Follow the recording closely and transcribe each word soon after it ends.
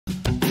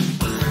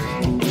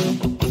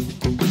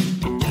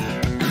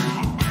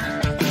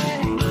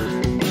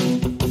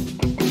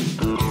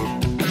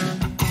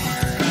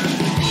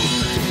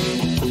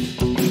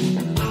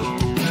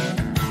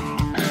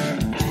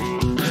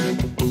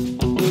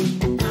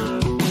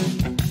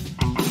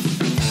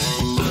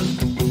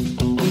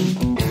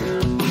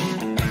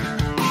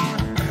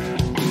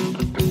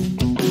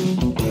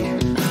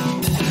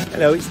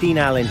Hello, it's Dean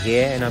Allen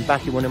here, and I'm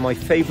back in one of my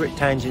favourite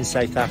towns in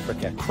South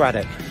Africa,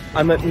 Cradock.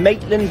 I'm at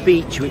Maitland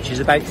Beach, which is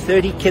about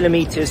 30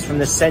 kilometres from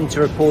the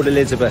centre of Port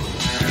Elizabeth.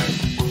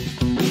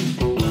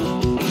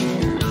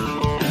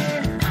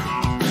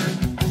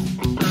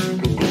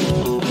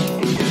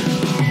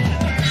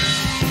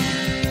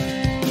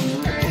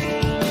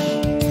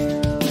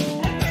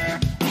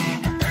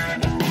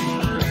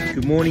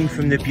 Good morning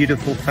from the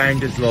beautiful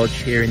Founders Lodge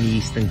here in the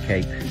Eastern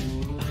Cape.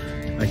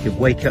 I could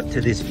wake up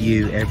to this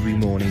view every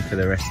morning for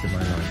the rest of my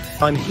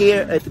life. I'm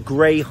here at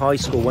Grey High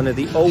School, one of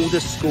the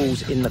oldest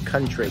schools in the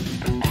country.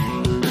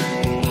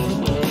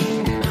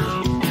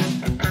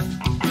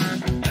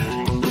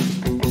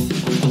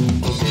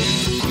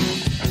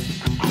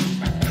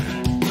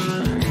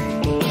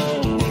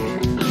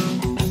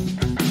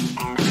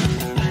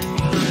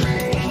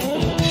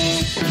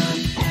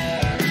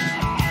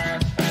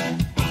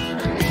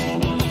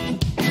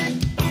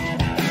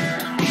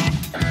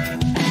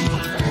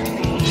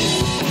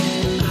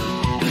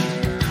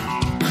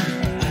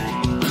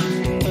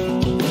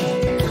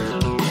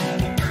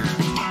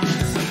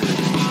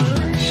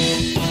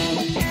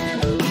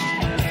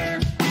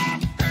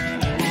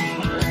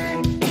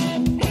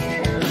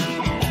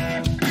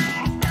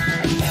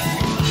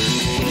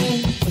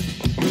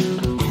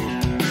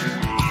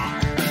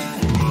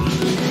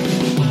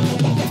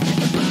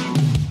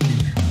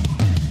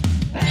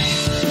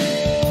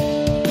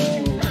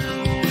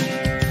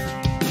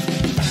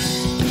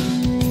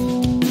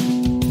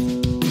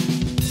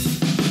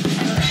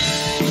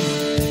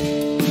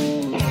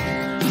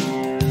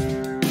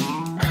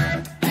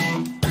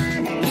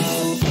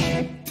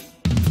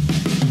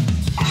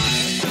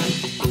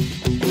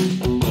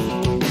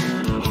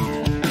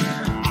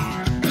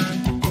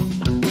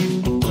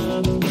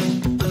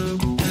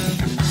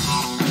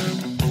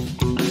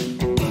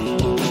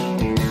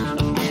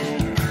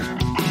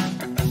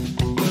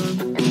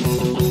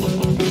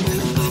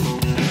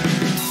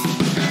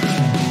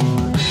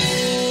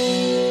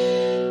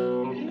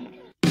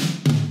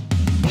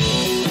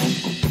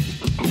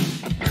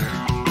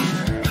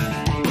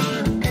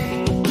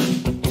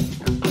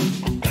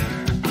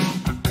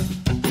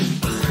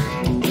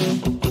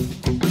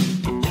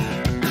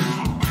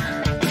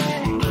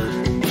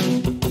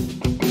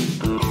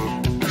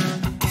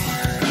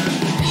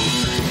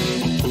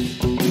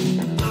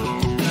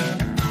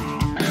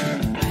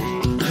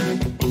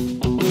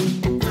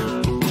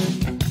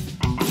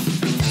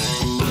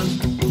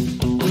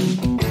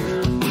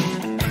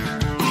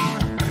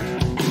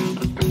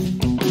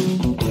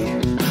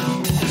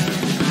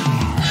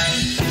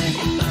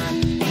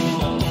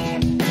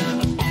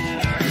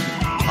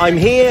 I'm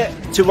here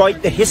to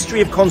write the history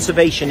of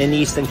conservation in the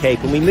Eastern Cape,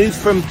 and we moved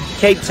from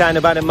Cape Town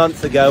about a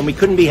month ago and we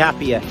couldn't be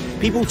happier.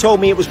 People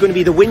told me it was going to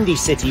be the windy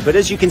city, but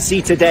as you can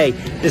see today,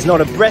 there's not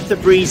a breath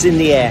of breeze in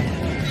the air.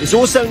 It's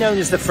also known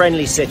as the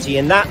friendly city,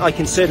 and that I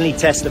can certainly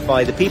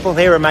testify. The people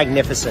here are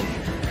magnificent.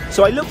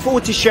 So I look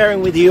forward to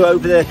sharing with you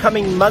over the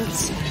coming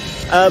months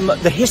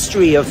the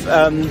history of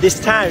this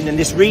town and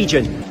this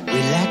region.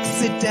 Relax,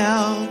 sit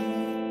down,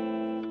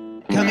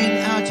 coming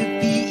out of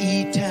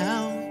PE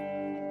town.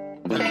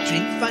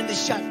 Drink, find a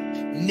shot,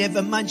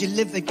 never mind your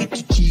liver, get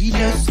your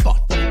Gino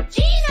spot.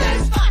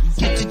 Gino spot!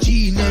 Get your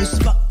Gino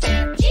spot.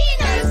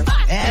 Gino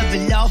spot! Have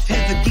a laugh,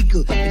 have a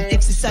giggle, and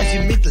exercise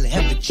your middle,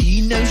 have a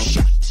Gino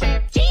shot.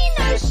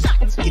 Gino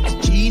shot! Get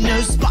your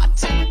Gino spot.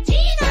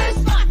 Gino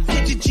spot!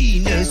 Get your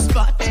Gino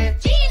spot.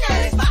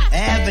 Gino spot!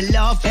 Have a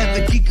laugh, have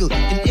a giggle,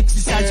 and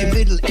exercise your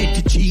middle, get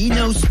your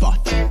Gino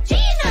spot.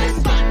 Gino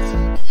spot!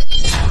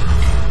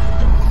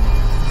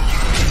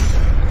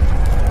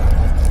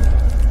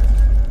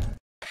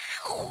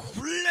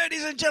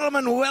 Ladies and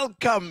gentlemen,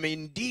 welcome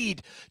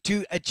indeed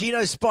to a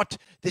Gino spot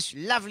this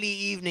lovely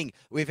evening.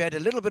 We've had a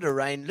little bit of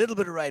rain.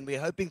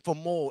 We're hoping for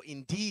more.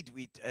 Indeed,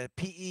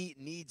 PE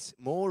needs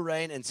more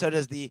rain, and so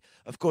does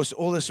of course,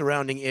 all the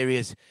surrounding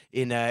areas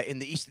in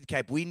the Eastern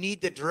Cape. We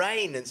need that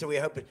rain, and so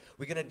we're hoping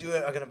we're going to do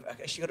it. I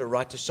actually got to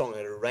write a song,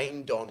 a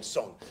rain dance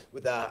song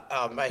with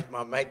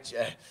my mate,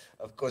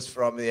 of course,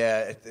 from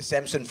the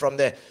Samson from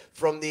the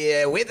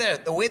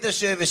weather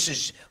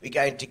services. We're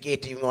going to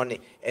get him on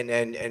and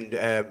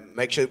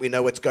make sure that we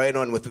know what's going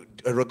on with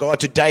regard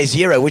to day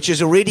zero, which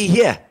is already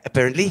here.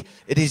 Apparently,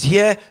 it is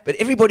here, but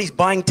everybody's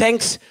buying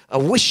tanks. I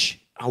wish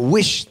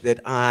that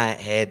I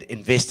had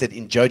invested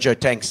in JoJo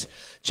tanks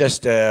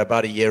just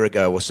about a year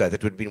ago or so.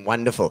 That would have been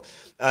wonderful.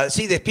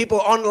 See, there are people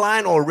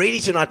online already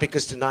tonight,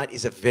 because tonight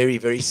is a very,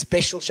 very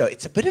special show.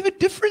 It's a bit of a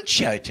different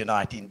show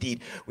tonight,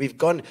 indeed. We've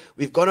gone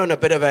on a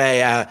bit of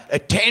a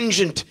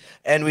tangent,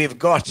 and we've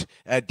got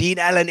Dean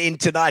Allen in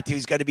tonight,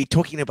 who's going to be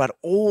talking about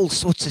all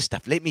sorts of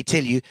stuff. Let me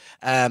tell you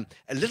a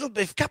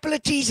couple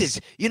of teasers.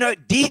 You know,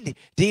 Dean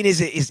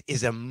is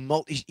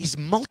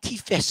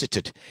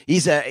multifaceted.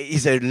 He's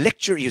a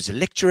lecturer. He was a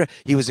lecturer.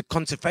 He was a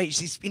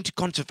conservation. He's into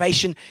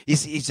conservation.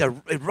 He's a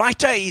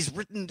writer. He's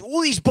written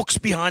all these books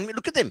behind me.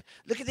 Look at them.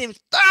 Look at them,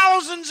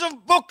 thousands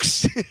of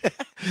books.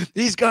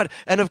 He's got,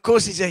 and of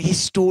course, he's a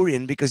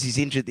historian because he's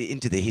into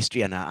the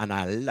history, and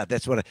I love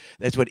that's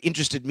what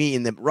interested me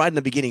in the right in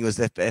the beginning was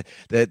that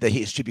the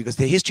history, because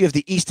the history of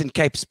the Eastern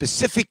Cape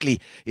specifically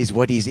is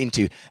what he's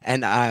into,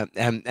 and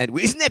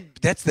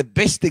isn't that's the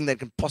best thing that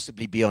can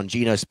possibly be on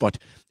Gino Spot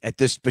at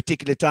this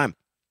particular time.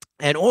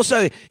 And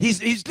also,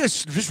 he's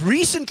just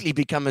recently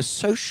become a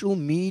social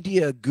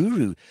media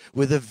guru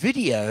with a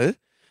video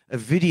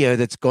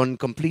that's gone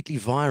completely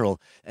viral.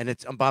 And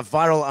it's, by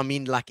viral, I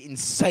mean like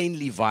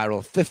insanely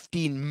viral.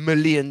 15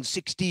 million,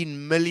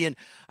 16 million,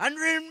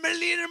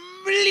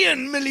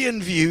 100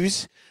 million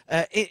views.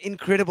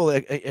 Incredible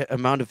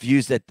amount of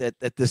views that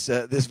this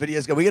video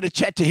has got. We're going to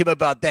chat to him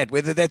about that.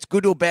 Whether that's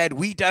good or bad,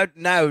 we don't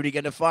know. We're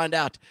going to find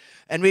out.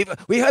 And I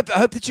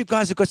hope that you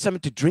guys have got something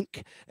to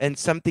drink and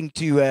something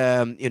to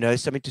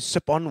something to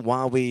sip on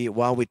while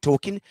we're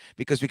talking,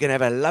 because we're going to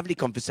have a lovely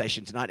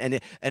conversation tonight.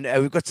 And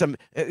we've got some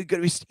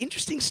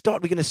interesting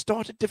start. We're going to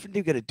start it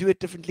differently. We're going to do it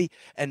differently.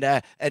 And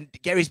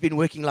Gary's been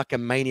working like a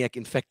maniac.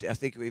 In fact, I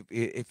think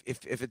if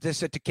it is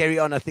to carry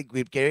on, I think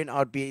we'd carry on.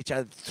 I'd be each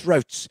other's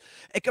throats.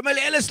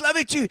 Ellis,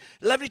 lovely to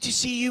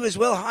see you as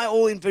well. Hi,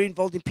 all very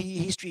involved in PE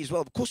history as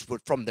well. Of course,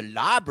 from the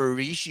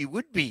library, she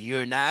would be,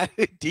 you know.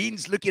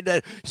 Dean's looking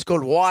at, she's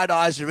got wide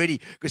eyes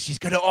already because she's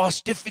going to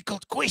ask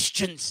difficult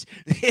questions.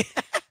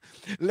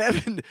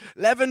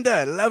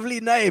 Lavender, lovely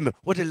name.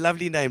 What a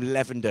lovely name,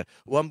 Lavender.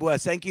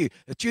 Wambua, thank you.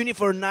 Tuning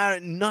for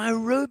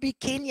Nairobi,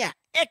 Kenya.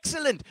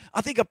 Excellent. I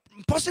think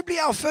possibly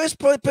our first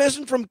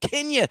person from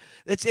Kenya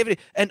that's ever.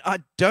 And I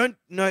don't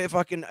know if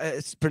I can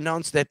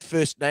pronounce that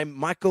first name.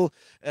 Michael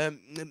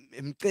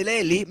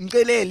Mkeleli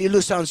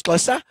sounds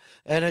closer.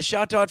 And a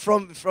shout out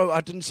from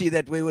I didn't see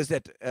that. Where was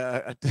that?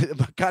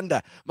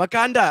 Makanda.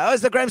 Oh,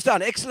 it's the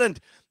Grahamstown.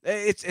 Excellent.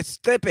 It's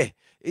Tepe.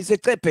 It's a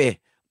Tepe.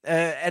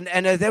 And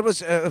that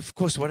was, of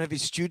course, one of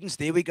his students.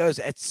 There we go,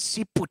 at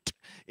Siput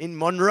in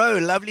Monroe.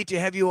 Lovely to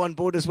have you on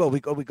board as well.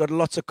 We got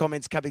lots of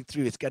comments coming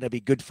through. It's going to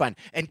be good fun.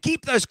 And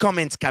keep those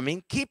comments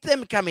coming. Keep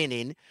them coming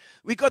in.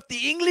 We got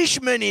the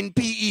Englishman in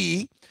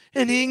PE.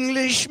 An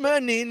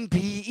Englishman in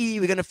PE.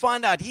 We're going to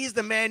find out. He's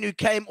the man who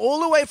came all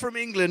the way from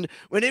England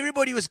when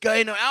everybody was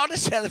going out of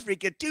South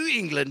Africa to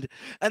England.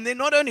 And then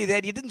not only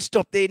that, he didn't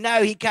stop there.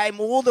 No, he came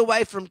all the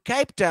way from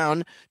Cape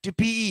Town to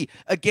PE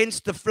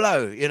against the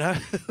flow, you know,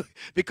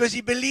 because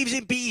he believes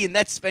in PE, and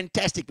that's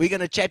fantastic. We're going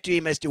to chat to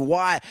him as to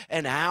why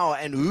and how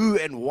and who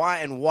and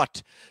why and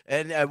what.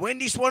 And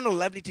Wendy Swanel,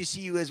 lovely to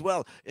see you as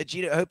well.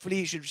 Gino, hopefully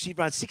you should receive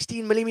around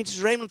 16 millimeters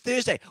of rain on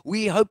Thursday.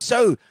 We hope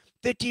so.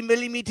 30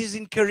 millimeters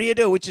in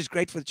Corredo, which is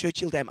great for the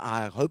Churchill Dam.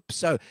 I hope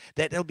so.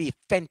 That'll be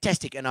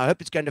fantastic. And I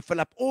hope it's going to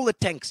fill up all the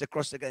tanks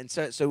across the... And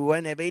so we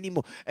won't have any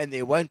more. And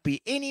there won't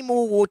be any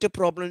more water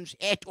problems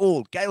at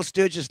all. Gail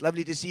Sturgis,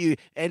 lovely to see you.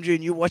 Andrew,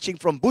 and you watching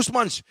from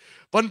Bushmans.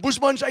 Van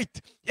Bushmans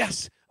 8.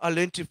 Yes, I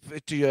learned to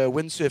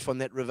windsurf on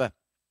that river.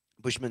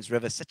 Bushman's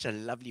River, such a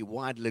lovely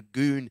wide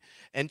lagoon,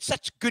 and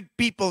such good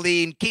people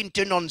there in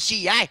Kenton on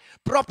Sea, eh?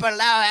 Proper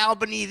Lower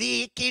Albany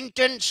there,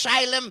 Kenton,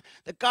 Salem,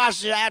 the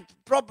guys are out,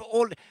 proper,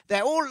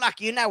 they're all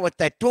like, you know what,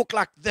 they talk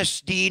like this,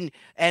 Dean,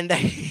 and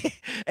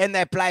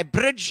they play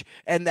bridge,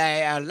 and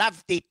they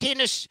love their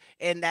tennis,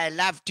 and they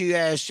love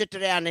to sit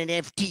around and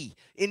have tea.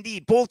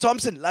 Indeed. Paul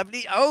Thompson,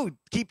 lovely. Oh,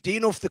 keep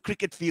Dean off the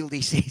cricket field,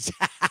 he says.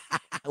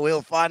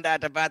 We'll find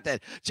out about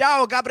that.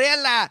 Ciao,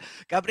 Gabriella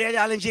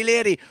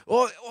Alangileri,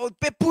 or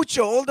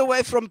Pepucho, all the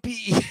way from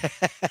PE.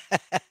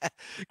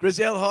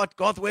 Griselle Hart,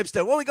 Garth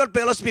Webster. Well, we got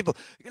lots of people.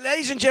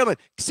 Ladies and gentlemen,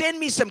 send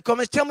me some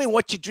comments. Tell me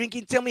what you're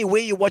drinking. Tell me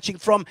where you're watching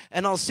from,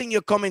 and I'll sing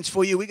your comments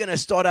for you. We're going to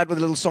start out with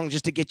a little song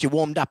just to get you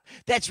warmed up.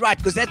 That's right,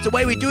 because that's the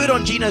way we do it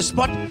on Gino's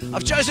Spot.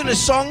 I've chosen a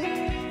song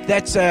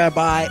that's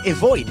by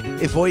Avoid.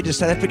 Avoid, a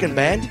South African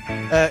band.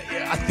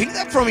 I think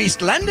they're from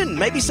East London.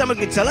 Maybe someone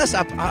can tell us.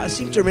 I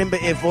seem to remember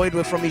Avoid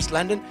were from East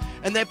London.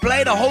 And they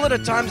played a whole lot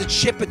of times at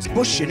Shepherd's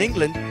Bush in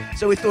England.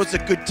 So we thought it's a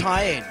good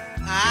tie-in.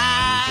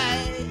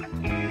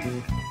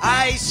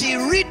 I see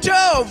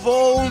Rita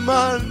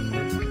Volman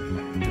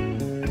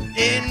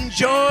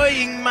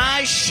enjoying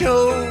my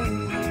show.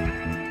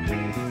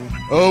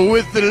 Oh,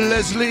 with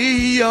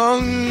Leslie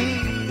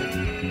Young.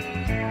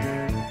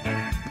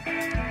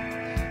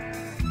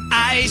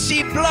 I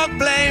see Rob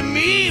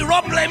Blamey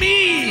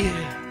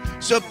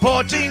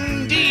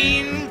supporting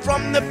Dean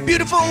from the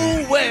beautiful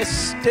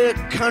West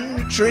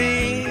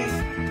Country.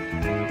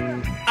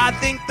 I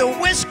think the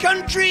West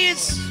Country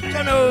is,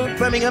 don't know,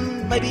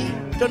 Birmingham, maybe,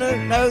 don't know,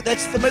 no,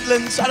 that's the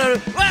Midlands, I don't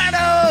know.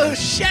 Rhino,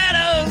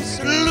 Shadows,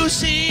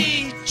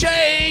 Lucy,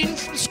 Jane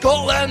from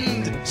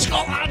Scotland.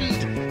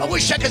 I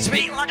wish I could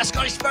speak like a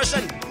Scottish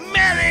person.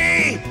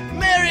 Mary,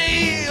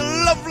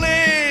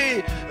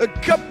 lovely. A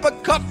cup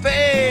of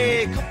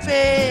coffee,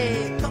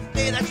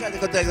 that's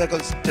right, they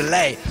got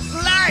delay.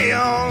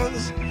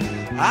 Lions,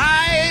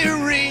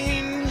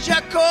 Irene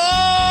Giaconi.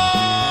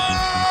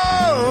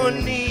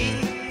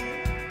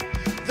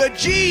 The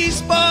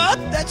G-spot,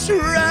 that's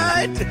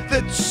right,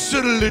 that's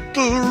a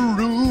little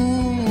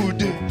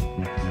rude.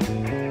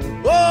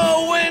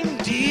 Oh,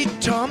 Wendy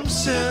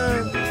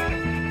Thompson.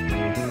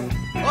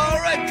 All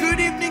right,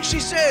 good evening,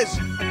 Lucy says,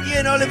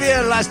 Ian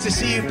Olivier likes to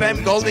see you,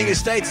 Pam Golding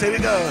Estates. There we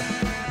go.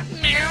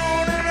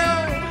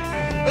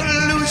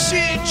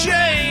 Lucy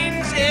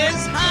Jane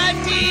says, hi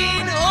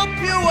Dean, hope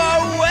you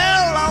are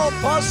well. I'll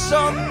pass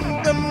on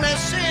the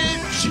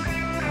message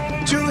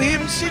to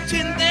him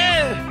sitting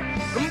there.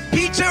 From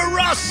Peter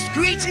Ross,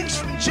 greetings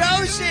from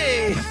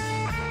Josie.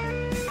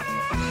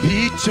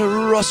 Peter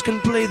Ross can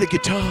play the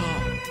guitar.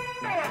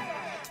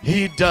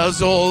 He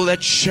does all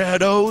that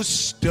shadow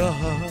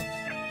stuff.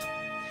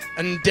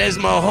 And Des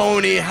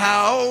Mahoney,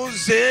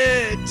 how's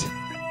it?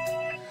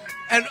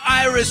 And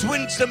Iris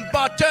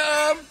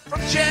Winston-Bottom from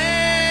J-Bay,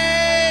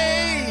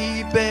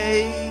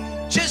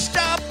 just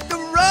up the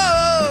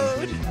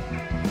road.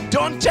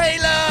 Don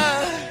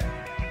Taylor,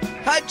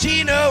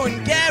 Gino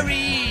and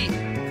Gary.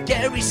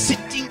 Gary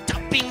sitting,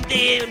 topping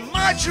there.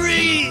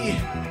 Marjorie,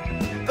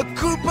 a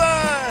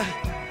Cooper.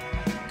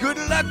 Good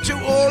luck to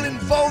all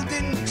involved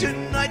in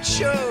tonight's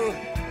show.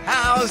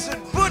 How's it?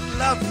 Good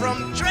love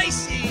from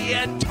Tracy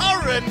and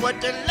Torrin.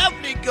 What a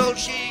lovely girl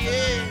she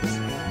is.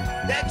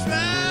 That's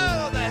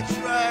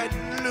right,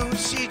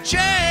 Lucy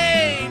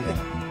Jane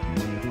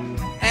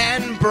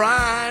and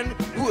Brian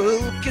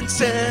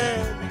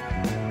Wilkinson.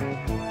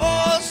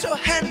 Also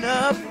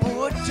Hannah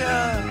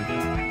Butter,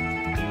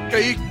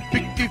 Kate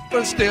Picky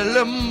van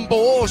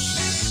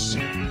Stellenbosch,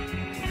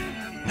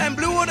 and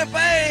Blue Water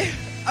Bay.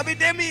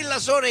 Abidemi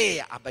Lazore.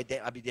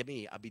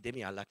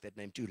 Abidemi, I like that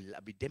name too.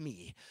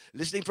 Abidemi.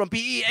 Listening from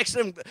PE,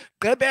 excellent.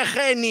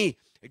 Glebergeni.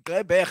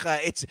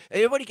 It's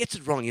everybody gets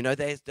it wrong, you know.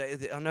 I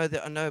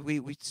know. We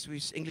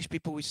English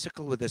people, we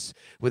sickle with this,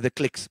 with the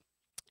clicks.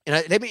 You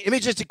know, let me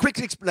just a quick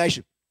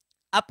explanation.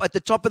 Up at the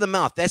top of the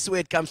mouth, that's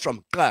where it comes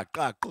from.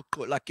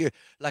 Like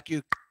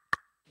you.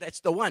 That's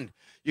the one.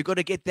 You got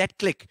to get that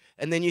click,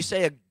 and then you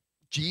say a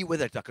G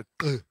with it, like a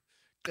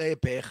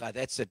Gleberga.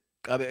 That's it.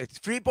 It's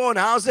Freeborn,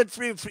 how's it?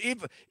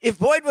 If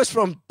Boyd was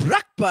from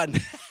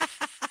Brakpan.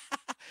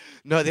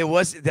 No, there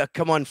was,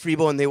 come on,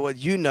 Freeborn,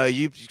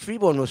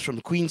 Freeborn was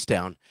from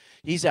Queenstown.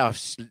 He's our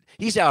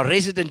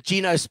resident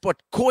Gino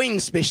Spot coin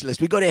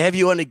specialist. We've got to have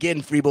you on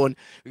again, Freeborn.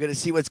 We've got to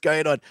see what's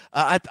going on.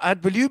 I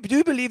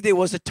do believe there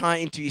was a tie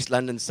into East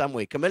London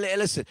somewhere. Camilla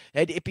Ellison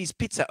had Eppie's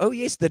Pizza. Oh,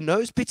 yes, the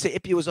Nose Pizza.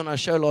 Eppie was on our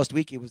show last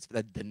week. It was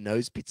the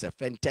Nose Pizza.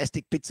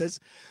 Fantastic pizzas.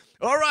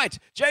 All right,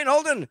 Jane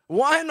Holden,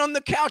 wine on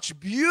the couch,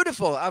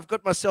 beautiful. I've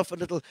got myself a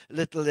little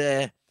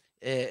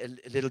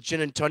gin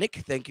and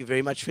tonic. Thank you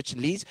very much, Fitch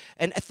and Lees.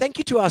 And thank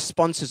you to our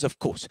sponsors, of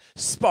course.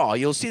 Spar,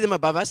 you'll see them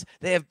above us.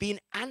 They have been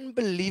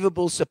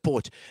unbelievable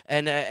support.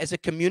 And as a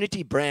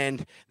community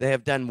brand, they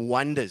have done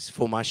wonders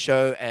for my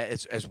show,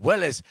 as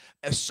well as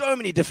so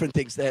many different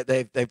things that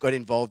they've got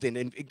involved in,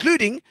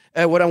 including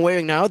what I'm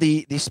wearing now,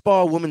 the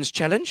Spar Women's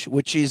Challenge,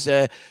 which is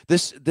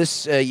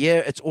this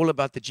year. It's all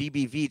about the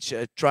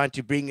GBV, trying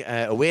to bring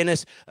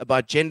awareness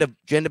about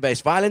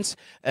gender-based violence.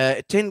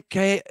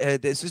 10K.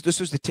 This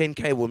was the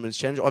 10K Women's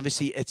Challenge.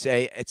 Obviously, it's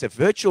a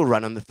virtual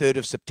run on the 3rd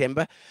of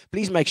September.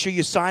 Please make sure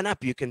you sign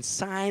up. You can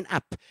sign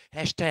up.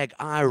 Hashtag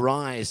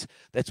 #IRise.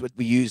 That's what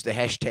we use. The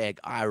hashtag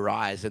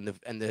 #IRise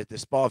and the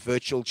Spa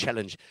Virtual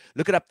Challenge.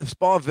 Look it up. The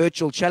Spa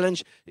Virtual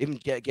Challenge. Even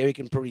Gary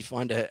can probably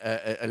find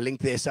a link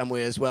there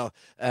somewhere as well.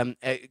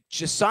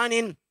 Just sign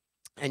in.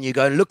 And you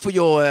go and look for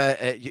your,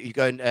 you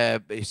go and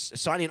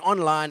sign in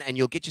online, and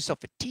you'll get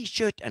yourself a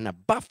T-shirt and a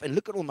buff. And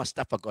look at all my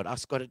stuff I got. I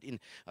got it in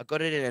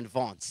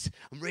advance.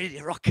 I'm ready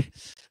to rock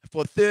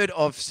for 3rd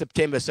of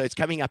September. So it's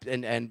coming up,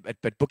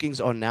 but bookings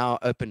are now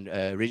open.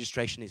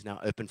 Registration is now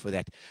open for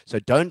that. So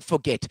don't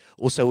forget.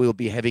 Also, we'll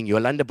be having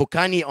Yolanda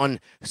Bukani on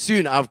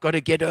soon. I've got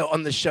to get her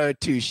on the show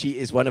too. She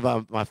is one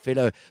of my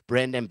fellow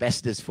brand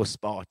ambassadors for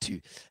Spa too,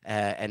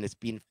 and it's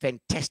been a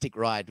fantastic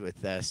ride with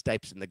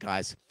Stapes and the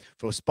guys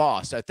for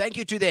Spa. So thank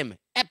you to them.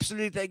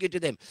 Absolutely, thank you to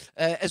them.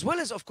 As well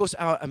as, of course,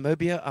 our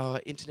Amobia,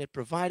 our internet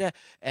provider,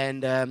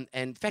 and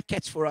Fat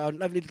Cats for our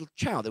lovely little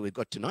chow that we've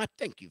got tonight.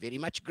 Thank you very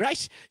much,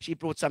 Grace. She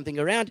brought something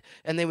around.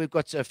 And then we've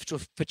got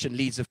Fitch and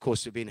Leeds, of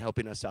course, who've been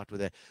helping us out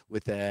with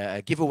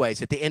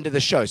giveaways at the end of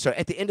the show. So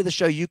at the end of the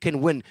show, you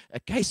can win a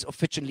case of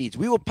Fitch and Leeds.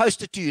 We will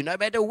post it to you no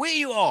matter where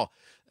you are.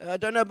 I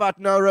don't know about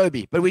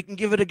Nairobi, but we can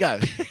give it a go.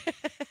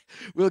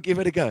 We'll give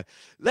it a go.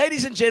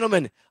 Ladies and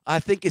gentlemen, I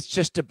think it's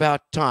just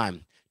about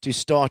time to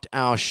start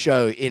our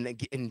show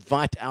and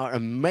invite our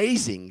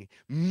amazing,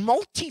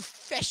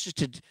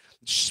 multifaceted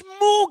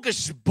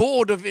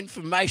smorgasbord of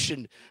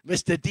information,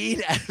 Mr.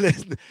 Dean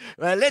Allen.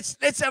 Well,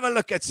 let's have a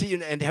look at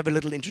you and have a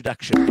little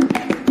introduction.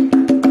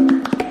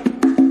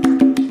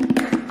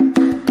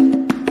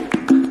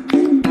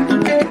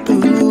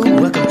 Ooh,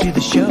 welcome to the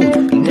show.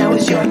 Now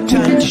it's your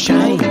time to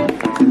shine.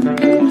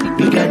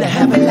 We're gonna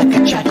have a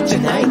lekker chat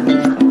tonight.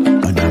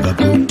 Another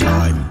good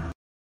time.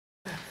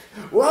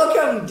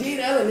 Welcome, Dean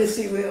Allen. Let's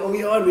see where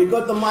we are. We've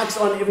got the mics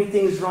on.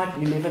 Everything's right.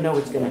 You never know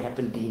what's going to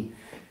happen, Dean.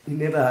 You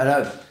never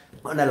know.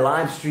 On a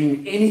live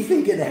stream,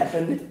 anything can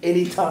happen at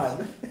any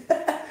time.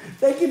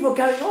 Thank you for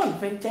coming on.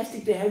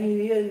 Fantastic to have you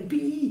here in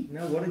PE.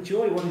 No, what a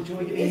joy to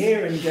be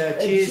here. And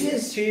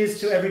cheers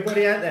to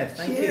everybody out there.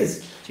 Thank you.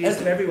 Cheers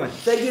to everyone.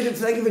 Thank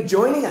you for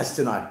joining us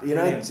tonight. You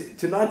know,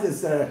 tonight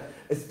is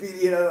It's been,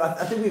 you know,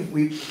 I think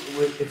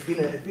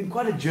it's been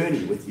quite a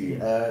journey with you,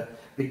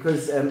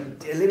 because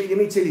let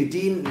me tell you,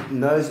 Dean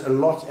knows a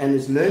lot and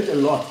has learned a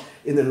lot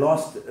in the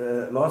last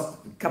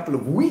couple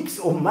of weeks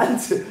or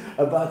months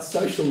about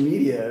social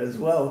media as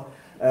well.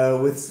 I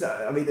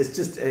mean, it's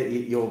just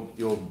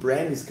your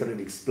brand is kind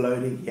of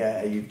exploding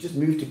here. You've just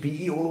moved to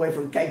PE all the way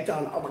from Cape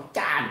Town. Oh my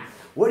God!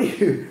 What are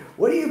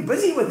you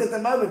busy with at the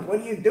moment? What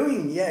are you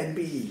doing here in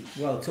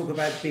PE? Well, talk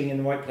about being in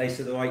the right place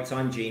at the right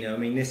time, Gino. I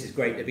mean, this is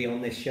great to be on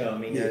this show. I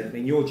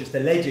mean, you're just a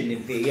legend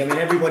in PE. I mean,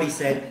 everybody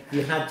said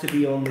you had to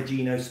be on the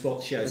Gino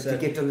Spot show. So to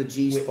get on the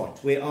G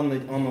spot. We're on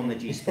the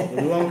G spot,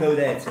 but we won't go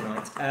there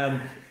tonight.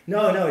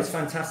 No, it's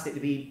fantastic to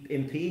be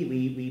in PE.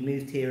 We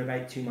moved here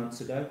about 2 months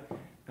ago.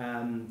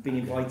 Been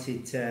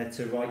invited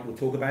to write, we'll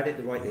talk about it,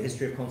 The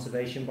History of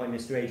Conservation by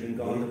Mr. Adrian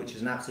Gardner, which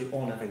is an absolute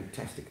honour.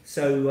 Fantastic.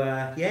 So,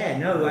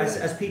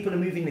 as people are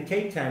moving to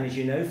Cape Town, as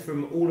you know,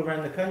 from all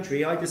around the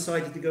country, I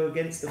decided to go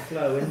against the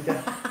flow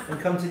and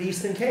come to the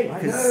Eastern Cape.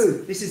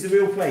 Because this is the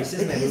real place,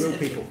 isn't it? The real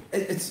people.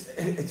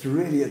 It's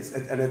really,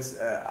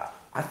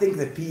 I think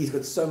that PE's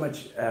got so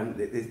much,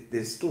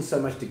 there's still so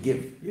much to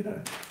give, you know.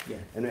 Yeah.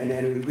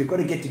 And we've got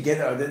to get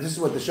together. This is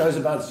what the show's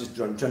about, it's just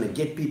trying to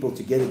get people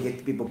together,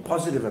 get people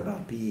positive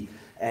about PE.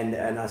 And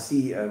I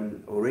see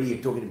already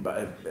talking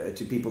about,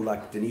 to people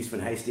like Denise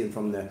van Haastien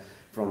from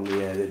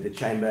the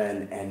chamber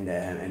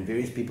and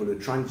various people who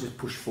are trying to just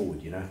push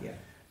forward, you know. Yeah.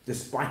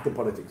 Despite the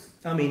politics.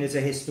 I mean, as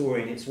a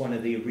historian, it's one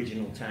of the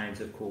original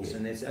towns, of course,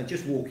 and there's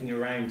just walking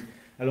around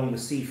along the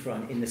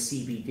seafront in the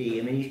CBD.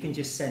 I mean, you can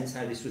just sense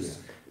how this was.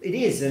 Yeah. It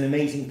is an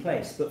amazing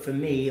place, but for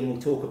me, and we'll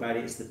talk about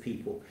it, it's the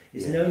people.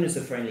 It's known as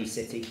a friendly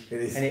city,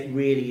 and it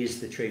really is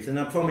the truth. And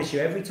I promise you,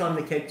 every time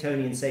the Cape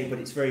Townians say, but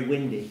it's very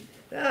windy,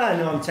 no,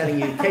 I'm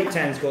telling you, Cape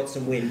Town's got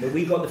some wind, but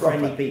we've got the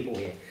friendly people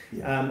here.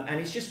 Yeah. And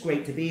it's just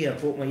great to be here. I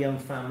brought my young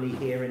family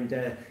here, and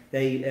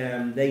they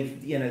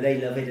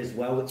love it as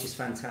well, which is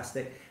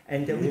fantastic.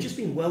 And we've just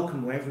been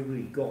welcomed wherever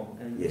we've gone,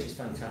 and which is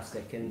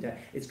fantastic. And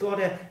it's called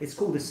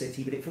a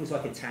city, but it feels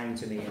like a town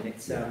to me, and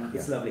it's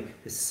lovely.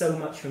 There's so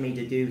much for me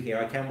to do here.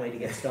 I can't wait to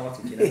get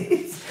started. You know,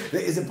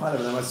 there is a part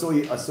of them. I saw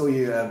you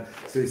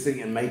sitting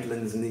in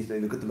Maitlands, and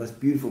they've got the most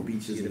beautiful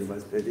beaches.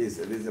 It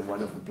is a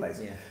wonderful place.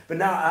 Yeah. But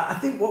now I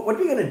think what we're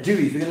going to do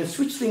is we're going to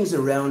switch things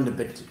around a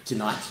bit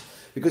tonight,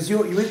 because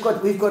we've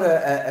got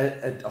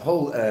a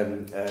whole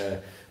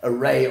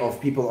array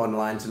of people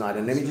online tonight,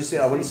 and let me just say,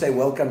 I want to say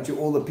welcome to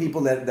all the people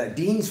that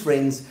Dean's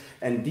friends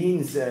and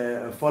Dean's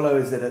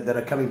followers that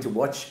are coming to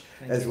watch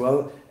as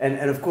well,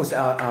 and of course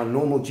our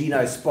normal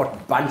Gino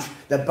Spot bunch,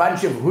 the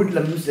bunch of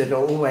hoodlums that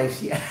are always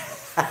here.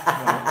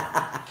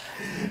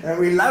 And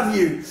we love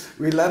you,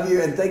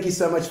 and thank you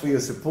so much for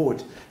your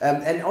support.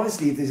 And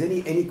obviously, if there's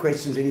any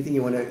questions, anything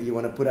you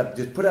want to put up,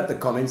 just put up the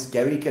comments.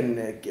 Gary's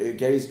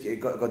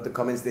got the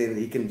comments there, and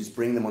he can just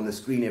bring them on the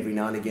screen every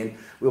now and again.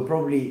 We'll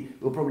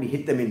probably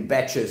hit them in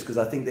batches, because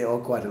I think there are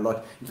quite a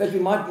lot. In fact, we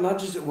might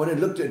just want to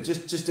look at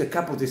just a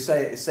couple to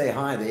say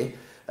hi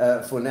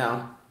there for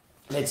now.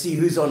 Let's see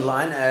who's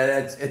online.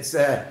 It's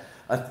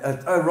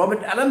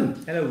Robert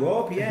Allen. Hello,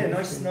 Rob. Yeah,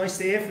 nice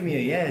to hear from you.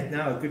 Yeah,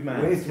 no, good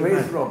man. Where's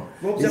Rob?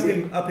 Rob's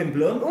up in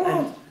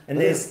Blum, and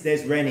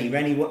there's Rennie.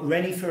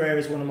 Rennie Ferreira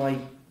is one of my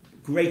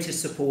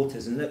greatest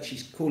supporters, and look,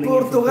 she's calling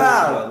you from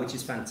Portugal, which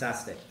is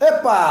fantastic.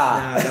 Epa!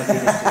 No, lovely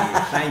to see you.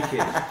 Thank you.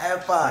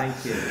 Epa!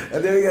 Thank you.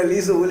 And there we go,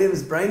 Lisa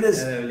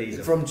Williams-Brainers. Hello,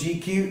 Lisa. From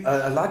GQ.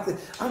 I like that.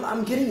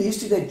 I'm getting used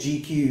to that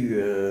GQ.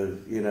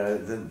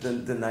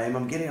 The name.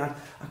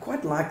 I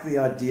quite like the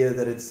idea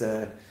that it's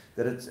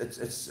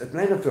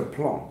named after a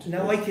plant.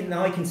 Now I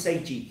can say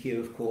GQ,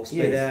 of course,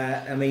 but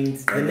I mean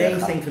the name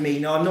thing for me.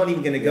 No, I'm not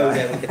even going to go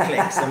there with the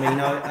clicks. I mean,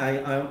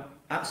 I'm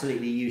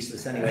absolutely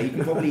useless anyway. You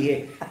can probably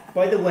hear.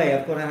 By the way,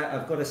 I've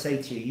got to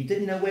say to you, you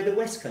didn't know where the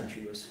West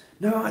Country was.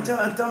 No, I don't.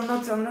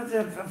 I'm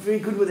not very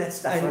good with that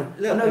stuff.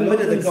 Look, a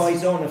lot of the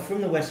guys on are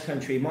from the West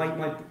Country.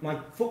 My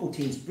football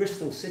team's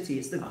Bristol City.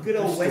 It's the good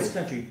old West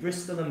Country,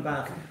 Bristol and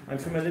Bath. I'm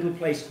from a little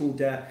place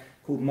called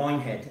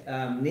Minehead,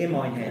 near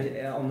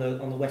Minehead, on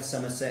the West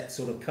Somerset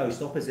sort of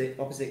coast,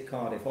 opposite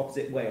Cardiff,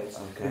 opposite Wales.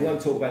 Okay. We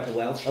won't talk about the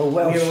Welsh. Oh,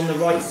 Welsh. We're on the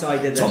right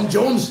side of the Tom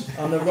Jones.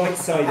 On the right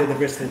side of the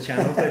Bristol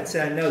Channel, but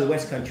no, the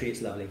West Country,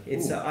 it's lovely.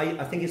 It's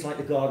I think it's like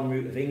the garden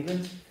route of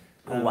England.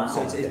 Wow.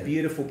 So it's a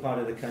beautiful part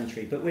of the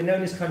country, but we're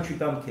known as country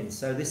bumpkins.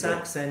 So this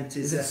accent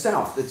is. Is it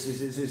south?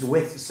 It's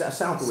west,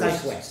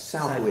 southwest.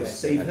 Southwest.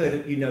 So you've heard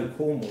of,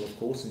 Cornwall, of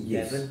course, and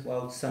Devon.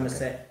 Well,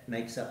 Somerset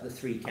makes up the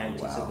 3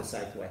 counties of the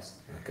southwest.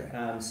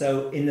 Okay.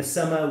 So in the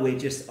summer,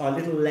 our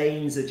little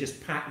lanes are just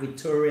packed with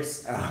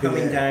tourists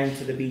coming down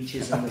to the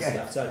beaches and the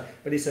stuff. So,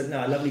 but it's a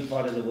lovely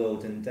part of the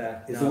world. And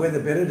is the weather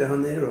better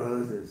down there,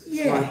 or it's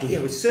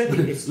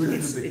certainly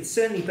it's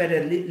certainly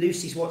better.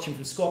 Lucy's watching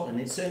from Scotland.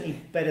 It's certainly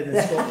better than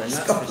Scotland.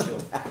 That's for sure.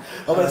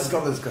 Oh, but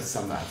Scotland's got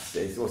some.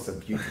 It's also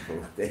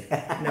beautiful.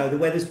 No, the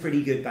weather's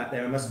pretty good back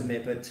there, I must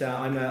admit. But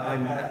I'm.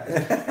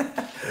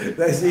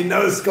 They see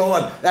no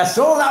Scotland. That's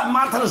all that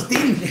matters,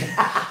 Dean.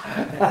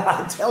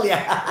 I tell you.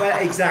 Well,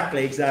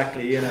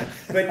 exactly. You know,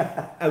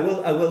 but I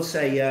will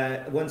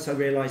say once I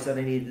realised that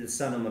I needed the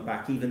sun on my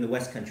back, even the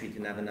West Country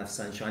didn't have enough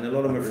sunshine. A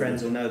lot of my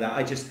friends will know that.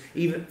 I just,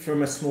 even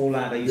from a small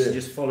lad, I used to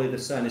just follow the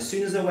sun. As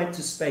soon as I went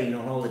to Spain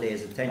on holiday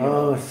as a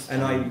 10-year-old,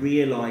 and I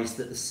realised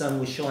that the sun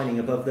was shining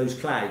above those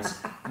clouds,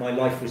 my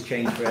life was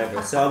changed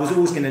forever. So I was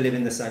always going to live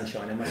in the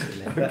sunshine, I must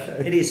admit. But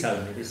it is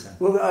home. It is home.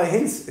 Well,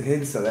 hence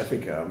South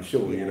Africa. I'm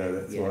sure you know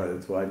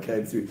that's why it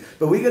came through.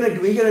 But we're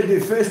gonna do,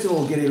 first of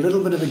all, get a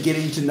little bit of a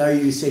getting to know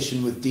you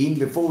session with Dean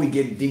before we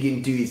dig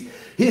into his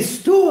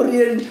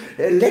historian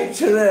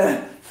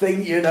lecturer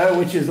thing, you know,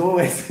 which is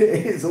always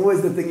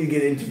the thing you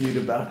get interviewed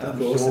about.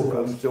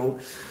 I'm sure.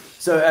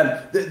 So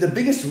the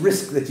biggest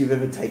risk that you've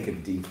ever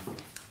taken, Dean?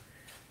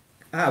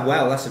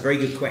 Well, that's a very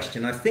good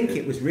question. I think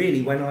it was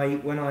really when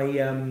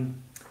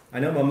I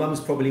know my mum's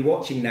probably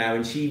watching now,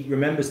 and she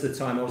remembers the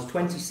time. I was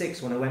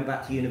 26 when I went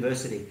back to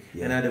university,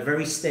 and I had a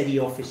very steady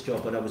office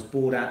job, but I was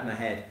bored out of my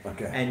head.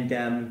 Okay. And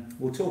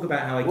we'll talk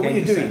about how I What came were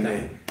you to doing Sunday.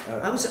 there?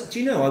 Do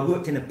you know, I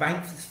worked in a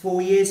bank for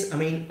 4 years. I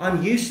mean,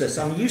 I'm useless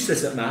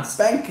at maths.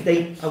 Bank?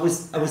 I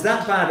was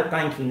that bad at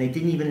banking, they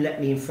didn't even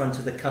let me in front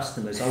of the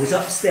customers. I was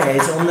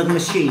upstairs on the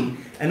machine,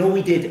 and all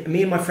we did,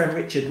 me and my friend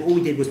Richard, all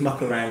we did was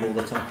muck around all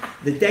the time.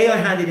 The day I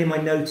handed in my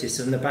notice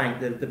from the bank,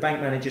 the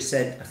bank manager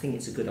said, I think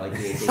it's a good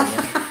idea, Dean.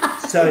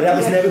 So that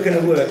was never going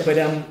to work. But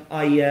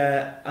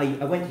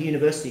I went to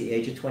university at the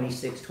age of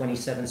 26,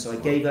 27, so I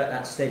gave up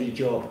that steady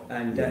job,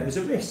 and it was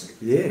a risk.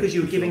 Yeah, because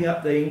you were giving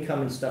up the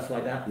income and stuff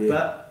like that. Yeah.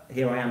 But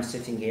here I am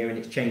sitting here, and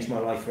it's changed my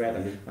life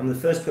forever. I'm the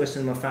first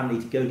person in my family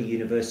to go to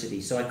university,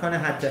 so I kind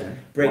of had to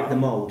break the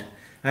mould.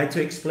 I had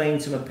to explain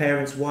to my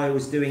parents why I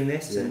was doing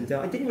this, and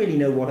I didn't really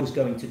know what I was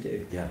going to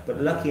do.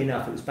 But lucky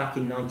enough, it was back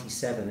in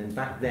 '97, and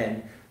back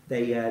then,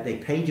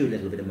 they paid you a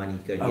little bit of money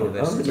to go to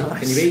university. Nice.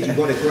 Can you read? You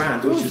got a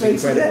grant, which was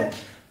incredible.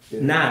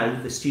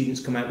 Now the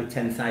students come out with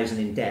 10,000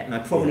 in debt, and I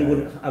probably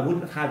wouldn't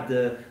have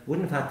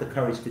had the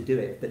courage to do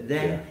it. But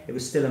then it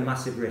was still a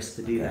massive risk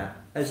to do that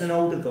as an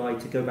older guy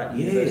to go back to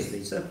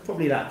university. So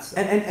probably that's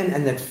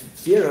and that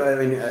fear.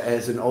 I mean,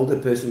 as an older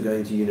person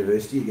going to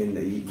university again,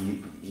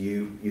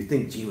 you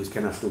think, gee whiz,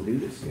 can I still do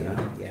this? You know,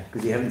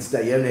 because you haven't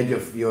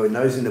had your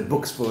nose in the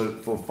books for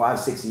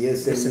 5-6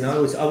 years. Listen, I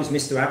was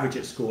Mr. Average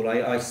at school.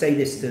 I say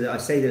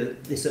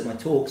this at my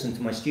talks and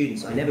to my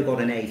students. I never got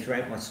an A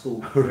throughout my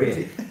school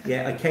career.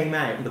 Yeah, I came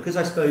out, and because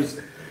I suppose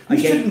you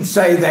shouldn't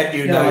say that.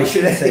 I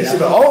shouldn't say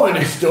that. Oh, an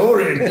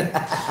historian.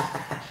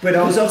 But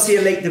I was obviously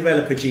a late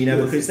developer,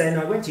 Gino, because then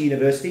I went to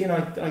university and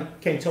I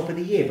came top of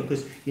the year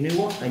because, you know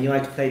what, I knew how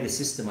to play the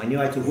system. I knew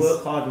how to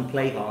work hard and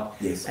play hard.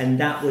 And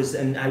that was,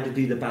 and how to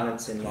do the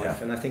balance in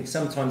life. And I think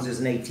sometimes as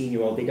an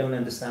 18-year-old, they don't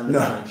understand the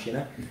balance, you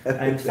know.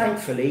 And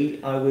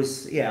thankfully, I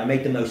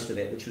made the most of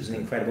it, which was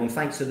incredible. And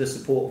thanks to the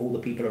support of all the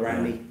people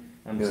around me,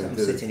 I'm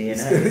sitting here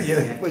now.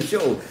 For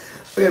sure.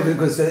 Yeah,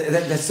 because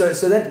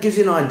so that gives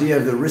you an idea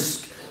of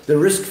the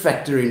risk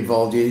factor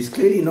involved here. He's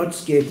clearly not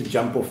scared to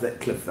jump off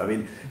that cliff. I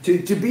mean,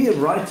 to be a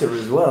writer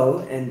as well,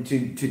 and to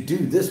do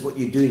this, what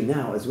you're doing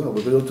now as well,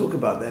 we'll talk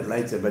about that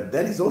later, but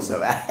that is also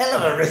a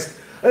hell of a risk.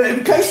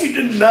 In case you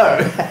didn't know.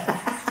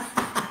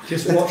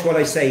 Just watch what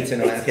I say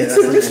tonight. It's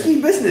a risky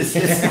business,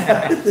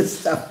 this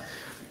stuff.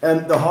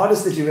 The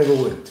hardest that you've ever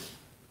worked?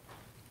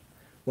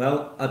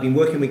 Well, I've been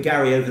working with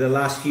Gary over the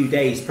last few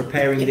days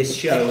preparing this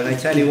show, and I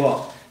tell you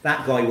what,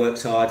 that guy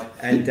works hard,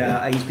 and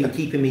he's been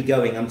keeping me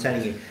going, I'm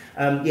telling you.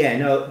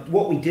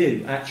 What we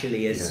do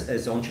actually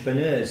as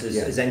entrepreneurs,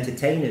 as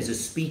entertainers,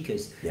 as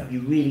speakers,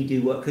 you really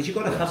do work, because you've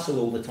got to hustle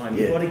all the time.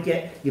 You've got to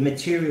get your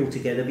material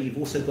together, but you've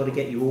also got to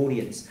get your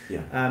audience.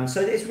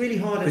 So it's really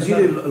hard. Because you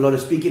do a lot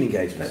of speaking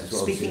engagements as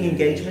well. Speaking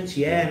engagements,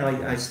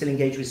 and I still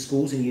engage with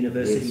schools and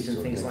universities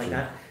and things like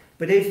that.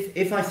 But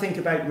if I think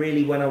about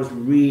really when I was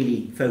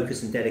really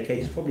focused and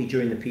dedicated, it's probably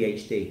during the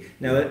PhD.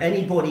 Now,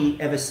 anybody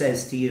ever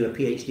says to you a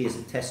PhD is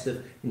a test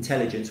of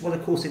intelligence, well,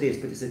 of course it is,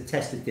 but it's a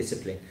test of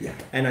discipline.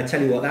 And I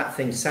tell you what, that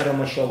thing sat on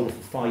my shoulder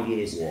for 5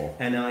 years.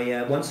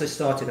 And once I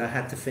started, I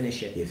had to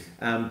finish it.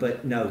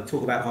 But no,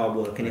 talk about hard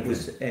work. And it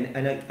was,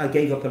 and I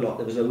gave up a lot.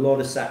 There was a lot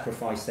of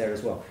sacrifice there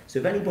as well. So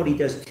if anybody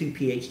does 2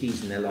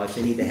 PhDs in their life,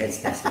 they need their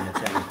heads tested, I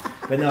tell you.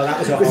 But no, that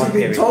was a hard period.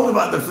 Because you've been told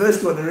about the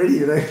first one already,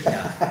 you know. No,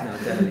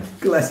 definitely.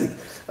 Classic.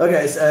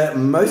 Okay, so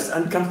most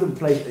uncomfortable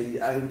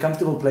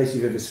place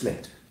you've ever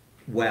slept?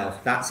 Well,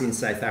 that's in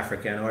South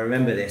Africa, and I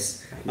remember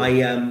this.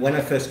 When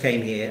I first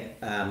came here,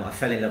 I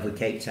fell in love with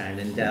Cape Town,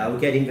 and I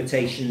would get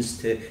invitations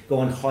to go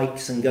on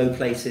hikes and go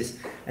places,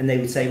 and they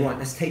would say, right,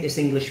 let's take this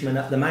Englishman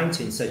up the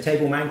mountain. So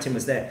Table Mountain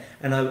was there,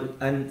 and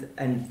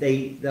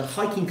the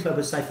hiking club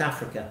of South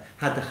Africa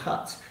had the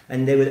hut,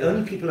 and they were the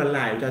only people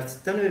allowed, I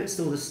don't know if it's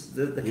still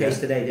the case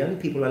today, the only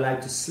people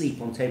allowed to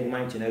sleep on Table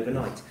Mountain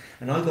overnight,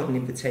 and I got an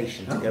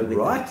invitation to go with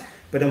them.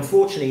 But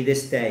unfortunately,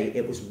 this day,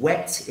 it was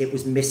wet, it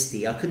was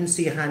misty, I couldn't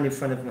see a hand in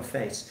front of my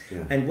face.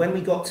 And when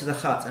we got to the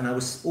hut, and I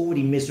was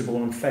already miserable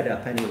and fed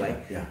up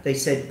anyway, they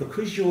said,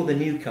 because you're the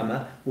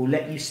newcomer, we'll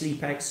let you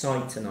sleep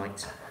outside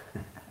tonight.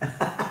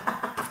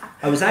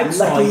 I was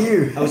outside. Lucky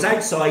you. I was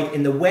outside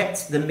in the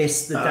wet, the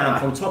mist, the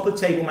damp, on top of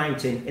Table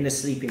Mountain in a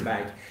sleeping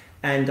bag,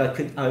 and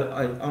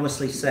I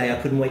honestly say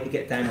I couldn't wait to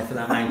get down off of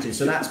that mountain.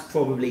 So that's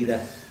probably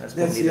the. That's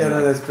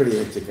pretty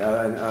hectic.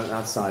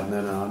 Outside,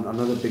 no, I'm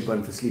not a big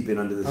one for sleeping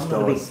under the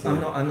stars.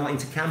 I'm not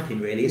into camping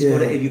really.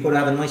 You've got to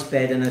have a nice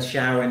bed and a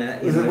shower and a.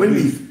 Was it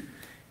windy?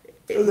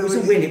 It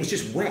wasn't windy, it was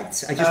just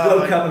wet. I just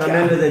woke up and I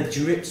remember the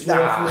drips were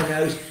off my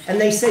nose.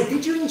 And they said,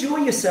 "Did you enjoy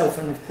yourself?"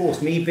 And of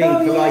course, me being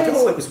polite,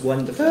 it was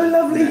wonderful. Oh,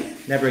 lovely. No,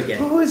 never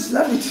again. Oh, it's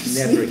lovely to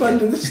sleep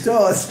under the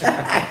stars.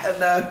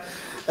 No.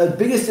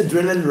 Biggest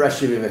adrenaline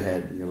rush you've ever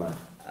had in your life?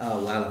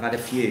 Oh well, I've had a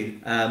few,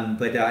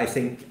 but I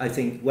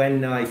think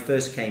when I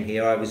first came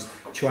here, I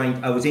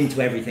was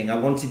into everything. I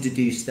wanted to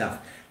do stuff,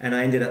 and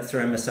I ended up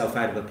throwing myself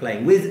out of a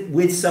plane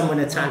with someone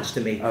attached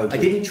to me. Okay. I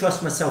didn't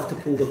trust myself to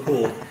pull the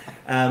cord,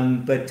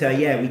 but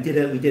we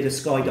did a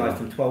skydive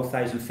from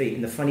 12,000 feet.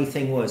 And the funny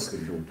thing was,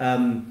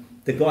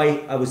 the guy,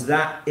 I was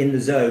that in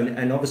the zone,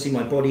 and obviously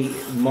my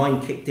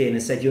mind kicked in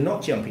and said, "You're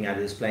not jumping out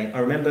of this plane." I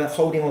remember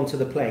holding on to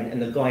the plane, and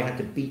the guy had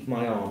to beat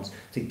my arms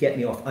to get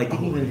me off. I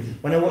didn't even,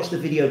 when I watched the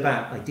video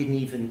back, I didn't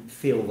even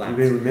feel that. You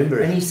really remember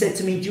it? And he said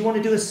to me, "Do you want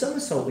to do a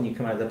somersault when you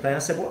come out of the plane?" I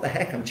said, "What the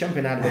heck? I'm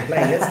jumping out of a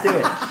plane. Let's do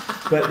it."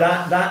 But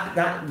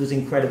that was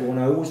incredible, and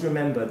I always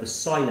remember the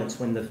silence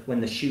when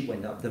the chute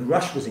went up. The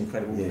rush was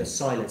incredible, but the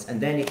silence, and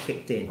then it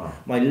kicked in. Wow.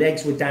 My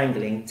legs were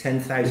dangling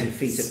 10,000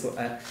 feet,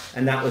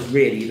 and that was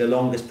really the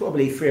longest,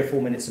 probably 3 or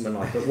 4 minutes of my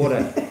life. But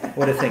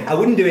what a thing! I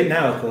wouldn't do it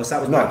now, of course.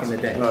 That was back in the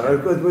day.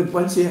 No,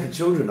 once you have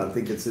children, I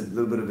think it's a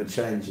little bit of a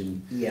change.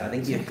 I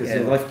think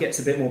life gets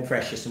a bit more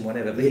precious and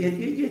whatever. But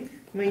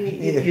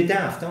you're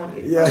daft, aren't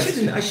you?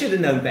 Yeah. I should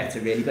have known better,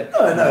 really. But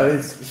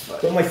it's fine.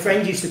 But my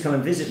friend used to come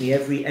and visit me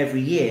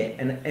every year,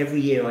 and every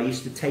year I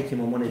used to take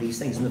him on one of these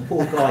things. And the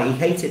poor guy, he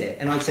hated it.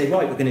 And I'd say,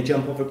 "Right, we're going to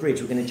jump off a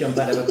bridge. We're going to jump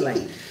out of a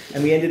plane."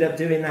 And we ended up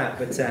doing that.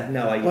 But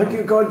no, why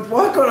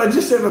can't I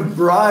just have a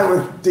braai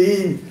with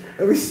Dean?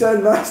 It'd be so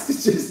nice to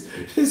just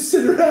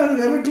sit around and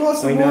have a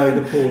glass of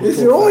wine.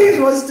 He always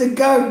wants to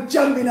go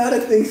jumping out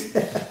of things.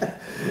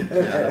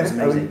 That was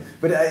amazing.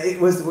 But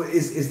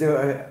is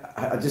there?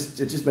 It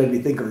just made me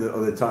think of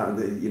the time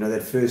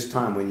that first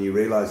time when you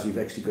realise you've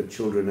actually got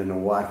children and a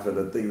wife, and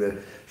the thing that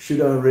should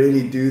I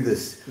really do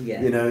this? Yeah.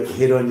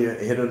 Head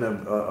on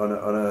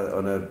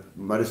a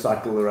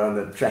motorcycle around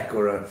a track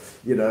or a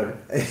No,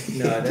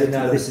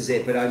 this is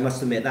it. But I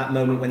must admit, that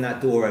moment when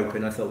that door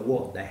opened, I thought,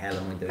 "What the hell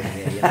am I doing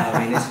here?"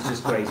 I mean, this is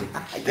just crazy.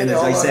 And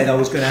as I said, I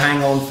was going to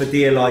hang on for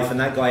dear life, and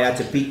that guy had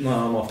to beat my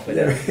arm off. But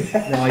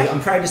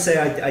I'm proud to say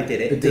I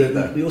did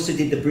it. We also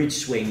did the bridge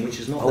swing, which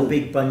is not the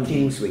big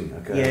bungee swing.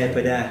 Okay. Yeah,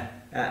 but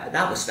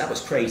that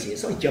was crazy.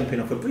 It's like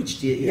jumping off a bridge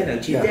to your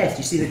death.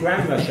 You see the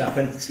ground rush up,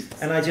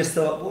 and I just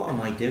thought, what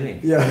am I doing?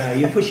 Yeah.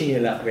 You're pushing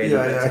your luck, really.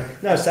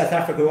 No, South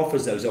Africa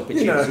offers those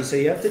opportunities, so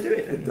you have to do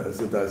it. It does.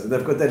 And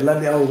they've got that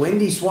lovely old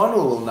Wendy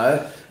Swanell will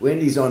know.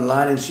 Wendy's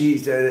online, and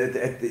she's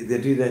they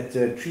do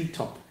that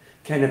treetop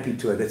canopy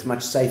tour. That's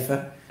much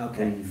safer.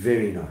 Okay. And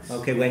very nice.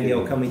 Okay, Wendy,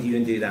 I'll come with you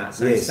and do that.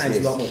 So it sounds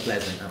a lot more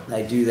pleasant now.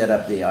 They do that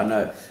up there, I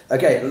know.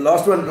 Okay,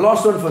 last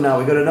one for now.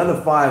 We've got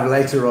another 5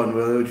 later on,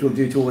 which we'll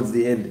do towards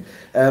the end.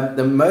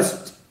 The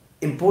most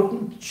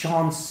important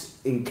chance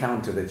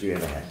encounter that you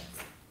ever had?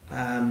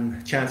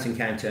 Chance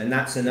encounter, and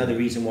that's another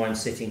reason why I'm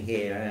sitting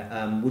here.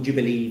 Would you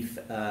believe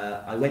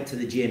I went to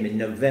the gym in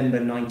November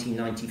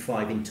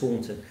 1995 in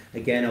Taunton.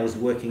 Again, I was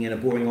working in a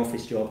boring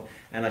office job,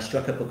 and I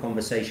struck up a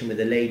conversation with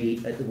a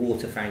lady at the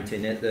water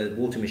fountain, at the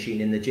water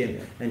machine in the gym,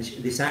 and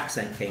this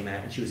accent came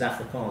out, and she was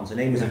Afrikaans. Her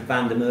name was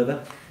Van der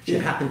Merwe. She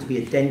happened to be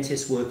a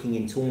dentist working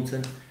in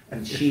Taunton,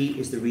 and she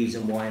is the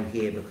reason why I'm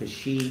here, because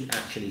she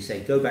actually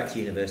said, "Go back to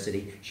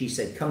university." She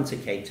said, "Come to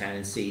Cape Town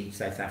and see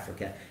South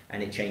Africa,"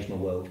 and it changed my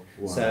world.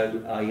 Wow.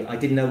 So I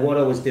didn't know what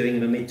I was doing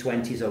in my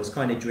mid-20s. I was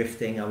kind of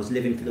drifting. I was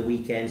living for the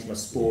weekends, my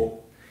sport,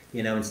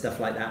 and stuff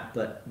like that.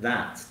 But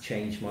that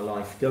changed my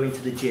life. Going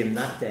to the gym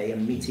that day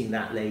and meeting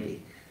that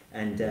lady,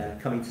 and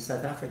coming to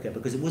South Africa,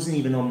 because it wasn't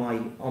even on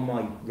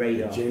my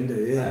radar. Agenda,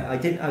 yeah. I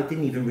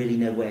didn't even really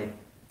know where,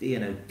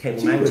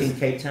 Table Mountain,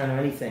 Cape Town, or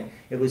anything.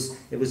 It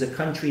was a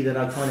country that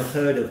I kind of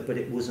heard of, but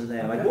it wasn't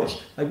there. Okay.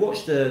 I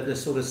watched the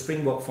sort of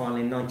Springbok final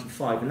in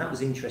 '95, and that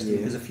was interesting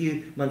because a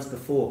few months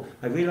before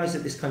I realised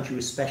that this country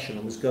was special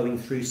and was going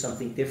through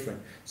something different.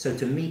 So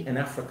to meet an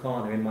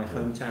Afrikaner in my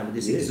hometown with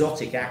this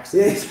exotic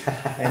accent,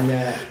 and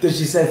did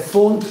she say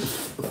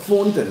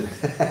Fonten?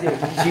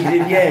 She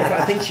did, yeah.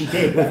 I think she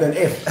did with an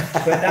F.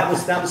 But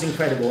that was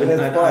incredible.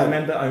 And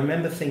I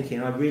remember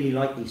thinking I really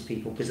like these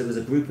people because there was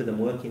a group of them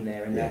working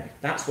there, and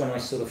that's when I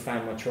sort of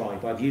found my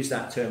tribe. I've used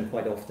that term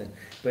quite often,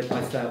 but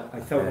I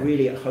felt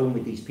really at home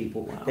with these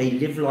people. Wow. They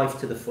live life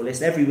to the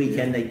fullest. Every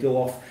weekend they go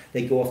off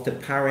to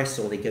Paris,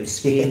 or they go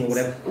skiing or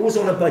whatever. Always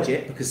on a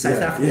budget, because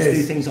South Africans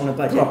do things on a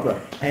budget. Proper.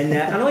 And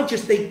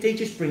they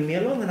just bring me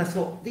along, and I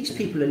thought, these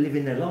people are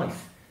living their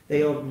life.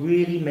 They are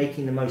really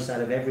making the most out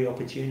of every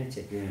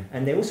opportunity. Yeah.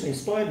 And they also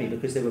inspired me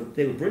because they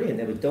were brilliant.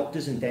 They were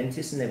doctors and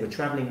dentists, and they were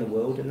travelling the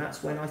world, and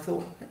that's when I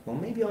thought, well,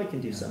 maybe I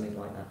can do something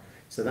like that.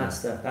 So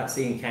that's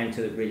the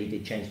encounter that really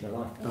did change my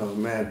life. Oh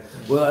man!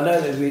 Well, I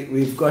know that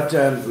we've got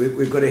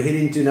to head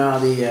into now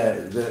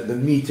the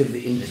meat of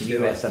the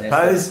interview, I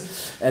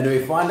suppose, and we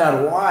find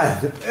out why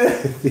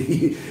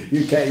you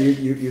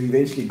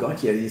eventually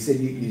got here. You said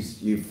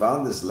you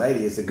found this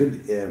lady. It's a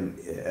good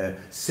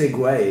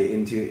segue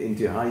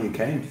into how you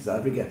came to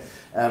South Africa.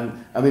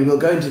 I mean, we'll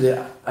go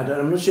into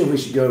I'm not sure if we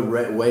should go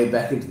way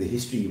back into the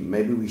history.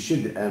 Maybe we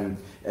should,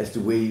 as to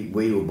where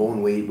you were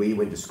born, where you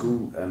went to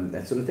school,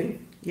 that sort of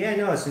thing. Yeah,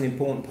 no, it's an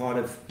important part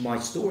of my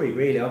story,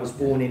 really. I was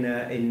born in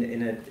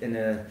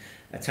a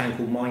town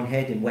called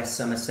Minehead in West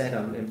Somerset.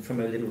 I'm from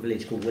a little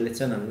village called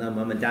Willerton. I know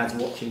Mum and Dad's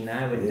watching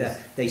now, and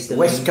they still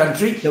West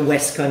Country. The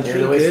West Country. Yeah,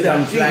 the West Good.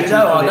 Country. I'm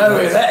glad I know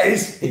where that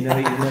is. You know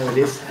it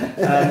is.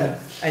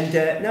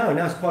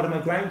 No, it's part of my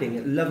grounding.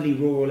 A lovely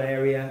rural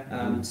area,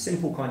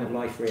 simple kind of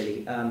life,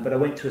 really. But I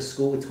went to a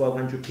school with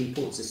 1,200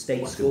 people. It's a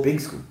state school. A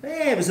big school.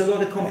 Yeah, it was a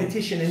lot of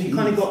competition, and you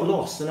kind of got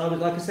lost. And I was,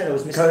 like I said, I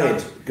was Mr.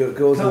 Co-ed.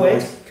 Girls and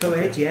boys.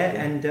 Co-ed, yeah.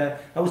 And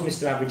I was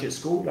Mr. Average at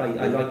school. I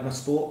liked my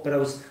sport, but I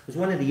was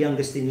one of the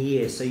youngest in the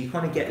year, so you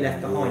kind of get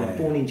left behind. I'm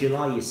born in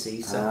July, you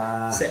see, so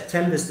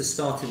September's the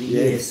start of the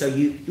year, so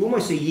you're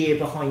almost a year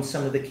behind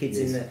some of the kids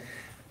in the.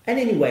 And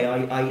anyway,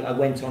 I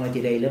went on, I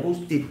did A-levels,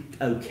 did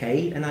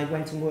okay, and I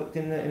went and worked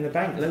in the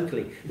bank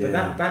locally. But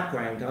that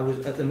background, I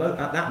was at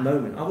that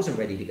moment, I wasn't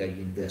ready to go to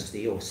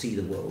university or see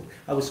the world.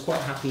 I was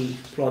quite happy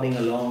plodding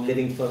along,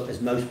 living for,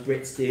 as most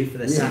Brits do, for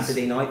the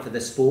Saturday night, for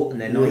the sport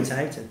and their night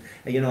out. And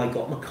I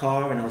got my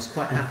car and I was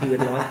quite happy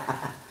with life.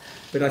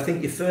 But I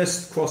think your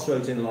first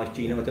crossroads in life,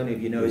 Gino, I don't know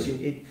if you know, is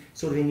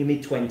sort of in your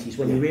mid-20s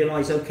when you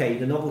realise, okay,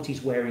 the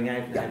novelty's wearing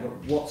out now, but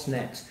what's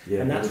next?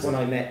 And that's when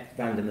I met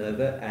Van der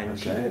Merwe, and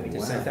she brought me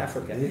to South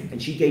Africa. And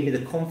she gave me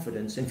the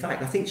confidence. In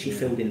fact, I think she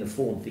filled in the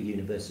form for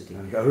university.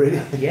 Oh, really?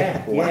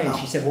 Yeah, and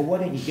she said, well, why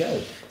don't you go?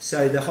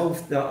 So the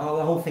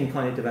whole thing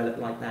kind of developed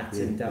like that.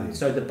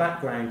 So the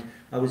background,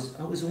 I was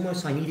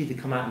almost, I needed to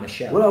come out of my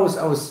shell. Well,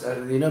 I was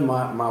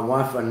my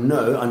wife, I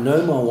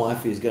know my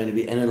wife is going to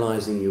be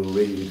analysing you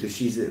already, because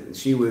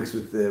she works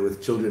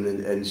with children,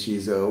 and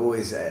she's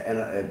always,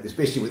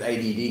 especially with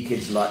ADD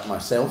kids like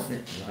myself,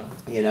 and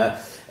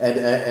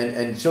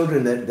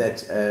children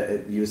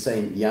that you were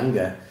saying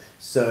younger,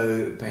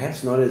 so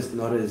perhaps not as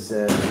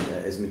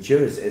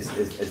mature as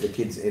the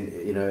kids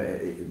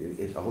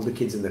older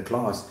kids in the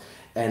class,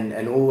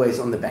 and always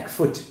on the back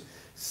foot.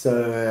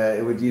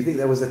 So, do you think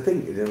that was a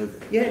thing?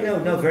 Yeah,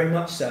 no, very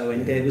much so.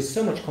 And there was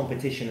so much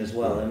competition as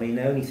well. I mean,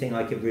 the only thing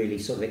I could really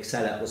sort of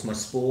excel at was my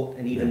sport,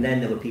 and even then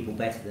there were people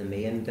better than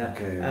me. And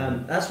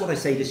that's what I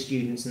say to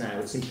students now.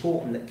 It's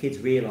important that kids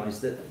realise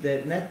that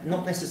they're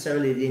not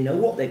necessarily they know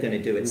what they're going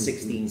to do at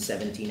 16,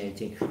 17,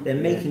 18. They're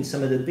making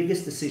some of the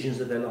biggest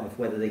decisions of their life,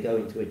 whether they go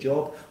into a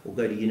job or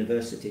go to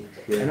university.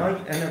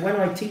 And when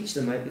I teach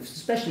them,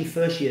 especially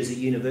first years at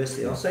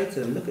university, I'll say to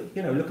them,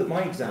 look at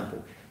my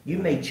example. You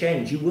may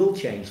change, you will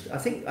change. I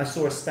think I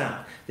saw a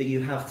stat that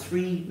you have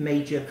 3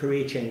 major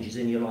career changes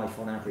in your life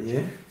on average.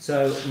 Yeah.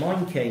 So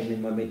mine came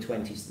in my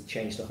mid-20s that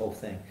changed the whole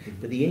thing.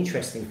 But the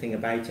interesting thing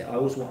about it, I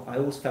always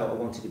felt I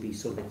wanted to be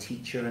sort of a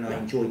teacher, and I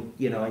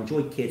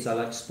enjoyed kids, I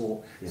like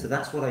sport. So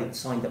that's what I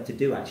signed up to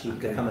do, actually,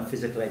 to become a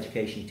physical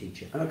education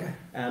teacher. Okay.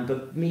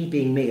 But me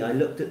being me, I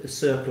looked at the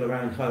circle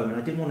around home, and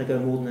I didn't want to go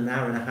more than an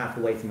hour and a half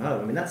away from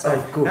home. I mean, that's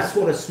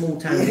what a small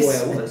town boy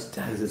I was.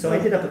 So I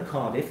ended up at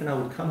Cardiff, and I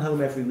would come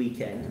home every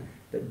weekend.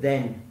 But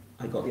then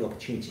I got the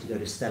opportunity to go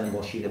to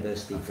Stellenbosch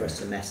University for a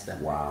semester.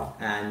 Wow.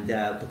 And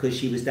because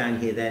she was down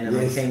here then, and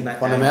I came back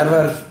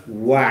down.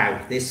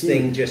 Wow, this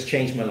thing just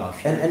changed my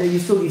life. And are you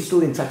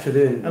still in touch with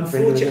her?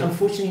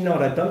 Unfortunately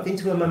not. I bumped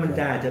into her mum and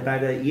dad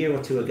about a year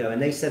or 2 ago, and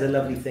they said a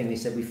lovely thing. They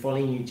said, we're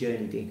following your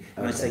journey, Dean.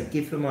 And I said,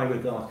 give her my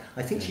regard.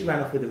 I think she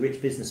ran off with a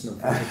rich businessman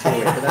from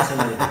Victoria, but that's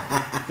another thing.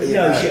 But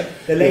no,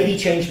 the lady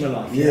changed my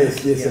life.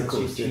 Yes, of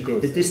course. She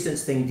did. The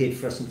distance thing did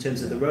for us in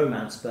terms of the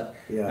romance, but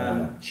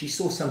she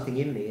saw something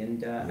in me,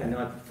 and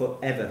I'd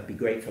forever be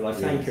grateful. I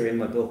thank her in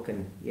my book,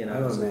 and it's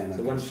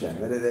a wonderful thing.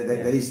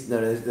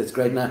 That's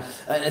great. Now,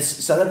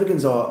 South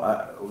Africans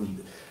are.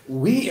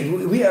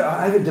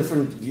 I have a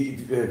different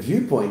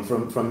viewpoint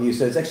from you,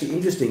 so it's actually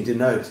interesting to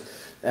note.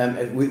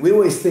 We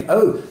always think,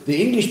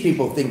 the English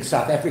people think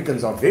South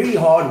Africans are very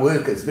hard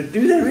workers, but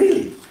do they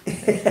really?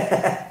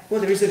 Well,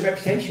 there is a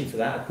reputation for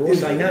that, of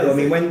course. I know. I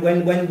mean,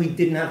 when we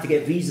didn't have to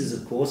get visas,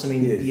 of course. I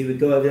mean, you would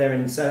go over there,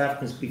 and South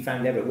Africans could be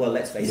found everywhere. Well,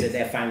 let's face it,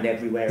 they're found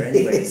everywhere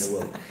anyway in the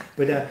world.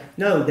 But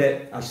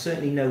I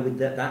certainly know with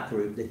that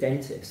group, the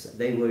dentists,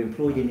 they were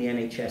employed in the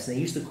NHS, and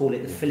they used to call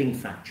it the filling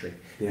factory.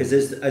 Because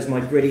as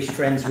my British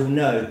friends will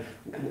know,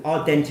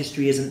 our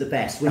dentistry isn't the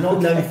best. We're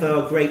not known for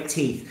our great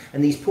teeth.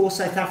 And these poor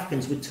South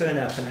Africans would turn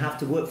up and have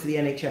to work for the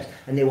NHS,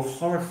 and they were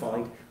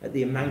horrified at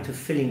the amount of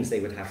fillings they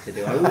would have to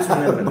do. I always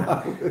remember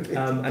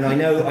that. And I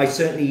know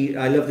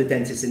I love the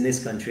dentists in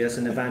this country. That's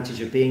an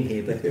advantage of being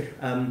here. But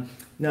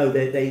no,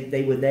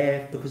 they were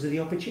there because of the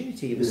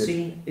opportunity. It was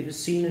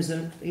seen as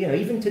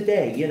even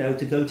today,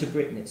 to go to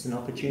Britain, it's an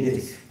opportunity.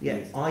 Yes, yeah,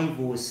 yes. I've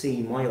always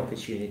seen my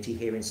opportunity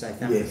here in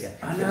South Africa. Yes.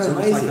 I know, It's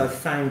almost amazing. like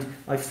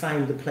I've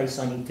found the place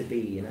I need to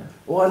be.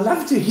 Well, I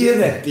love to hear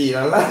that, Dean.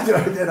 I love to,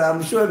 and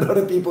I'm sure a lot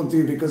of people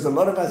do, because a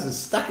lot of us have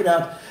stuck it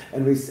out,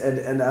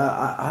 and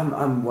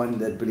I'm one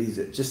that believes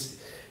it. Just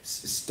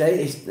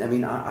stay. I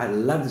mean, I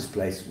love this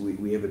place.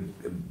 We have a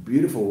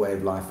beautiful way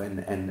of life,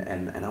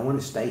 and I want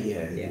to stay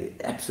here.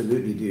 Yeah.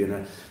 Absolutely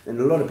do. And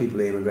a lot of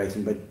people are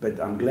immigrating, but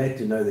I'm glad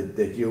to know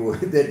that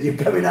you're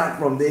coming out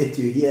from there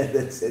to here.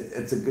 It's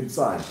a good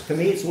sign. For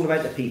me, it's all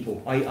about the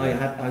people.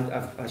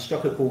 I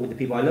struck a chord with the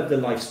people. I love the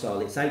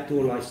lifestyle. It's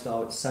outdoor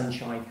lifestyle. It's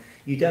sunshine.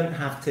 You don't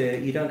have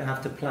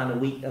to plan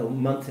a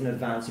month in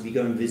advance if you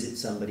go and visit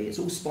somebody. It's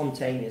all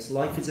spontaneous.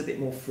 Life is a bit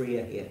more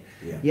freer here.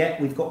 Yeah.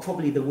 Yet we've got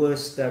probably the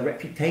worst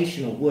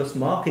reputational, worst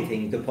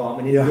marketing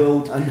department in Yeah.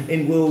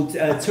 world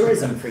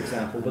tourism, for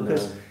example,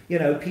 because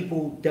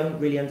people don't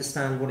really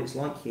understand what it's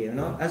like here. And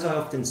as I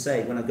often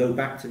say, when I go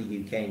back to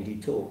the UK and do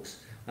talks,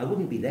 I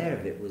wouldn't be there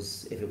if it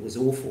was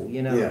awful.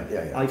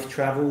 Yeah. I've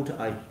travelled.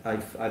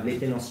 I've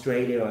lived in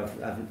Australia.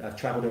 I've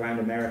travelled around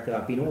America.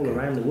 I've been all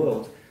around the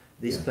world.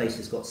 This place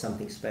has got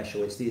something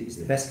special. It's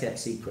the best kept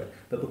secret.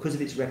 But because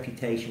of its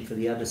reputation for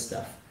the other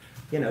stuff,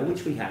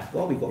 which we have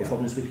got, we've got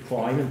problems with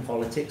crime and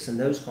politics and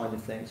those kind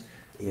of things.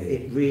 Yeah.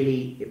 It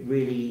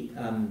really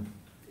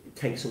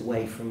takes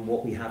away from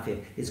what we have here.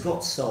 It's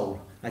got soul.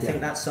 I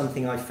think that's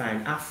something I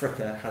found.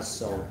 Africa has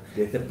soul.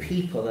 Yeah. The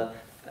people are,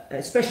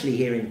 especially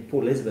here in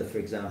Port Elizabeth, for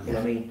example.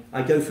 I mean,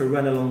 I go for a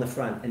run along the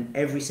front, and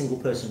every single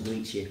person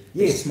greets you.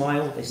 They Yes.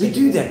 smile. They say We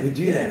do that. No, it's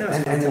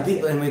And the fantastic.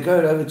 people, and we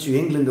go over to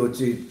England or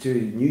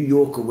to New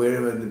York or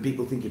wherever, and the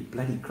people think you're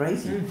bloody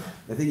crazy.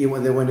 I think we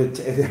want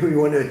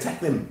to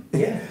attack them.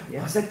 Yeah.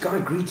 Why's that guy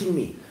greeting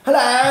me? Hello,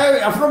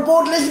 I'm from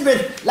Port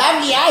Elizabeth.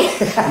 Lovely, eh?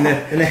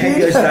 And the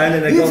head goes down,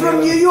 and they You're go, from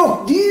New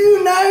York. Do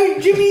you know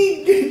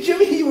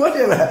Jimmy,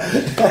 whatever?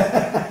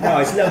 No,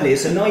 it's lovely.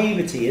 It's a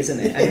naivety, isn't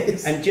it?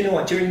 Yes. And do you know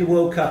what? During the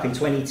World Cup in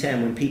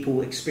 2010, when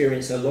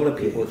a lot of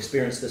people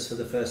experienced this for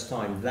the first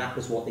time, that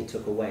was what they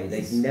took away.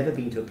 They'd never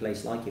been to a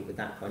place like it with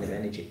that kind of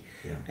energy.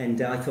 Yeah.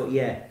 And I thought,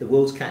 the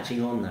world's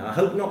catching on now. I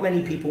hope not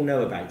many people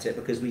know about it,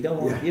 because we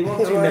don't want, you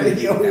want too Well, many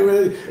people. we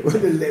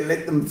want to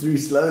let them through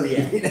slowly.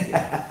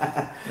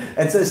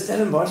 And so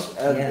Stellenbosch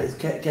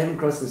came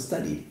across and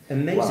studied.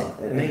 Amazing, Wow.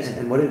 amazing.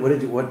 And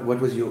what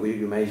was your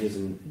majors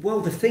and? Well,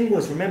 the thing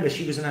was, remember,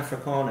 she was an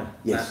Afrikaner,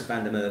 Yes.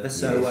 Van der Merwe.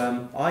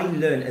 So I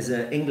learned as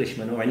an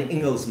Englishman, or an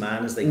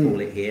Engelsman, as they call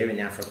it here in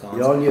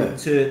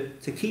Afrikaans,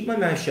 to keep my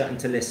mouth shut and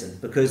to listen,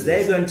 because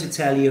they're going to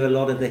tell you a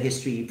lot of the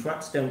history you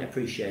perhaps don't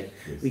appreciate.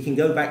 Yes. We can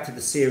go back to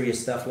the serious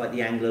stuff like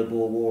the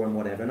Anglo-Boer War and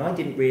whatever, and I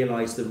didn't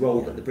realise the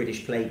role that the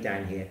British played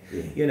down here.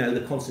 Yeah.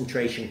 The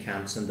concentration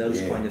camps and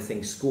those kind of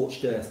things,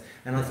 scorched earth.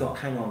 And I thought,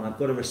 hang on, I've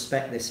got to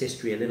respect this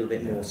history a little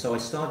bit more. So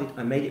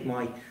I made it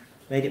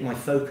my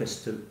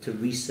focus to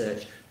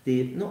research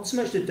not so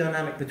much the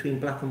dynamic between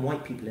black and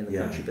white people in the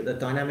country, but the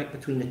dynamic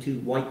between the two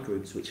white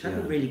groups, which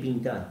hadn't really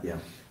been done. Yeah.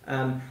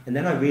 And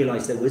then I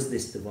realised there was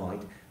this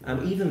divide.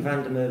 Even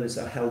Van der Merwe's,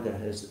 Helga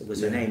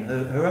was her name,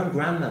 her own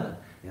grandmother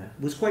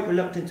was quite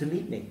reluctant to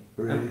meet me.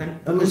 Really?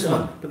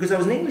 Because I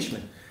was an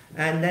Englishman.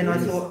 And then I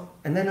thought,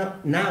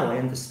 now I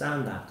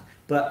understand that.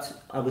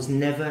 But I was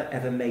never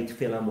ever made to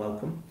feel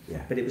unwelcome.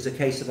 Yeah. But it was a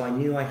case of I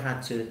knew I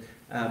had to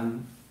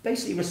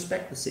basically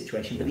respect the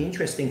situation. But the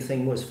interesting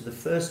thing was, for the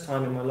first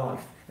time in my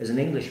life as an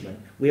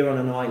Englishman, we're on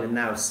an island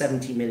now of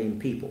 70 million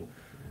people.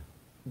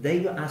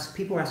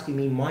 People were asking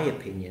me my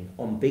opinion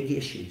on big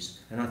issues,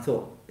 and I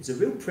thought, it's a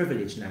real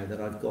privilege now that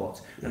I've got,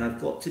 and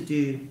I've got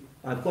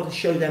to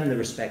show them the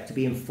respect, to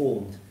be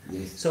informed.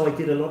 Yes. So I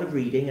did a lot of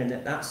reading, and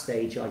at that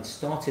stage I'd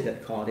started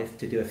at Cardiff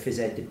to do a phys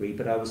ed degree,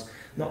 but I was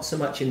not so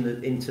much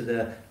into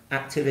the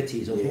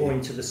activities, or more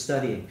into the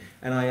studying,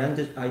 and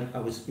I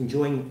was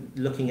enjoying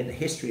looking at the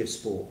history of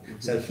sport.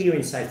 So here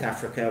in South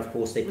Africa, of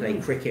course, they play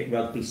cricket,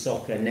 rugby,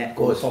 soccer,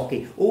 netball,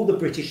 hockey, all the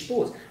British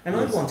sports, and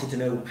I wanted to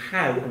know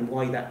how and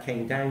why that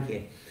came down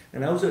here.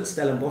 And I was at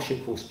Stellenbosch,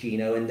 of course,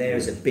 Gino, and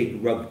there's a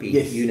big rugby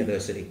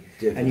university,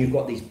 and you've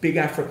got these big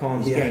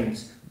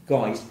Afrikaans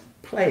guys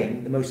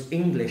playing the most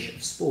English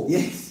of sports.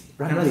 Yes.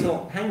 And I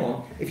thought, hang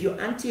on, if you're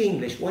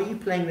anti-English, why are you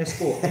playing this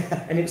sport?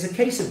 And it was a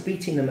case of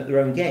beating them at their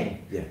own game.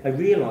 Yeah. I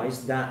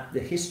realised that the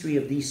history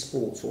of these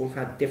sports all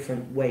had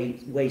different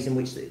ways in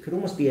which it could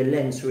almost be a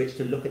lens through which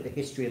to look at the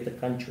history of the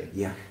country.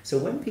 Yeah. So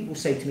when people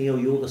say to me, oh,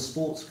 you're the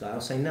sports guy,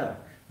 I'll say, no,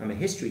 I'm a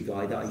history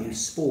guy, that I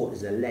use sport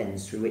as a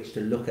lens through which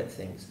to look at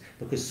things.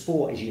 Because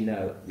sport, as you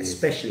know,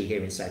 especially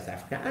here in South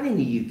Africa and in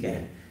the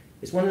UK,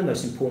 is one of the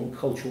most important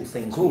cultural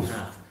things we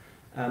have.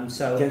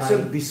 So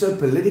can be so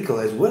political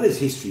as well as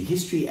history.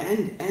 History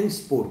and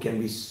sport can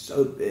be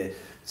so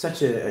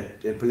such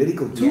a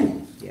political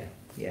tool. Yeah.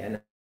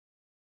 And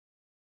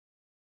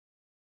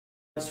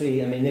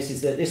Sweet. I mean,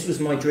 this was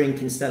my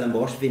drink in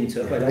Stellenbosch,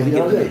 Windhoek. I don't want to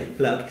give them a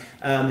plug.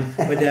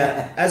 But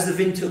as the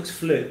Windhoeks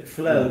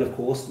flowed, of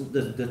course,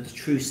 the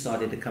truth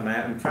started to come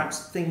out, and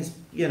perhaps things,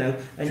 you know,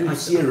 and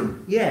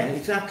serum. Yeah,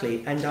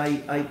 exactly. And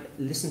I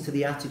listened to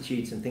the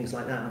attitudes and things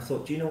like that, and I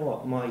thought, do you know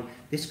what,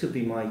 this could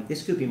be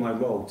my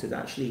role to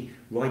actually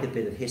write a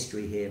bit of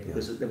history here,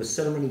 because there were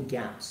so many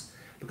gaps.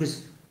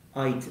 Because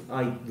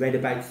I read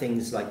about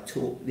things like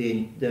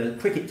the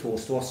cricket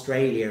tours to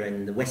Australia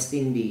and the West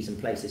Indies and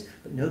places,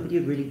 but nobody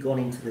had really gone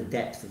into the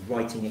depth of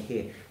writing it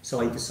here.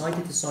 So I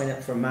decided to sign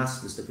up for a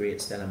master's degree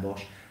at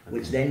Stellenbosch,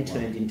 which then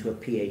turned into a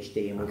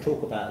PhD, and we'll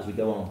talk about it as we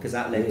go on, because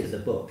that led to the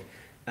book.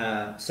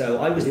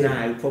 So I was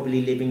now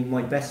probably living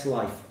my best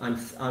life.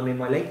 I'm in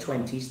my late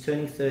 20s,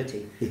 turning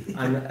 30.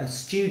 I'm a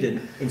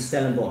student in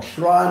Stellenbosch.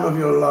 Prime of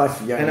your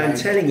life, young And man. I'm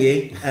telling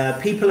you,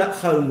 people at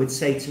home would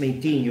say to me,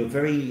 Dean, you're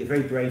very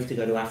brave to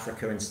go to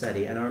Africa and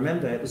study. And I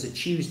remember it was a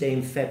Tuesday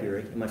in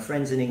February, and my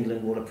friends in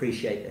England will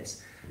appreciate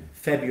this.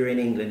 February in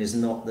England is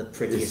not the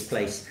prettiest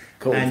place.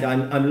 Cold. And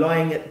I'm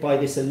lying by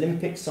this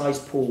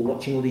Olympic-sized pool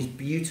watching all these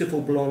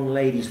beautiful blonde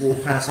ladies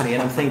walk past me,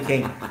 and I'm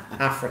thinking,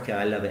 Africa,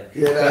 I love it.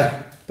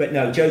 Yeah. But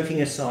no,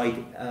 joking aside,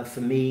 for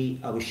me,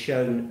 I was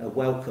shown a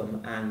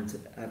welcome, and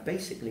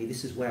basically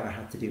this is where I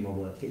had to do my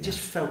work. It just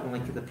felt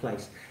like the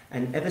place.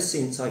 And ever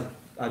since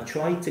I've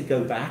tried to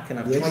go back, and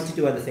I've tried to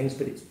do other things,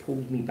 but it's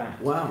pulled me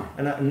back. Wow.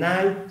 And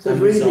now So it's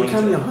really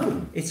become your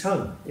home. It's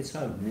home. It's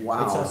home.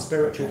 Wow. It's our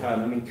spiritual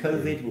home. I mean,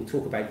 COVID, we'll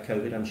talk about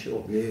COVID, I'm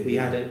sure. Yeah, we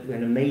had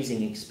an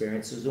amazing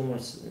experience. It was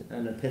almost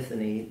an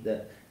epiphany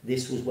that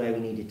this was where we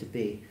needed to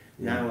be.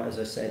 Now, as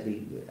I said,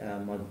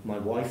 my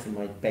wife and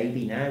my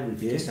baby now, we've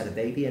just had a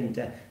baby, and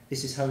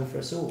this is home for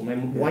us all. My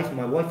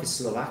wife is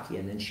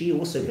Slovakian, and she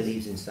also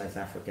believes in South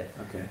Africa,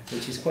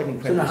 which is quite So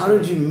incredible. now, how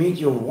did you meet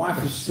your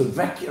wife is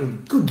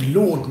Slovakian? Good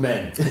Lord,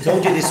 man. I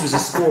told you this was a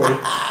story.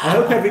 I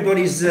hope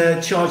everybody's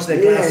charged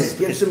their glasses.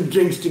 Yes, get some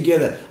drinks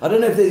together. I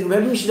don't know if there's,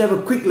 maybe we should have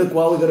a quick look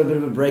while we've got a bit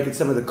of a break at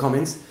some of the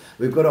comments.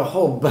 We've got a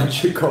whole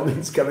bunch of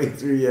comments coming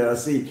through here. I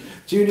see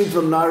tuning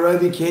from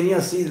Nairobi, Kenya. I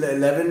see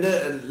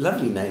Lavender,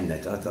 lovely name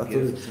that. I thought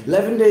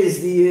Lavender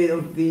is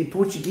the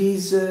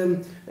Portuguese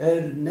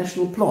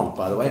national plant,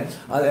 by the way.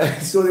 I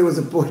saw there was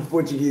a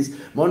Portuguese.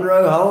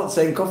 Monroe Hull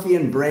saying coffee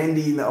and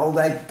brandy in the old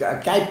day.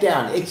 Cape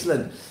Town,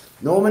 excellent.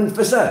 Norman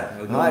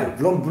Fisser, hi,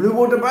 from Blue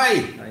Water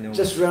Bay,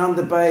 just round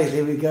the bay.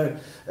 There we go.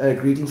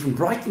 Greetings from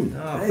Brighton.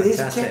 Oh,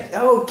 fantastic.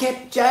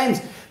 Cat James.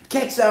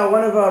 Kat's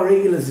one of our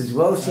regulars as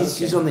well.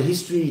 She's on the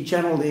History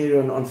channel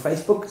there on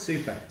Facebook.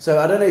 Super. So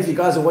I don't know if you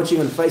guys are watching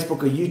on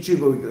Facebook or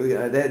YouTube.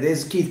 Or,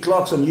 there's Keith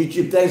Clark's on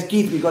YouTube. Thanks,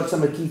 Keith. We got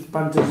some of Keith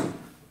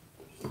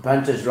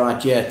Punters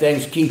right here.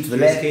 Thanks, Keith, for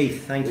that.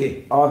 Keith, thank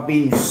you. I've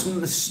been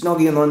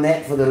snogging on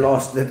that for the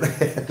last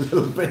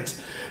little bit.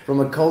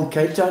 From a cold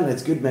Cape Town,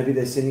 that's good. Maybe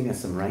they're sending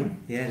us some rain.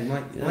 Yeah, they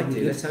might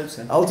do. Let's hope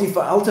so. Alta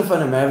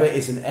Fanamava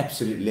is an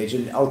absolute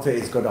legend. Alta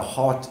has got a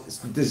heart,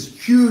 this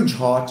huge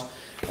heart.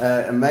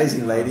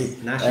 Amazing lady.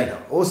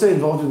 Also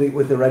involved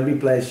with the rugby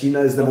players. She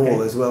knows them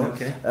all as well.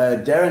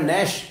 Darren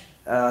Nash.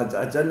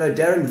 I don't know,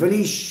 Darren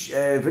Willie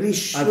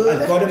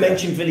I've got to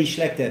mention Willie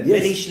Schlechter.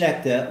 Yes. Willie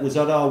Schlechter was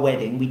at our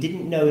wedding. We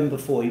didn't know him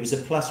before. He was a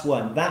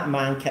 +1. That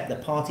man kept the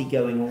party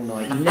going all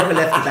night. He never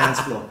left the dance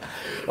floor.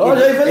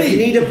 If you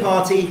need a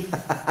party,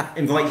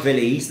 invite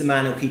Willie. He's the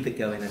man who'll keep it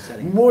going, I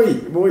tell you. Moi.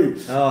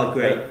 Oh,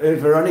 great.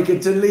 Veronica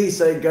Tinley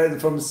saying go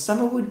from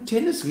Summerwood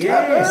Tennis Club.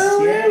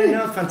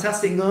 Yes,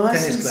 fantastic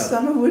nice tennis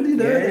club. Summerwood, you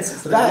know. Yes,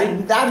 it's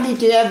lovely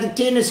to have the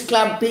tennis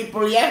club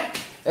people, yeah.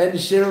 And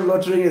Cheryl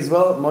Lottering as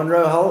well.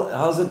 Monroe,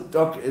 how's it,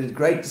 Doc? It's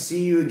great to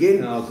see you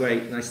again. Oh,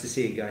 great. Nice to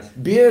see you guys.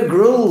 Beer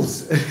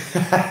Grills.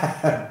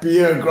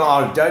 Beer Grills.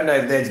 I don't know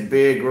if that's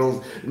Beer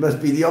Grills. It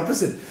must be the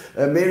opposite.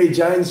 Mary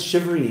Jones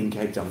shivering in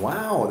Cape Town.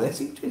 Wow,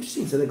 that's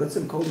interesting. So they've got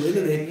some cold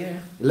weather there. Yeah.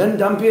 Lynn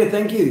Dumpier,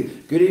 thank you.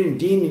 Good evening,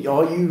 Dean.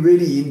 Are you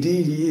ready?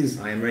 Indeed, he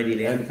is. I am ready,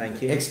 Leon.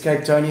 Thank you.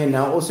 Ex-Cape Townian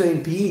now, also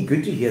in PE.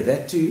 Good to hear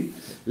that too.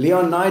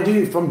 Leon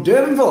Naidu from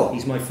Durbanville.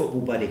 He's my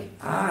football buddy.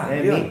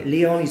 Leon.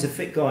 Leon, he's a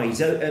fit guy. He's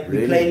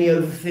we play in the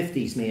over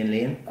 50s, me and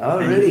Leon. Oh,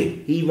 and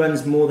really? He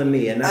runs more than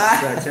me, and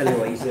that's, I tell you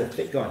what, he's a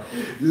fit guy.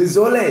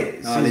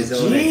 Lizole.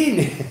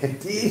 Lizole.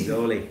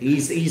 Lizole.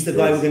 He's the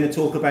guy we're going to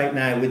talk about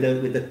now with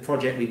the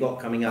project we've got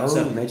coming up.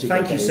 So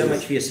thank you so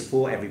much for your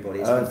support,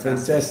 everybody. It's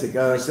fantastic.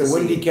 So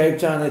windy Cape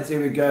Town, that's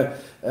here we go.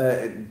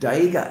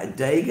 Daiga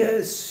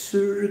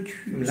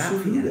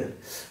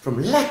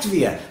from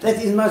Latvia. That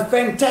is most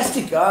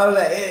fantastic.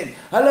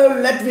 Hello,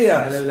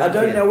 Latvia. I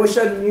don't know. Wish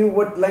I knew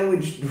what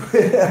language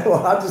or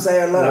how to say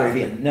hello.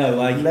 Latvian. No,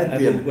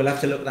 Latvian. We'll have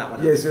to look that one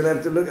up. Yes, we'll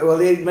have to look. Well,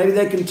 maybe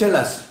they can tell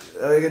us.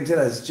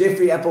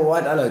 Jeffrey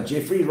Applewhite. Hello,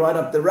 Jeffrey. Right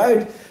up the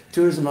road.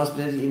 Tourism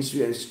hospitality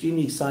industry.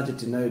 Extremely excited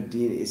to know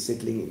Dean is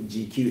settling in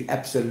GQ.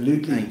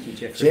 Absolutely. Thank you,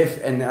 Jeffrey.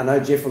 Jeff, and I know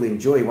Jeff will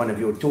enjoy one of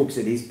your talks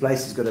at his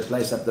place. He's got a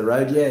place up the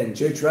road here in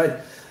Church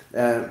Road.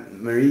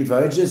 Marie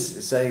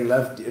Voges saying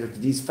love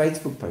these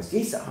Facebook posts.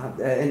 Yes,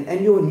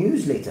 and your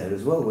newsletter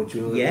as well, which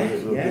we'll get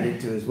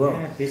into as well.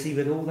 Yeah, busy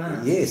with all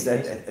that. Yes,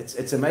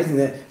 it's amazing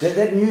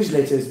that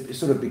newsletter has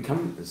sort of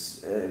become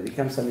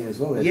something as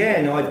well.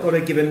 Yeah, no, I've got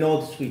to give a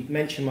nod. We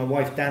mentioned my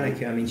wife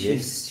Danica. I mean,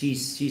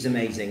 she's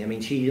amazing. I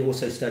mean, she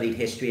also studied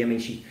history. I mean,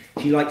 she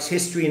likes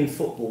history and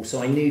football,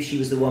 so I knew she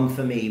was the one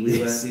for me. We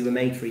were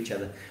made for each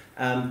other.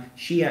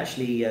 She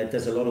actually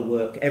does a lot of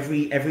work.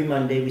 Every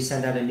Monday we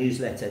send out a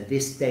newsletter,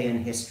 This Day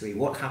in History,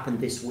 what happened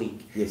this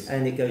week. Yes.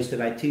 And it goes to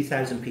about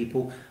 2,000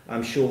 people.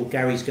 I'm sure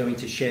Gary's going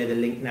to share the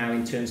link now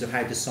in terms of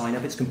how to sign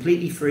up. It's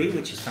completely free,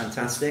 which is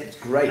fantastic. It's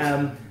great.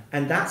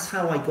 And that's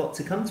how I got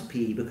to come to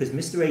PE, because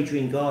Mr.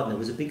 Adrian Gardner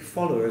was a big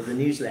follower of the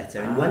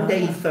newsletter. And one day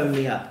he phoned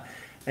me up,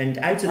 and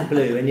out of the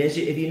blue, and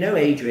if you know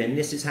Adrian,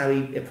 this is how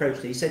he approached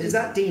it. He said, "Is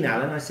that Dean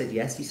Allen?" I said,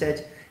 "Yes." He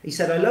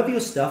said, "I love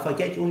your stuff, I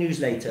get your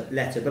newsletter,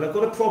 but I've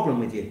got a problem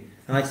with you."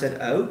 And I said,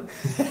 "Oh,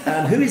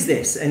 who is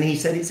this?" And he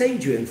said, "It's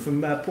Adrian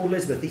from Port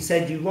Elizabeth." He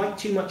said, "You write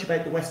too much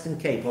about the Western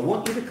Cape. I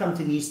want you to come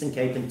to the Eastern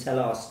Cape and tell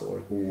our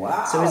story."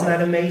 Wow. So isn't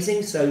that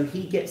amazing? So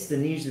he gets the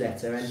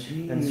newsletter,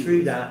 and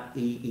through that,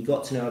 he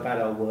got to know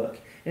about our work.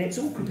 And it's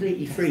all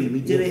completely free. We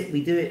do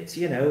it,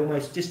 you know,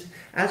 almost just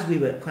as we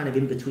were kind of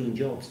in between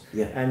jobs.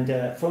 Yeah. And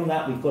from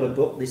that, we've got a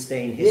book, This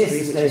Day in History,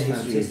 which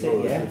is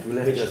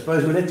fantastic. I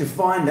suppose we'll have to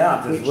find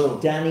out as well.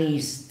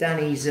 Danny's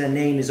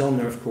name is on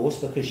there, of course,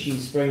 because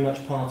she's very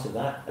much part of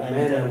that. The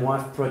Man and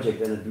Wife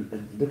project, and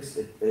it looks.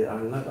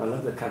 I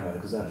love the cover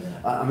because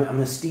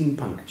I'm a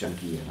steampunk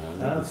junkie. You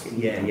know?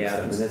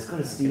 And it's got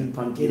a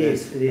steampunk. It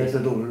is. There's a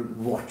little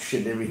watch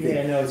and everything.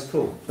 Yeah, no, it's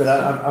cool. But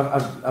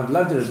I've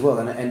loved it as well,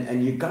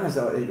 and you guys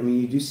are. I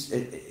mean, you do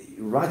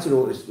write it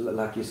all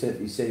like you said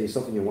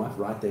yourself and your wife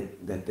write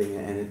that thing,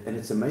 and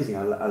it's amazing.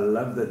 I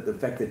love the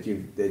fact that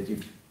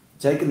you've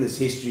taken this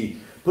history,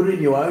 put it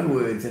in your own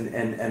words, and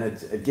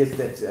it gives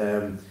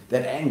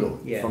that angle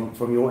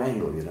from your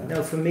angle, you know.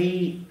 No, for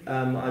me,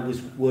 I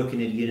was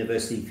working at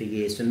university for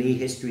years. For me,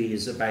 history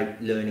is about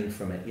learning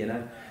from it, you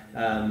know.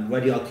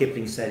 Rudyard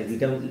Kipling said,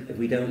 if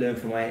we don't learn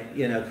from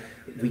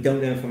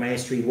our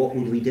history, what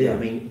would we do? Yeah. I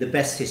mean, the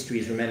best history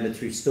is remembered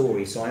through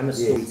story. So I'm a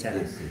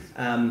storyteller.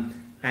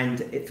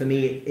 And for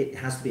me, it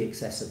has to be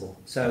accessible.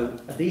 So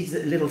these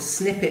little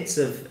snippets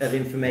of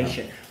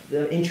information.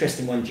 The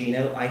interesting one,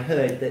 Gino, I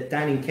heard that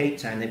down in Cape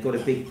Town they've got a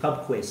big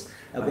pub quiz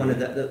at one of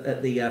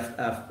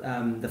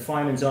the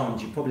Fireman's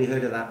Arms. You've probably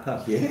heard of that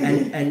pub. Yeah.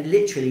 And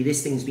literally,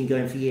 this thing's been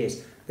going for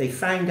years. They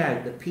found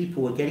out that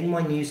people were getting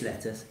my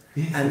newsletters,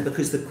 and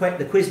because the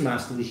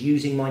quizmaster was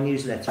using my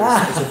newsletter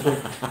as a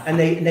point, and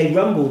they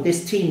rumbled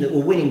this team that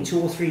were winning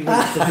 2 or 3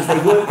 weeks because they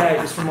worked out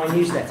it was from my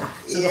newsletter.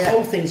 So the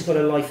whole thing's got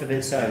a life of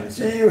its own.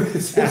 So,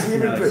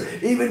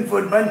 even for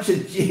a bunch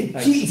of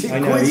cheats, I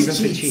know, even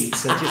for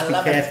cheats. So just be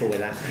careful with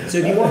that. So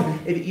if you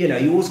want,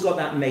 you always got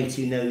that mate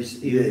who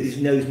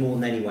knows more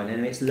than anyone,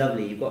 and it's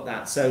lovely. You've got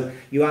that. So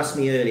you asked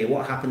me earlier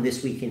what happened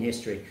this week in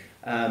history.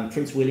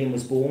 Prince William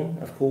was born,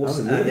 of course,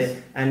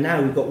 and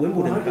now we've got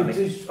Wimbledon coming.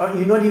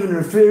 You're not even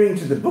referring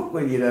to the book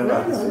when you know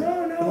about this.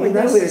 No,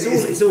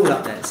 it's all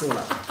up there. It's all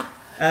up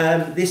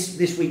there.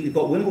 This week we've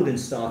got Wimbledon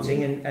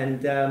starting,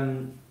 and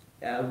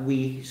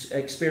we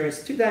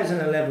experienced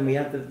 2011. We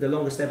had the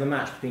longest ever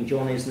match between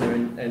John Isner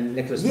and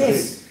Nicholas.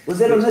 Yes, was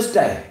that on this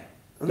day?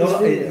 I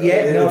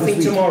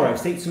think tomorrow.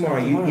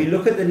 You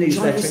look at the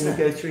newsletter and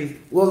you go through.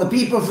 Well, the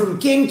people from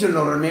Kington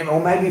will remember,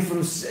 or maybe from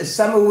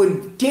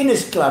Summerwood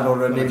Tennis Club will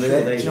remember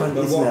that.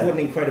 What an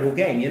incredible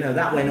game! You know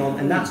that went on,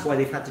 and that's why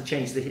they've had to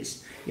change the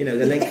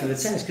length of the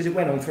tennis, because it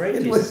went on for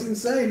ages. It was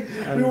insane.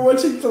 We were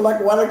watching till like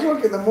 1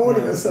 o'clock in the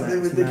morning or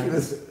something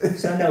ridiculous.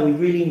 So no, we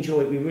really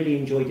enjoy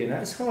doing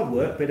that. It's hard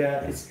work, but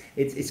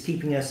it's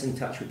keeping us in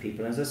touch with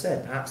people. As I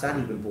said, perhaps that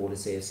even brought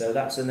us here. So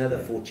that's another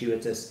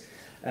fortuitous.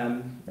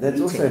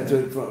 That's also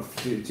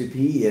to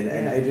PE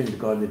and Adrian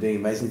Gardner doing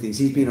amazing things.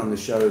 He's been on the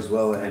show as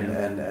well, and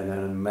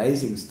an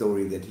amazing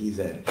story that he's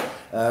had.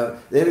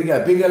 There we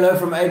go. Big hello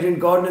from Adrian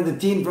Gardner, the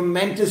team from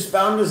Mantis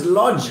Founders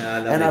Lodge.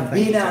 And I've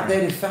been out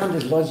there to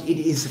Founders Lodge. It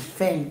is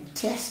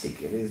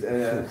fantastic. It is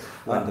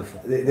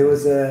wonderful. There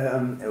was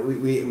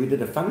we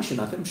did a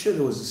function. I'm sure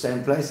there was the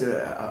same place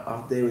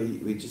out there.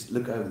 We just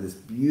look over this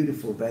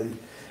beautiful valley,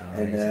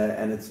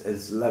 and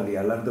it's lovely.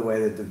 I love the way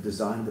that they've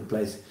designed the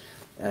place.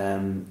 I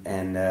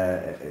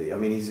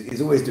mean,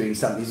 he's always doing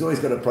something. He's always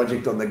got a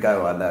project on the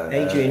go, I know.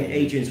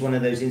 Adrian's one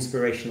of those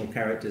inspirational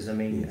characters. I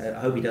mean, I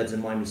hope he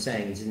doesn't mind me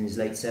saying he's in his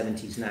late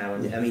 70s now,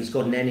 and I mean, he's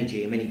got an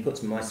energy. I mean, he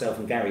puts myself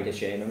and Gary to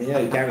shame. I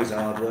mean, Gary's a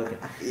hard worker,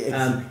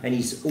 and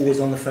he's always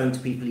on the phone to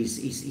people.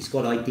 He's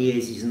got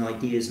ideas. He's an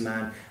ideas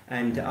man.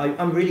 And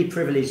I'm really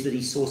privileged that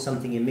he saw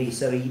something in me.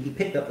 So he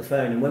picked up the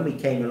phone, and when we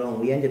came along,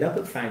 we ended up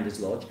at Founders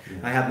Lodge.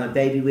 I had my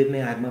baby with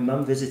me. I had my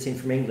mum visiting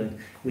from England.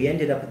 We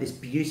ended up at this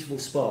beautiful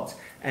spot,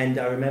 and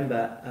I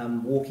remember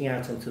walking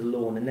out onto the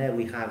lawn, and there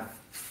we have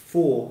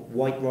 4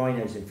 white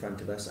rhinos in front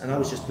of us, and I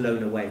was just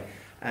blown away.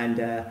 And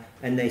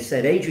they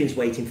said, Adrian's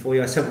waiting for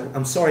you. I said, well,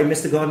 I'm sorry,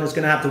 Mr. Gardner's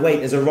going to have to wait.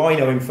 There's a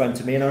rhino in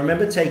front of me. And I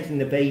remember taking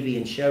the baby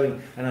and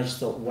showing, and I just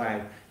thought,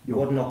 wow,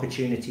 what an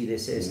opportunity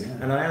this is. Yeah.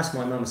 And I asked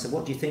my mum, I said,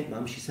 what do you think,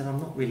 Mum? She said, I'm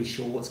not really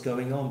sure what's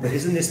going on, but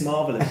isn't this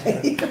marvellous?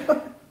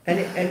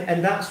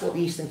 And that's what the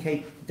Eastern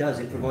Cape does.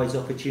 It provides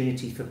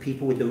opportunity for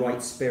people with the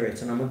right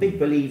spirit. And I'm a big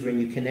believer in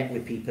you connect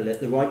with people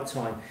at the right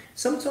time.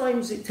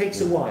 Sometimes it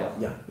takes a while,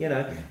 you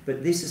know,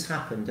 but this has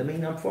happened. I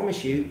mean, I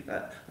promise you,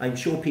 I'm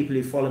sure people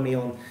who follow me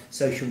on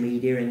social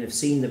media and have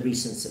seen the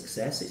recent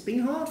success, it's been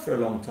hard for a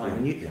long time.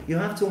 And you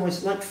have to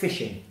almost, like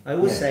fishing. I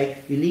always say,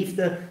 you leave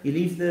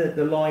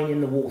the line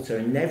in the water,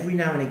 and every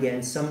now and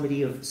again,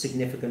 somebody of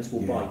significance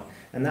will bite.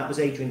 And that was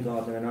Adrian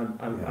Gardner, and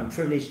I'm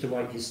privileged to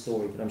write his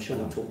story, but I'm sure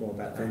we'll talk more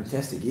about that.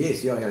 Fantastic,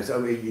 yes, yeah.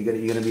 So you're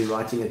going to be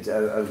writing it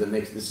over the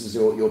next. This is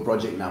your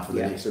project now for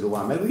the next little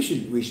while. Maybe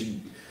we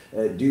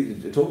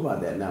should talk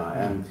about that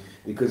now,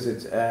 because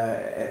it's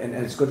and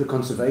it's got a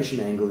conservation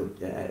angle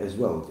as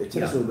well.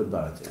 Tell us a little bit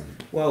about it.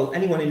 Well,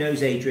 anyone who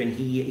knows Adrian,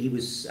 he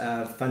was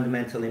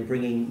fundamental in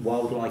bringing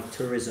wildlife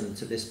tourism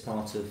to this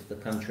part of the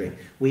country.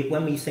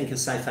 When we think of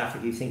South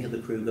Africa, you think of the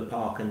Kruger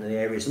Park and the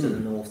areas to the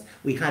north.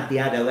 We had the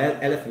Addo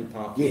Elephant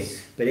Park,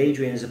 but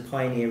Adrian is a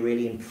pioneer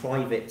really in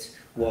private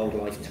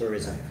wildlife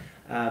tourism.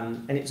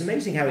 And it's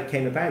amazing how it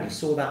came about. He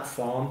saw that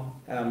farm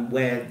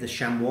where the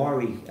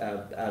Shamwari,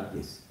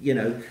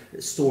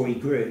 story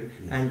grew,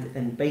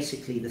 and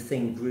basically the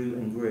thing grew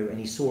and grew, and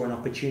he saw an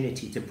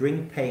opportunity to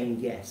bring paying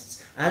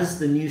guests. As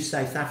the new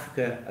South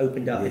Africa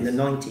opened up in the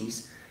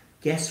 90s,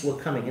 guests were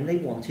coming and they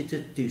wanted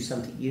to do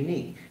something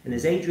unique. And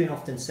as Adrian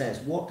often says,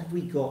 what have we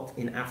got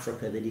in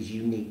Africa that is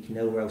unique,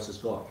 nowhere else has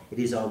got? It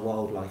is our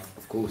wildlife.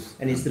 Of course.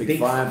 And it's the big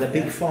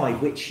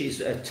five, which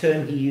is a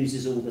term he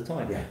uses all the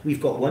time. Yeah. We've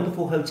got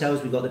wonderful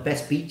hotels, we've got the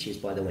best beaches,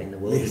 by the way, in the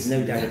world, there's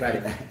no doubt about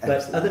it.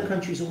 But other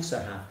countries also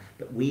have,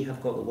 but we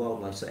have got the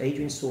wildlife. So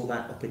Adrian saw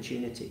that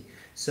opportunity.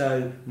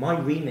 So my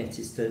remit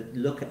is to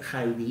look at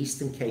how the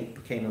Eastern Cape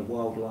became a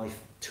wildlife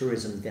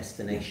tourism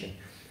destination.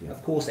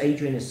 Of course,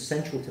 Adrian is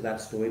central to that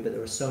story, but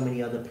there are so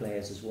many other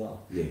players as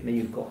well. I mean,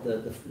 you've got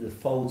the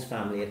Folds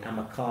family at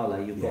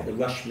Amakhala, you've got the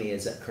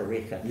Rushmeres at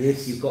Karika,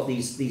 you've got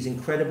these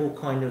incredible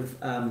kind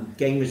of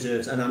game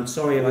reserves, and I'm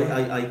sorry,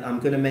 I'm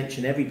going to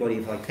mention everybody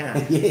if I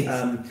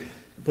can.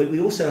 But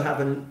we also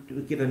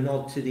give a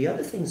nod to the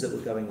other things that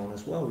were going on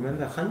as well.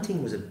 Remember,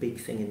 hunting was a big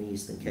thing in the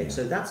Eastern Cape,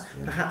 so that's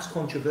perhaps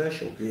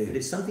controversial, but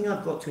it's something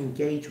I've got to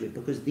engage with,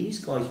 because these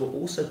guys were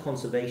also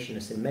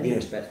conservationists in many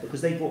respects,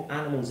 because they brought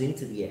animals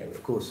into the area.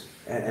 Of course,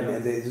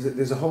 and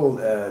there's a whole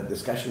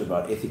discussion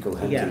about ethical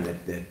hunting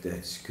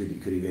that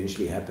could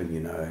eventually happen,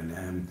 you know,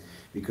 and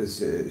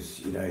because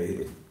you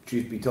know.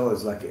 Truth be told,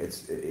 it's like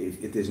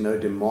if there's no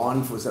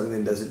demand for something,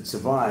 then does it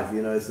survive?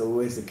 You know, it's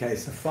always the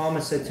case. A farmer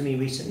said to me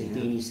recently,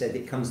 Dean, he said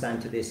it comes down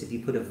to this: if you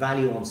put a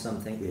value on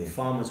something,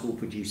 farmers will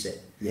produce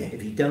it.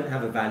 If you don't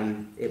have a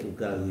value, it will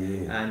go.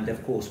 And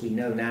of course, we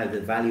know now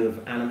the value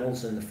of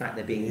animals and the fact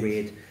they're being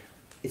reared.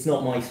 It's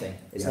not my thing.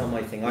 It's not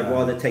my thing. I'd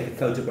rather take a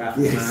photograph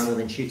of an animal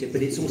than shoot it,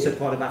 but it's also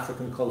part of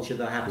African culture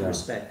that I have to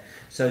respect.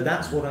 So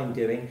that's what I'm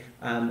doing.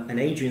 And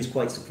Adrian's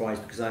quite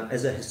surprised, because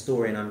as a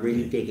historian, I'm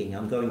really digging.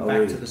 I'm going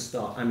back to the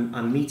start.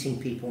 I'm meeting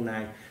people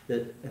now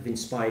that have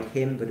inspired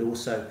him, but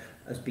also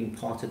as being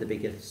part of the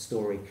bigger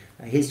story.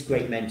 His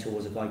great mentor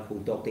was a guy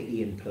called Dr.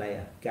 Ian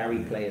Player, Gary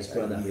Player's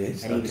brother,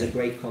 and he was a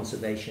great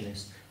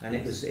conservationist. And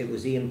it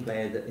was Ian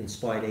Player that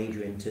inspired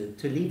Adrian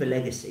to leave a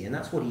legacy, and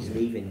that's what he's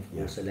leaving, of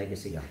course, a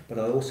legacy. But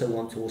I also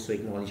want to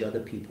acknowledge other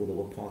people that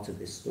were part of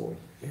this story.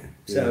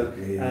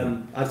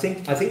 I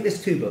think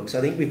there's two books.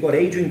 I think we've got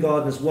Adrian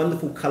Gardner's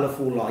wonderful,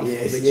 colourful life,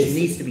 which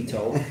needs to be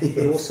told,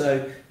 but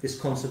also this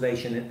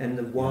conservation and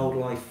the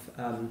wildlife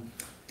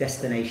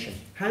destination.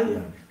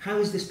 How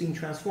has this been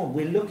transformed?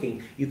 We're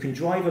looking, you can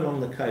drive along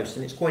the coast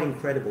and it's quite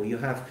incredible. You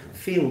have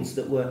fields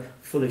that were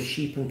full of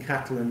sheep and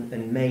cattle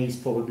and maize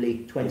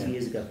probably 20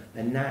 years ago,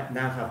 and now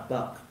have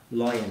buck,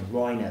 lion,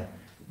 rhino.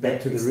 Back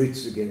to the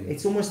roots again.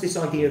 It's almost this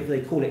idea of,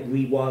 they call it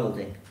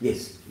rewilding.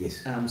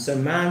 So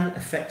man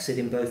affects it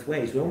in both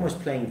ways. We're almost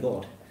playing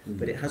God.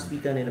 But it has to be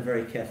done in a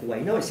very careful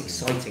way. No, it's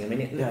exciting. I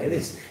mean, look at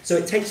this. So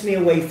it takes me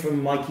away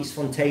from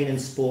Matjiesfontein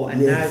and sport,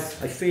 and now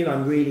I feel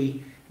I'm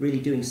really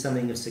doing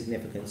something of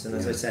significance. And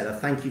as I said, I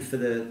thank you to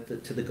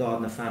the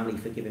Gardner family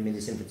for giving me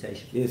this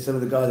invitation. Yeah, some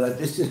of the guys.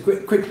 Let's just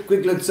quick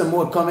look at some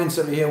more comments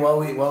over here while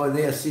we're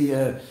there. See,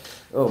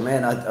 oh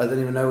man, I don't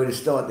even know where to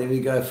start. There we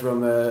go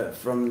from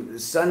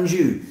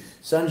Sanju.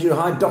 Sanju,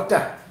 hi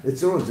doctor.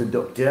 It's always a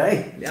doctor,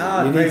 eh?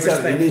 Yeah, you need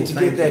to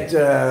get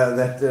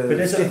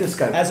that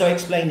stethoscope. As I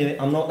explained to it,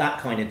 I'm not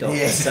that kind of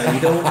doctor, so you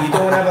don't want to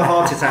have a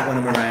heart attack when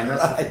I'm around.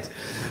 That's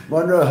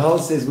Monroe Hull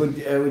says, would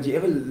you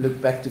ever look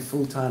back to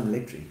full-time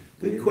lecturing?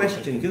 Good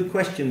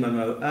question,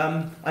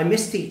 Momo. I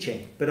miss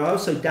teaching, but I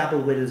also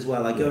dabble with it as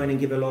well. I go in and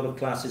give a lot of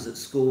classes at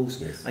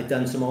schools. I've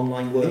done some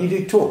online work. And you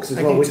do talks as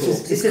well, which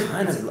is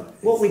kind of like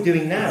what we're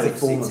doing now.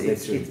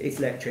 It's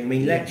lecturing. I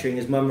mean, lecturing,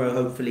 as Munro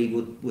hopefully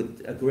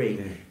would agree,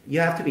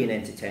 you have to be an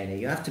entertainer.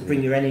 You have to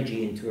bring your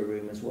energy into a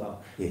room as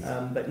well.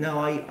 But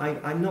no,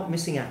 I'm not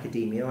missing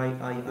academia.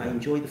 I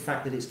enjoy the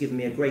fact that it's given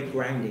me a great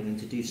grounding and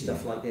to do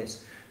stuff like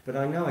this. But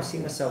I see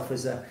myself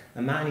as a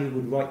man who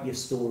would write your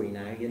story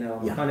now. You know,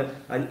 I'm kind of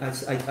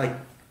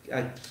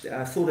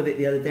I thought of it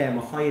the other day. I'm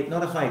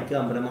not a hired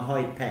gun, but I'm a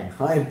hired pen.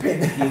 Hired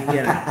pen.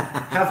 You know,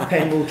 have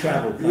pen will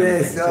travel.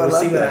 Yes, so we'll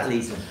see where that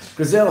leads them.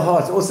 Grizel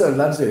Hart also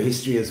loves her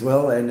history as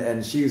well,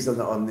 and she was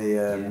on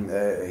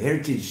the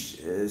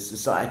Heritage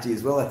Society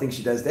as well. I think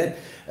she does that.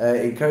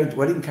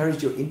 What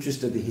encouraged your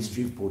interest in the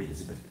history of Port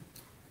Elizabeth?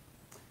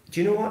 Do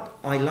you know what?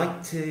 I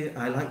like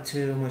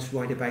to almost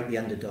write about the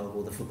underdog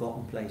or the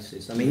forgotten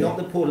places. I mean, not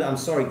the Port. I'm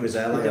sorry,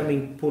 Grizel. I don't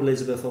mean Port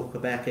Elizabeth or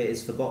Quebec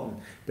is forgotten,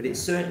 but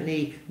it's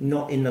certainly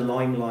not in the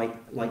limelight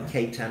like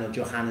Cape Town or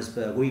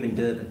Johannesburg or even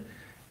Durban.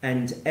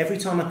 And every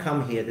time I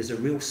come here, there's a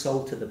real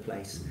soul to the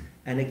place.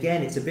 And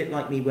again, it's a bit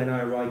like me when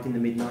I arrived in the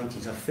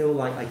mid-90s. I feel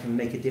like I can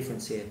make a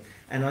difference here.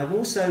 And I'm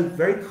also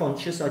very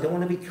conscious. I don't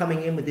want to be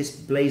coming in with this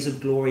blaze of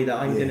glory that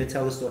I'm going to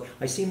tell the story.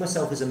 I see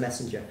myself as a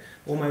messenger,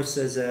 almost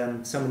as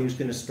someone who's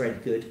going to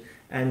spread good.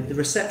 And the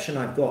reception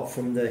I've got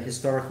from the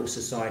historical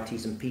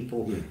societies and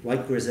people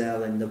like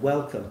Grizel and the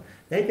Welcome,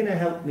 they're going to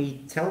help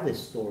me tell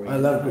this story. I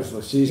love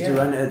Grizel. She used to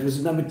run, it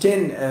was number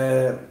 10,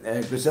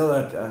 Grizel,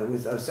 I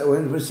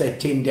would say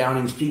 10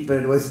 Downing Street,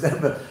 but it was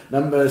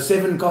number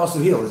 7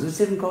 Castle Hill. Was it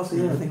 7 Castle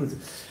Hill? I think it was.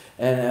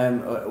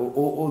 And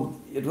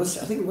it was,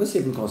 I think it was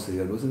 7 Castle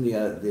Hill. It wasn't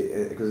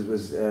because it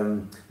was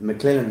the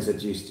McClellans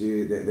that used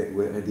to, that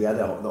were at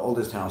the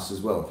oldest house as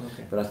well.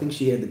 Okay. But I think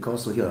she had the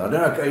Castle Hill. I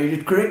don't know,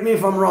 you correct me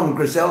if I'm wrong,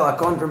 Grizel, I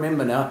can't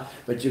remember now,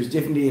 but she was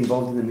definitely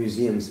involved in the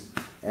museums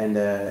and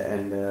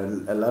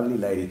a lovely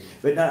lady.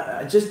 But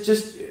just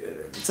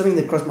something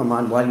that crossed my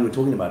mind while you were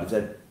talking about it, is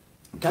that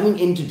coming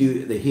in to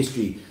do the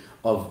history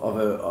of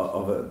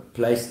a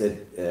place that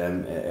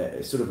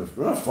sort of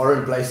not a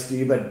foreign place to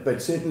you, but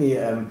certainly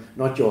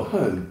not your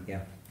home,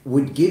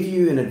 would give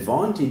you an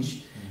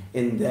advantage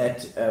in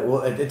that,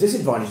 well, a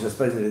disadvantage, I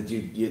suppose,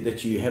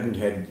 that you haven't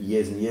had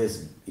years and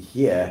years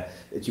here,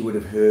 that you would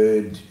have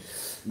heard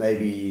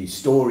maybe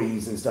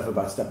stories and stuff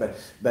about stuff,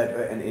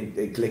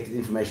 and collected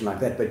information like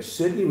that, but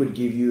certainly would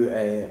give you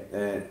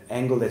an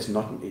angle that's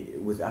not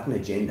without an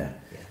agenda.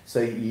 So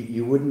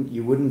you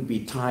wouldn't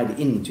be tied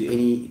into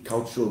any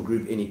cultural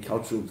group, any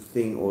cultural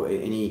thing, or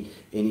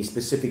any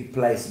specific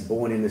place,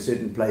 born in a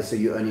certain place, so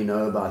you only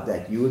know about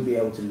that. You would be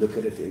able to look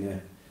at it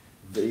in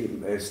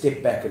a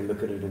step back and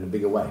look at it in a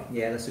bigger way.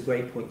 Yeah, that's a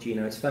great point,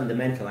 Gino. It's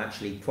fundamental,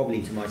 actually,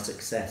 probably to my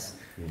success.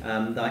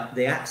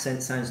 The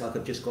accent sounds like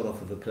I've just got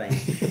off of a plane,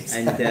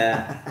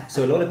 and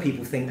so a lot of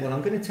people think, well,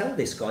 I'm going to tell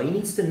this guy, he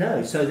needs to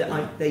know, so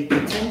that they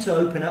tend to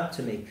open up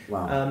to me.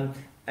 Wow.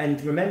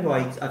 And remember,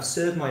 I've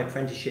served my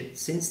apprenticeship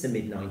since the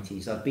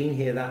mid-90s. I've been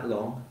here that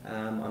long.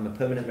 I'm a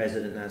permanent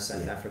resident now of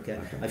South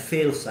Africa. Okay. I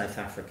feel South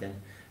African.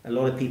 A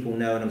lot of people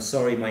know, and I'm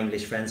sorry, my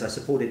English friends, I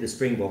supported the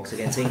Springboks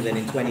against England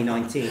in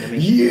 2019. I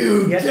mean,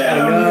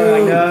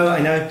 I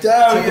know.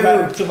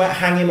 Talk about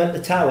hang him at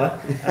the tower.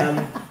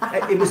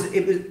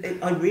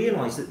 I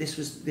realised that this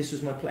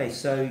was my place.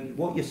 So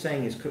what you're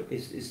saying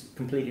is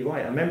completely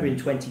right. I remember in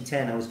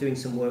 2010 I was doing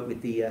some work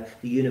with the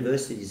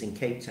universities in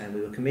Cape Town. We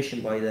were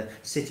commissioned by the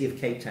city of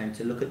Cape Town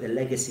to look at the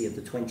legacy of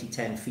the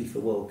 2010 FIFA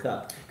World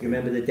Cup. You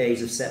remember the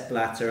days of Sepp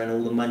Blatter and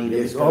all the money that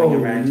was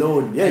going around? Oh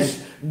Lord,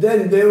 yes.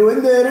 Then they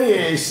were there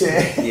is.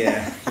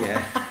 Yeah.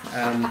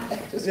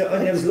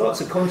 There was lots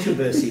of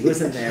controversy,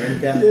 wasn't there?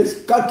 And yes,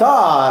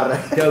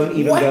 Qatar. Don't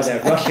even go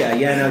there. Russia.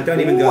 Yeah, no,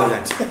 don't even go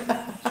there.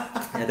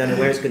 I don't know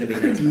where it's going to be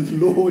next.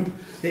 Lord.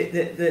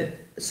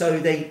 So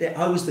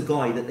I was the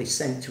guy that they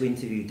sent to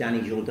interview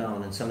Danny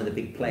Jordan and some of the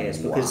big players,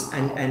 because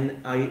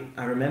and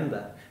I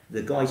remember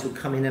the guys would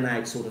come in and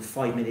out sort of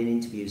 5-minute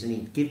interviews, and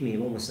he'd give me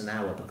almost an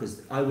hour,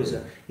 because I was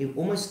he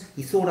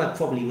thought I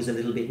probably was a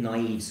little bit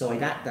naive, so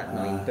I'd act that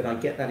naive, but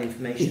I'd get that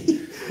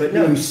information. But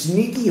no,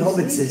 sneaky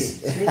hobbitses.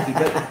 Sneaky.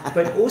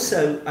 But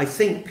also I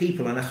think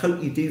people, and I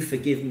hope you do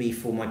forgive me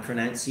for my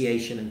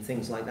pronunciation and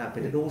things like that,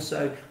 but it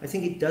also, I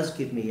think it does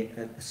give me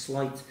a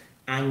slight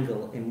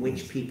angle in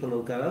which people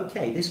will go,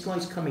 okay, this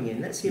guy's coming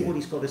in, let's hear what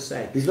he's got to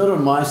say. He's not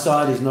on my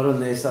side, he's not on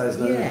their side,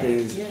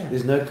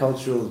 there's no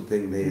cultural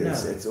thing there. No.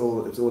 It's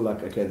all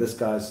like, okay, this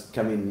guy's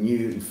coming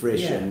new and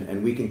fresh,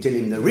 and we can tell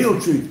him the real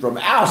truth from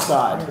our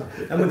side.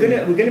 And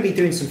we're gonna be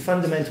doing some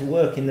fundamental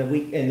work in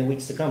the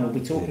weeks to come. We'll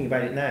be talking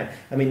about it now.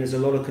 I mean, there's a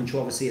lot of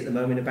controversy at the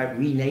moment about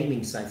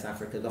renaming South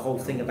Africa, the whole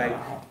thing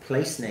about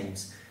place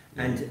names.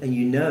 And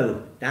you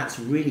know, that's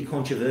really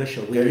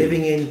controversial. We're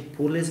living in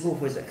Port Elizabeth,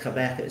 was it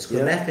Quebec? It's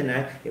Quebec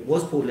now. It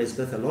was Port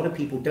Elizabeth. A lot of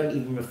people don't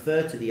even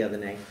refer to the other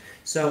name.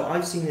 So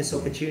I've seen this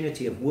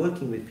opportunity of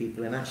working with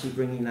people and actually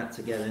bringing that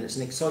together. And it's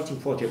an exciting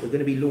project. We're going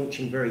to be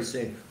launching very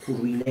soon, called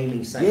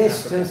Renaming South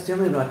Africa. Yes, tell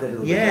me about that a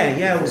little bit.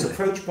 Yeah. I was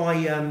approached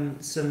by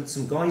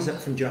some guys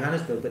up from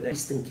Johannesburg, but they're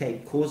Eastern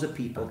Cape, Xhosa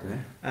people. Okay.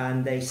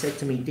 And they said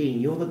to me,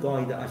 Dean, you're the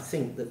guy that I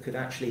think that could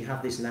actually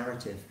have this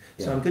narrative.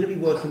 Yeah. So I'm going to be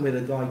working with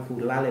a guy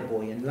called Lale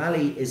Boy, and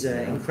Lale is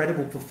an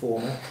incredible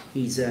performer.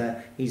 He's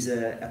a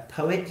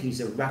poet. He's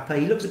a rapper.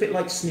 He looks a bit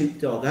like Snoop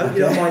Dogg. I hope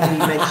you don't mind me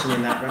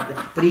mentioning that,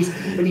 right? But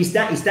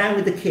he's down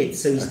with the kids,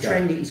 so he's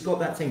trendy. He's got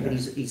that thing, but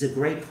he's a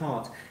great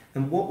heart.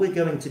 And what we're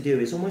going to do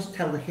is almost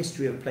tell the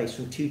history of a place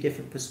from 2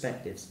 different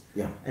perspectives,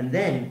 and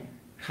then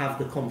have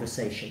the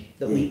conversation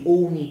that we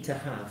all need to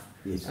have.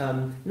 Yes.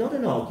 Not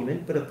an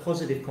argument, but a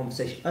positive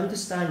conversation.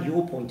 Understand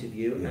your point of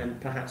view and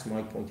perhaps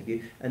my point of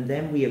view, and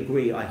then we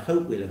agree. I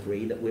hope we'll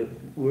agree that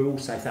we're all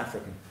South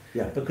African.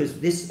 Yeah. Because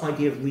this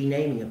idea of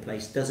renaming a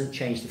place doesn't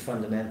change the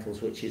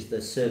fundamentals, which is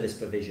the service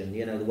provision,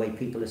 you know, the way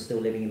people are still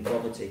living in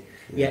poverty.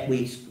 Yet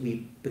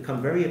we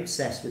become very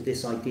obsessed with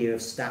this idea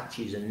of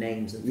statues and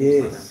names and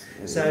things like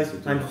that.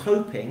 So I'm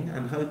hoping,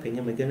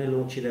 and we're going to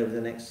launch it over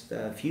the next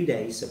few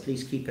days, so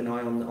please keep an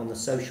eye on the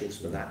socials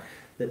for that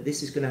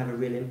this is going to have a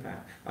real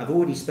impact. I've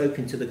already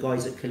spoken to the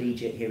guys at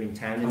Collegiate here in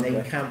town, and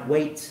they can't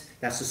wait.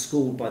 That's a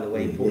school, by the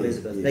way, Port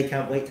Elizabeth. They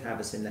can't wait to have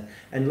us in there.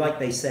 And like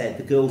they said,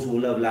 the girls will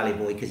love Lally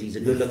Boy because he's a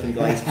good-looking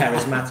guy, he's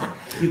charismatic.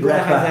 You've got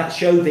to have that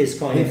showbiz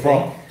kind of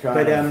thing.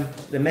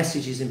 But the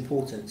message is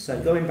important.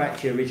 So going back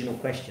to your original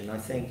question, I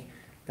think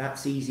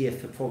that's easier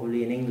for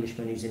probably an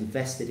Englishman who's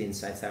invested in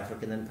South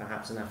Africa than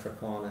perhaps an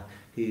Afrikaner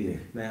who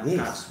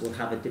perhaps will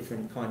have a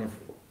different kind of,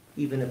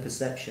 even a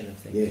perception of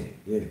things.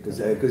 Because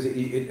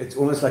it's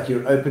almost like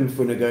you're open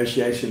for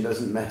negotiation.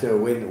 Doesn't matter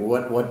when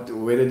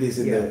it is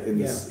in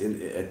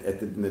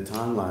the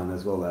timeline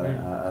as well.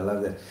 I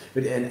love that.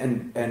 But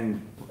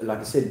and like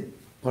I said,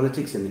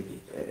 politics and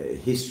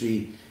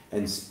history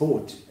and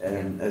sport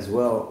as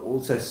well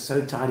also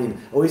so tied in.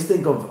 I always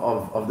think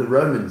of the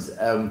Romans.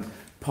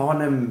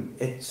 Panem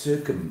et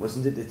circum,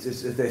 wasn't it? It's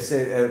just, they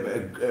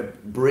say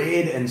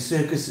bread and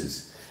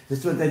circuses.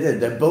 That's what they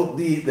did. They built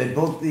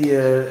the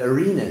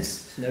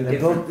arenas. They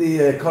built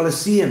the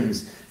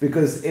colosseums,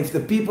 because if the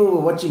people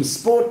were watching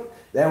sport,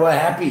 they were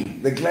happy.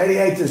 The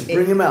gladiators,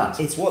 bring them out.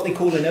 It's what they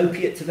call an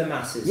opiate to the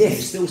masses. Yes.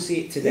 You still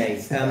see it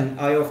today.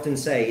 I often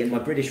say, and my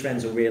British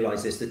friends will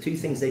realise this, the two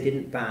things they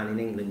didn't ban in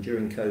England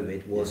during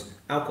COVID was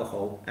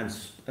alcohol and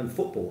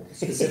football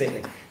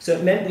specifically. So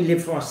it meant we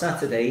lived for our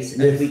Saturdays,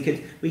 and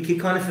we could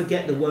kind of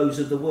forget the woes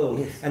of the world.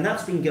 Yes. And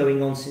that's been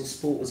going on since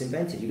sport was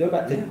invented. You go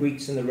back to the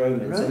Greeks and the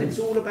Romans, and it's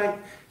all about,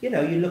 you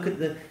know, you look at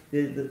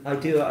I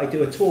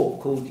do a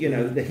talk called, you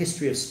know, the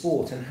history of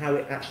sport and how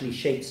it actually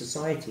shapes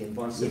society and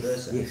vice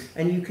versa. Yes.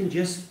 And you can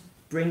just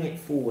bring it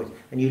forward,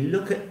 and you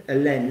look at a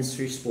lens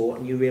through sport,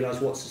 and you realise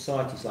what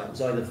society's like. It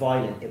was either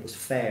violent, it was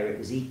fair, it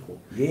was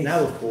equal. Yes. Now,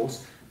 of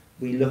course,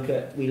 we look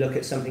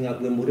at something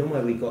like Wimbledon,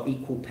 where we've got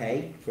equal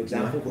pay, for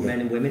example, for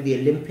men and women. The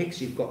Olympics,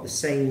 you've got the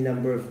same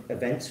number of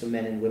events for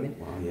men and women.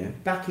 Wow,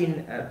 Back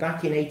in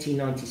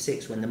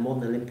 1896, when the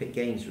modern Olympic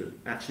Games were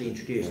actually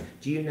introduced,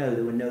 do you know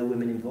there were no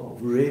women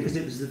involved? Really? Because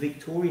it was the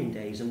Victorian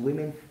days, and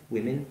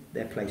women,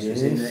 their place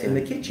was in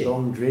the kitchen.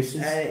 Long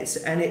dresses.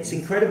 And it's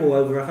incredible.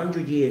 Over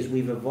 100 years,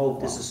 we've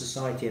evolved as a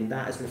society, and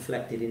that is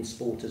reflected in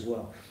sport as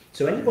well.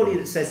 So anybody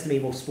that says to me,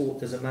 well, sport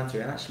doesn't matter,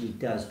 it actually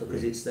does,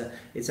 because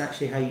it's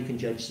actually how you can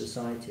judge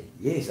society.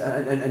 Yes,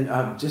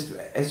 and just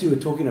as you were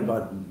talking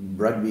about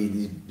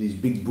rugby, these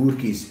big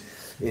boertjies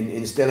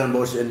in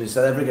Stellenbosch and in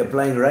South Africa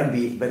playing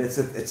rugby, but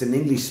it's an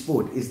English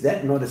sport. Is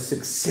that not a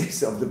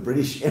success of the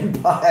British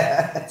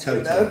Empire?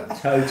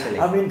 Totally.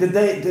 I mean,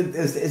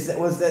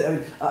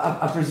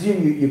 I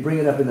presume you bring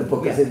it up in the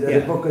book.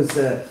 The book is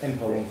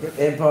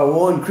Empire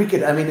War and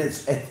Cricket. I mean,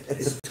 it's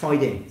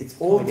tied in. It's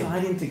all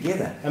tied in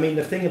together. I mean,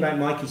 the thing about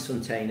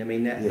Matjiesfontein, I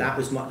mean,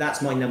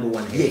 that's my number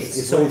one hit. Yes,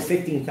 it sold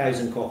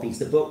 15,000 copies.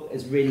 The book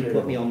has really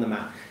put me on the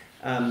map.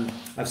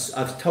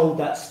 I've told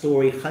that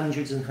story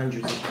hundreds and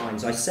hundreds of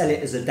times. I sell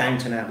it as a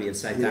Downton Abbey of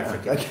South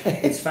Africa.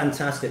 Okay. It's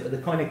fantastic, but the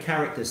kind of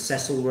characters,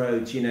 Cecil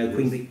Rhodes, you know,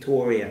 Queen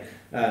Victoria,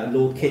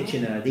 Lord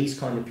Kitchener, these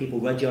kind of people,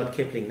 Rudyard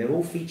Kipling, they're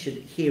all featured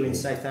here in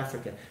South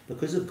Africa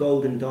because of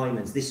gold and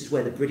diamonds. This is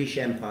where the British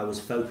Empire was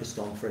focused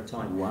on for a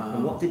time. Wow.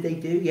 And what did they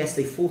do? Yes,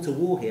 they fought a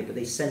war here, but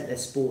they sent their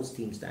sports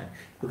teams down.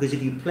 Because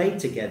if you played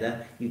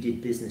together, you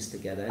did business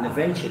together. And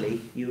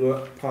eventually, you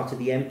were part of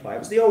the empire. It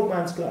was the old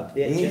man's club,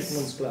 the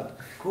gentleman's club.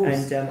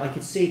 And I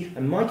could see,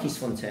 and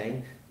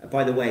Matjiesfontein,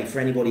 by the way, for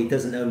anybody who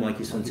doesn't know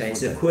Matjiesfontein,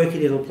 it's a quirky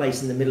little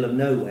place in the middle of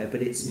nowhere,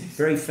 but it's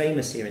very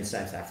famous here in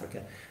South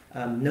Africa.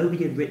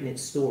 Nobody had written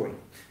its story.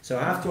 So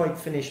after I'd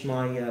finished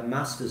my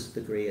master's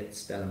degree at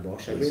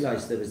Stellenbosch, I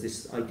realised there was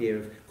this idea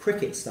of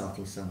cricket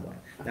starting somewhere.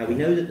 Now we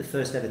know that the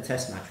first ever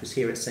test match was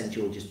here at St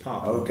George's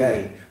Park.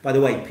 Okay. By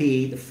the way,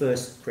 PE, the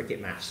first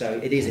cricket match, so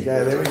it is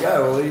important. There we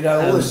go. Well, you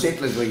know, all the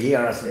settlers were here,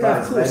 I suppose.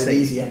 Yeah, of course they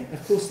easier.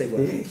 Of course they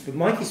were. Yes. But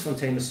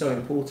Matjiesfontein was so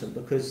important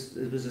because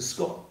there was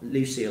a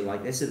Lucille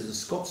like this. There was a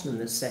Scotsman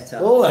that set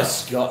up. All the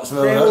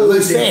Scotsmen. They're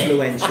always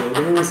influential.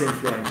 They're always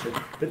influential.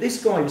 But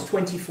this guy was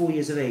 24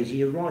 years of age.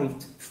 He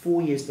arrived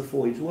 4 years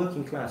before. He was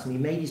working class, and he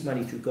made his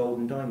money through gold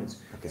and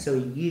diamonds. Okay. So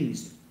he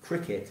used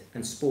cricket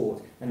and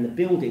sport and the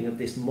building of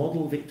this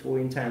model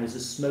Victorian town as a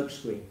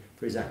smokescreen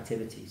for his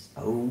activities.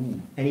 Oh.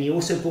 And he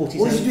also bought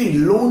his own... Was he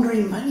doing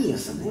laundering money or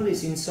something? Well,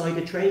 it's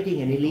insider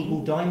trading and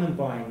illegal diamond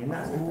buying, and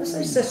that's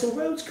how Cecil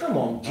Rhodes, come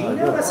on, Gino,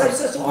 that's how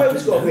Cecil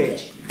Rhodes got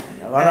rich.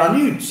 Well, I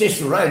knew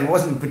Cecil Rhodes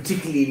wasn't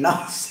particularly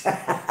nice.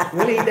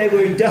 Well, they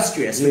were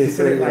industrious, we Yes,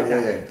 could put it yeah, like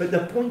yeah, that. yeah. But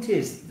the point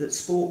is that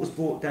sport was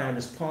brought down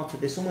as part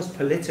of this almost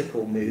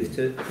political move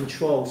to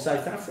control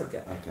South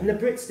Africa. Okay. And the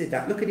Brits did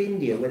that. Look at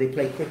India, where they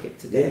play cricket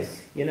today.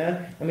 Yes. You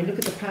know, I mean, look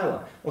at the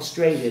power.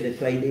 Australia, they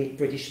play the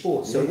British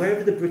sports. So Yeah.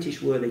 wherever the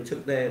British were, they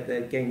took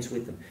their games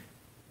with them.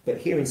 But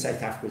here in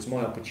South Africa was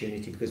my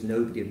opportunity because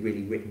nobody had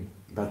really written.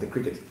 About the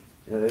cricket.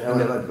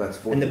 About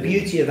sport. And the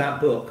beauty of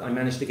that book, I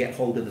managed to get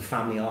hold of the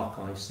family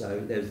archives.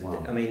 So there's,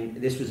 Wow. I mean,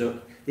 this was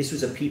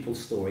a people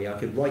story. I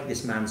could write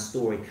this man's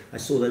story. I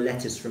saw the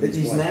letters from But his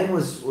his wife. name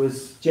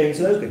was James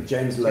Logan.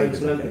 James Logan.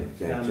 James Logan.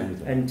 Okay. Yeah, James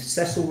Logan. And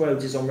Cecil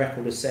Rhodes is on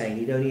record as saying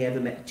he'd only ever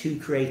met 2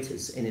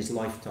 creators in his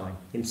lifetime.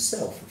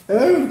 Himself, of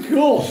course, Oh, of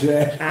course,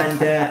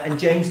 yeah. and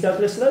James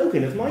Douglas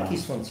Logan of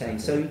Matjiesfontein.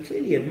 So he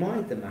clearly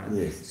admired the man.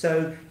 Yes.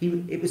 So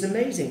it was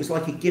amazing. It was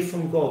like a gift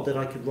from God that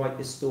I could write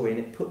this story, and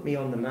it put me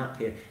on the map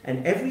here.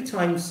 And every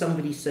time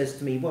somebody says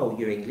to me, well,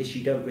 you're English,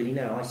 you don't really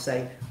know, I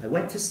say, I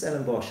went to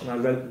Stellenbosch and I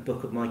wrote the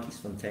book of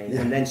Matjiesfontein.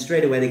 Yeah. And then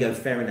straight away they go,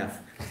 fair enough,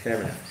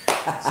 fair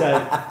enough. So,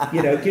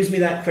 you know, it gives me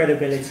that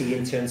credibility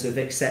in terms of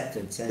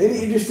acceptance. Any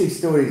interesting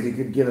stories you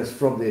could give us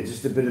from there?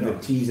 Just a bit of a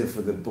teaser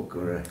for the book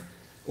or a...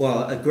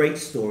 Well, a great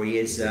story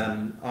is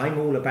I'm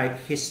all about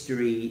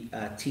history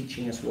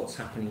teaching us what's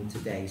happening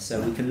today.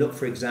 So we can look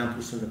for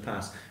examples from the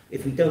past.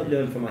 If we don't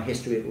learn from our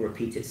history, it will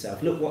repeat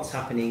itself. Look what's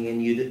happening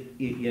in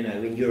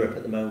in Europe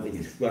at the moment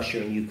with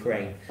Russia and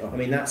Ukraine. I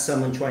mean, that's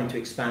someone trying to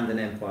expand an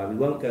empire. We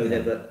won't go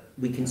there, but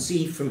we can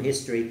see from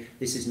history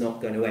this is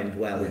not going to end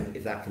well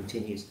if that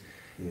continues.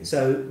 Yeah.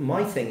 So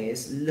my thing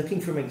is looking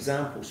from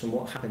examples from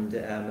what happened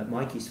at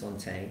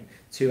Matjiesfontein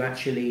to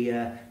actually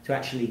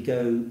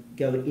go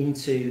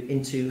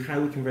into how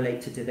we can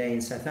relate to today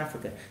in South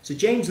Africa. So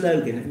James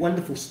Logan,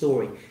 wonderful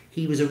story.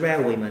 He was a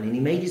railwayman and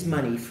he made his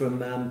money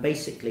from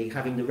basically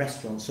having the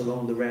restaurants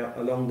along the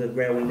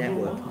railway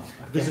network.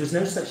 Because there was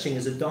no such thing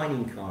as a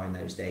dining car in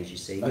those days, you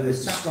see.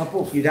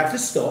 You'd have to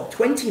stop,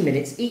 20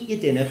 minutes, eat your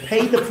dinner,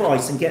 pay the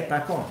price and get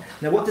back on.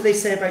 Now what do they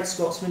say about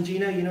Scotsmen? Do you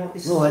know what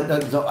this is? Well,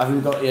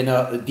 I've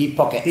got, deep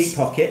pockets. Deep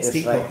pockets, That's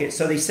deep right. pockets.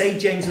 So they say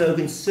James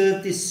Logan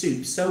served his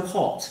soup so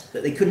hot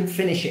that they couldn't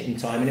finish it in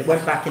time and it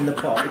went back in the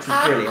pot, which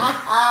was brilliant.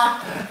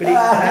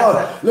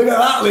 But Look at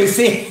that,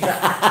 Lucy.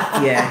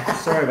 yeah,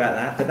 sorry about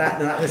that. But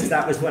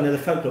that was one of the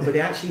folklore. But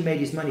he actually made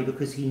his money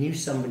because he knew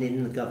someone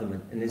in the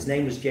government, and his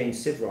name was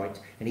James Sibright,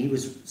 and he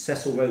was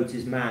Cecil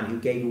Rhodes' man who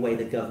gave away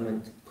the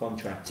government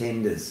contract.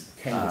 Tenders.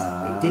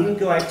 It didn't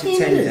go out to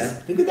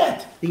tender. Look at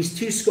that. These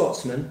 2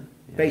 Scotsmen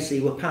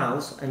basically were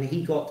pals, and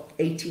he got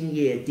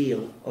 18-year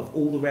deal of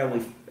all the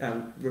railway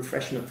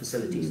refreshment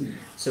facilities.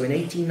 So in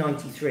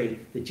 1893,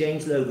 the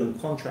James Logan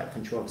contract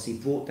controversy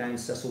brought down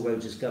Cecil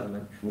Rhodes'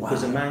 government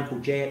because a man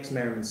called J.X.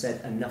 Merriman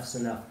said, enough's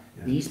enough.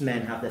 Yeah. These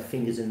men have their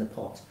fingers in the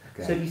pot.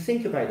 Okay. So if you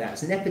think about that,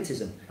 it's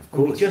nepotism.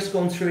 We've just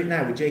gone through it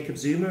now with Jacob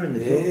Zuma and the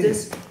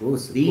builders. Of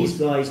course. These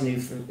guys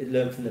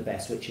learned from the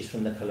best, which is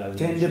from the colonials.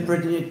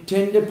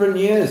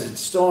 Tenderpreneurs. It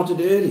started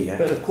early.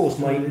 But of course,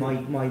 my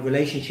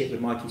relationship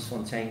with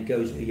Matjiesfontein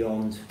goes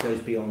beyond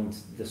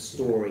the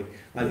story.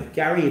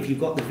 Gary, have you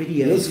got the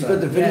video? Yes, you've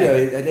got the video.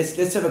 Yeah.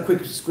 Let's have a quick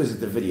squiz at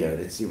the video.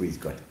 Let's see what he's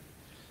got.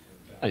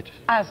 Right.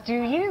 As do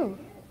you.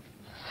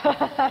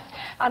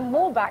 And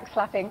more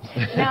backslapping.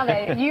 Now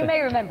then, you may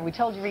remember we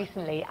told you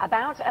recently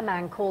about a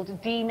man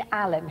called Dean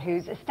Allen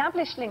who's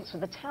established links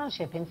with a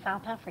township in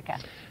South Africa.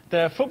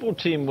 Their football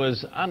team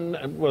was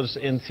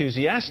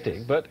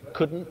enthusiastic but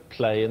couldn't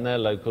play in their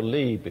local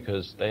league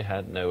because they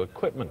had no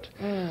equipment.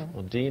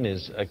 Well, Dean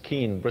is a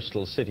keen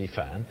Bristol City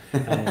fan,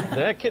 and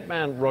their kit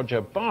man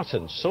Roger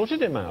Barton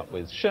sorted him out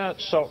with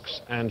shirts, socks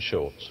and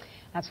shorts.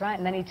 That's right,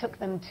 and then he took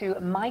them to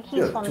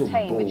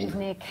Matjiesfontein, which is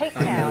near Cape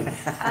Town,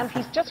 and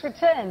he's just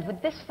returned with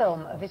this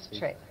film of his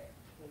trip.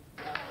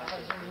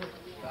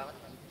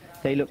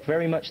 They look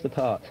very much the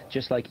part,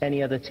 just like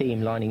any other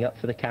team lining up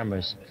for the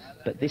cameras.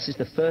 But this is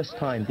the first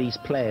time these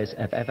players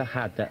have ever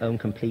had their own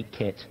complete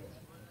kit.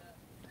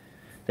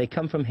 They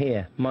come from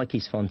here,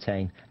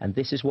 Matjiesfontein, and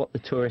this is what the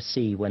tourists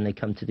see when they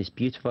come to this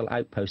beautiful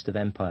outpost of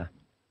empire.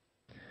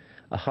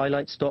 A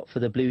highlight stop for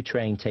the blue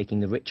train taking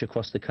the rich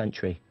across the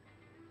country.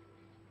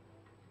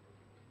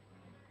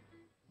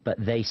 But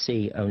they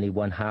see only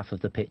one half of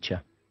the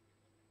picture.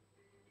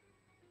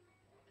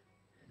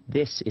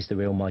 This is the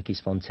real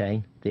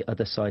Matjiesfontein, the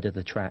other side of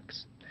the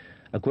tracks.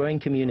 A growing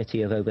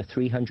community of over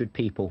 300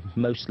 people,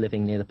 most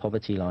living near the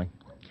poverty line.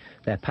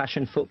 Their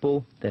passion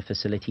football, their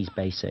facilities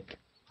basic.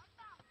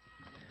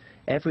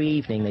 Every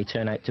evening they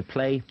turn out to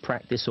play,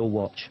 practice or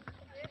watch.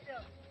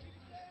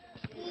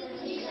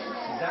 Is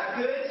that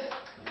good?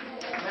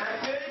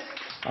 That good?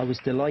 I was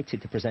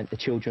delighted to present the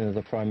children of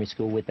the primary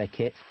school with their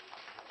kit.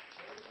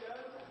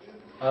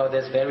 Oh,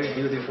 that's very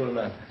beautiful,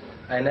 man.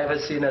 I never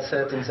seen a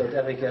shirt in South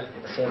Africa,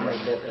 a shirt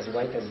like that, as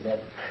white as that.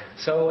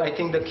 So I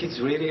think the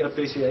kids really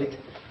appreciate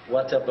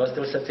what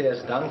Bristol City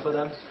has done for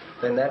them.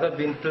 They've never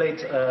been played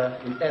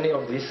in any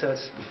of these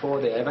shirts before.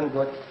 They haven't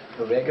got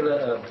a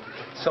regular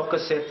soccer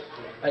set.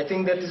 I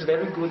think that is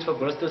very good for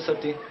Bristol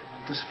City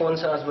to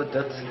sponsor us with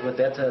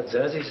that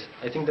jerseys.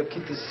 I think the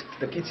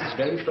kids is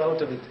very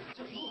proud of it.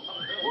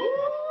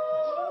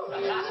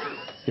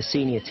 The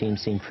senior team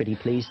seemed pretty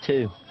pleased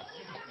too.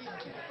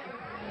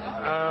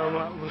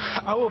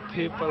 Our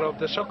people of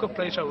the soccer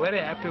players are very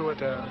happy with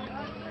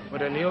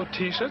the new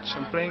t-shirts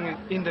and playing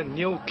in the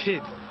new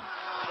kit.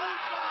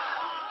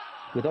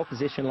 With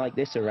opposition like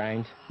this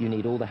around, you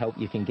need all the help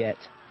you can get.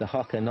 The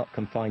Haka are not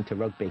confined to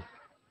rugby.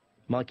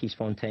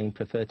 Matjiesfontein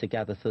prefer to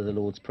gather for the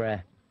Lord's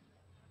Prayer.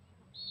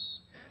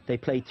 They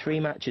played 3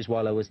 matches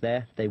while I was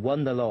there. They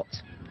won the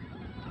lot.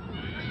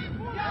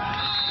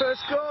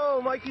 First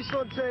goal,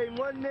 Matjiesfontein,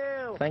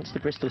 1-0. Thanks to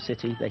Bristol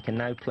City, they can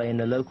now play in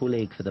the local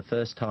league for the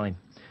first time.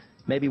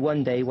 Maybe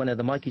one day one of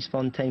the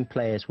Matjiesfontein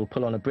players will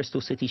pull on a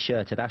Bristol City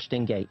shirt at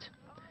Ashton Gate.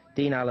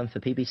 Dean Allen for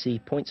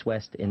PBC Points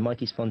West in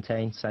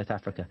Matjiesfontein, South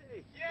Africa.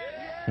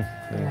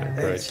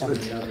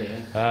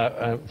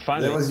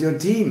 Finally, that was your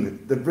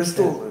team, the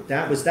Bristol.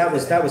 That was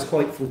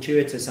quite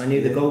fortuitous. I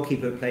knew the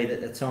goalkeeper played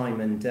at the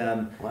time, and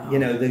you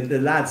know the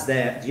lads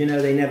there. You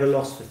know they never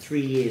lost for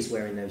 3 years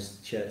wearing those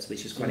shirts,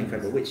 which is quite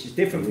incredible. Which is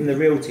different from the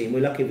real team.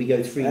 We're lucky if we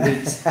go 3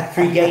 weeks,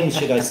 3 games,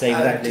 should I say,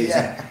 without losing.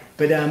 Yeah.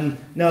 But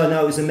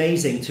no, it was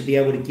amazing to be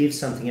able to give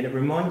something, and it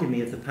reminded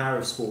me of the power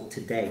of sport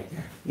today.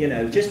 You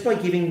know, just by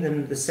giving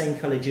them the same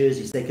colour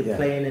jerseys, they could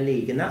play in a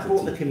league, and that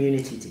brought the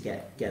community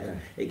together.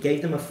 It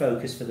gave them a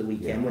focus for the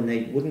weekend when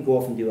they wouldn't go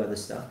off and do other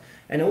stuff.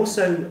 And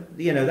also,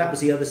 you know, that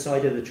was the other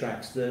side of the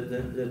tracks.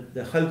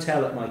 The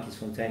hotel at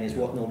Matjiesfontein is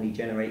what normally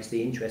generates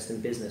the interest in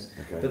business.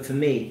 But for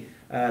me,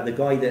 the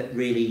guy that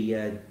really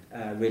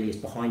is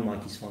behind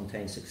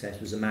Matjiesfontein's success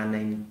was a man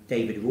named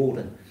David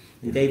Rawdon.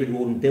 And David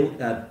Rawdon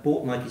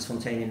bought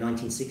Matjiesfontein in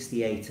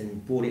 1968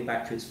 and brought it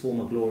back to its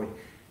former glory.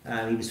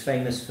 He was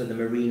famous for the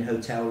Marine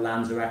Hotel,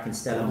 Lanzarote in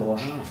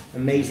Stellenbosch.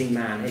 Amazing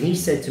man. And he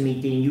said to me,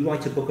 Dean, you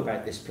write a book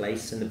about this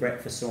place, and the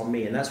breakfasts are on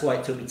me. And that's why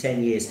it took me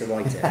 10 years to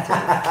write it.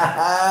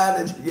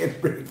 Did you get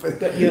breakfast?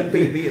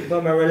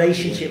 But my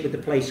relationship with the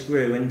place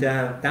grew, and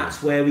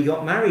that's where we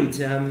got married.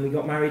 We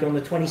got married on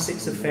the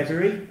 26th of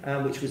February,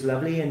 which was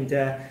lovely. And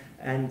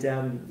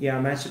yeah, I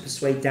managed to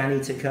persuade Danny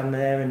to come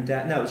there, and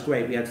no, it was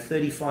great. We had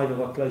 35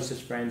 of our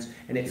closest friends,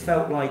 and it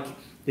felt like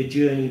the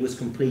journey was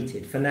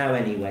completed for now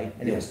anyway,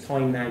 and it was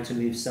time now to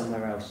move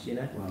somewhere else, you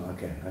know. Well,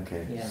 okay.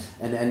 Yeah.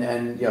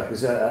 And yeah,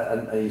 because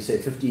you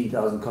said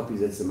 15,000 copies.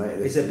 That's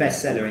amazing. It's a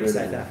bestseller in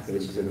South Africa,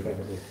 which is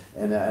incredible.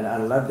 And I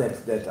love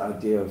that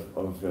idea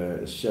of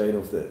showing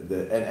off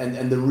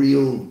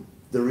the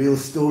real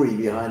story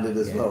behind it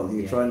as well.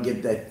 You try and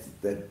get that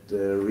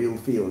real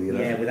feel, you know.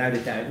 Yeah, without a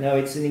doubt. No,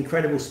 it's an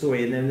incredible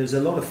story, and then there's a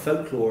lot of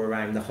folklore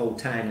around the whole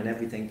town and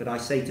everything. But I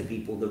say to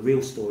people, the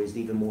real story is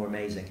even more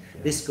amazing.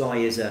 This guy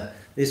is a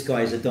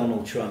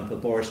Donald Trump, a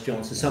Boris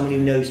Johnson, someone who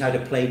knows how to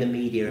play the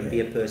media and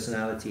be a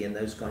personality and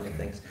those kind of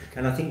things.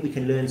 And I think we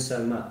can learn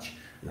so much.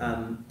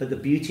 But the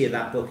beauty of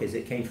that book is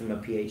it came from a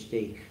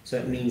PhD, so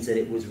it means that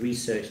it was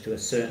researched to a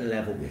certain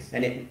level,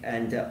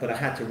 but I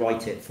had to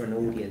write it for an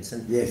audience,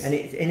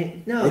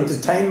 entertainment.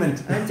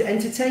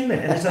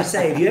 And as I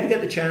say, if you ever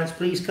get the chance,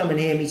 please come and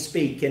hear me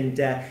speak, and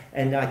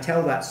I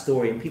tell that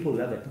story, and people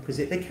love it because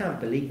they can't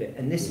believe it.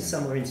 And this is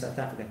somewhere in South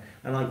Africa,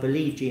 and I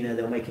believe, Gino,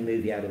 they'll make a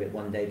movie out of it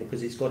one day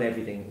because it's got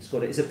everything.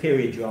 It's a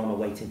period drama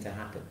waiting to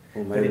happen.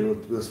 Well, maybe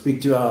we'll speak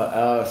to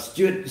our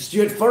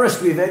Stuart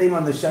Forrest. We've had him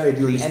on the show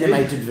doing an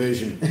animated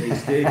version.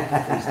 Please do.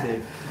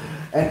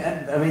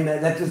 And I mean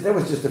that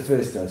was just the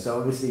first though. So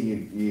obviously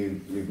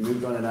you've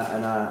moved on,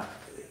 and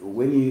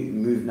when you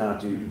moved now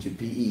to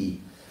PE,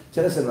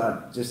 tell us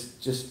about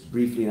just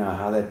briefly now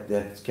how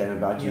that came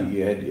about.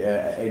 You had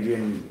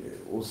Adrian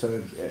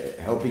also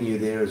helping you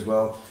there as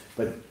well,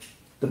 but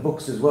the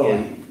books as well.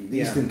 The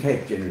Eastern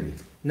Cape generally.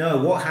 No,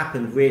 what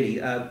happened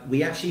really?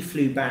 We actually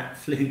flew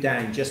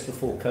down just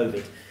before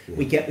COVID.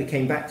 We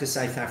came back to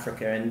South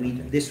Africa,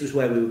 and this was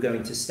where we were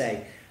going to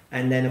stay.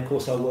 And then, of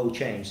course, our world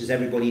changed. As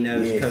everybody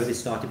knows, COVID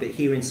started. But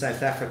here in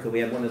South Africa, we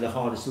had one of the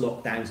hardest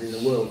lockdowns in the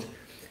world.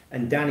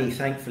 And Danny,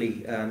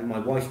 thankfully, my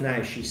wife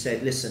now, she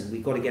said, listen,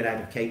 we've got to get out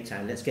of Cape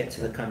Town. Let's get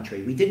to the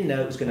country. We didn't know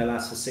it was going to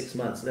last for 6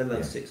 months, let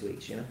alone 6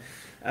 weeks, you know.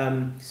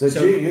 So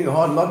during a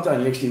hard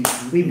lockdown, you actually...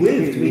 We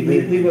moved.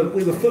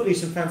 We were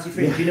footloose and fancy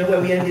free. Do you know where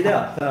we ended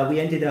up?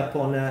 We ended up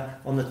on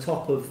the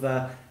top of...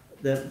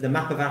 the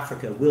map of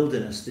Africa,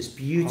 wilderness, this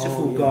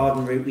beautiful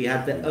garden route. We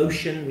had the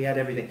ocean, we had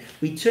everything.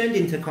 We turned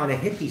into kind of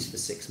hippies for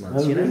 6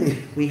 months, you know. Really?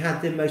 We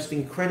had the most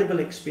incredible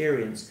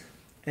experience,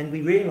 and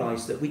we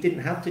realised that we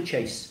didn't have to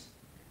chase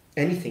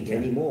anything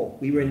anymore.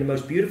 We were in the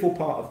most beautiful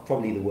part of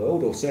probably the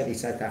world, or certainly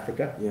South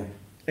Africa,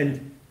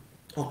 and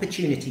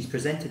opportunities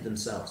presented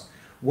themselves.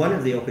 One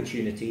of the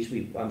opportunities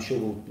I'm sure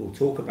we'll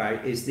talk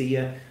about is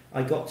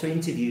I got to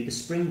interview the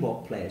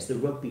Springbok players, the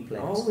rugby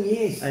players. Oh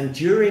yes. And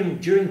during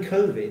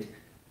COVID,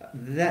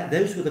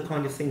 those were the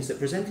kind of things that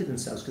presented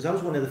themselves, because I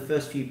was one of the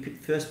first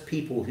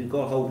people who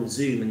got hold of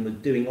Zoom and were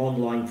doing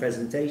online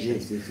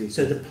presentations. Yes.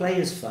 So the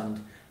Players Fund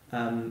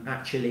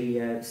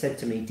actually said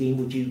to me, Dean,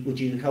 would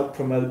you help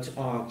promote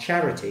our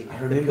charity? I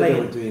remember they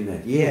were doing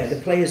that. Yes. Yeah,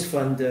 the Players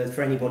Fund,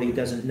 for anybody who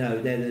doesn't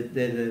know, they're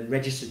the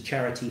registered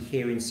charity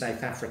here in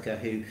South Africa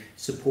who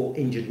support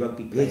injured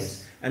rugby players.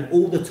 Yes. And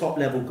all the top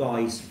level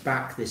guys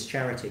back this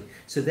charity.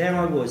 So there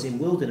I was in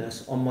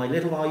Wilderness on my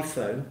little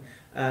iPhone,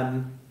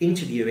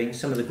 interviewing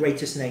some of the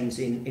greatest names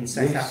in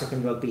South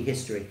African rugby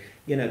history.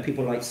 You know,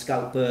 people like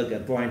Scout Berger,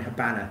 Brian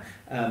Habana,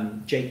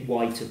 Jake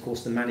White, of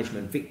course, the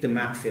management, Victor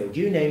Matfield,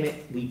 you name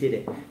it, we did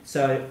it.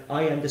 So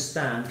I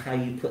understand how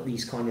you put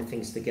these kind of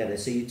things together.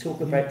 So you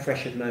talk about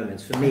pressured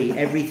moments. For me,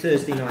 every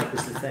Thursday night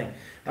was the thing.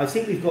 I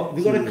think we've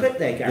got a clip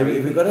there,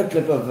 Gary. We've got a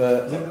clip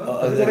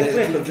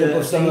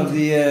of some of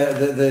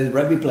the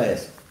rugby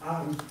players.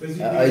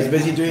 He's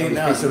busy doing it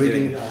now, so we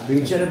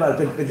can chat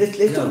about it. But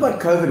let's talk about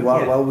COVID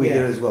while we're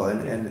here as well.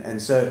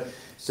 And so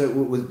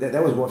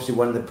that was obviously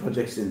one of the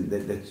projects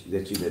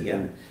that you did.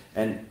 Yeah.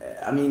 And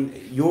I mean,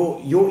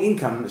 your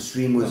income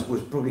stream was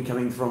probably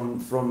coming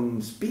from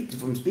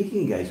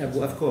speaking engagements.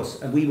 Well, of course,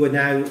 and we were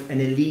now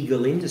an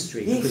illegal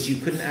industry because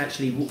you couldn't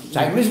actually.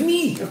 Same as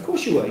me. Of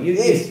course you were.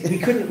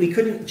 We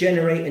couldn't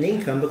generate an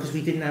income because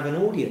we didn't have an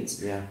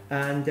audience. Yeah.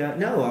 And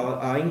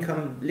our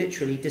income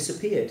literally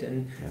disappeared,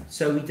 and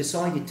so I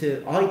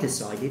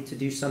decided to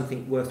do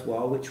something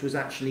worthwhile, which was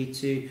actually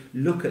to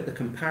look at the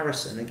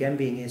comparison. Again,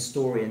 being a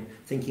historian,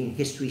 thinking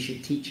history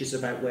should teach us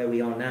about where we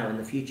are now in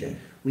the future.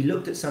 We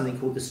looked at something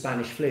called the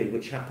Spanish flu,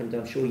 which happened,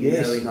 I'm sure you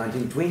know, in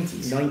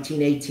 1920s.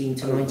 1918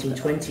 to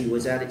 1920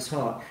 was at its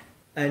heart.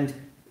 And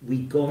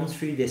we'd gone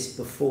through this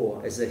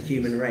before as a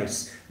human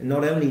race. And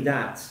not only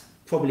that,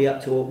 probably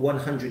up to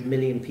 100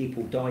 million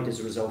people died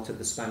as a result of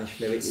the Spanish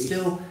flu. It's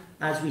still,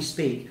 as we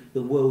speak,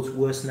 the world's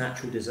worst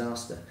natural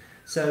disaster.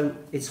 So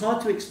it's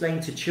hard to explain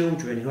to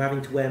children who are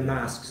having to wear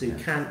masks, who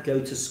can't go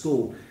to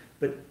school.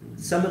 But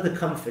some of the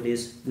comfort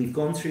is we've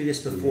gone through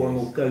this before and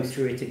we'll go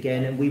through it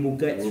again and we will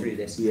get through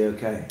this. Yeah,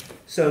 okay.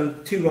 So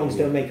two wrongs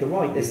don't make a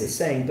right, there's the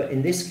saying. But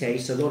in this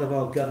case, a lot of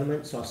our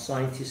governments, our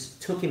scientists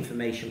took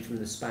information from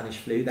the Spanish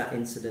flu, that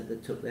incident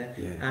that took there,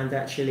 and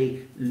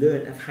actually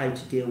learned of how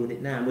to deal with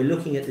it now. And we're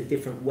looking at the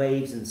different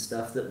waves and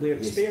stuff that we're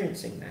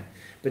experiencing now.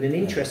 But an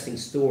interesting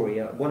story,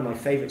 one of my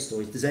favourite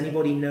stories, does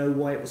anybody know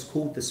why it was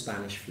called the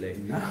Spanish flu?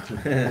 No,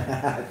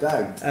 I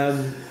don't.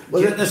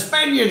 Was it the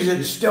Spaniards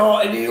that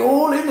started it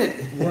all, in it?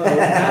 Well,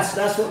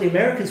 that's what the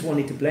Americans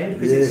wanted to blame,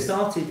 because it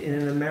started in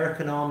an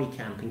American army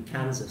camp in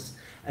Kansas.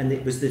 And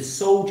it was the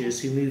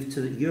soldiers who moved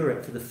to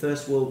Europe for the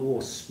First World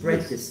War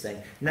spread this thing.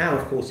 Now,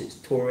 of course, it's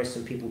tourists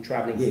and people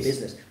travelling for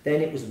business.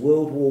 Then it was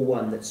World War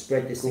I that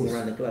spread this thing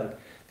around the globe.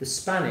 The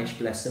Spanish,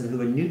 bless them, who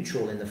were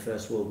neutral in the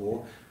First World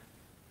War,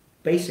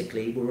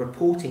 basically were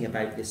reporting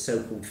about this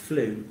so-called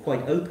flu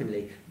quite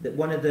openly, that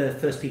one of the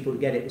first people to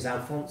get it was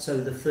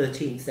Alfonso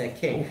XIII, their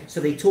king.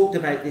 So they talked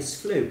about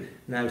this flu.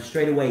 Now,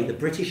 straight away, the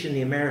British and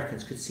the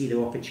Americans could see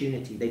their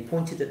opportunity. They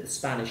pointed at the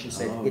Spanish and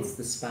said, it's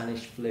the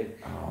Spanish flu.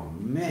 Oh,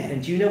 man.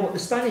 And do you know what the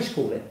Spanish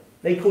call it?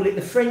 They call it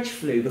the French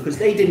flu because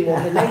they didn't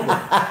want the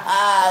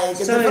label.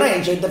 So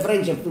the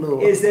French flu.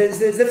 There's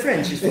the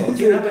French as well,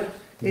 you know, but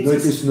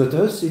it's not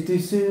us, it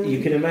is you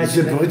can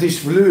imagine the British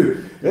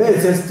flu.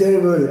 It's just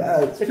terrible.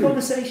 It's a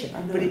conversation,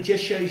 but it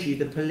just shows you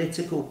the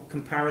political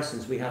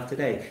comparisons we have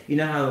today. You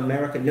know how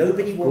America,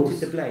 nobody wanted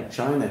to blame.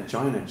 China.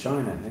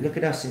 Look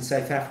at us in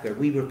South Africa.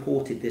 We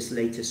reported this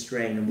latest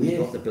strain and we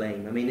got the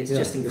blame. I mean, it's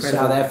just incredible. The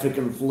South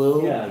African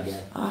flu.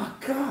 Yeah. Oh,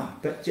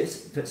 God. But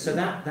so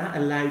that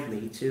allowed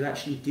me to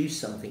actually do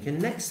something.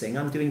 And next thing,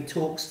 I'm doing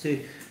talks to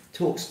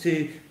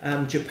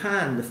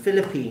Japan, the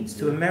Philippines,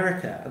 to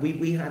America.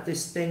 We had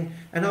this thing,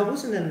 and I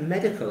wasn't a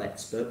medical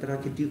expert, but I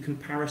could do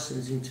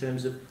comparisons in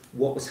terms of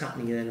what was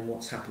happening then and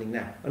what's happening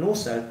now. And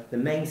also, the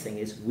main thing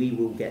is we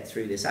will get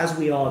through this, as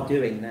we are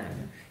doing now.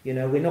 You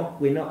know, we're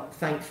not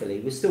thankfully,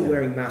 we're still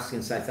wearing masks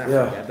in South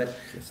Africa, but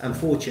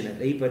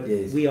unfortunately,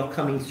 we are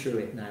coming through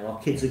it now. Our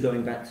kids are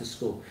going back to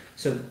school.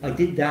 So I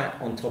did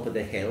that on top of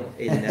the hill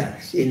in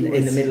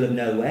the middle of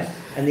nowhere.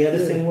 And the other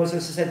thing was,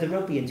 as I said, the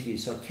rugby interview.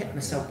 So I kept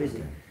myself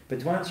busy. But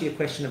to answer your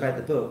question about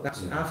the book,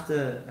 that's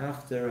after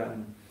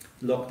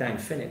lockdown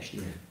finished.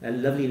 A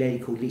lovely lady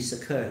called Lisa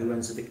Kerr, who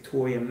runs the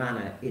Victoria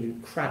Manor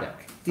in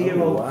Craddock.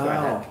 Dear old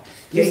Craddock.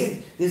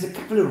 There's a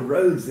couple of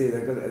roads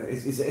there.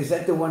 Is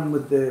that the one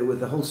with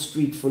the whole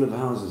street full of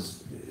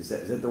houses? Is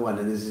that the one?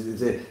 And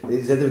is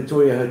that the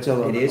Victoria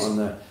Hotel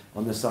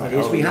on the side? It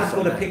is. We have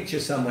got a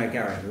picture somewhere,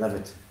 Gary. I love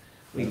it.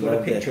 We've got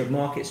a picture of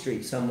Market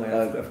Street somewhere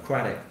of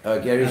Craddock. Oh,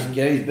 Gary's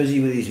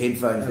busy with his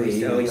headphones.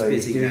 He's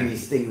busy doing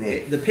his thing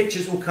there. The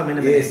pictures will come in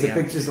a minute. Yes, the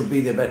pictures will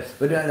be there.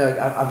 But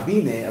no, I've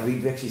been there.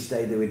 We've actually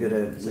stayed there. We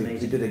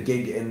did a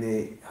gig in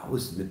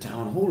the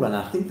town hall, and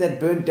I think that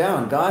burnt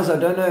down. Guys, I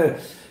don't know.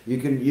 You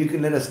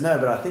can let us know,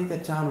 but I think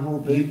that town hall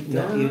burnt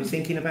down. You're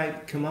thinking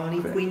about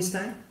Kilmarnie,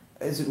 Queenstown?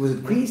 Was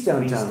it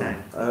Queenstown town?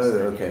 Queenstown. Oh,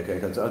 okay. I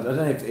don't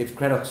know if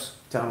Craddock's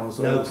town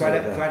also. No, also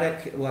like that.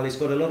 Craddock. Well, it's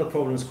got a lot of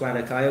problems.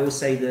 Craddock. I always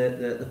say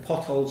the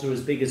potholes are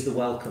as big as the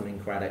welcome in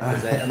Craddock.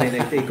 I mean,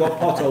 they've got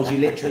potholes.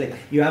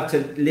 You have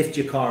to lift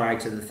your car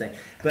out of the thing.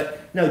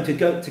 But no, to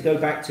go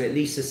back to it.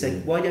 Lisa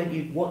said, why don't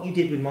you? What you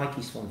did with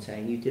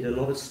Matjiesfontein, you did a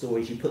lot of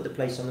stories. You put the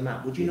place on the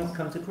map. Would you not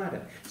come to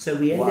Craddock? So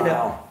we ended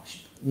up.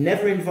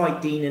 Never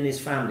invite Dean and his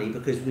family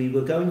because we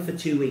were going for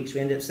 2 weeks. We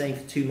ended up staying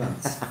for 2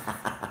 months,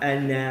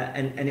 and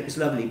it was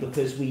lovely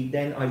because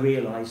I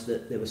realised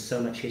that there was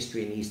so much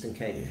history in the Eastern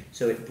Cape,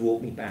 so it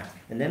brought me back.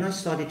 And then I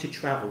started to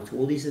travel to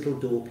all these little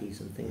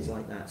dorpies and things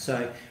like that.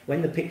 So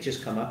when the pictures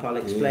come up, I'll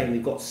explain.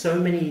 We've got so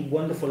many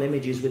wonderful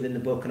images within the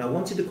book, and I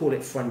wanted to call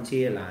it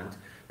Frontierland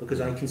because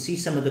I can see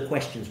some of the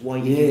questions. Why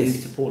did you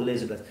move to Port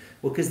Elizabeth?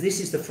 Well, because this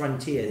is the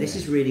frontier. This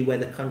is really where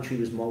the country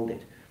was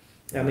moulded.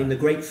 I mean, the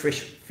Great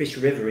Fish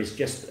River is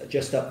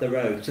just up the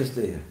road. Just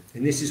there.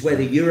 And this is where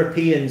the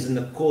Europeans and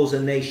the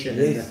Xhosa nation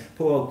and the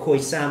poor old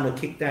Khoisan were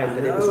kicked out,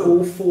 but it was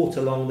all fought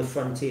along the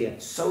frontier.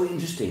 So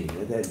interesting,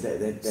 that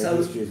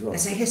history as well.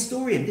 As a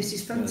historian, this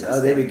is fantastic.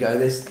 Oh, there we go.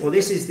 This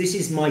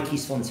is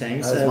Matjiesfontein.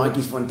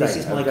 Matjiesfontein. This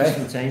is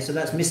Matjiesfontein. So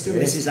that's Mr.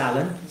 and Mrs.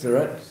 Allen. That's all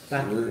right.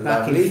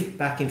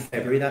 Back in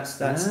February. That's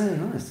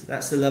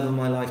the love of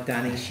my life,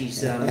 Danny.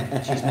 She's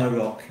my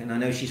rock, and I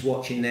know she's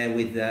watching there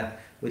with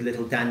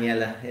little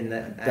Daniela in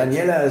the...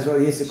 Daniela as well,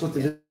 yes,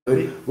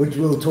 which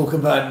we'll talk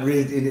about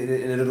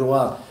in a little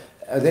while.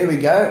 There we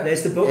go.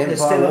 There's the book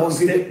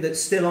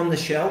that's still on the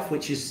shelf,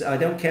 which is, I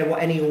don't care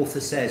what any author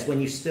says, when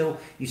you still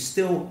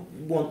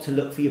want to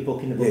look for your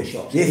book in the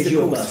bookshop. Yes, it gives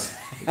you a buzz.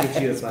 It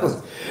gives you a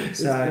buzz.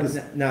 So,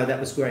 no, that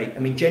was great. I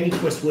mean, Jenny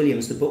Twist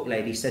Williams, the book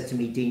lady, said to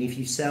me, Dean, if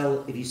you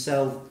sell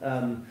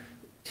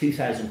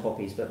 2,000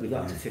 copies, but we've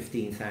got up to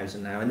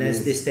 15,000 now, and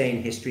there's this day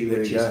in history,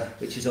 which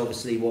is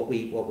obviously what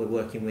we're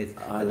working with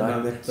at the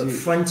moment. But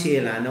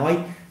Frontierland,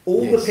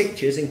 all the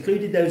pictures,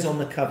 included those on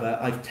the cover,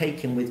 I've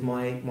taken with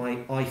my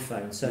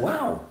iPhone. So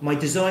my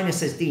designer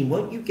says, Dean,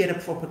 won't you get a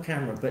proper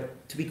camera?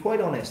 But to be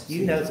quite honest,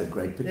 it's a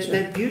great picture.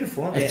 They're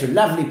beautiful, aren't they? It's a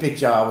lovely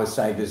picture, I would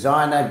say.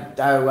 Designer,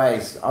 no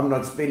ways. I'm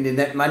not spending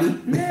that money.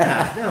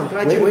 Yeah, no, I'm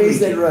glad Where's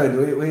that road?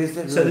 Where's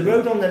that road? So the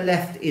road on the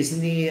left is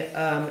near,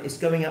 it's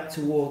going up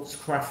towards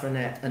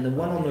Craffranet, and the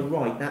one on the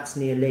right, that's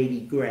near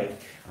Lady Grey.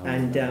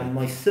 And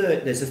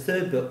there's a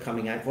third book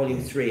coming out,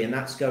 volume 3, and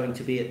that's going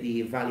to be at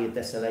the Valley of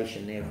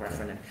Desolation near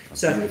Craffranet.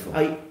 So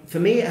for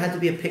me, it had to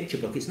be a picture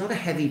book. It's not a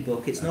heavy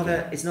book. It's not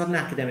an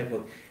academic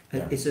book.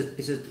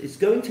 It's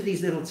going to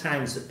these little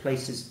towns that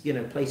places that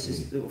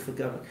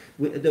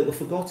were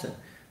forgotten.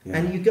 Yeah.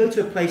 And you go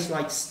to a place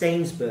like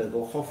Stainsburg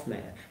or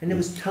Hofmeyr, and there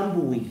was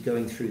tumbleweed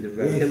going through the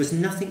road. There was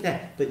nothing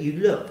there, but you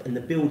look, and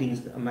the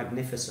buildings are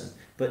magnificent,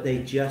 but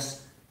they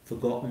just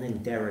forgotten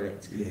and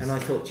derelict. And I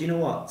thought, do you know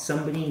what?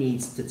 Somebody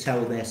needs to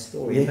tell their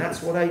story. And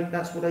that's what I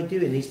do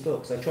in these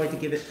books. I try to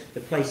give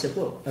the place a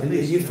book. And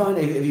you find,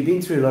 have you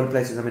been through a lot of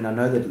places? I mean, I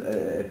know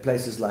that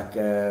places like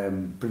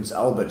Prince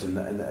Albert and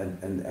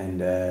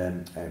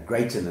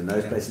Greyton and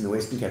those places in the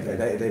Western Cape,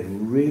 they've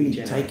really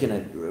taken a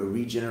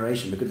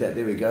regeneration. Look at that.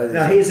 There we go.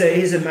 Now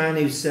here's a man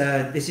who's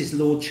this is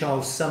Lord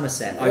Charles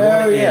Somerset.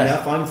 Ironically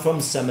enough, I'm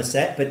from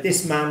Somerset, but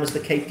this man was the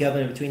Cape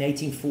Governor between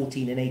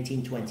 1814 and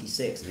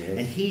 1826,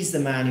 and he's the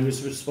man who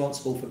was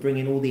responsible for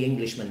bringing all the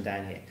Englishmen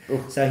down here.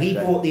 So he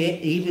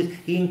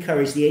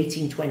encouraged the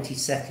 1820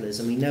 settlers,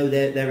 and we know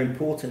they're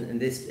important in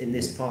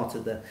this part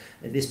of the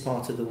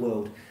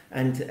world.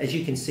 And as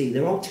you can see,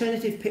 there are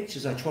alternative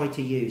pictures I try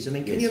to use. I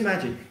mean, can you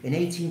imagine in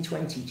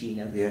 1820,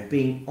 Gino,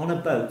 being on a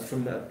boat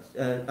from a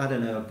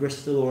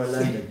Bristol or a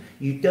London?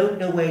 You don't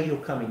know where you're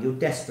coming. You're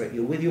desperate.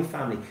 You're with your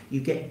family.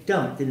 You get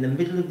dumped in the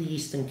middle of the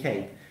Eastern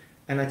Cape.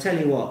 And I tell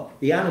you what,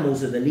 the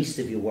animals are the least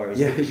of your worries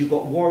because you've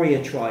got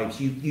warrior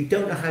tribes. You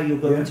don't know how you're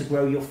going to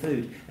grow your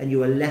food, and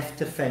you are left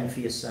to fend for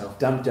yourself.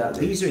 Dumped out.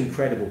 These are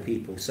incredible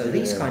people. So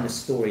these kind of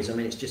stories, I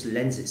mean, it just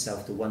lends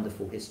itself to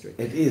wonderful history.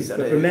 It is.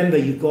 But remember,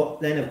 you've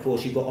got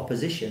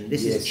opposition.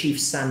 This is Chief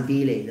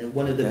Sandile,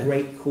 one of the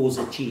great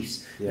Xhosa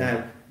chiefs.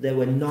 Now, there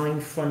were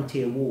 9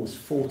 frontier wars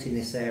fought in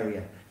this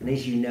area. And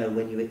as you know,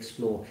 when you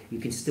explore, you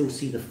can still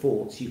see the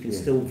forts, you can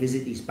still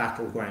visit these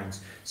battlegrounds.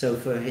 So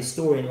for a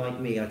historian like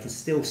me, I can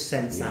still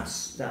sense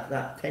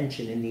that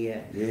tension in the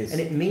air. And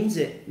it means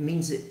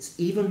it's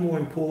even more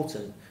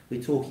important.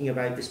 We're talking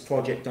about this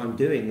project I'm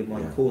doing with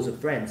my Xhosa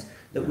friends,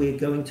 that we're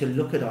going to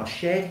look at our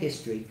shared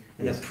history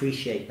and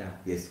appreciate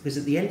that. Because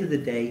at the end of the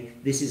day,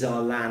 this is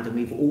our land, and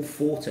we've all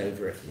fought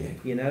over it.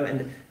 You know,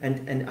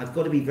 and I've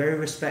got to be very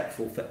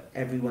respectful for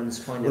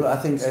everyone's kind of. Well, I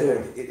think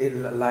story.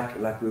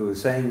 Like we were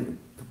saying,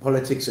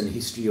 politics and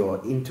history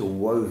are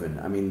interwoven.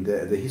 I mean,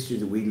 the history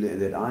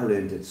that I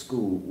learned at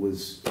school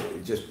was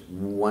just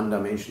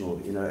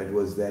one-dimensional. You know, it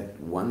was that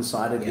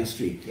one-sided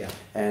history.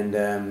 And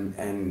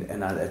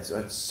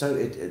it's so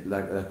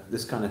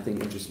this kind of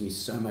thing interests me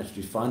so much,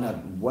 to find out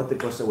what the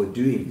Xhosa were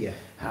doing.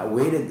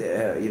 Where did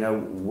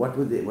what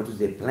was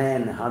their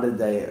plan? How did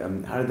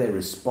they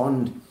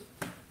respond?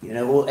 You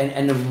know,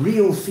 and a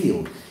real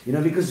feel. You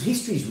know, because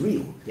history is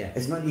real. Yeah.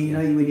 It's not, you know,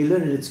 when you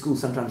learn it at school,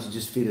 sometimes you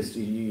just feel it,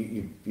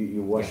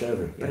 you wash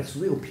over it. But it's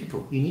real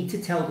people. You need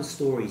to tell the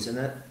stories,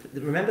 and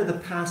remember, the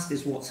past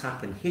is what's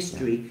happened.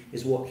 History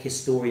is what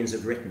historians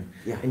have written.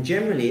 Yeah. And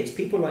generally, it's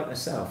people like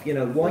myself, you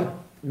know, white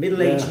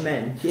middle-aged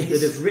men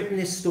that have written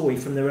this story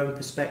from their own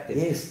perspective.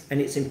 Yes. And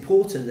it's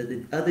important that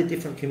the other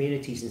different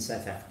communities in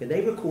South Africa,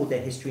 they record their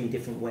history in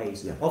different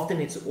ways. Yeah.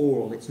 Often it's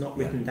oral, it's not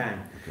written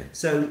down. Okay.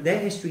 So their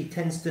history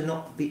tends to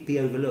not be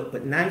overlooked.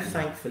 But now,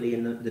 thankfully,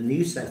 in the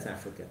new South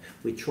Africa,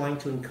 we're trying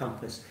to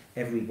encompass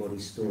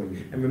everybody's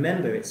story. And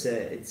remember, it's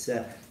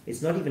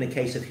not even a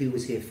case of who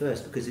was here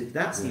first, because if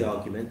that's the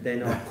argument,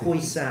 then our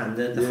Khoisan,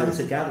 the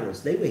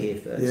hunter-gatherers, they were here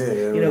first.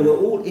 You know, we're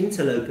all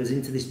interlopers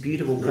into this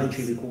beautiful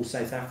country we call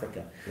South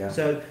Africa.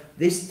 So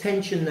this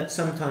tension that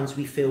sometimes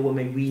we feel when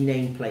we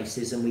rename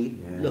places and we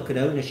look at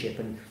ownership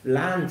and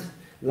land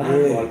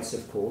rights,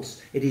 of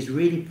course, it is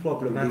really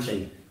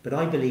problematic. But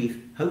I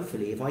believe,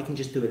 hopefully, if I can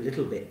just do a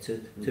little bit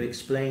to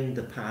explain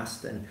the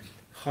past and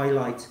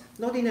highlight,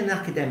 not in an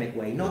academic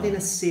way, not in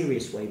a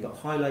serious way, but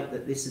highlight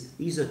that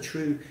these are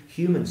true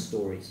human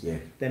stories,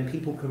 then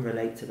people can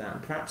relate to that.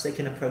 And perhaps they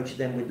can approach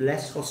them with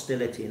less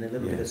hostility and a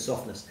little bit of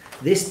softness.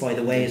 This, by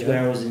the way, is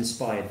where I was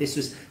inspired. This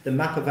was the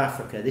map of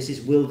Africa. This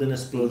is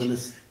Wilderness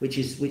Beach, which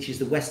is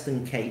the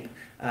Western Cape.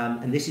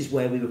 And this is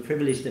where we were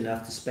privileged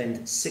enough to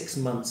spend 6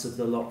 months of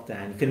the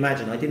lockdown. You can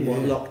imagine, I didn't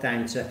want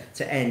lockdown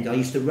to end. I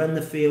used to run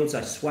the fields,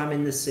 I swam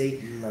in the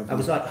sea. I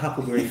was like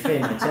Huckleberry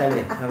Finn, I tell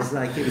you. I was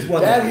like, it was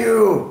wonderful. Damn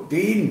you,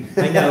 Dean!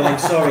 I know, I'm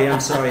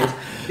sorry.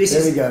 This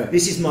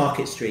is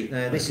Market Street.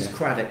 This is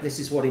Craddock. This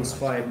is what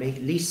inspired me.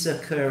 Lisa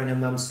Kerr and her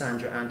mum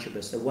Sandra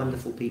Antrobus, they're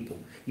wonderful people.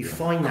 You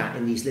find that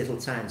in these little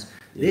towns.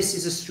 This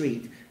is a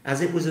street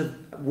as it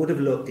would have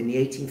looked in the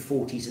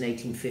 1840s and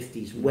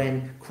 1850s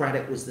when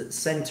Craddock was the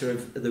centre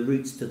of the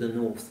routes to the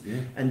north.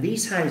 And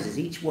these houses,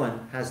 each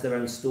one has their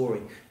own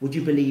story. Would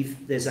you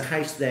believe there's a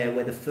house there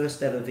where the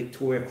first ever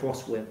Victoria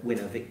Cross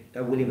winner,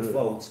 William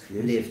Folds,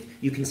 lived?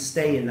 You can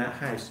stay in that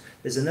house.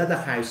 There's another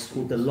house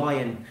called the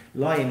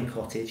Lion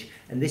Cottage,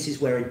 and this is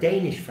where a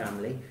Danish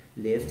family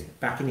lived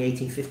back in the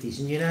 1850s.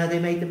 And you know how they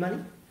made the money?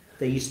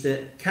 They used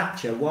to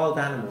capture wild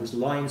animals,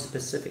 lions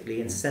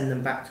specifically, and send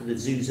them back to the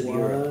zoos of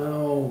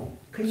Europe.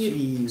 Can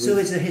you? So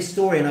as a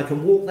historian, I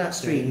can walk that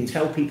street and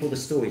tell people the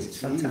stories. It's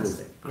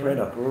fantastic.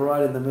 Craddock,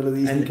 right in the middle of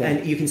the Eastern Cape.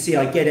 And you can see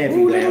I get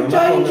everywhere. Ooh,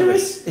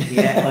 dangerous.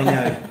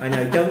 Yeah, I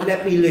know. Don't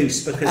let me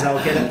loose because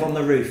I'll get up on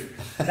the roof.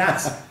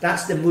 That's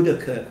the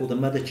Moederkerk, or the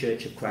Mother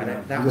Church of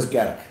Craddock. That was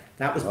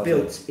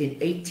built in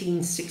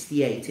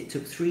 1868. It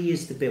took 3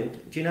 years to build.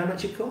 Do you know how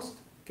much it cost?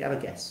 Have a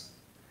guess.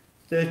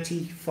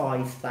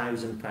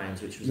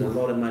 £35,000, which was a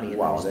lot of money in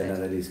those days.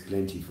 That is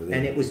plenty for them.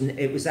 And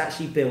it was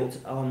actually built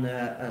on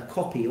a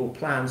copy or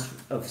plans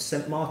of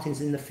St Martin's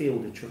in the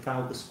Field at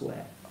Trafalgar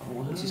Square,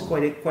 which is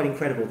quite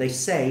incredible. They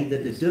say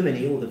that the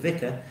Dominie, or the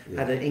vicar,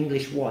 had an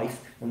English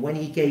wife, and when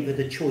he gave her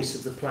the choice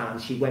of the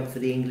plans, she went for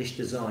the English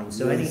design.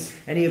 So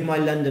any of my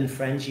London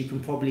friends, you can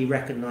probably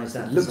recognise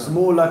that. It looks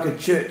more like a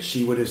church,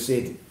 she would have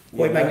said.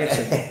 Quite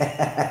magnificent.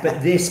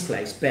 But this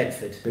place,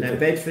 Bedford. Now,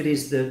 Bedford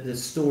is the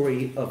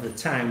story of the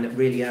town that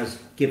really has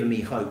given me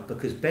hope,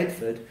 because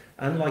Bedford,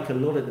 unlike a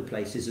lot of the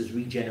places, has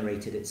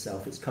regenerated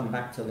itself. It's come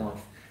back to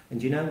life. And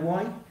do you know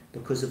why?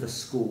 Because of a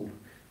school.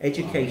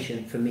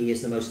 Education, for me,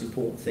 is the most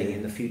important thing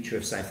in the future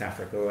of South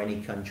Africa or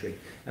any country.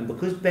 And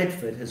because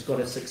Bedford has got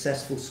a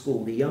successful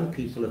school, the young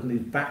people have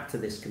moved back to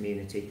this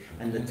community,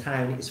 and the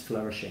town is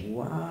flourishing.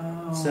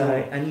 Wow. So,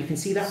 and you can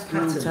see that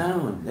pattern.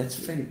 Town. That's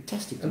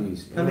fantastic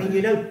news. I mean,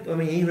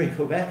 here in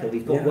Quebec,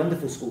 we've got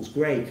wonderful schools,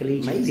 Grey,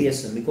 Collegiate,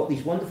 Pearson. We've got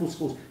these wonderful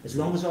schools. As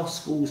long as our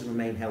schools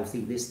remain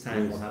healthy, this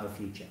town will have a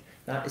future.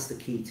 That is the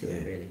key to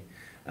it, really.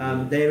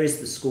 There is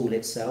the school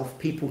itself.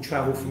 People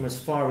travel from as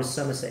far as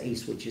Somerset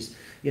East, which is,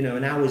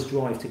 an hour's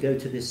drive to go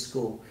to this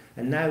school.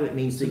 And now it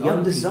means the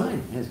young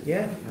design.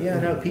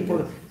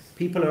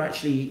 People are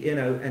actually,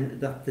 and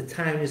the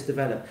town is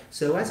developed.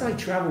 So as I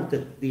travelled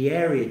the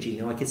area,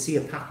 Gino, I could see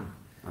a pattern.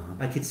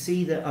 I could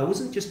see that I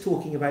wasn't just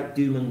talking about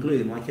doom and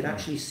gloom. I could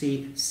actually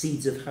see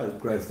seeds of hope.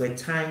 Growth. Where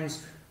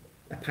towns,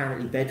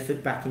 apparently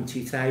Bedford back in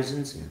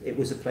 2000s, it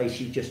was a place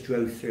you just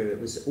drove through.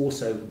 It was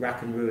also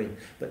rack and ruin.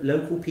 But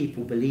local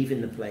people believe in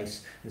the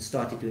place and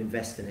started to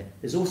invest in it.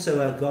 There's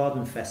also a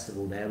garden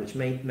festival there, which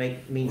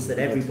means that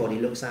everybody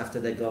looks after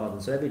their garden.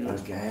 So everybody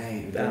looks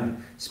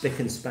spick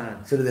and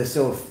span. So they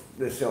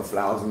sell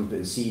flowers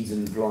and seeds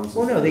and plants.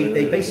 Well, no,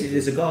 they basically,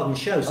 there's a garden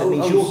show. So it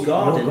means your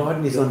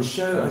garden is on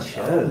show.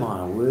 Oh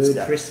my word.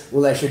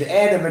 Well, they should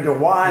add a bit of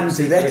wine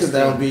to that, or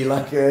they'll be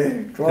like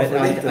a But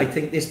I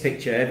think this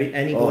picture,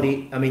 anybody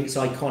story, I mean, it's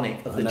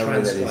iconic, of the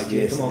Transky.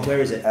 Yes. Come on,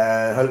 where is it?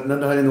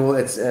 Not Hole in the Wall,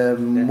 it's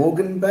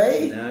Morgan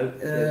Bay? No,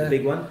 the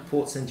big one,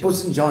 Port St. John's. Port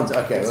St. John's,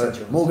 okay. Well,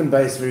 Morgan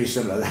Bay is very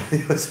similar.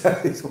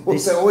 It's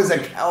also always a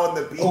cow on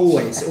the beach.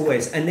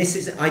 Always. And this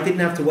is, I didn't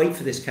have to wait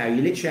for this cow.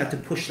 You literally have to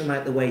push them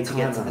out the way to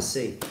get to the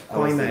sea.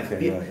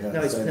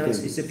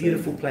 It's a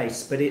beautiful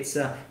place, but it's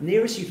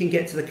nearest you can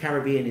get to the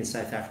Caribbean in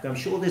South Africa. I'm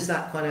sure there's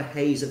that kind of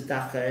haze of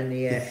Dakar in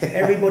the air.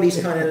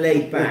 Everybody's kind of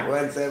laid back.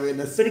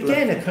 But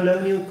again, a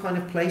colonial kind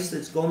of place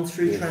that's gone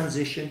through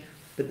transition.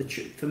 But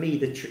for me,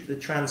 the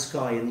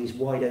Transky in these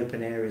wide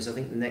open areas, I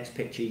think the next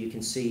picture you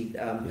can see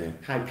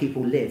how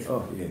people live.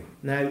 Oh, yeah.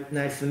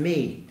 Now for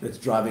me... It's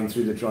driving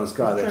through the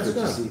Transky, that's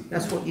what you see.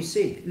 That's what you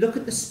see. Look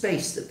at the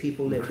space that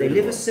people live. Incredible.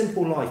 They live a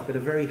simple life, but a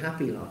very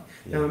happy life.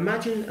 Yeah. Now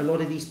imagine a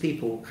lot of these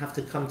people have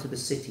to come to the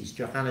cities,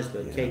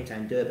 Johannesburg, Cape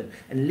Town, Durban,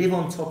 and live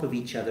on top of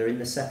each other in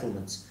the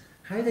settlements.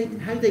 How they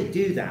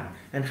do that,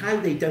 and how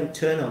they don't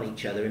turn on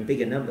each other in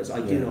bigger numbers,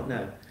 I do not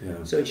know.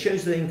 Yeah. So it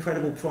shows the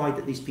incredible pride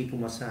that these people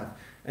must have.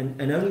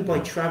 And only by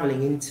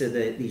travelling into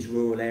these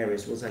rural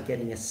areas was I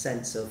getting a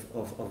sense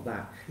of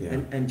that. Yeah.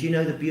 And you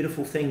know the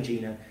beautiful thing,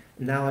 Gino?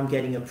 Now I'm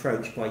getting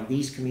approached by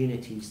these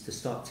communities to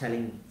start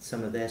telling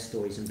some of their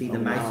stories and be the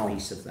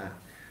mouthpiece of that.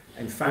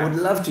 In fact, I would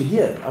love to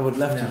hear.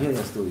 To hear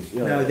those stories.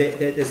 Yeah. No,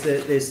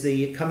 there's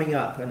the coming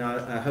up, and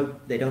I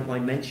hope they don't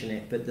mind mentioning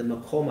it, but the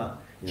Makoma,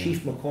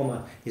 Chief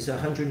Makoma, is the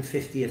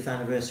 150th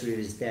anniversary of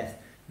his death.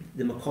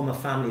 The Makoma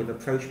family have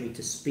approached me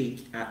to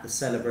speak at the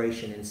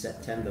celebration in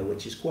September,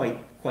 which is quite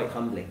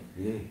humbling.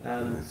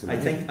 Yeah, I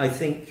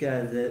think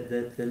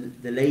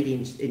the lady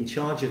in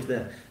charge of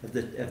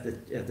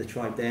the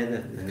tribe there,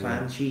 the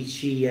clan,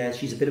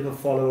 she's a bit of a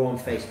follower on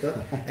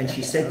Facebook, and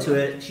she said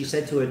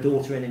to her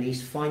daughter and her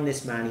niece, find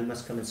this man, he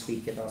must come and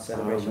speak at our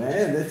celebration. Oh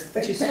man, that's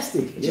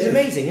fantastic. Which is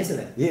amazing, isn't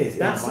it? Yes,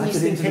 that's the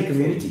Eastern Cape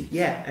community.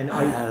 Yeah, and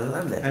I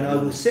love that. And I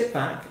will sit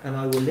back and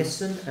I will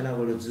listen and I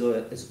will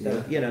observe,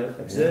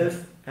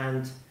 observe.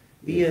 And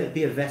be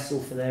a vessel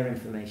for their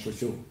information. For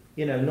sure.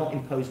 Not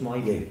impose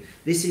my view.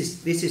 This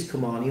is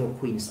Komani or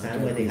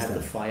Queenstown, where they had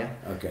the fire.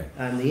 Okay.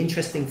 And the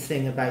interesting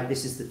thing about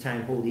this is the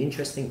town hall. The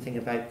interesting thing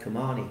about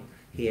Komani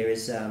here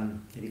is,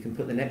 if you can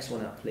put the next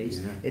one up,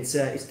 please.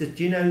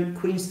 Yeah.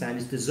 Queenstown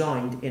is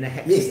designed in a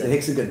hexagon.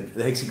 Yes,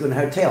 the hexagon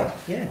hotel.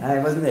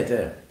 Yeah. Wasn't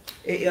it?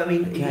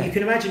 You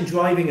can imagine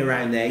driving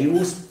around there, you're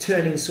always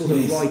turning sort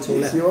of right or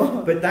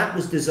left. But that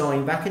was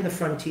designed back in the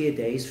frontier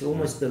days for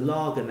almost the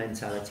lager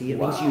mentality. It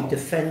means you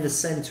defend the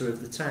centre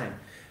of the town.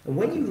 And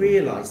when you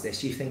realise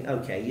this, you think,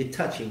 okay, you're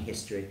touching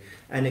history.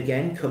 And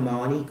again,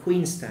 Komani,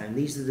 Queenstown,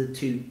 these are the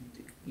two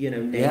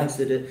names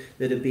that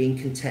are being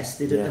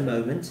contested at the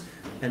moment.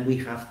 And we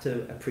have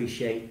to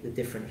appreciate the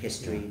different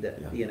history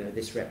that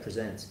this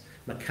represents.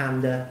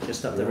 Makanda,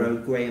 just up the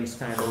road,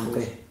 Grahamstown, of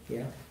course.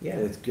 Yeah.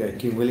 It's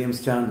King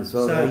Williamstown as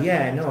well.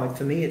 So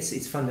for me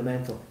it's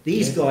fundamental.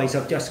 These guys,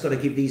 I've just got to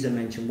give these a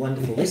mention.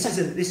 Wonderful. This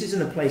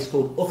isn't a place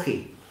called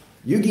Uchi.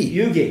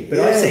 Yugi, but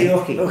I say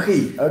Uchi.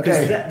 Uchi,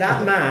 okay.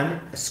 That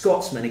man, a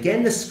Scotsman,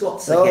 again the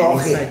Scots again in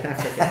South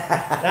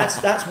Africa.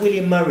 That's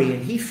William Murray,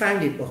 and he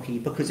founded Uchi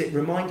because it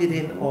reminded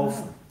him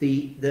of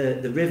the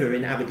river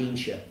in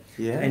Aberdeenshire.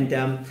 Yeah.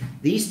 And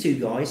these two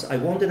guys, I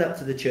wandered up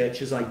to the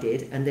church as I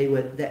did, and they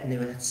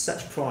had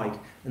such pride.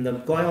 And the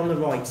guy on the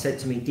right said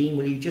to me, Dean,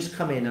 will you just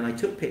come in? And I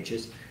took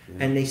pictures.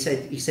 Yeah. And he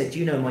said,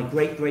 my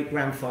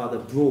great-great-grandfather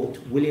brought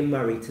William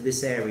Murray to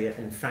this area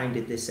and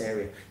founded this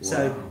area. Wow.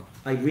 So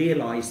I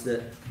realised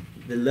that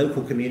the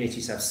local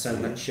communities have so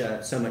much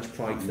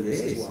pride for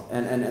this as well.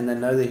 And they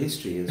know the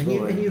history as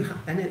well.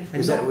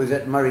 Was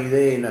that Murray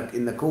there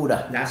in the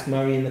corner? That's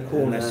Murray in the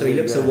corner. So he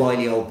looks a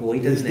wily old boy,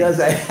 doesn't he? Does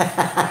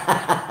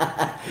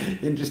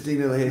Interesting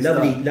little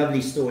history.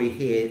 Lovely story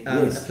here.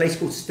 A place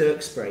called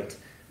Sturkspreit.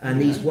 And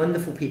these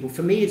wonderful people.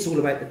 For me, it's all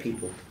about the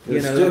people.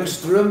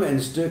 Sturkstrom and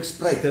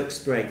Sturkspreit.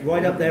 Sturkspreit,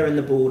 right up there in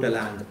the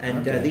borderland.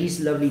 And these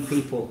lovely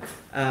people,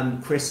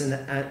 Chris and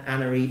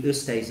Annerie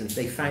Oosthuizen,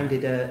 they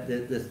founded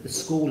the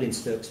school in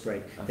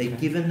Sturkspreit. Okay. They've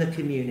given the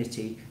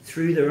community,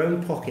 through their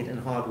own pocket and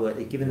hard work,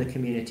 they've given the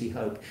community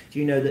hope. Do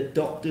you know that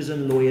doctors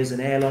and lawyers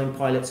and airline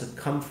pilots have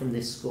come from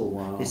this school?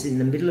 Wow. It's in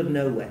the middle of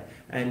nowhere.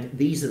 And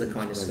these are the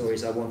kind of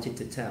stories I wanted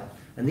to tell.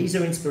 And these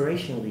are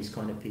inspirational, these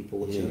kind of people,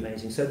 which is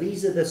amazing. So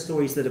these are the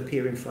stories that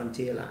appear in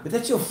Frontierland. But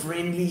that's your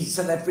friendly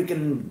South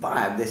African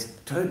vibe. That's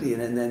totally,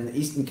 and then the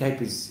Eastern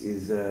Cape is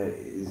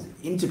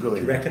integral.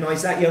 Do you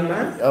recognise that young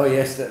man? Oh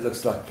yes, that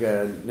looks like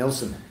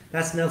Nelson.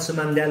 That's Nelson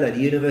Mandela, the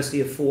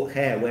University of Fort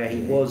Hare, where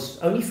he was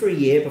only for a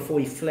year before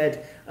he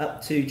fled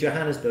up to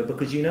Johannesburg,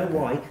 because you know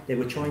why? They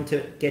were trying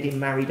to get him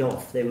married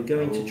off. They were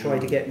going to try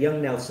to get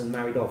young Nelson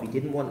married off. He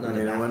didn't want none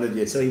of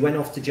that. So he went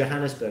off to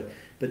Johannesburg.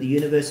 But the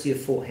University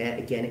of Fort Hare,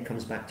 again, it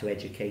comes back to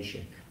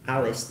education.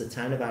 Alice, the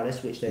town of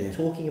Alice, which they're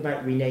talking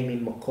about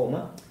renaming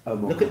Makoma.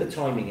 Look at the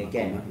timing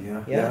again.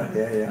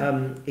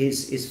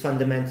 Is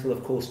fundamental,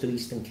 of course, to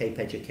Eastern Cape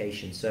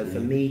education. So for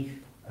me,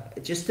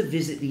 just to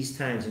visit these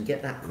towns and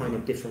get that kind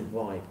of different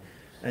vibe.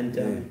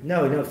 And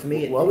no, for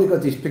me... While we've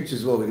got these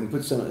pictures, we can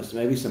put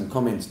maybe some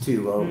comments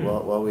too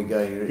while we're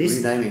going,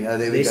 renaming. Oh,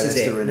 there we go. This is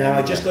it. Now,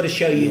 I just got to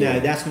show you now,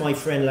 that's my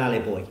friend Lally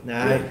Boy.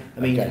 Now, I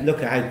mean,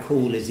 look at how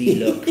cool does he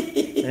look.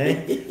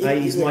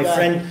 He's my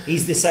friend.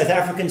 He's the South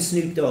African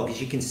Snoop Dogg, as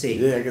you can see.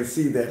 Yeah, I can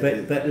see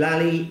that. But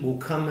Lally will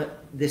come at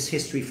this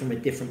history from a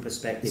different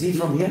perspective. Is he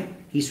from here?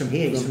 He's from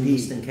here. He's from the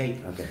Eastern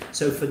Cape. Okay.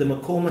 So for the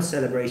Makoma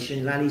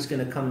celebration, Lally's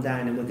going to come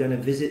down and we're going to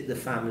visit the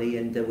family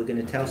and we're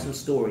going to tell some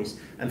stories.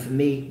 And for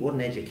me, what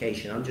an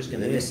education. I'm just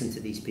going to listen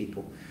to these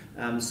people.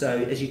 So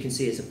as you can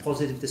see, it's a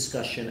positive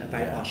discussion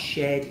about our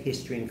shared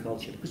history and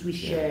culture, because we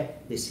share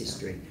this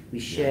history, we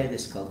share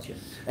this culture.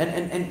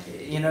 And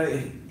you know,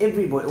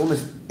 everybody,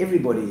 almost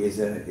everybody is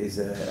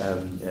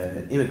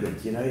an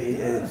immigrant. You know,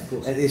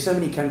 and there's so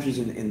many countries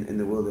in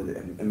the world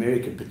that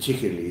America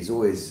particularly is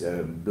always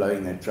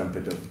blowing that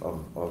trumpet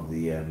of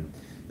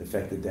the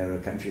fact that they're a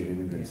country of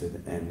immigrants,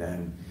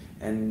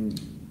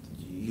 and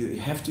you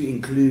have to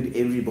include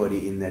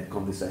everybody in that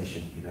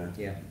conversation, you know.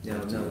 Yeah,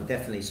 no,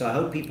 definitely. So I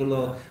hope people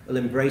will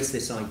embrace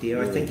this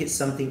idea. I think it's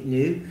something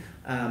new.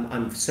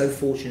 I'm so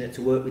fortunate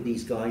to work with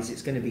these guys.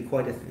 It's going to be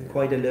quite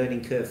a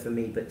learning curve for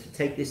me, but to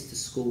take this to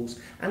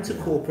schools and to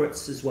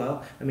corporates as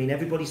well. I mean,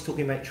 everybody's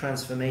talking about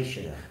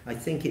transformation. I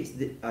think it's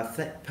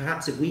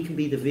perhaps if we can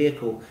be the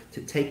vehicle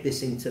to take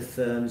this into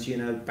firms, you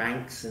know,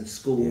 banks and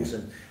schools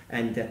and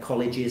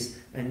colleges,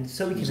 and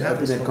so we can have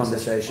open this that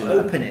conversation.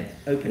 Open it.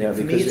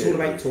 For me, it's all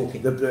about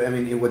talking. I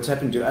mean, what's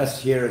happened to us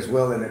here as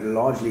well, and it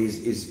largely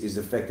is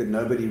the fact that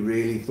nobody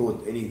really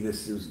thought any of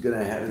this was going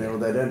to happen, or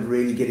they don't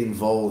really get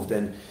involved,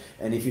 and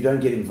if you don't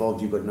get involved,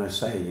 you've got no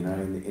say. You know,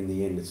 in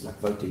the end, it's like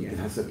voting,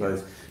 I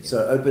suppose.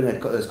 So open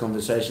those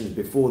conversations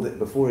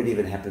before it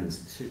even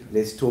happens. Super.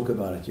 Let's talk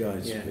about it.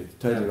 It's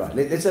totally right.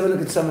 Let's have a look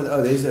at some of the.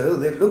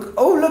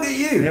 Look at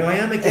you. There I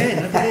am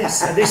again. Look at this.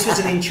 This was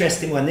an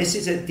interesting one. This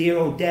is at dear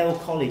old Dale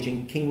College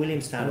in King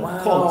Williamstown, or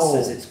Ponce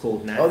as it's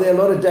called now. Oh, there are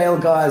a lot of Dale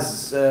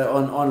guys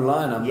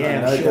online. I'm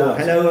sure.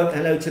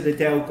 Hello to the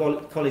Dale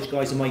College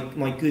guys, and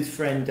my good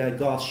friend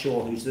Garth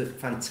Shaw, who's done a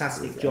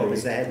fantastic job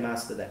as the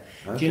headmaster there.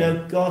 Okay. Do you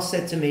know, Garth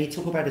said to me,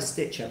 talk about a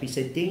stitch up, he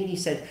said, Dean, he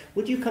said,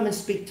 would you come and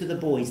speak to the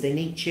boys? They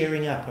need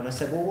cheering up. And I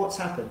said, well, what's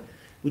happened?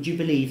 Would you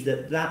believe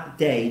that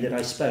day that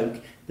I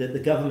spoke, that the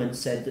government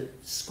said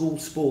that school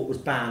sport was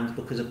banned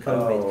because of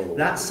COVID?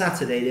 That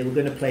Saturday they were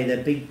going to play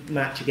their big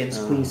match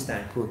against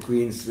Queenstown.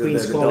 Queen's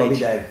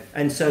College.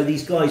 And so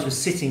these guys were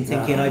sitting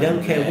thinking, I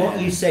don't care what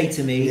you say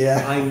to me,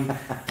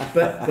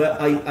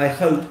 but I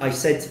hope, I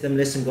said to them,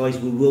 listen guys,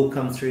 we will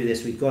come through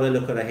this, we've got to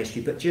look at our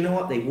history. But do you know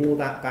what? They wore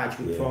that badge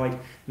with pride. I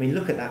mean,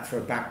 look at that for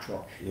a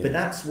backdrop. But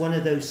that's one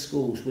of those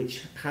schools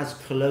which has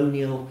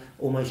colonial,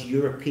 almost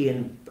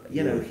European,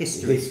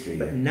 history.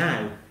 But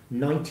now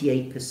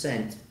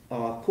 98%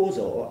 are Xhosa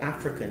or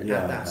African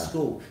at that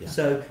school.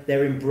 So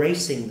they're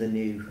embracing the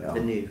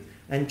new.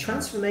 And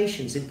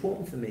transformation is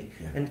important for me.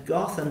 And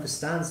Garth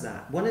understands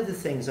that. One of the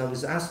things I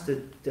was asked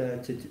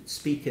to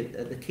speak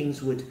at the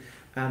Kingswood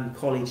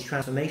College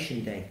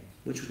Transformation Day,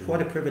 which was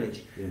quite a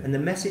privilege. And the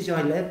message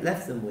I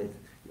left them with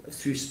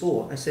through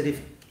sport, I said,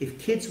 if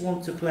kids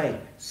want to play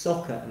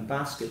soccer and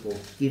basketball,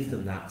 give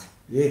them that.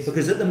 Yes.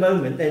 Because at the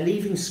moment they're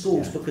leaving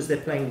schools because they're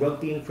playing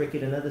rugby and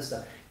cricket and other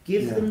stuff.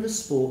 Give them the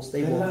sports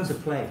they want to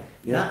play.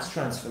 That's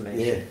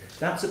transformation.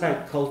 That's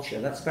about culture.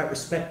 That's about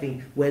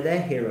respecting where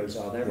their heroes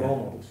are, their role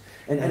models.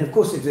 And of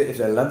course, if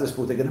they love the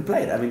sport, they're going to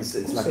play it. I mean,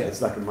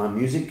 it's like my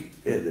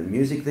music, the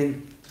music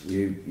thing.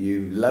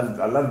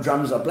 I love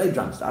drums. I play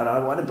drums. I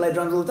want to play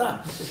drums all the time.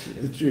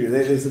 It's true.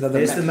 There's another.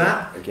 There's the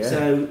map. Okay.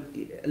 So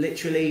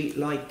literally,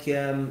 like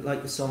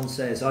the song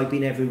says, I've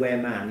been everywhere,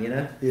 man. You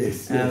know.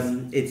 Yes.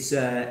 It's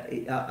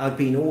I've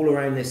been all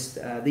around this.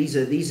 These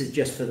are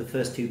just for the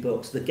first two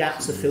books. The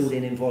gaps are filled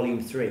in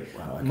volume 3.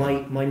 Wow,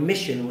 okay. My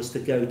mission was to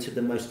go to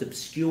the most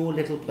obscure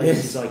little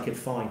places I could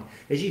find.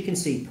 As you can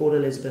see, Port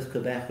Elizabeth,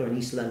 Quebec, or in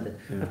East London.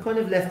 I've kind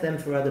of left them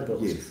for other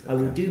books. Yes, okay. I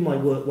will do my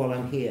work while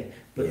I'm here.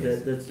 But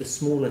the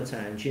smaller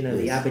towns, the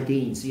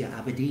Aberdeens,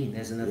 Aberdeen,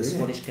 there's another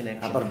Scottish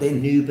connection. Aberdeen.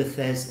 New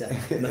Bethesda,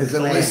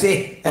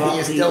 Lucy,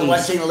 you're still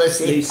watching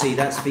Lucy. Lucy,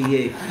 that's for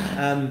you.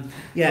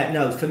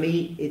 For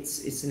me,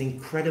 it's an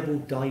incredible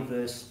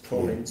diverse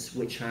province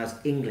which has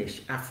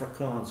English,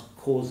 Afrikaans,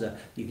 Xhosa.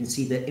 You can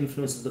see the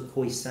influence of the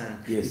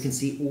Khoisan. Yes. You can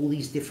see all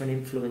these different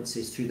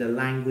influences through the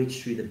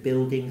language, through the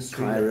buildings,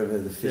 through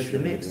the fish. The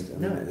mix.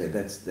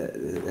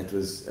 That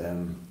was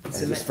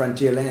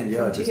frontier land.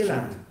 Frontier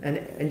land. And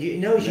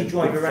as you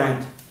drive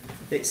around,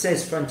 it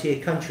says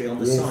frontier country on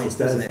the signs,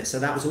 doesn't it? So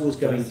that was always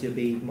going to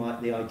be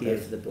the idea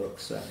for the book.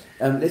 So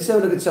let's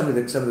have a look at some of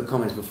the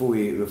comments before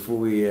we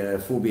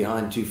fall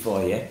behind too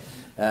far.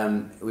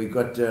 We've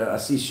got I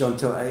see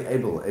Chantal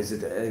Abel. Is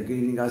it good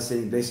evening, guys?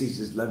 Sending blessings.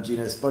 Just love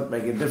Gino's spot,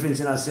 making a difference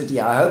in our city.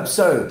 I hope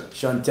so,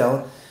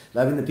 Chantal.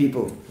 Loving the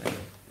people.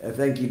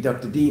 Thank you,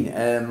 Dr. Dean.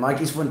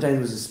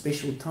 Matjiesfontein was a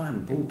special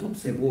time. Paul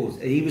Thompson. It was.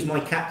 He was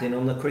my captain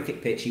on the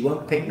cricket pitch. He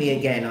won't pick me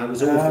again. I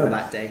was awful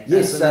that day.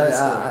 Yes,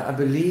 I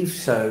believe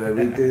so.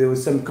 There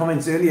was some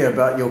comments earlier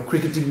about your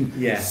cricketing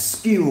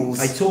skills.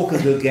 I talk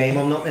a good game.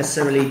 I'm not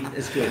necessarily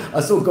as good.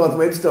 I saw Garth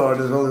Webster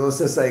on as well,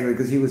 also saying,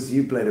 because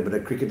you played a bit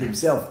of cricket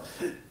himself.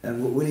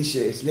 And Willie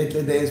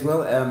Schlettler there as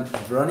well.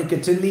 Veronica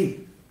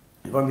Tinley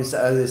from the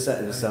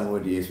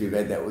Summerwood. Yes, we've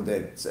had that with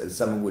that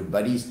Summerwood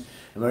buddies.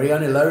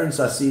 Mariana Lawrence,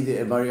 I see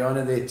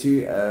Mariana there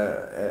too.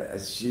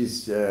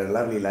 She's a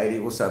lovely lady.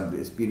 Also,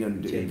 has been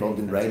involved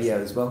in radio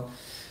as well.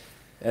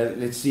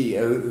 Let's see,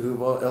 who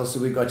else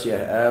have we got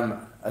here?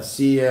 I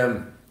see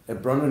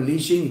Bronwyn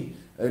Leashing,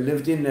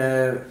 lived in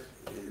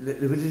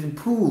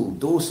Poole,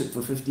 Dorset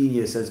for 15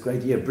 years, so it's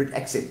great. Yeah, Brit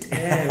accent.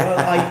 Yeah,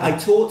 well, I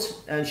taught,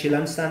 and she'll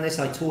understand this,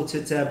 I taught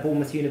at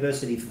Bournemouth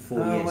University for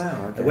 4 years.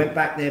 Wow, okay. I went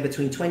back there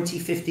between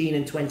 2015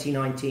 and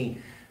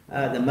 2019.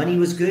 The money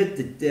was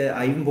good.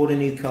 I even bought a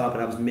new car, but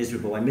I was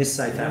miserable. I missed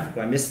South Africa.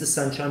 I missed the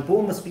sunshine.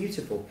 Bournemouth's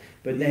beautiful,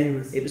 but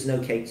then it was no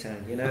Cape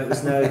Town. You know,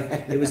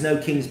 it was no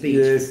King's Beach.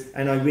 Yes.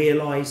 And I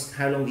realised,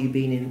 how long have you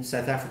been in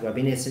South Africa? I've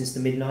been here since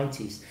the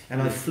mid-90s,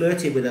 and I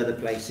flirted with other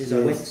places.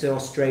 Yes. I went to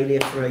Australia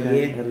for a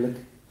year. Had a look.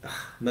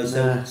 Most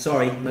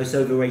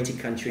overrated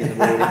country in the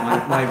world.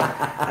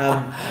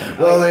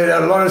 Well, there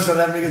are a lot of South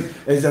Africans.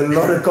 There's a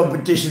lot of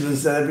competition with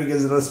South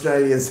Africans and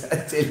Australians, I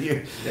tell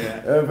you.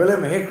 Yeah.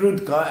 Willem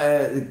Heckroot,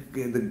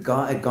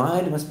 the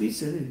guide must be.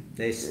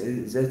 That's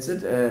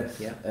it.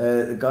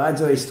 The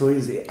guides are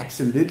historians.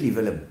 Absolutely,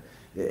 Willem.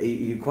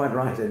 You're quite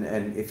right,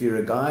 and if you're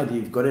a guide,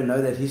 you've got to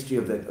know that history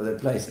of that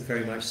place.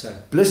 Very much so.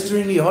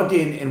 Blisteringly hot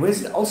and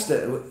where's it?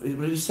 Ulster? What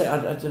did you say?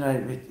 I don't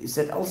know. Is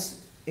that Ulster?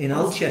 In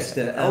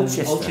Ulchester,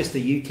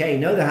 UK.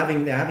 No,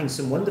 they're having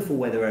some wonderful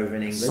weather over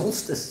in England.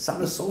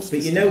 Summer solstice.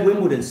 But you know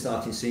Wimbledon's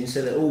starting soon,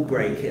 so they'll all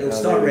break. It'll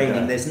start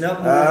raining. There's no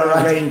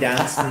more rain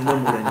dance than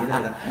Wimbledon. You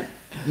know that.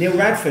 Neil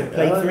Radford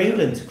played for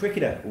England,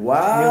 cricketer.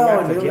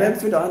 Wow, Neil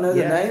Radford. I know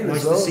the name nice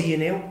as well. Nice to see you,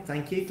 Neil.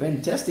 Thank you.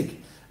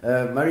 Fantastic.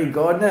 Murray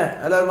Gardner.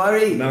 Hello,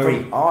 Murray.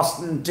 From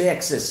Austin,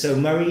 Texas. So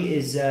Murray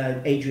is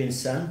Adrian's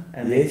son,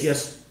 and they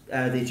just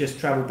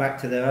travelled back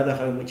to their other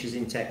home, which is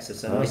in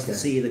Texas. So nice to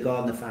see you, the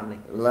Gardner family.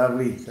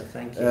 Lovely. So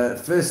thank you.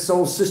 First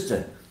Soul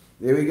Sister.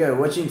 There we go.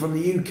 Watching from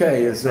the UK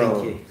as well.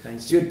 Thank you. Thank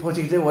Stuart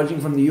Potgieter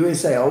watching from the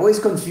USA. I always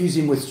confuse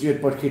him with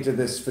Stuart Potgieter,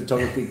 this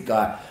photography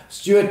guy.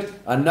 Stuart,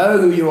 I know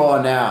who you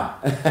are now.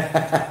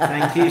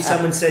 Thank you.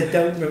 Someone said,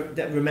 don't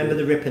remember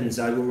the ribbons.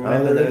 I will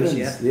remember those.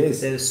 Yeah. Yes.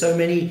 There's so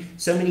many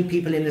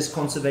people in this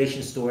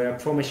conservation story. I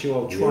promise you,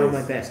 I'll try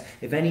my best.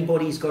 If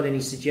anybody's got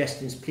any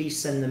suggestions, please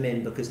send them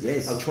in, because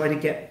I'll try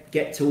to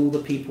get to all the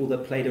people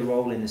that played a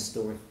role in this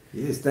story.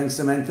 Yes. Thanks,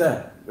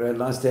 Samantha.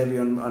 Nice to have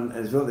you on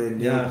as well. Then.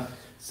 Yeah.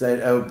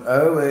 Said,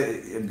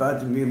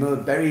 about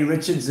Barry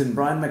Richards and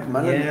Brian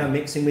McMullen. Yeah,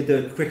 mixing with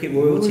the cricket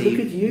royalty. Ooh, look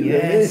at you.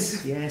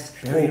 Yes.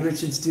 Barry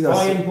Richards too.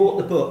 Brian bought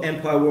the book,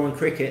 Empire, War and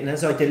Cricket, and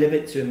as I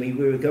delivered to him, we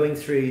were going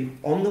through,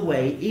 on the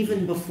way,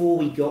 even before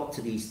we got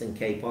to the Eastern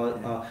Cape,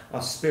 our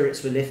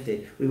spirits were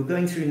lifted. We were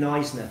going through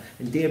Neisner,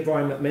 and dear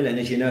Brian McMillan,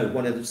 as you know,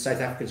 one of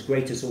South Africa's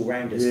greatest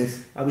all-rounders,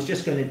 I was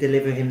just going to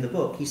deliver him the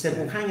book. He said,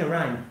 well, hang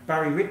around,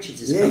 Barry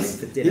Richards is coming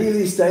for dinner.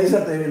 He stays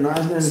up there in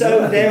Neisner.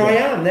 So there I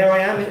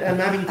am, I'm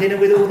having dinner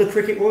with all the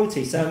cricket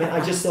royalty. So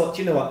I just thought,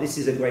 you know what, this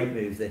is a great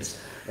move. This.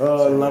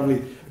 Oh,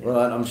 lovely.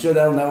 Well, I'm sure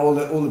they'll know all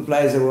the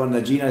players that were on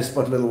the Gino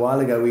spot a little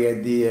while ago. We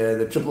had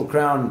the Triple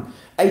Crown,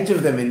 8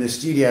 of them in the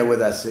studio with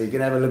us, so you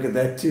can have a look at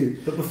that too.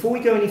 But before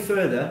we go any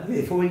further,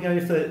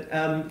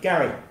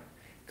 Gary,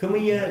 can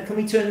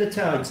we turn the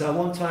tides? I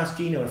want to ask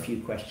Gino a few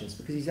questions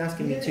because he's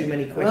asking me too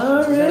many questions.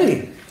 Oh,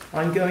 really?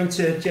 I'm going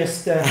to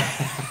just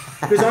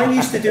because I'm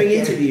used to doing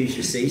interviews,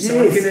 you see. So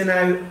I'm going to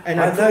now, and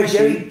I know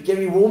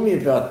Gary warned me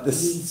about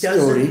this story.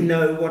 He doesn't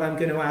know what I'm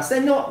going to ask.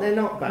 They're not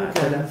bad.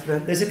 Okay.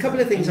 There's a couple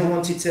of things I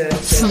wanted to.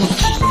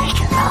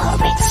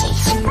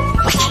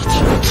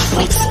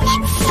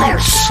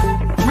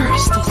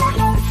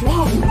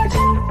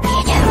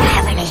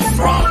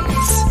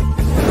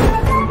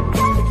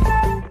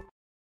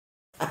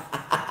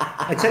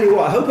 I tell you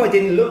what, I hope I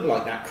didn't look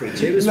like that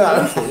creature. It was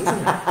wonderful,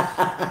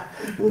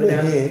 wasn't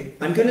it?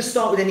 But, I'm going to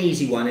start with an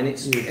easy one, and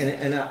it's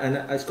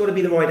got to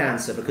be the right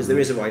answer, because there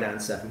is a right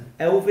answer.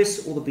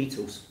 Elvis or the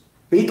Beatles?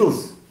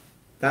 Beatles.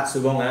 That's the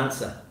wrong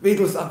answer.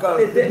 Beatles. I've got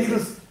the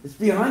Beatles. It's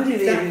behind you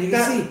there. You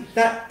can see.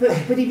 But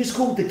he was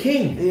called the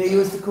King. Yeah, he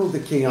was called the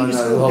King. He was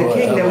called the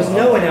King. There was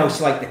no one else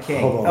like the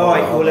King. All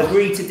right, we'll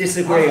agree to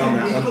disagree on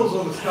that one. Beatles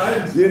or the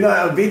Stones? You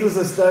know, Beatles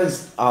or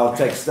Stones? I'll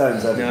take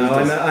Stones.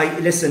 No,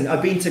 listen.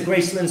 I've been to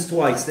Gracelands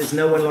twice. There's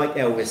no one like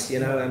Elvis. You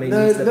know, I mean.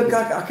 No, look,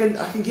 I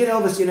can get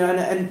Elvis. You know,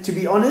 and to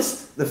be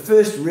honest, the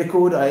first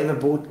record I ever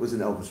bought was an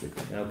Elvis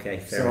record. Okay,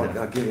 fair enough.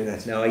 I'll give you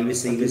that. No, he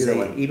was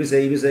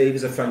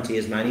a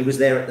frontier's man. He was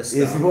there at the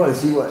start.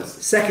 Yes, he was.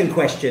 Second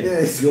question.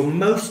 Yes. Your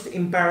most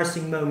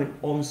embarrassing moment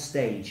on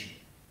stage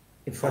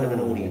in front of an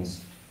audience?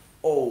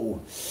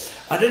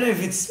 I don't know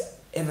if it's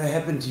ever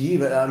happened to you?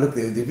 But look,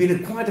 there've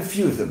been quite a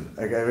few of them.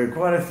 Okay,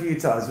 quite a few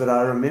times. But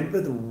I remember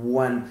the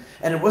one,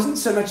 and it wasn't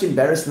so much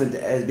embarrassment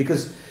as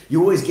because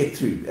you always get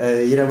through.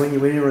 You know, when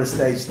you're on a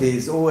stage,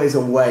 there's always a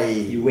way.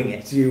 You wing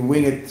it. You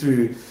wing it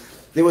through.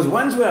 There was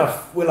ones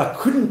where I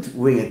couldn't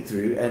wing it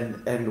through,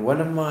 and one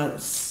of my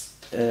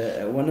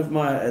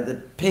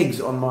the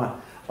pegs on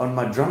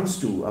my drum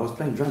stool. I was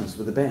playing drums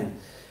with the band.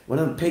 One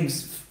of the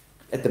pegs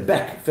at the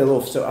back fell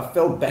off, so I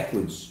fell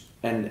backwards.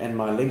 And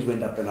my legs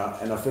went up and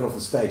I fell off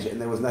the stage and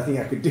there was nothing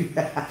I could do.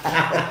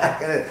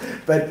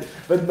 but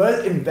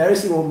most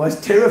embarrassing or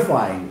most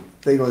terrifying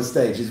thing on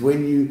stage is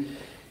when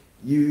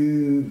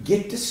you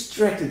get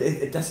distracted.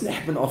 It doesn't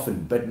happen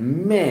often, but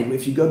man,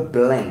 if you go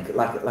blank,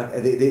 like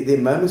there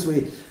are moments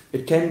where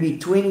it can be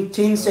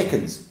 10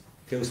 seconds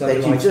Feels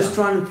like that you're just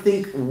trying to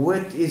think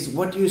what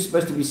you're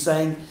supposed to be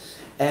saying.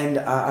 And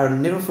I'll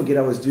never forget,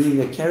 I was doing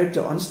a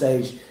character on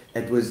stage.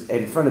 It was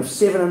in front of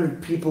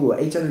 700 people or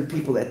 800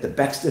 people at the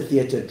Baxter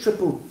Theatre,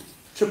 triple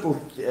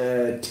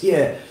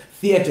tier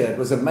theatre. It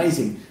was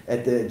amazing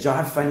at the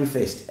Jive Funny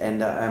Fest.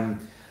 And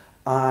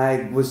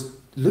I was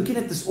looking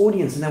at this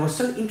audience and they were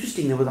so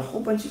interesting. There was a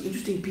whole bunch of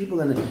interesting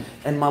people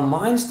and my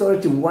mind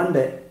started to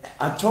wander.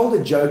 I told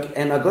a joke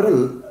and I got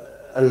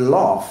a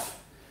laugh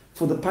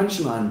for the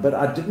punchline, but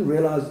I didn't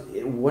realize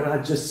what I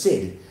just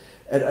said.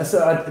 And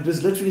so it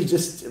was literally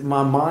just,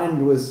 my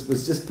mind was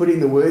just putting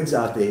the words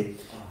out there.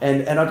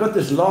 And I got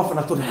this laugh and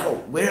I thought, hell,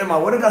 where am I?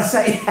 What did I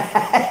say?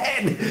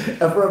 And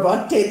for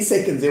about 10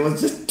 seconds, there was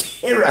just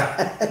terror.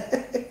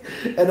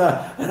 and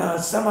I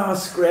somehow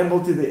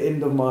scrambled to the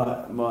end of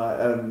my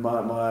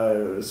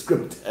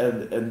script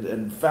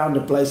and found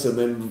a place and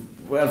then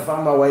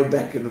found my way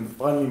back and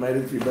finally made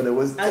it through, but it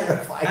was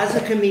terrifying. As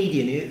a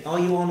comedian, are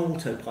you on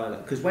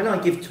autopilot? Because when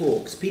I give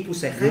talks, people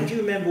say, how do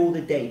you remember all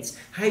the dates?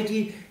 How do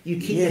you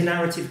keep the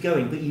narrative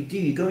going? But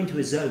you go into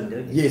a zone,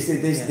 don't you? Yes,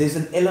 there's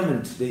an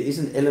element, there is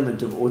an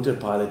element of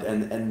autopilot,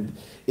 and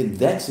in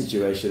that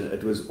situation,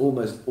 it was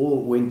almost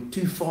all went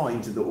too far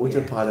into the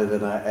autopilot,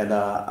 and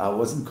I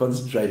wasn't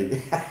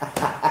concentrating.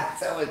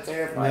 That was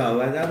terrifying. No,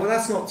 well,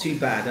 that's not too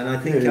bad, and I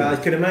think I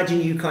can imagine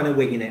you kind of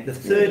winging it. The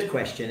third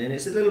question, and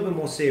it's a little bit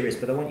more serious,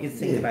 but I want you to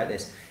think about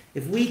this.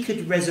 If we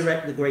could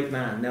resurrect the great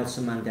man,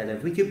 Nelson Mandela,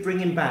 if we could bring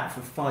him back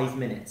for 5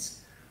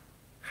 minutes,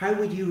 how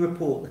would you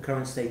report the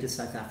current state of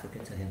South Africa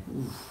to him?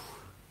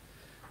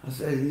 I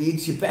said,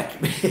 needs you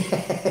back, man.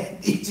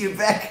 Needs you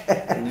back.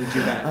 Needs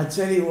you back. I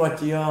tell you what,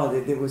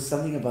 there was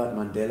something about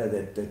Mandela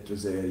that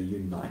was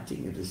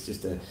uniting. It was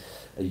just a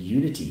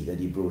unity that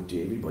he brought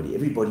to everybody.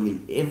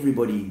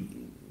 Everybody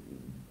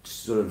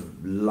sort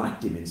of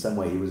liked him in some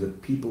way. He was a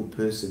people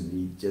person.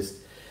 He just,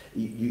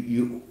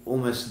 you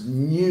almost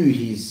knew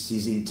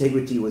his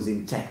integrity was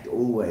intact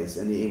always,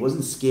 and he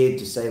wasn't scared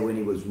to say when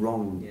he was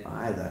wrong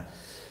either.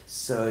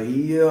 So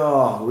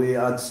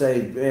I'd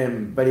say,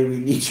 buddy, we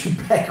need you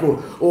back, or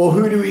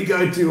who do we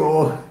go to,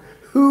 or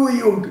who are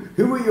your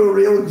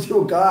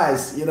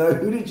guys? You know,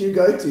 who did you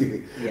go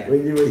to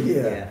when you were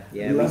here?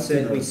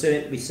 We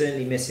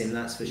certainly miss him,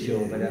 that's for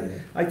sure. But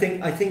I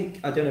think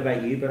I don't know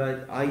about you,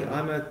 but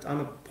I'm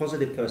a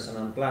positive person.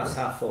 I'm glass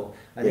half full.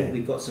 I think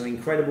we've got some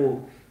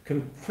incredible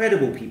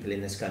people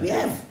in this country.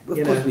 Yeah,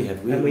 of course we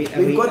have.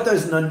 We've got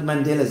those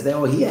Mandelas. They're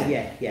all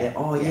here.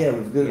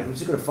 We've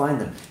just got to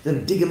find them.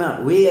 Then dig them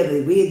out. Where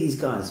are these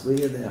guys? Where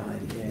are they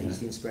hiding? Yeah, he's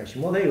the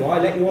inspiration. Well, there you are.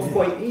 I let you off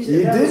quite easily.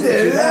 You did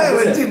it. No, it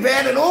wasn't too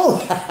bad at all.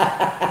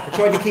 I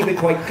tried to keep it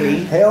quite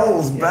clean.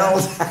 Hell's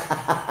bells.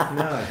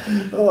 No.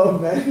 Oh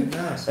man.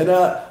 Nice. And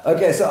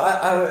okay, so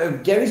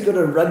Gary's got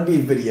a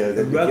rugby video.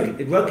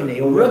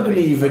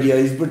 Rugby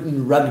video. He's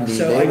written rugby.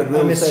 So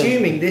I'm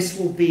assuming this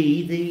will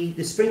be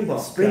the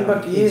Springbok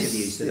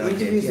interviews that I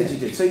did. That you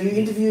did. So you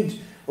interviewed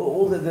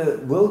all the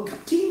World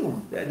Cup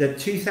team? The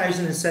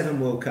 2007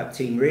 World Cup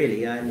team,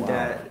 really, and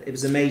it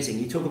was amazing.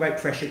 You talk about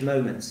pressured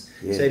moments.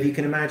 Yeah. So if you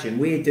can imagine,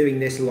 we're doing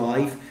this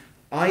live.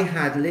 I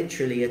had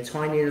literally a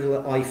tiny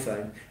little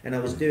iPhone, and I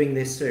was doing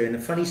this through. And a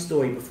funny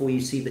story before you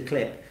see the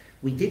clip.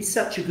 We did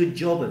such a good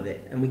job of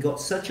it, and we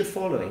got such a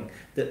following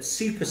that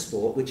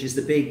SuperSport, which is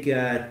the big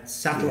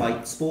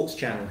satellite sports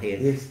channel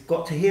here,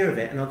 got to hear of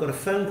it, and I got a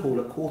phone call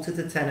at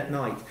 9:45 at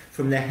night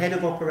from their head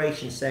of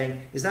operations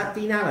saying, "Is that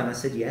Dean Allen?" I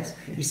said, "Yes."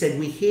 He said,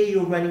 "We hear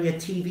you're running a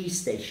TV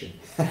station."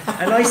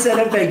 And I said,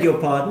 "I beg your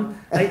pardon."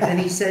 And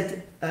he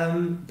said,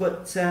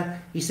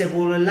 he said,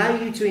 "We'll allow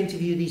you to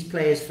interview these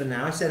players for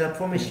now." I said, "I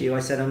promise you." I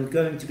said, "I'm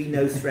going to be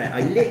no threat."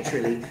 I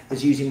literally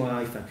was using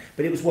my iPhone,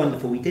 but it was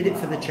wonderful. We did it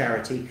for the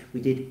charity.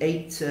 We did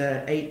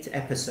eight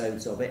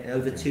episodes of it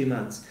over 2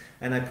 months,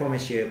 and I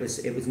promise you,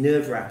 it was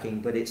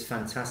nerve-wracking, but it's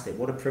fantastic.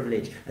 What a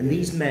privilege! And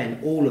these men,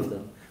 all of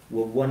them,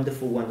 were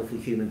wonderful, wonderful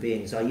human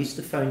beings. I used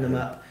to phone them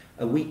up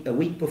a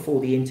week before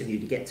the interview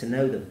to get to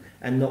know them,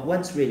 and not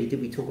once really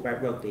did we talk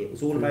about rugby. It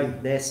was all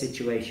about their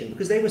situation,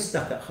 because they were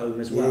stuck at home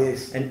as well.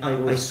 And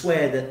I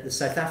swear that the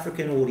South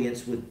African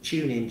audience would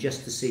tune in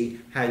just to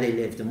see how they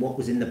lived and what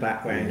was in the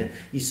background. And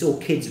you saw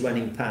kids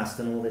running past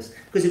and all this,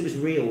 because it was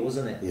real,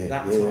 wasn't it?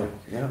 That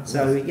time.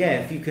 So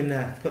if you can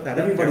put that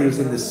everybody up. was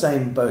in the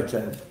same boat.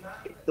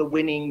 the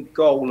winning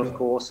goal, of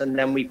course, and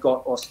then we've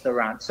got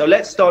Osterrand. So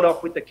let's start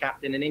off with the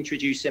captain and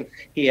introduce him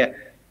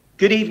here.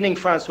 Good evening,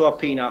 Francois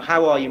Pienaar.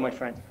 How are you, my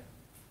friend?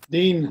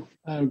 Dean,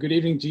 good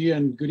evening to you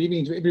and good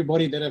evening to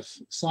everybody that have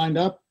signed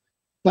up.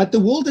 But the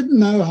world didn't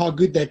know how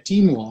good that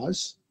team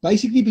was,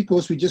 basically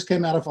because we just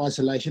came out of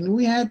isolation and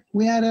we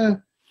had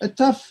a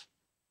tough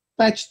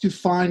patch to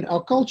find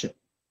our culture.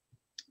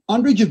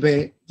 Andre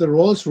Joubert, the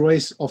Rolls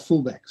Royce of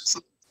fullbacks.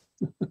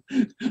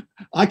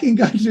 I can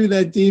go through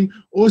that team.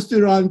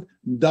 Osterrand,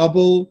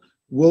 double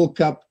World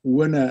Cup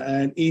winner,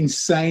 an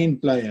insane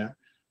player.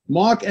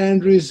 Mark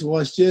Andrews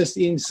was just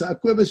insane.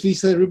 Kobus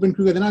Wiese, Ruben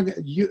Kruger, then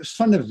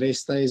Van der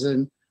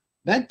Westhuizen.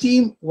 That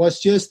team was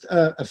just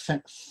a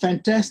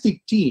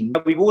fantastic team.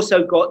 We've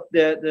also got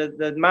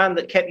the man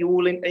that kept you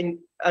all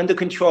under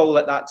control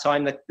at that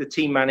time, the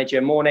team manager,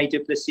 Mornay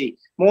du Plessis.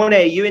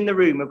 Mornay, are you in the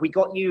room? Have we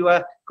got you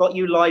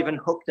live and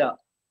hooked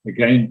up?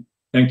 Again,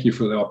 thank you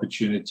for the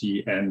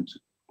opportunity and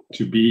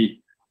to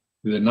be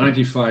the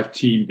 95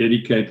 team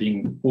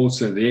dedicating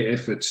also their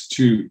efforts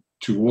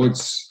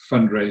towards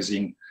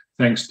fundraising,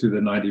 thanks to the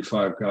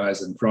 95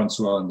 guys and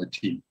Francois and the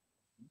team.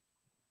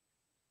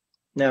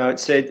 No,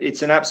 it's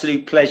an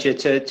absolute pleasure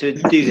to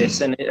do this,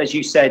 and as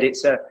you said,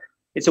 it's a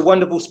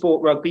wonderful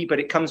sport, rugby,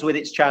 but it comes with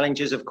its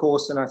challenges, of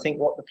course. And I think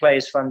what the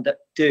Players Fund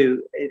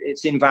do,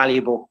 it's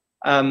invaluable.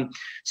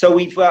 So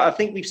I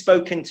think we've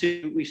spoken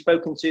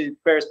to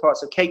various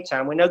parts of Cape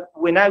Town.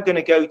 We're now going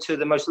to go to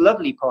the most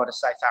lovely part of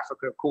South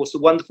Africa, of course, the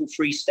wonderful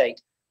Free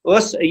State.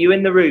 Us, are you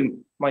in the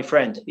room, my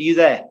friend? Are you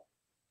there?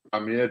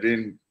 I'm here,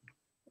 Dean.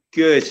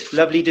 Good,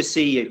 lovely to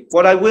see you.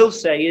 What I will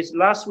say is,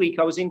 last week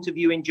I was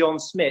interviewing John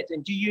Smith,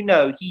 and do you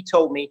know, he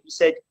told me, he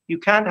said, you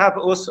can't have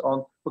us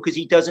on because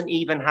he doesn't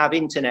even have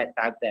internet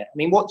out there. I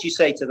mean, what do you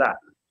say to that?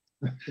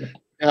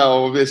 Yeah,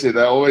 obviously,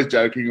 they're always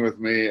joking with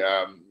me,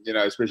 you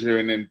know, especially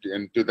when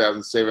in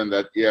 2007,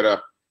 that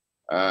era,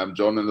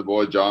 John and the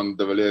boy, John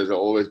de Villiers,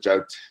 always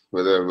joked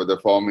with a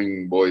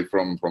farming boy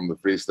from the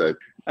Free State.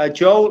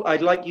 Joel,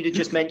 I'd like you to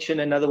just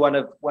mention another one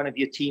of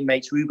your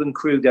teammates, Ruben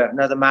Kruger,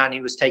 another man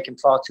who was taken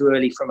far too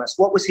early from us.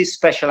 What was his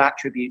special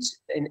attributes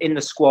in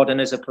the squad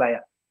and as a player?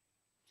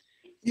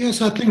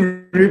 Yes, I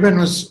think Ruben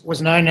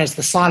was known as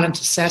the silent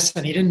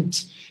assassin. He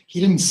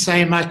didn't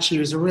say much. He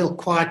was a real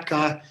quiet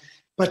guy.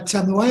 But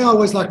the way I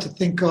always like to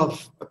think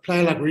of a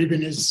player like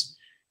Ruben is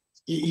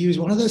he was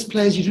one of those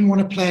players you didn't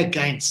want to play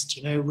against.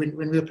 You know, when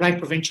we were playing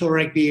provincial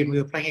rugby and we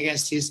were playing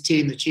against his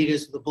team, the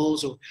Cheetahs or the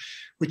Bulls or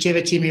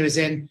whichever team he was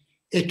in,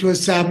 it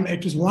was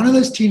one of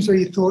those teams where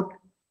you thought,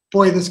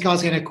 boy, this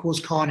guy's going to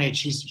cause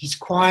carnage. He's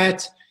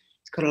quiet.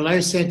 He's got a low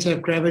center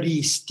of gravity.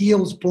 He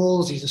steals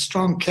balls. He's a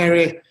strong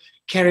carrier.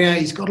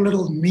 He's got a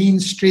little mean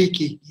streak.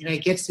 He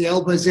gets the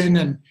elbows in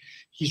and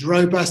he's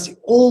robust.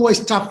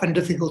 Always tough and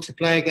difficult to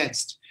play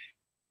against.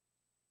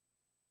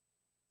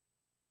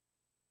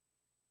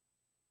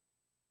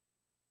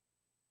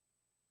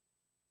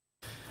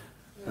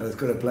 It's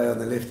got to play on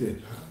the left here.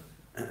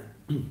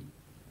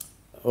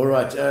 All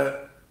right.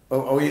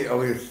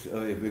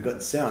 We've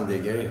got sound there,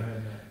 Gary.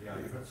 Yeah,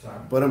 you've got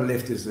sound. Bottom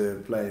left is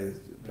the player.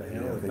 I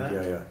think.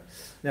 Yeah.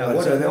 Now,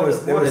 Right, so that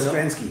was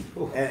Stransky.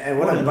 And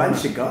what a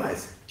bunch of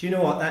guys. Do you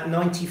know what? That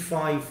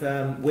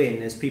 95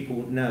 win, as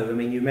people know, I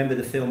mean, you remember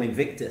the film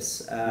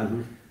Invictus.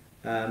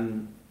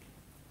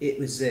 It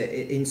was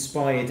it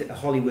inspired a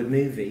Hollywood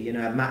movie. You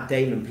know, Matt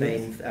Damon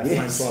playing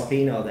Francois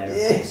Pienaar there,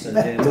 of course,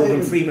 and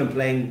Morgan Freeman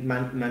playing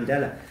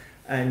Mandela.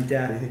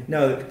 And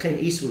no, Clint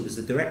Eastwood was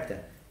the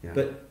director. Yeah.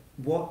 But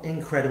what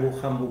incredible,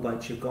 humble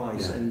bunch of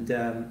guys. Yeah. And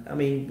I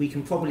mean, we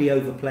can probably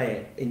overplay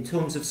it. In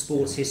terms of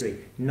sports history,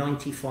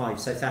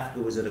 95, South Africa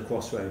was at a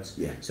crossroads.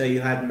 Yeah. So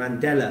you had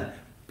Mandela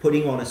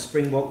putting on a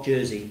Springbok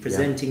jersey,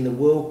 presenting the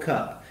World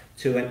Cup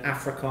to an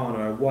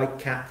Afrikaner, a white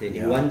captain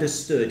who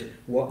understood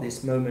what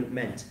this moment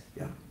meant.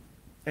 Yeah.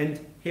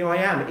 And here I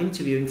am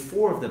interviewing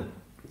 4 of them.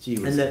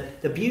 And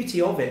the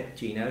beauty of it,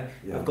 Gino,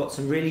 I've got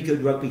some really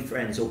good rugby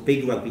friends or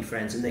big rugby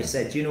friends, and they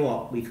said, you know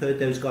what, we've heard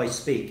those guys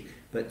speak,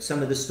 but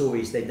some of the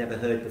stories they'd never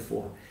heard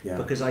before. Yeah.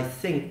 Because I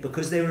think,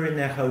 because they were in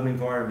their home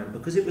environment,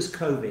 because it was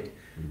COVID,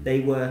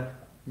 they were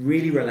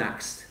really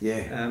relaxed.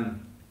 Yeah.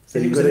 So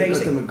you got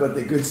them got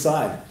the good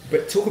side.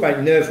 But talk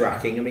about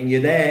nerve-wracking. I mean,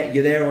 you're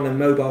there on a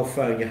mobile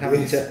phone. You're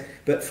having to.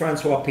 But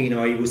Francois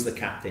Pienaar, he was the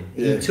captain.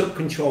 He took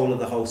control of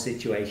the whole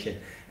situation.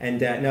 And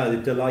no, the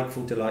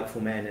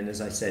delightful men. And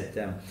as I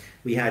said,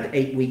 we had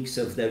 8 weeks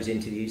of those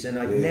interviews, and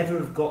I'd never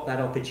have got that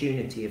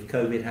opportunity if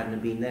COVID hadn't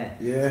been there.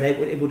 Yeah.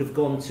 It would have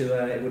gone to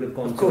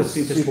a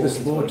super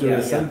sport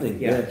or something.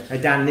 Yeah. A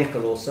Dan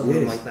Nicol or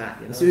someone like that.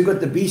 You know? So you've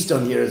got the Beast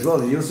on here as well.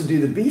 Did you also do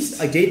the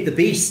Beast? I did the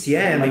Beast.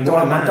 Yeah. I mean,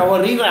 what a man.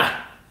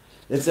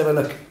 Let's have a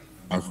look.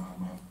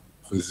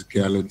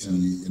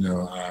 Physicality,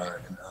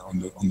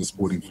 on the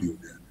sporting field.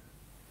 Yeah.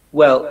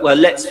 Well,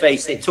 let's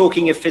face it.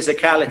 Talking of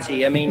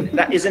physicality, I mean,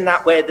 isn't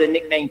that where the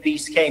nickname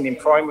Beast came in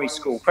primary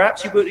school?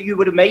 Perhaps you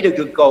would have made a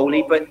good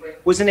goalie, but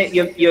wasn't it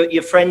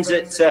your friends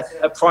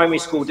at primary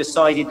school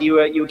decided you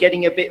were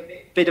getting a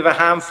bit of a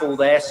handful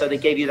there, so they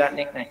gave you that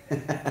nickname?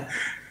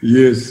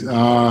 Yes,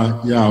 I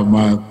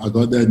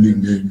got that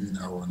nickname,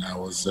 when when I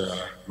was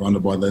around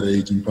about that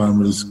age in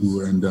primary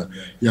school. And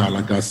yeah,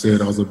 like I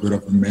said, I was a bit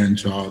of a man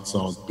child, so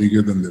I was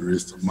bigger than the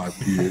rest of my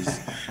peers.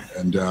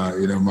 And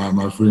you know,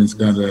 my friends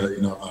kind of,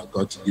 you know,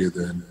 got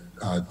together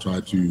and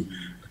tried to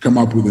come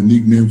up with a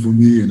nickname for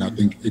me, and I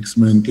think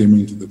X-Men came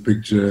into the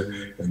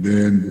picture, and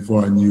then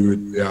before I knew it,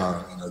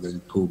 yeah, you know, they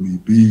called me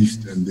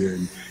Beast, and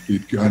then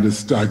it kind of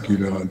stuck, you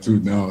know, until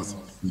now. It's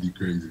pretty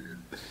crazy.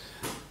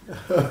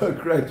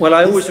 Great. Well,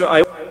 I always remember.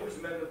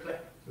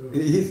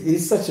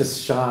 He's such a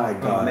shy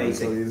guy. Oh,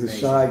 amazing. He's a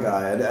shy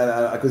guy, and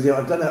because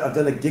I've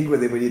done a gig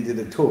with him when he did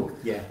a talk.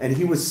 Yeah. And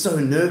he was so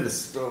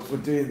nervous for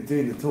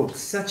doing the talk.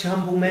 Such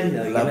humble men,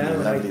 though. Lovely, you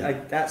know,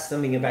 lovely. that's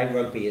something about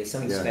rugby. It's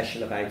something Yeah.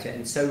 special about it,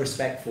 and so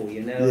respectful.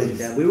 You know,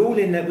 Yes. and we're all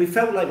in. We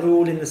felt like we're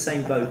all in the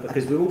same boat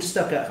because we're all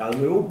stuck at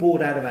home. We're all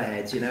bored out of our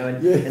heads. You know,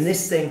 and Yes. and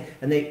this thing,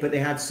 but they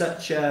had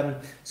such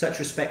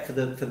respect for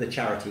the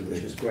charity,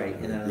 which was great.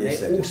 You know, and Yes,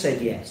 they all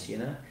said yes. You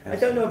know, I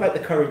don't know about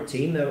the current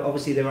team.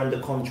 Obviously, they're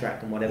under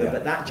contract and whatever. Yeah.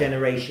 But that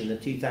generation, the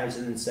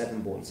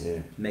 2007 boys,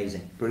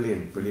 amazing.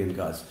 Brilliant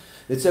guys.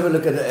 Let's have a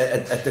look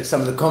at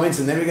some of the comments,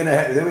 and then we're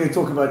gonna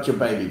talk about your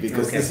baby,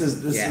 because Okay. this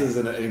is Yeah.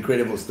 an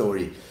incredible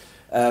story.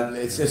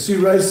 It's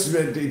Sue Rose.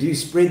 Do you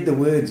spread the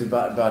words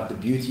about the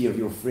beauty of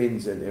your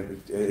friends and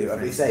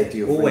say it to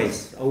your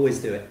friends? Always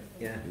do it.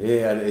 Yeah.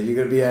 Yeah, and you're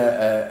going to be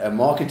a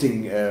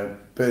marketing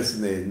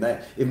person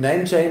there. If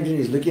name changing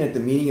is looking at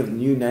the meaning of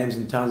new names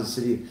in towns and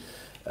cities,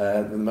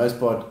 for the most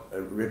part,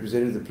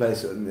 represented the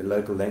place in the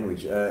local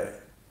language.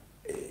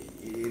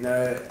 You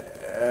know,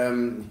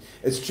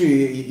 it's true.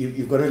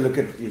 You've got to look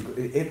at.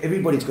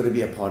 Everybody's got to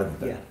be a part of it.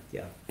 Though.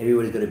 Yeah.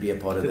 Everybody's got to be a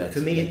part of that.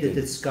 For me, the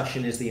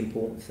discussion is the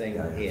important thing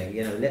here.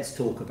 You know, let's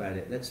talk about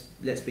it.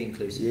 Let's be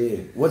inclusive. Yeah.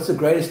 What's the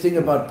greatest thing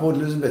about Port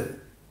Elizabeth?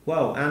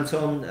 Well,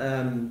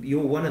 Anton,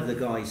 you're one of the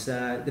guys.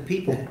 The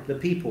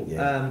people.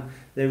 Yeah.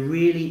 There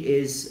really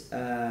is.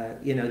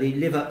 You know, they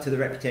live up to the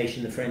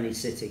reputation, the friendly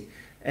city.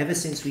 Ever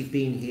since we've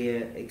been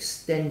here,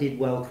 extended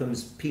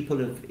welcomes. People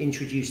have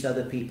introduced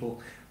other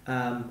people.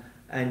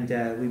 And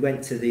we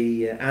went to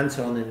the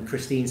Anton and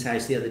Christine's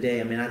house the other day.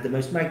 I mean, I had the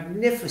most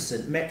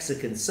magnificent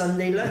Mexican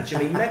Sunday lunch. I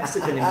mean,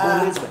 Mexican in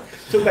Port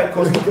Elizabeth. Talk about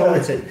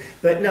cosmopolitan.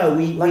 But no,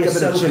 we are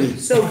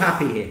so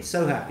happy here.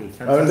 So happy.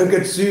 Fantastic. Oh, look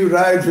at Sue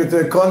Rhodes with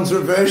her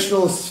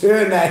controversial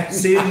surname.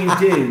 Sue,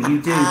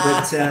 you do.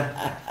 But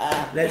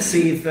let's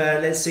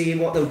see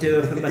what they'll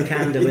do up at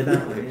Macanda with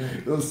that one. Yeah.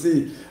 We'll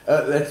see.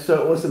 That's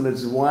so awesome.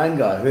 It's Wine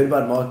Guy. I heard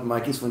about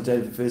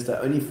Matjiesfontein for the first time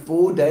only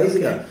 4 days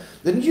ago.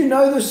 Didn't you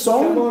know the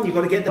song? Come on, you've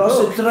got to get the Daar's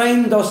book.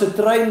 Daar's 'n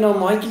trein na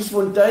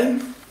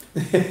Matjiesfontein.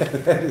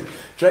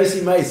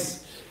 Tracy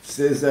Mace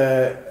says,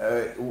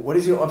 what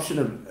is your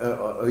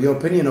your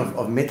opinion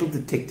of metal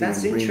detecting?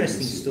 That's an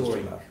interesting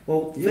story.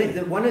 Well,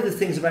 one of the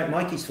things about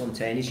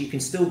Matjiesfontein is you can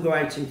still go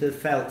out into the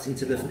veldt,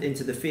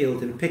 into the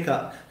field, and pick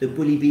up the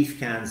bully beef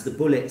cans, the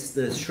bullets,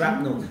 the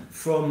shrapnel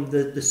from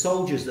the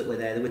soldiers that were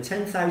there. There were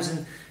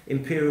 10,000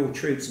 Imperial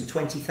troops and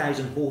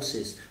 20,000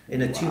 horses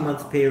in a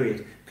 2-month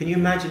period. Can you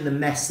imagine the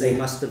mess they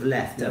must have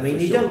left? Yeah, I mean,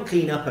 you don't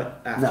clean up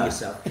after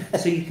yourself.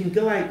 So you can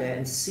go out there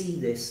and see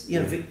this, you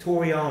know,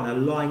 Victoriana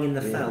lying in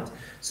the veldt.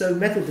 So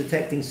metal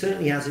detecting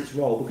certainly has its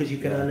role because you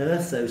can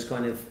unearth those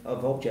kind of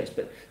objects.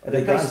 But are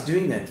the guys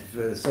doing that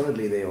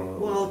solidly there?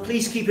 Well,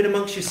 please keep it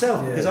amongst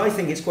yourself, because I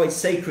think it's quite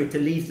sacred to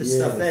leave the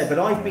stuff there. But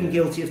I've been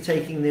guilty of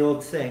taking the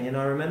odd thing. And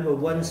I remember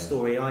one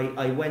story,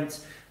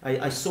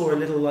 I saw a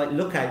little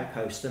lookout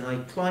post, and I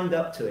climbed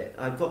up to it.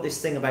 I've got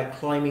this thing about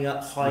climbing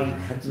up high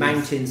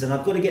mountains, and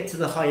I've got to get to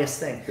the highest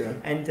thing. Yeah.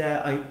 And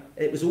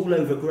it was all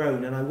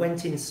overgrown, and I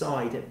went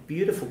inside. A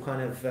beautiful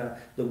kind of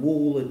the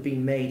wall had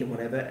been made and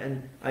whatever,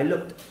 and I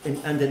looked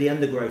under the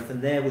undergrowth,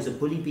 and there was a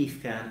bully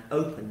beef can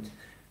opened.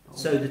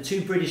 So the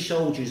 2 British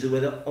soldiers who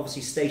were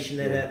obviously stationed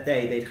there that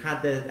day, they'd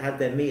had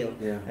their meal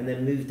and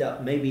then moved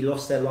up, maybe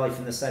lost their life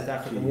in the South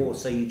African War.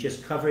 So you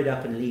just cover it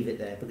up and leave it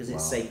there because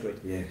it's sacred.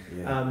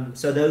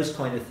 So those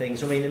kind of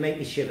things. I mean, they make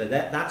me shiver.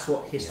 That's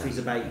what history's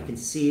about. You can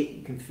see it,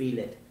 you can feel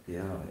it.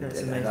 Yeah,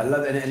 that's and amazing. I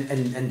love it,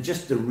 and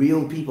just the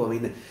real people. I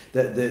mean,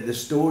 the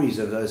stories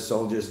of those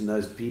soldiers and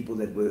those people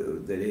that were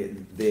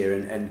there,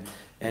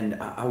 and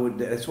I would.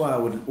 That's why I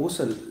would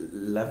also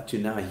love to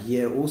now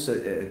hear also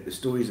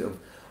stories of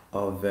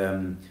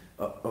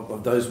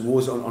those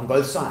wars on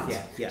both sides.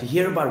 To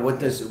hear about what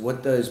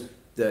those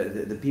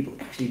the people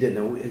actually did.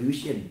 Now, I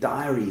wish you had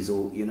diaries,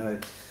 or you know,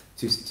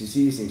 to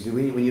see these things.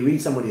 When you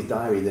read somebody's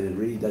diary, then it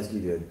really does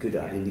give you a good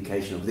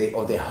indication of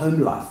their home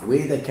life,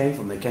 where they came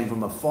from. They came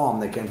from a farm.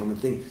 They came from a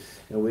thing.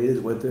 You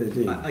know, what they're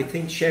doing. I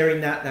think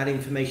sharing that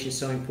information is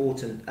so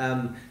important.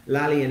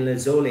 Lali and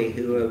Lazole,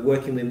 who are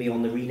working with me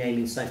on the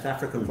Renaming South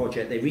Africa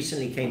project, they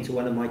recently came to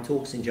one of my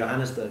talks in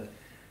Johannesburg.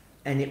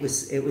 And it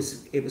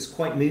was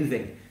quite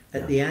moving.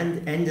 At the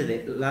end of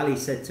it, Lally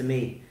said to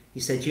me, he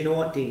said, "You know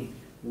what, Dean?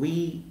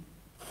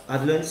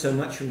 I've learned so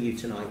much from you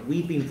tonight.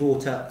 We've been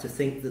brought up to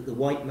think that the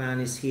white man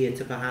is here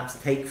to perhaps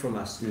take from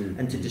us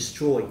and to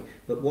destroy.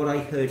 But what I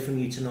heard from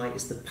you tonight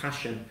is the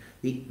passion,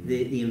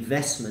 the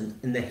investment,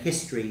 and the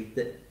history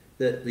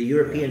that the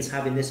Europeans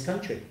have in this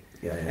country."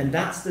 And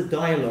that's the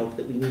dialogue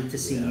that we need to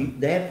see,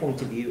 their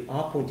point of view,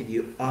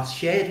 our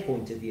shared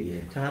point of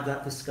view, to have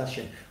that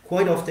discussion.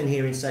 Quite often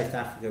here in South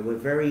Africa, we're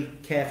very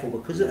careful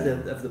because of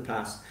the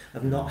past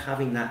of not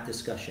having that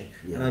discussion.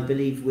 And I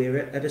believe we're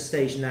at a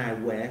stage now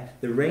where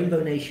the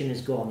Rainbow Nation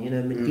is gone. You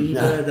know,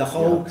 Madiba, the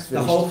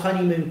whole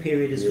honeymoon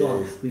period is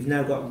gone. We've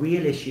now got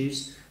real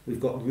issues. We've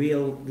got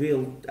real,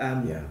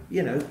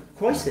 you know,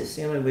 crisis.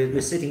 You know, we're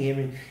sitting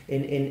here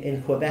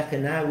in Quebec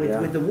and now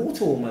with the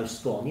water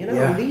almost gone. You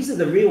know, and these are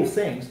the real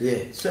things.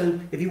 So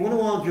if you want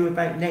to argue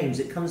about names,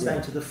 it comes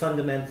down to the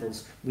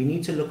fundamentals. We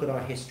need to look at our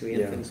history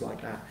and things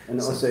like that.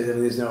 And also,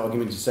 there's no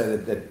argument to say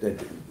that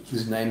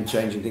this name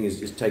changing thing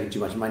is taking too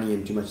much money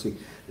and too much thing.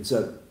 And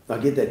so I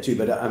get that too.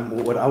 But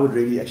what I would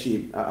really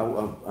actually,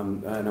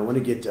 and I want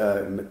to get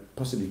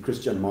possibly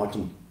Christian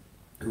Martin,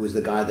 who was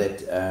the guy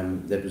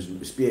that was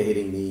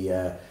spearheading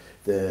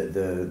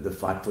the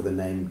fight for the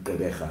name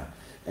Gqeberha,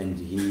 and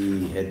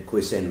he had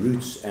Khoisan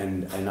roots,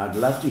 and I'd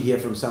love to hear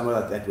from someone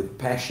like that with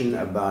passion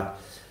about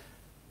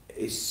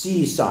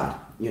seaside.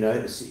 You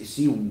know,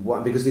 see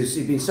what, because there's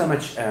been so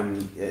much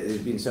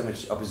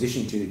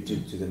opposition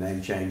to the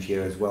name change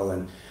here as well,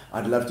 and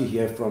I'd love to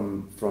hear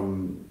from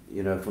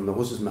the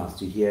horse's mouth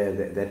to hear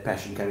that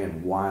passion coming out,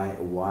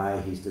 why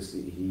he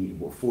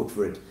fought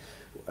for it.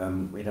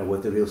 You know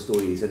what the real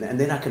story is, and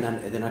then I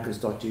can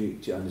start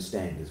to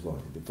understand as well.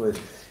 Because,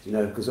 you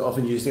know, because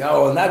often you just think,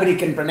 oh, well, nobody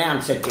can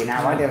pronounce it, you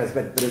know, whatever.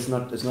 But it's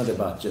not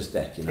about just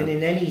that, you know. And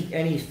in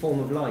any form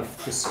of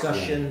life,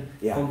 discussion,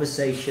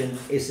 conversation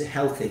is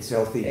healthy. It's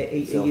healthy.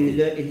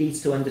 It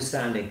leads to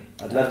understanding.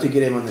 I'd love to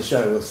get him on the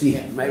show. We'll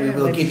see. Maybe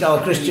we'll get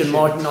our Christian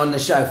Martin on the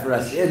show for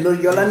us.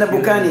 Yolanda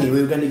Bukani,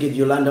 we were going to get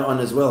Yolanda on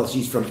as well.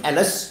 She's from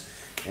Alice.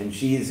 And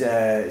she's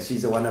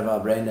one of our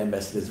brand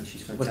ambassadors.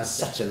 She's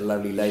fantastic. Such a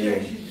lovely lady,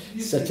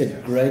 and such a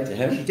great.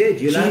 She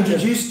did. Yolanda.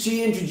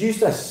 She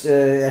introduced us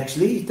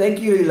actually. Thank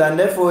you,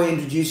 Yolanda, for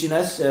introducing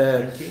us.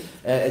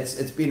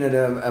 It's been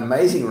an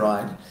amazing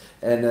ride.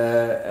 And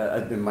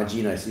my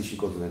Gino, see, she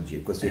calls it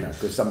Gino,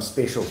 because I'm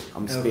special.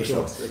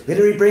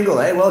 Hilary Pringle,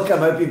 hey, welcome.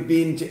 Hope you've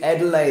been to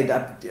Adelaide,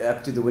 up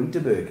to the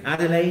Winterberg.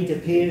 Adelaide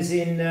appears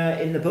in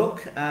the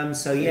book.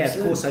 So yeah,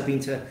 excellent. Of course I've been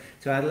to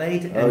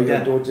Adelaide. And,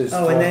 your daughter's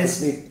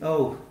fast asleep.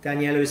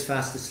 Daniela is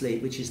fast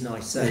asleep, which is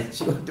nice. So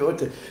your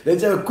daughter.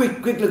 Let's have a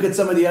quick look at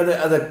some of the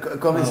other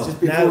comments just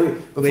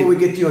before we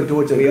get to your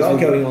daughter. We are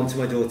going on to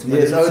my daughter.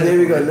 Yes. There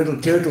we go,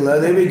 little turtle. Oh,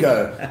 there we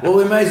go. Well,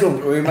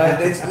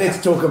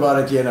 let's talk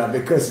about it here now,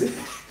 because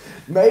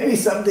maybe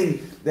something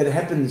that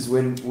happens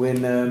when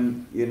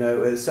you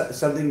know,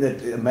 something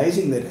that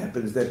amazing that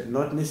happens, that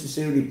not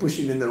necessarily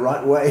pushing in the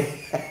right way.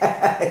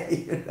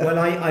 You know? Well,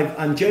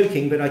 I'm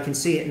joking, but I can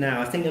see it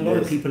now. I think a lot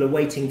of people are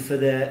waiting for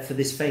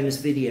this famous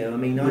video. I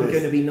mean, I'm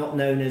going to be not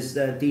known as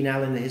Dean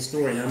Allen, the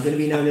historian. I'm going to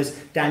be known as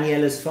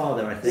Daniela's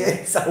father, I think.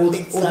 Yes,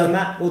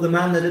 or the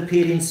man that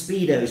appeared in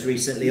Speedos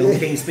recently on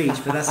King's Beach,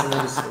 but that's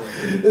another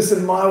story.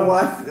 Listen, my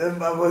wife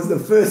was the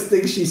first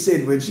thing she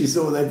said when she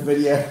saw that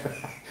video.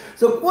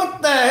 So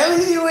what the hell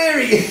is he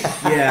wearing?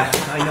 Yeah,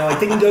 I know. I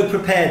didn't go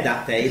prepared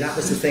that day. That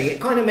was the thing. It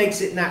kind of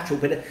makes it natural,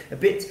 but a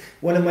bit.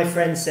 One of my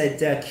friends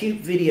said, "Cute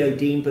video,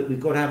 Dean, but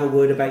we've got to have a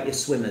word about your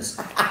swimmers."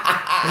 And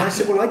I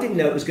said, "Well, I didn't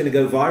know it was going to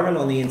go viral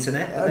on the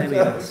internet." But there we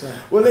go. So.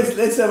 Well,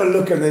 let's have a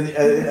look and then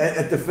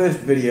at the first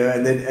video,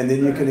 and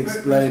then you can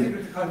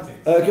explain.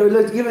 Okay,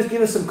 well,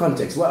 give us some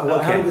context.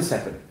 How did this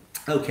happen?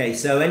 Okay,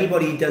 so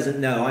anybody who doesn't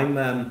know,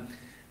 I'm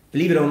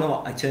believe it or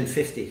not, I turned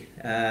 50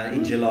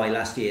 in July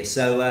last year.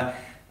 So.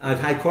 I've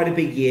had quite a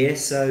big year,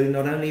 so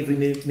not only have we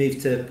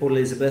moved to Port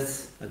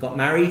Elizabeth, I got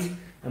married,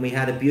 and we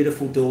had a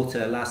beautiful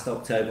daughter last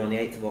October, on the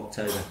 8th of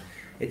October.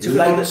 It took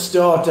late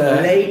starter.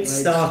 Late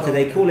starter.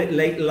 They call it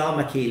late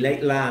lamaki,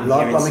 late lamb.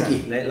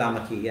 Late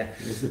lamaki,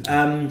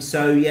 yeah.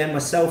 So yeah,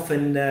 myself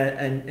and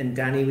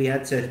Danny, we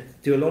had to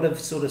do a lot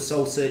of sort of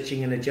soul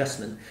searching and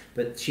adjustment,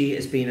 but she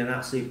has been an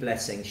absolute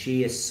blessing.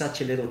 She is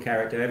such a little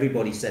character.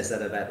 Everybody says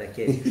that about their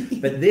kids,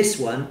 but this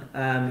one.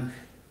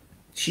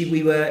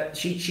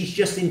 She's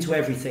just into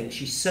everything.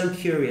 She's so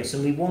curious,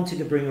 and we wanted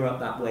to bring her up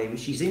that way.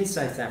 She's in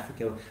South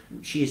Africa.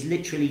 She is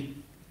literally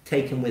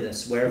taken with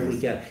us wherever we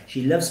go.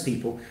 She loves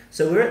people.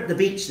 So we're at the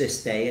beach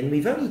this day, and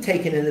we've only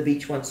taken her to the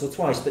beach once or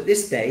twice, but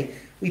this day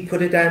we put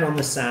her down on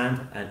the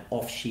sand and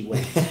off she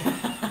went.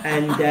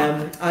 And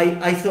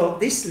I thought,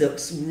 this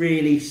looks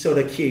really sort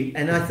of cute.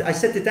 And I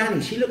said to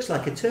Danny, she looks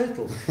like a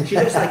turtle. She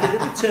looks like a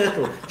little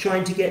turtle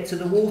trying to get to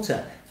the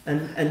water.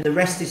 And the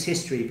rest is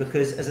history,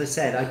 because, as I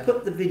said, I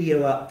put the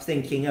video up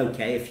thinking,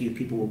 okay, a few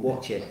people will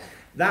watch it.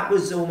 That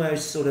was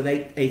almost sort of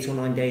eight or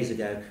 9 days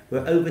ago.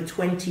 We're over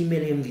 20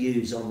 million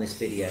views on this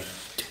video.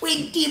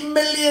 20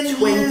 million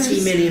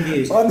 20 million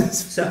views.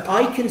 views. So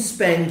I can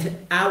spend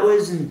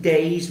hours and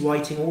days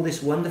writing all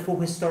this wonderful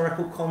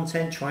historical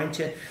content, trying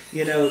to,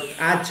 you know,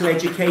 add to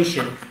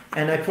education.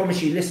 And I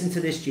promise you, listen to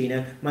this,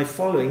 Gino, my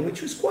following,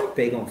 which was quite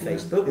big on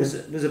Facebook,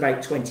 was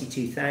about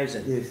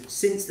 22,000. Yes.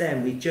 Since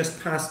then, we've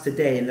just passed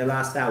today, in the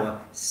last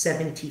hour,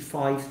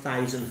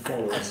 75,000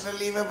 followers.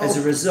 Unbelievable. As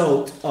a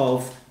result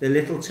of the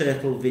little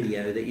turtle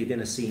video that you're going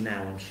to see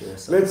now, I'm sure.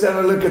 So. Let's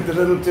have a look at the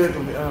little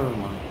turtle. Oh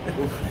my.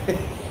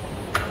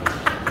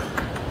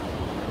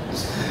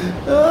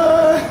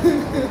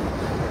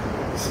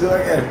 So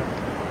okay.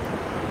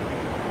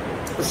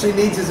 What she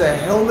needs is a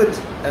helmet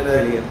and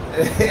a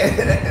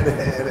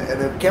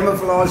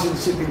camouflage, and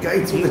she'll be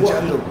going through the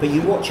jungle. But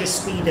you watch her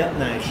speed up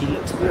now. She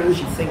looks back,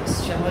 she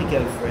thinks, shall I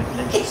go for it? And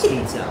then she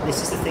speeds up.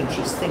 This is the thing,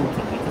 she's thinking.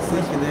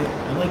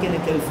 Am I going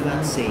to go for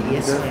that sea?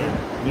 Yes, I am.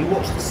 And you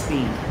watch the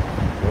speed.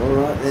 All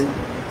right then.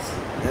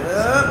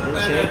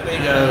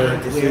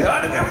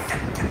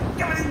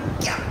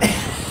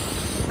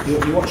 You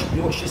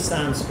watch your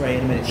sound spray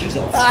in a minute. She's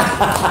off.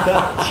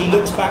 But she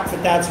looks back for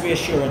Dad's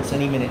reassurance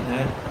any minute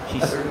now.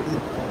 She's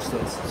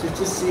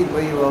just seen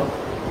where you are.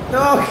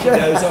 No, she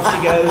goes off.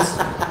 She goes,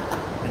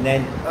 and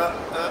then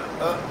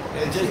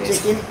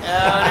just chicken.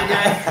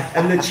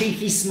 And the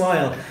cheeky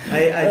smile.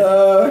 I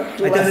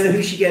don't know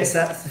who she gets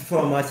that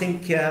from. I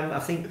think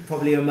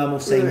probably her mum will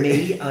say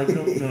me. I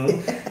don't know.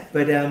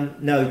 But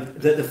no,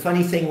 the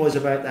funny thing was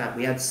about that,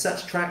 we had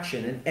such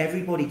traction, and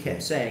everybody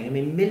kept saying, I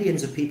mean,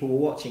 millions of people were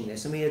watching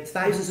this, and we had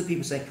thousands of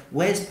people saying,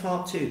 where's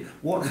part 2?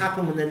 What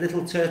happened when the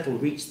little turtle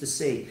reached the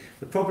sea?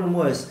 The problem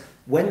was,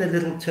 when the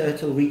little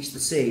turtle reached the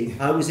sea,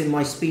 I was in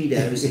my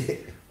Speedos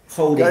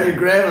holding it.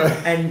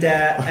 And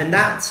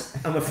that,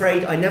 I'm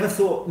afraid, I never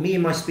thought me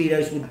and my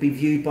Speedos would be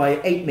viewed by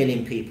 8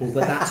 million people,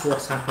 but that's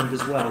what's happened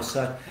as well.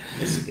 So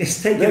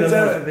it's taken a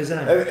life of his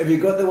own. Have you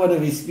got the one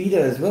of his Speedo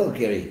as well,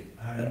 Gary?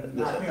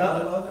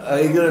 Are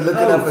you going to look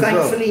it up as well?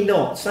 Thankfully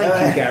not.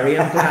 Thank you, Gary.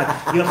 I'm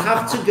glad. You'll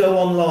have to go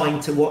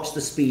online to watch the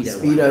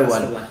Speedo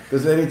one.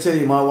 Because let me tell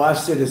you, my wife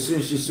said as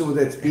soon as she saw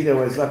that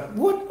Speedo, I was like,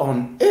 what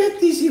on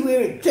earth is he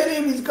wearing? Tell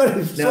him he's got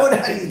to sort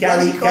out his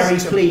Gary,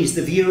 please,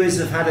 the viewers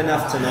have had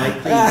enough tonight.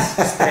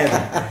 Please, spare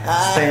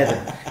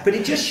them. But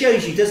it just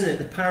shows you, doesn't it,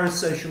 the power of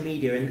social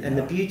media. And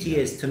the beauty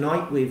is,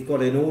 tonight we've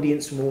got an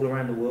audience from all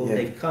around the world. Yeah.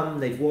 They've come,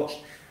 they've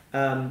watched.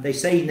 They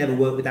say you never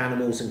work with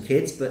animals and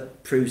kids,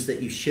 but proves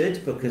that you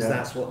should, because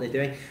that's what they're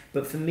doing.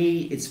 But for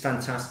me, it's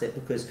fantastic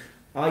because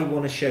I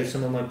want to show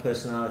some of my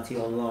personality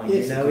online.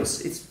 Yes, you know,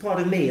 it's part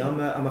of me.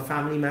 I'm a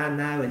family man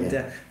now, and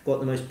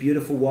got the most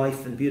beautiful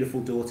wife and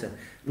beautiful daughter.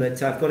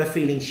 But I've got a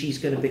feeling she's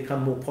going to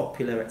become more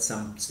popular at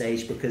some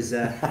stage, because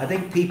I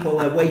think people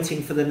are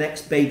waiting for the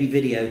next baby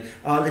video,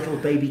 our little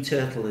baby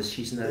turtle, as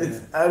she's known.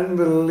 It's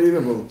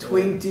unbelievable.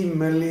 20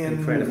 million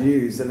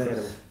views. And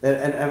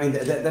I mean,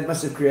 that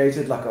must have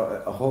created like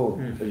a whole,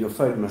 your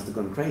phone must have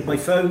gone crazy. My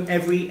phone,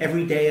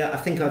 every day, I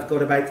think I've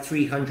got about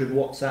 300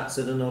 WhatsApps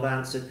that are not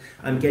answered.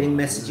 I'm getting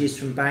messages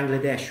from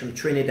Bangladesh, from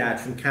Trinidad,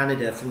 from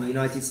Canada, from the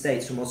United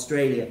States, from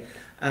Australia,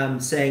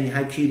 saying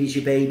how cute is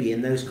your baby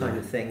and those kind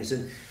of things.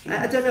 And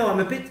I don't know, I'm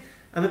a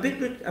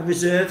bit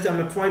reserved. I'm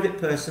a private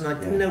person. I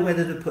didn't know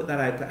whether to put that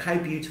out, but how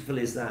beautiful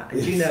is that?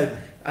 And you know,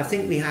 I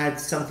think we had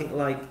something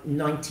like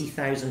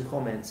 90,000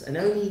 comments, and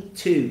only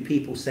 2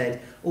 people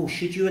said, oh,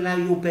 should you allow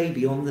your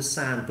baby on the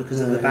sand because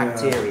of the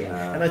bacteria?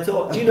 And I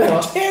thought, do you know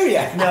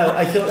bacteria? What? No,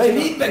 I thought they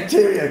need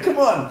bacteria. Come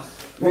on.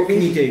 What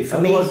can you do? For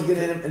Otherwise, you're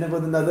going to end up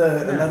with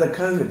another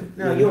COVID.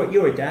 No,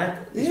 you're a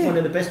dad. It's one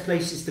of the best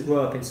places to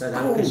grow up in South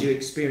Africa, because you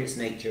experience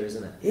nature,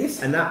 isn't it?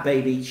 Yes. And that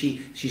baby,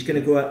 she's going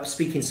to grow up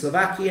speaking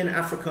Slovakian,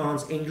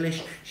 Afrikaans,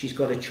 English. She's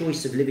got a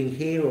choice of living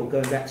here or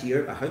going back to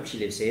Europe. I hope she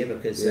lives here,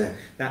 because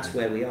that's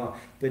where we are.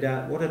 But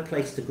what a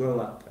place to grow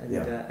up.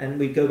 And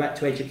we go back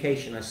to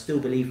education. I still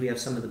believe we have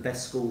some of the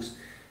best schools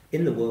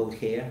in the world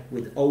here,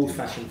 with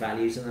old-fashioned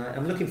values, and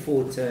I'm looking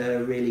forward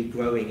to really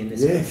growing in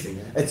this country.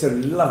 It's a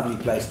lovely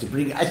place to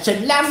bring. It's a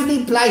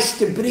lovely place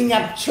to bring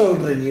up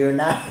children. You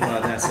know.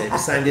 Well, that's it. We're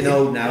sounding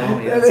old now,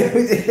 aren't we?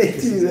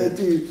 They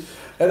do.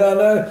 And I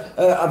know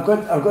I've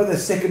got the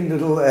second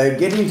little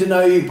getting to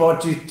know you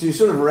part to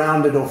sort of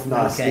round it off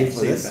nicely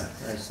for this.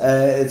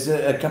 It's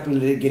a couple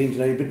of getting to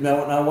know you, but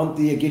now I want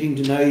the getting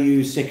to know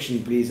you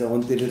section, please. I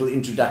want the little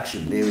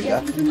introduction. There we go.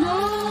 Get to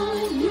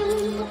know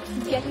you,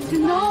 get to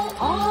know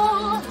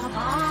all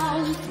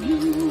about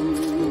you.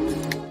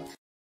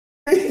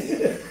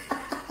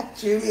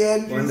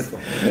 Julian. Wonderful.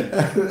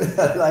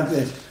 I like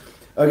this.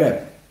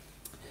 Okay.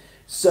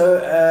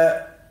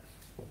 So,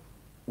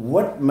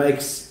 what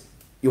makes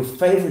your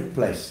favorite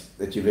place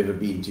that you've ever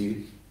been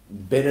to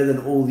better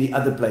than all the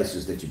other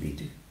places that you've been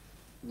to?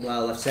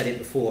 Well, I've said it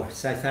before,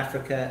 South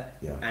Africa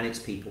and its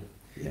people.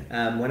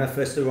 When I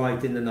first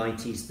arrived in the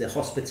 90s, the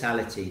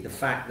hospitality, the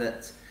fact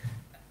that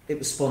it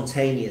was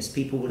spontaneous,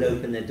 people would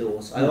open their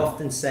doors. I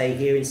often say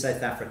here in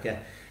South Africa,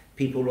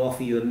 people will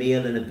offer you a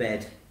meal and a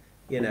bed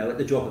at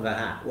the drop of a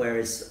hat.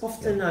 Whereas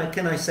often,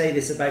 can I say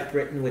this about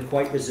Britain, we're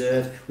quite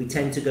reserved. We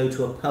tend to go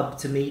to a pub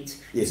to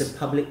meet. Yes. It's a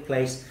public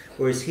place.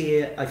 Whereas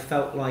here, I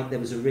felt like there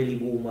was a really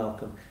warm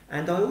welcome.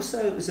 And it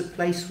was a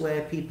place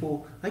where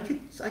I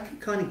could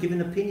kind of give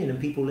an opinion and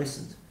people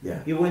listened. Yeah.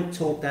 You wouldn't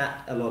talk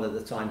that a lot of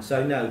the time.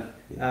 So no,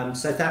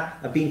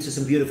 I've been to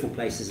some beautiful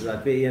places.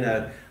 I've been,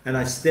 and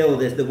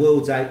the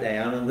world's out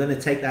there, and I'm going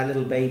to take that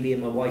little baby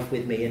and my wife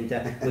with me, and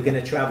we're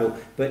going to travel.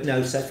 But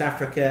no, South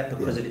Africa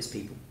because of its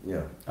people.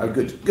 Yeah. Oh,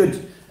 good.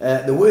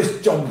 The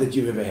worst job that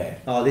you've ever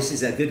had. Oh, this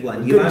is a good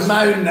one. Good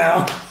moan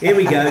now. Here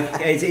we go.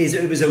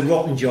 It was a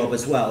rotten job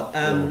as well.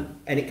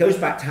 And it goes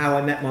back to how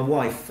I met my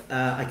wife.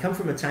 I come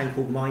from a town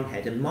called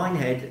Minehead, and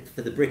Minehead,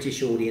 for the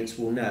British audience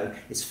will know,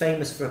 is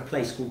famous for a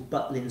place called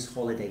Butlins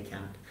Holiday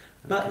Camp.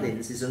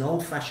 Butlins is an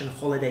old-fashioned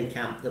holiday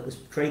camp that was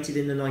created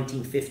in the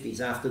 1950s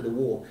after the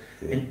war,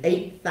 and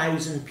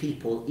 8,000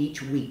 people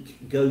each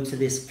week go to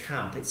this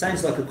camp. It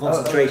sounds like a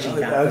concentration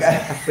camp,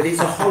 but it's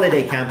a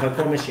holiday camp, I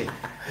promise you.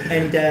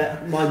 And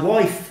my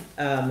wife,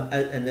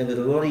 and there were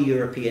a lot of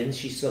Europeans,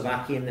 she's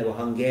Slovakian, there were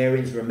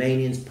Hungarians,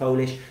 Romanians,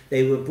 Polish.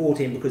 They were brought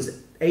in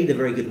because A, they're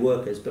very good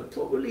workers, but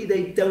probably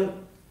they don't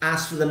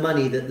ask for the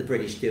money that the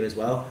British do as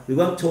well. We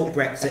won't talk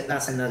Brexit,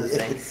 that's another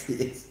thing.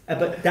 Yes.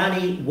 But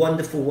Danny,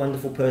 wonderful,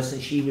 wonderful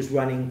person. She was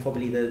running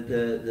probably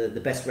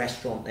the best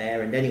restaurant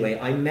there. And anyway,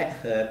 I met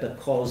her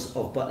because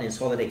of Butlins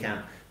Holiday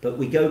Camp. But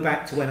we go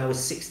back to when I was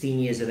 16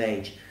 years of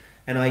age.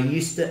 And I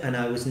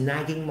was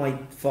nagging my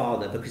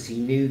father because he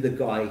knew the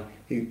guy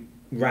who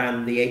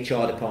ran the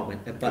HR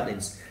department at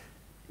Butlins.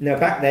 Now,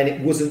 back then, it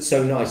wasn't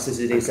so nice as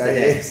it is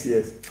today.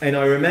 Yes. And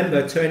I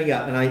remember turning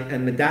up,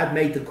 and my dad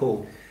made the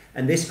call.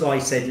 And this guy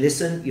said,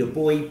 listen, your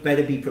boy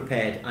better be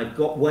prepared. I've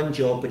got one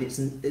job, but it's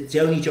the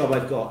only job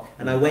I've got.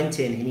 And I went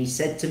in, and he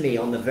said to me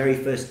on the very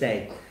first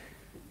day,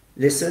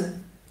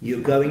 listen, you're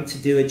going to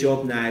do a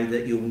job now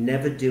that you'll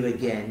never do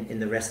again in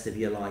the rest of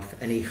your life.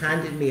 And he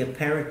handed me a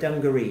pair of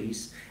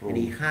dungarees, and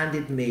he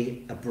handed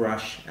me a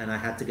brush, and I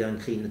had to go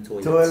and clean the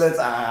toilets.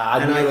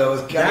 I knew that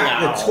was coming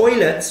out. The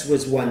toilets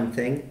was one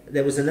thing.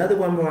 There was another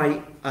one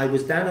where I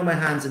was down on my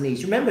hands and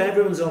knees. Remember,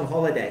 everyone's on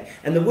holiday.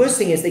 And the worst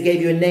thing is they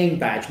gave you a name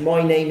badge.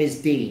 My name is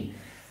Dean.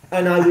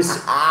 And I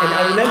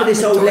remember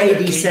this old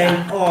lady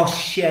saying, oh,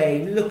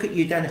 shame, look at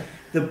you down there.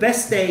 The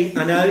best day,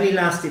 and I only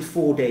lasted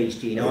 4 days,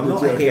 Gino. I'm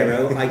not a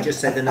hero. I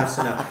just said enough's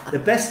enough. The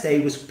best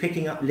day was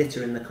picking up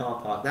litter in the car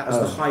park. That was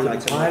the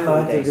highlight of my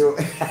 4 days.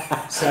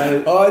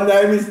 So, my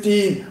name is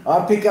Dean.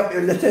 I'll pick up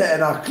your litter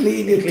and I'll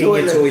clean your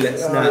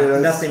toilets.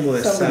 No, nothing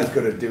worse. Somebody's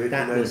got to do it.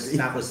 That was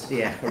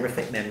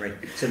horrific memory.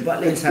 So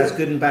Butlins has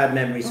good and bad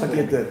memories. I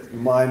get that.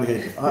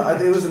 Minehead.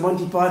 There was a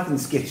Monty Python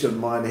sketch on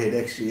Minehead,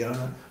 actually.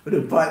 But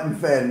a Python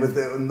fan with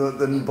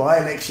the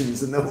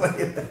by-elections and the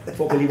way.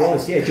 Probably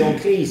was, yeah. John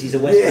Cleese, he's a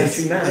West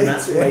Country man, and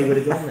that's the way he would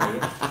have gone there.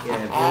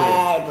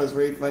 Yeah, it was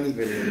very funny.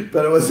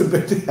 But it was a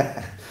bit.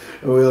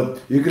 Well,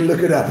 you can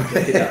look it up.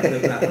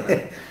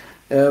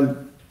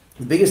 The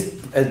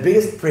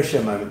biggest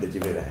pressure moment that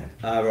you've ever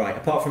had. Right.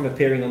 Apart from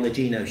appearing on the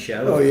Gino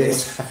show. Oh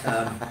yes.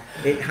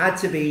 It had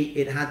to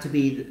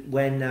be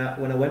when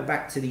I went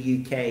back to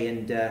the UK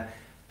and.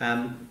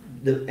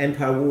 The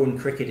Empire War in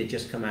cricket had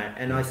just come out,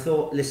 and I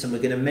thought, listen,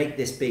 we're going to make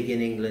this big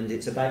in England.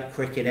 It's about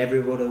cricket.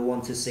 Everybody will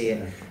want to see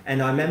it.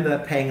 And I remember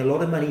paying a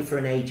lot of money for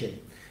an agent,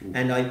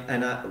 and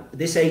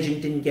this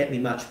agent didn't get me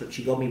much, but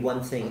she got me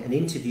one thing: an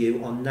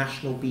interview on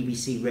national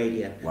BBC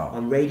radio,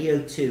 on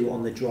Radio 2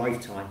 on the drive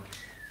time.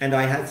 And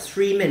I had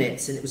 3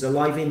 minutes, and it was a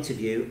live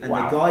interview. And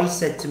the guy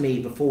said to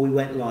me before we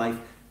went live,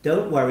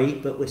 "Don't worry,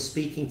 but we're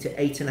speaking to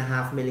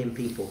 8.5 million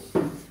people."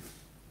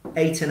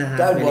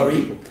 8.5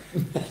 million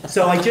people.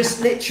 So I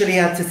just literally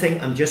had to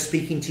think, I'm just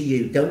speaking to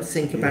you. Don't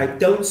think about,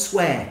 don't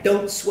swear,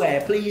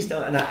 please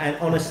don't. And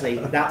honestly,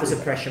 that was a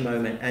pressure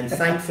moment. And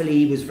thankfully,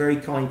 he was very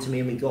kind to me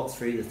and we got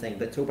through the thing.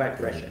 But talk about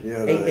pressure.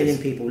 8 million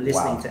people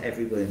listening to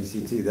every word.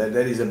 BBC Two, that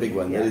is a big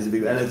one. That is a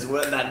big one. And it's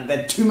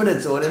that 2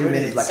 minutes or whatever 2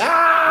 minutes. It's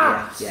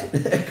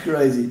like,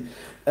 crazy.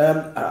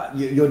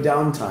 Your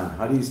downtime.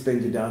 How do you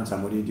spend your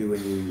downtime? What do you do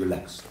when you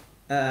relax?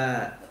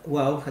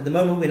 Well, at the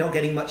moment we're not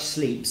getting much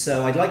sleep,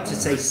 so I'd like to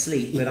say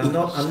sleep, but I'm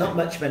not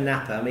much of a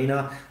napper. I mean,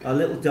 our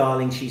little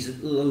darling, she's a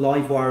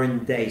live wire in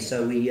the day,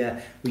 so we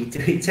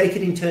take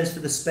it in turns for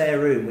the spare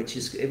room, which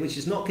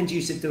is not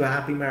conducive to a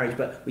happy marriage,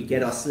 but we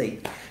get our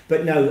sleep.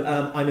 But no,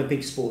 I'm a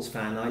big sports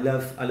fan. I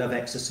love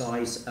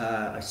exercise.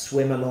 I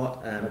swim a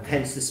lot.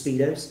 Hence the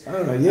speedos.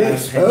 Oh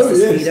yes,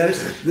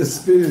 speedos. The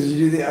speedos.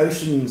 You do the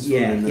ocean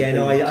swimming.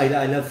 No,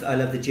 I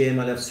love the gym.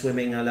 I love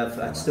swimming.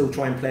 I still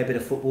try and play a bit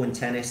of football and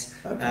tennis.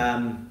 Okay.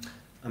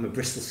 I'm a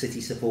Bristol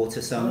City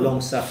supporter, so I'm long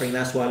suffering.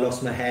 That's why I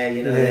lost my hair.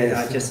 You know,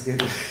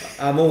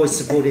 I'm always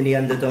supporting the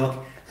underdog.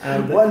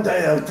 One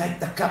day they'll take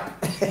the cup.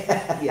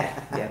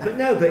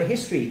 But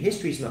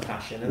history's my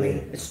passion. I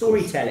mean,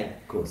 storytelling.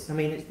 Of course. I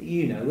mean,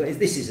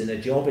 this isn't a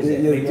job, is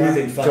it? You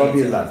do the job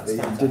you love. You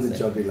do the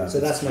job you love. So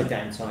that's my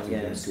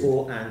downtime.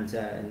 Sport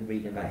and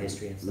reading about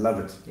history and stuff. Love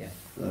it. Yeah.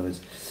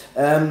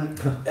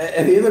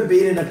 Have you ever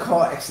been in a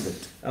car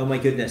accident? Oh my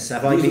goodness,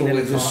 have I been in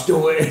a car?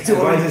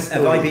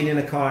 Have I been in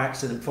a car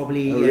accident?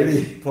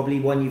 Probably, probably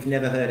one you've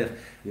never heard of.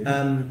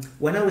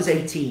 When I was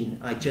 18,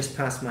 I just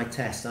passed my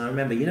test. And I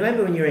remember, you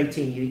remember when you're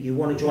 18, you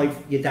want to drive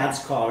your dad's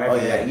car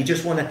everywhere. You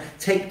just want to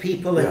take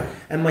people.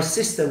 And my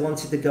sister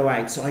wanted to go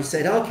out. So I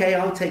said, okay,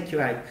 I'll take you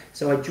out.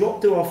 So I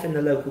dropped her off in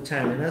the local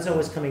town. And as I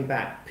was coming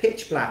back,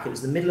 pitch black, it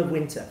was the middle of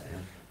winter.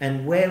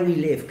 And where we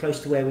live,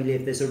 close to where we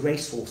live, there's a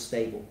racehorse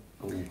stable.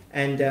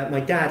 And my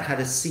dad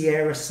had a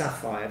Sierra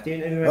Sapphire. Do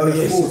you remember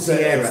the Ford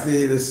Sierra?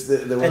 It's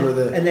the one with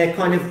the... And they're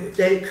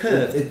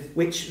curved,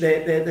 which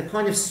they're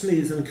kind of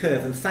smooth and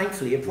curved. And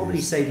thankfully, it probably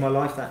saved my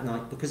life that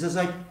night, because as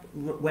I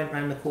went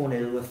round the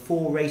corner, there were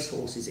 4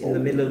 racehorses in the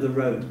middle of the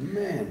road.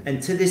 Man.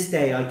 And to this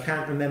day, I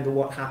can't remember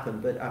what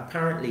happened, but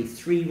apparently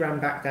 3 ran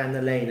back down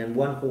the lane and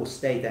 1 horse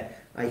stayed there.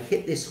 I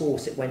hit this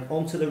horse, it went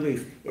onto the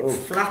roof, it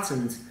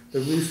flattened the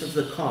roof of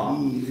the car.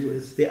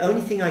 The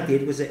only thing I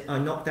did was I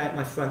knocked out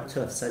my front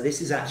tooth, so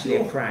this is actually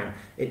a crown.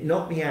 It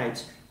knocked me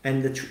out,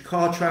 and the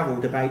car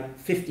travelled about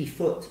 50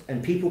 foot,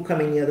 and people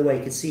coming the other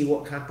way could see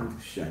what happened.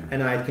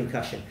 And I had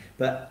concussion.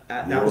 But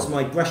that was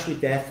my brush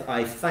with death.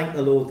 I thank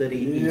the Lord that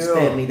he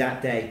spared me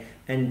that day.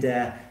 And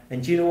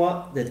do you know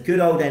what? The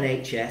good old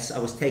NHS, I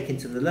was taken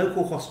to the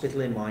local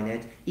hospital in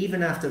Minehead,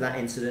 even after that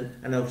incident,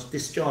 and I was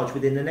discharged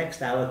within the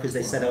next hour because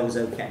they said I was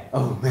okay.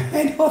 Oh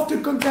man,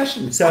 after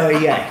concussion. So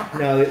yeah,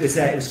 no, it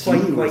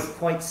was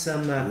quite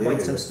some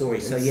story.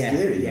 So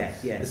scary.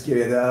 It's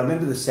scary. I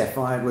remember the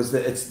Sapphire was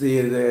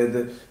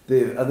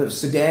the other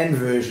sedan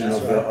version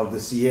of the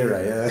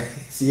Sierra.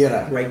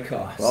 Sierra. Great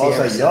car.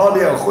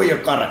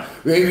 Goeie karre.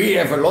 We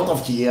have a lot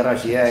of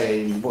Sierras here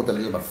in Port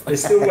Elizabeth. They're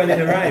still running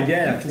around,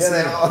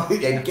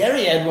 And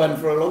Gary had one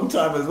for a long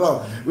time as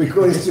well. We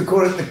used to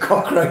call it the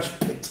cockroach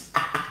pit.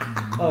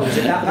 Oh, was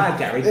it that bad,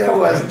 Gary?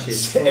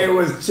 It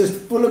was just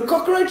full of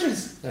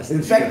cockroaches.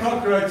 In fact,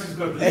 cockroaches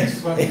got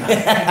loose.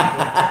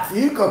 A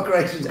few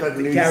cockroaches got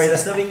loose. Gary,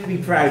 that's nothing to be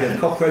proud of.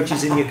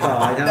 Cockroaches in your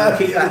car. No,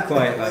 keep that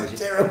quiet. It was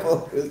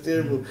terrible. It was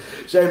terrible.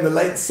 Shame the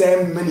late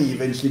Sam Minnie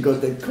eventually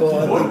got that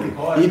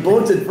car. He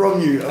bought it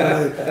from you.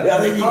 I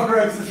think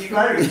cockroaches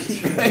flourished.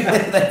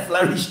 They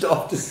flourished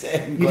after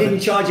Sam. You didn't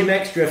charge him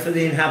extra for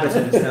the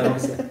inhabitants, no.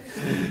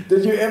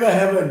 Did you ever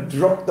have a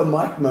drop the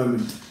mic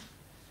moment?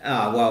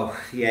 Ah, well,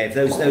 yeah, if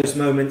those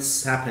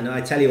moments happen,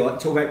 I tell you what,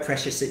 talk about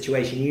pressure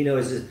situation, you know,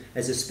 as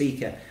a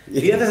speaker.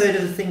 Have you ever heard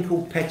of a thing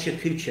called Pecha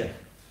Kucha?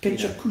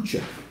 Pecha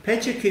Kucha?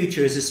 Pecha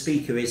Kucha as a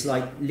speaker is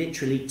like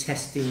literally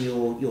testing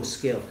your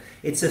skill.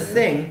 It's a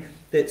thing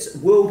that's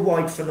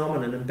worldwide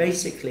phenomenon, and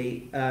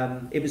basically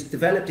it was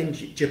developed in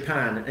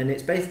Japan, and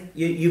it's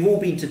you've all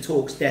been to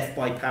talks Death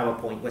by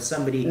PowerPoint, where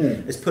somebody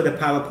has put a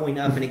PowerPoint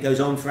up and it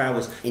goes on for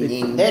hours.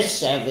 In this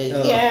service,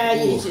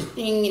 this is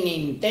thing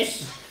in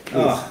this.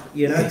 Oh,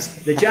 you know,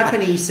 the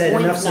Japanese said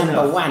enough's enough.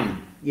 Number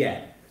 1.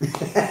 Yeah.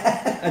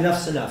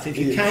 Enough's enough. If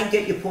you can't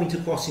get your point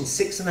across in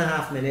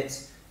 6.5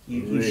 minutes,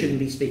 you shouldn't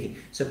be speaking.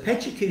 So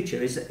Pecha Kucha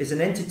is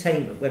an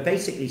entertainment where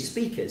basically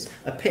speakers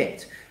are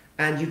picked,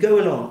 and you go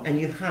along and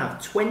you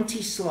have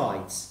 20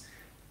 slides,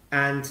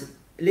 and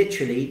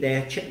literally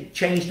they're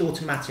changed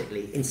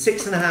automatically in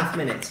 6.5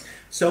 minutes.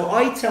 So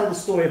I tell the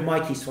story of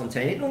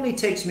Matjiesfontein. It normally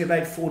takes me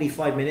about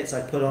 45 minutes.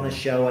 I put on a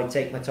show, I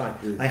take my time.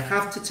 I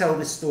have to tell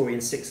this story in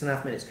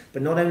 6.5 minutes.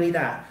 But not only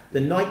that, the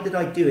night that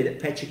I do it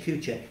at Pecha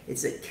Kucha,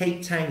 it's at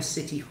Cape Town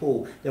City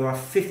Hall. There are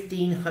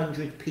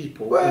 1,500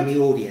 people in the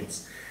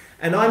audience.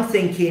 And I'm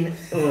thinking,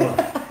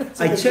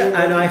 I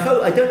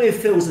don't know if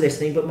Phil's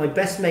listening, but my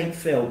best mate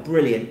Phil,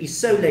 brilliant. He's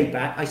so laid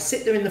back. I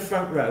sit there in the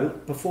front row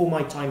before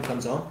my time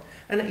comes on,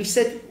 and I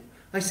said,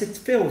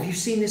 Phil, have you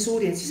seen this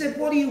audience? He said,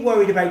 what are you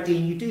worried about,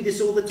 Dean? You do this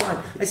all the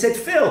time. I said,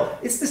 Phil,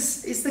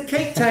 it's the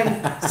Cape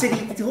Town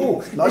City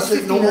Hall. There's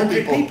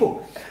 1,500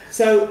 people.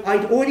 So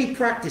I'd already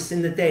practiced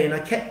in the day, and I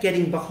kept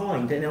getting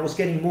behind, and I was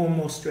getting more and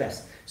more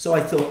stressed. So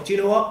I thought, do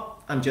you know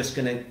what? I'm just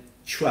going to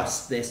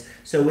trust this.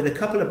 So with a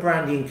couple of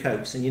brandy and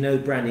cokes, and you know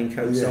brandy and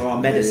cokes are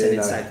our medicine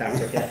in South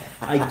Africa,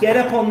 I get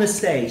up on the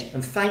stage,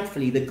 and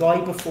thankfully the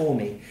guy before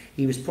me,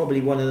 he was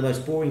probably one of the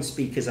most boring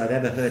speakers I've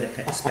ever heard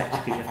at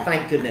Spectacle.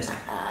 Thank goodness.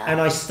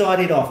 And I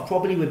started off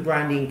probably with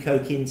brandy and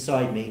coke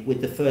inside me with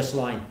the first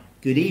line,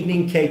 "Good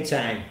evening, Cape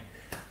Town."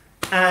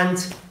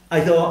 And I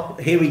thought,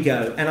 here we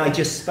go. And I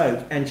just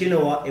spoke. And do you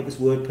know what? It was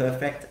word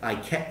perfect. I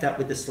kept up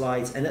with the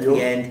slides. And at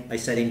the end, I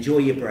said, enjoy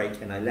your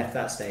break. And I left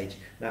that stage.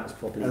 That was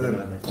probably the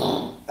moment.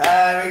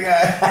 There we go.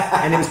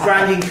 And it was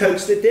brandy and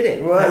cokes that did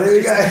it. Well, there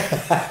we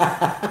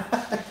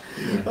go.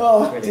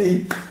 Oh,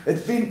 Dean,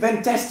 it's been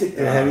fantastic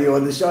to have you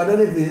on the show. I don't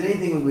know if there's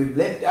anything we've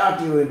left out.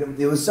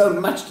 There was so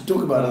much to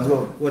talk about as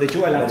well. What a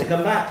joy. I'd love to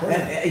come back.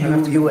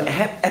 You were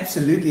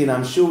absolutely, and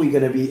I'm sure we're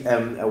going to be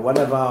one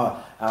of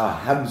our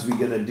hubs we're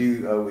going to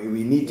do.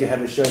 We need to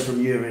have a show from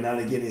you every now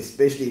and again,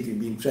 especially if you've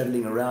been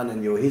traveling around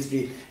and your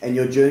history and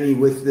your journey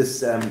with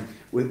this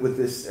with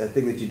this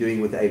thing that you're doing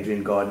with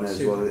Adrian Gardner as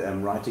well,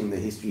 writing the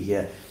history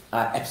here.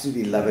 I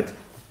absolutely love it.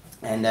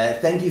 And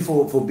thank you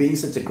for being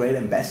such a great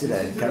ambassador.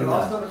 And coming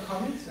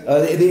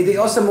There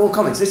are some more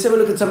comments. Let's have a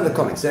look at some of the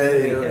comments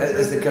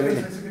as they come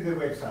in.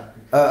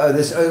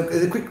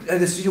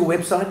 This is your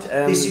website.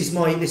 This is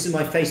my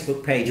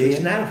Facebook page, which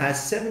now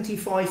has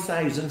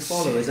 75,000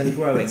 followers and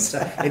growing. So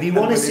if you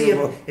want to see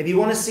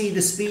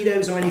the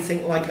speedos or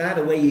anything like that,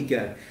 away you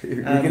go.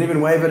 We can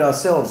even wave it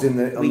ourselves on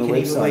the website. We can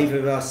even wave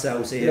it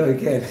ourselves here. Yeah, we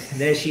can.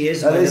 There she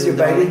is. There's your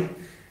baby.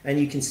 And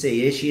you can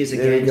see here she is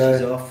again.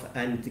 She's off.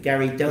 And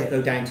Gary, don't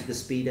go down to the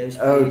speedos.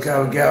 Oh,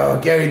 go,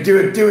 Gary, do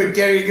it,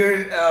 Gary,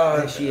 good. Oh,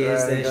 there she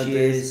is. There she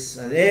is.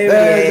 There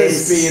he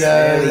is. The speedo.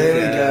 There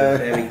we go.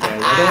 There we go.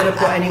 I don't want to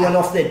put anyone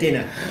off their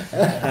dinner.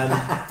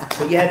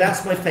 But yeah,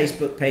 that's my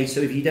Facebook page.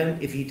 So if you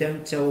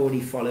don't already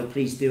follow,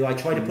 please do. I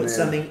try to put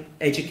something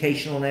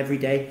educational on every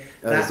day.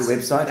 That's the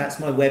website. That's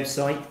my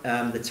website.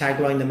 The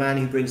tagline: "The man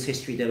who brings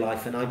history to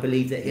life." And I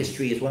believe that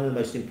history is one of the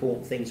most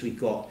important things we've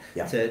got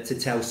to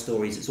tell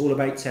stories. It's all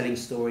about telling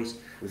stories.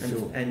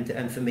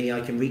 And for me,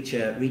 I can reach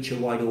a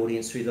wide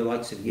audience through the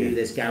likes of you.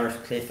 There's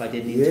Gareth Cliff I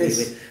did an interview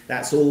with.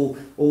 That's all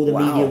the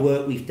media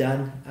work we've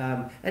done.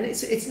 And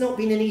it's not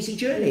been an easy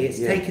journey. It's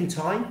taken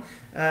time.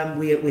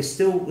 We're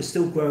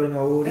still growing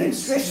our audience.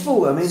 It's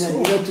stressful. I mean,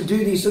 to do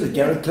these sort of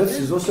Gareth Cliffs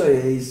is also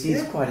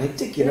he's quite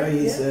hectic.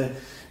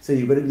 So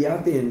you've got to be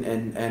out there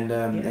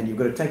and you've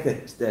got to take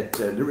that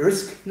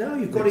risk. No,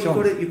 you've got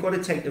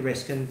to take the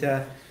risk, and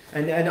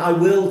I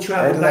will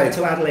travel back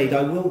to Adelaide.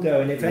 I will go,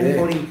 and if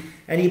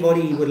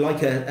anybody would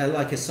like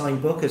a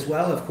signed book as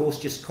well, of course,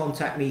 just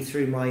contact me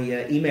through my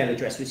email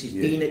address, which is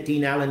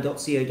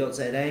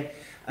dean@deanallen.co.za.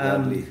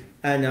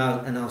 And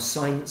I'll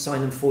sign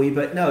them for you.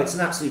 But no, it's an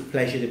absolute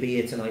pleasure to be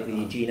here tonight with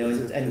you, Gino,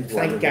 and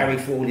thank Gary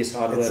for all his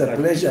hard work. It's a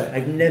pleasure.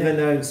 I've never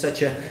known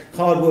such a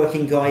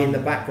hard-working guy in the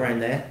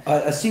background there.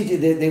 I see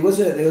there was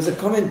a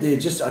comment there. I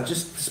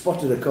just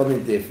spotted a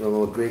comment there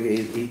from Greg.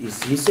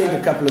 He said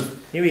a couple of.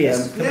 Here he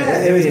is.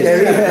 There he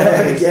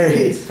is.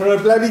 Gary. For a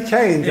bloody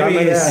change. I'm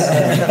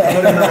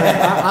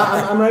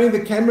running the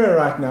camera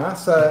right now,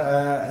 so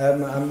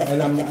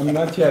I'm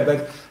not here.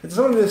 But I just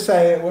wanted to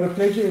say what a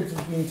pleasure it's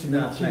been to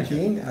meet you,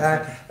 Dean.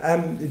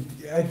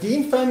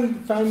 Dean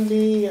found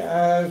me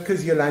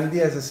because Yolandi,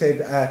 as I said,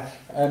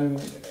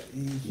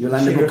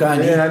 Yolanda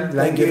Bukani.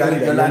 Thank you,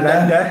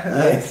 Yolanda.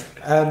 Yes.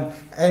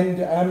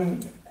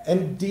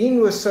 And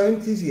Dean was so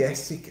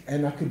enthusiastic,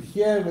 and I could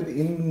hear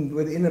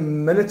within a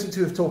minute or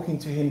two of talking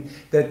to him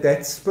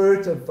that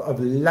spirit of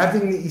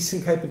loving the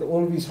Eastern Cape with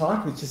all of his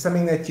heart, which is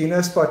something that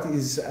Gino Spot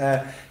is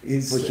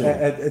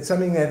it's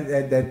something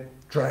that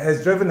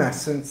has driven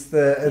us since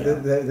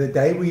the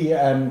day we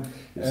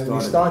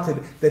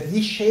started. That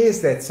he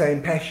shares that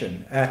same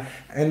passion,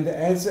 and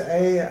as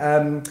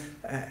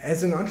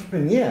an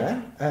entrepreneur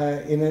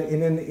in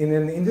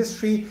an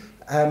industry.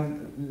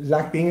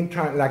 Like being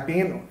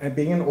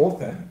an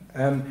author,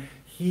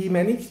 he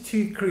managed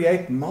to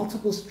create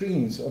multiple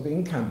streams of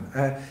income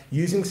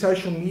using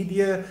social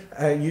media,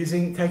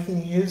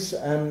 taking his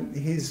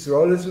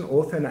role as an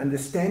author and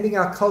understanding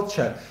our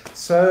culture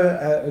so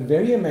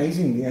very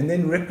amazingly, and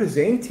then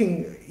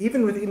representing,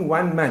 even within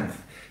 1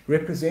 month,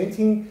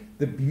 representing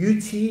the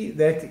beauty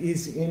that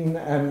is in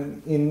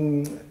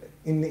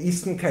the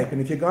Eastern Cape. And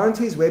if you go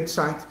onto his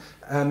website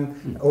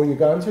or you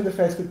go onto the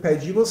Facebook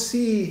page, you will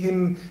see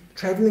him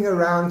traveling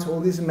around to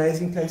all these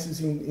amazing places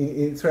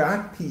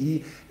throughout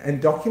PE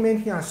and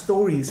documenting our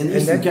stories. And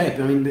Eastern Cape,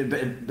 I mean,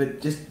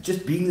 but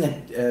just being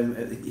that,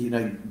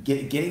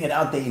 getting it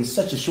out there in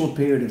such a short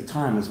period of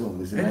time as well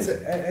is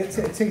amazing.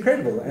 It's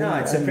incredible. No,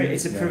 it's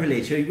a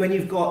privilege. When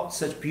you've got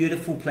such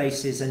beautiful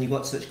places and you've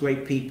got such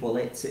great people,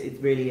 it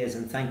really is.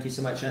 And thank you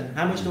so much. And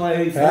how much do I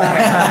owe you for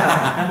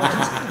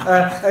that?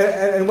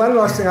 And one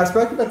last thing, I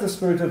spoke about the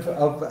spirit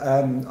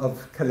of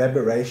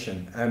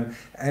collaboration,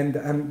 and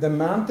the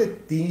amount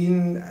that Dean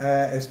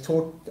has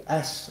taught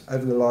us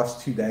over the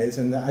last 2 days,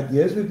 and the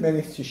ideas we've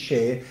managed to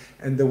share,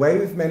 and the way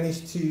we've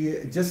managed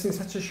to, just in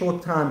such a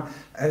short time,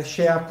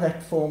 share our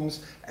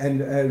platforms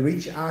and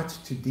reach out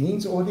to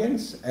Dean's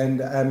audience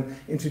and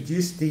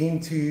introduce Dean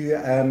to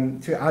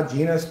our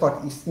Gino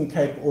Spot Eastern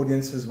Cape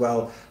audience as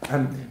well.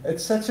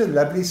 It's such a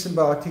lovely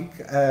symbiotic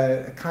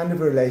kind of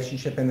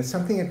relationship, and it's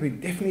something that we're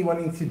definitely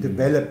wanting to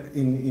develop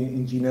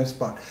in Gino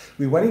Spot.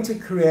 We're wanting to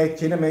create,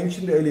 Gino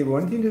mentioned earlier, we're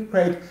wanting to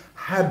create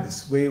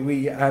hubs where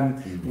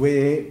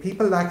where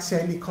people like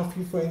Sandy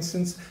Coffey, for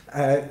instance,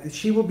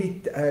 she will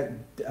be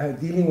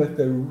dealing with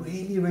the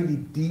really, really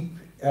deep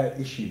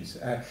issues.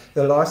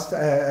 The last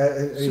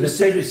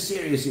serious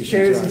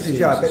issues.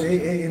 But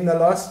in the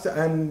last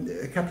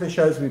couple of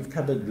shows, we've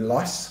covered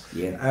loss.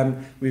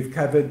 We've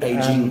covered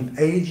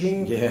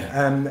aging.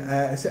 And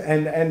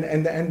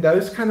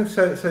those kind of.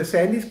 So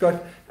Sandy's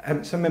got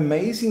some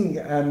amazing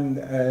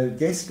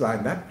guests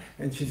lined up,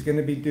 and she's going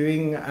to be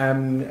doing.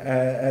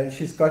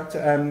 She's got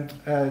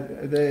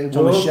the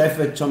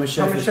Thomas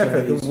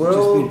Schaffer, the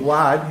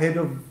worldwide head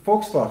of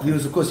Volkswagen. He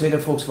was, of course, head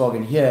of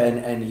Volkswagen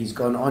here, and he's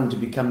gone on to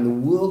become the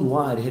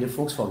worldwide head of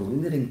Volkswagen.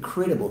 Isn't that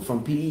incredible?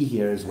 From PE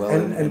here as well.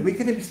 And we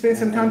can spend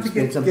some time to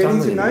getting to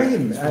know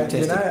him.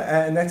 You know,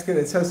 and that's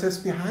good. So it's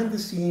behind the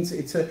scenes.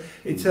 It's a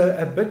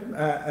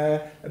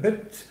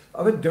bit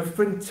of a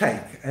different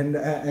take.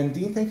 And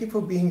Dean, thank you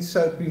for being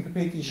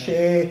prepared to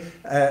share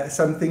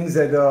some things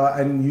that are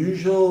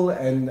unusual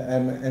and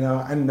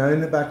are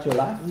unknown about your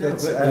life.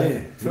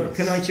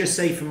 Can I just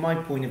say, from my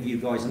point of view,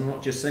 guys, I'm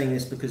not just saying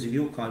this because of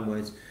your kind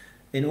words.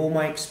 In all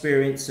my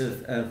experience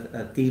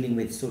of dealing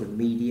with sort of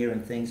media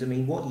and things, I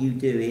mean, what you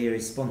do here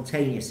is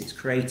spontaneous, it's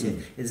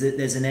creative, is that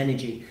there's an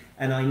energy.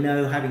 And I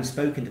know, having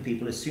spoken to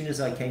people, as soon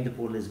as I came to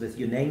Port Elizabeth,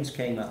 your names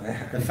came up.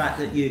 The fact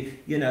that you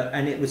know,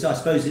 and it was, I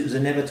suppose it was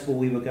inevitable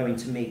we were going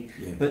to meet,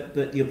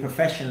 but your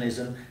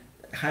professionalism,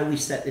 how we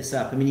set this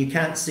up. I mean, you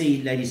can't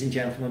see, ladies and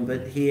gentlemen,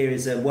 but here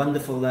is a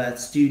wonderful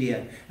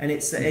studio, and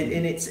it's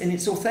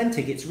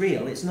authentic. It's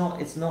real. It's not.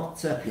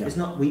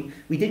 We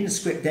didn't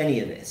script any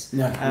of this.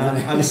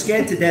 I was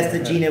scared to death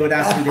that Gino would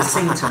ask me to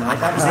sing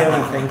tonight. That was the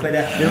only thing.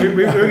 But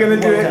we were going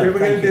to do it. We were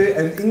going to do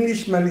an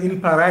Englishman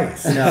in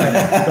Paris. No,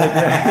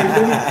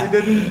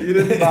 but you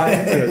didn't buy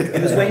into it.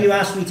 It was when you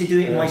asked me to do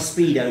it in my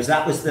speedos.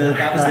 That was the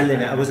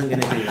limit. I wasn't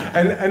going to do that.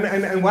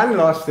 And one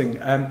last thing.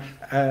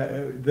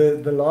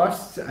 The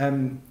last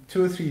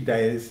 2 or 3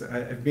 days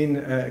have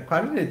been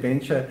quite an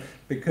adventure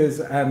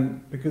because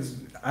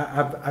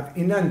I've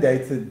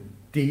inundated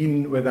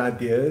Dean with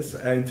ideas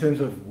in terms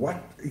of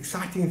what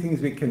exciting things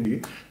we can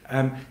do.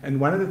 And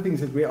one of the things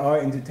that we are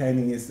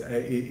entertaining is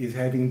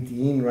having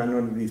Dean run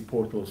one of these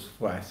portals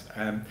for us.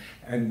 And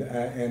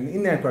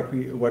in that,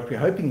 what we're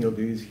hoping he'll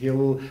do is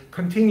he'll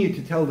continue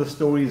to tell the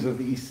stories of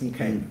the Eastern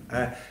Cape.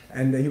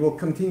 And he will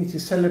continue to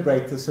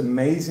celebrate this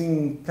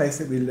amazing place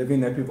that we live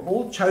in, that we've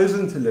all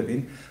chosen to live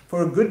in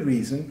for a good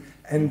reason.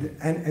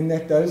 And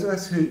that those of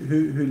us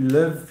who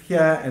live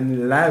here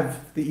and love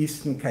the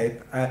Eastern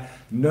Cape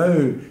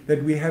know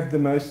that we have the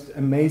most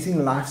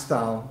amazing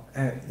lifestyle.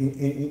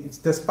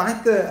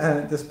 Despite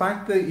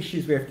the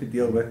issues we have to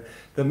deal with,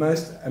 the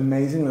most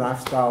amazing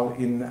lifestyle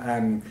we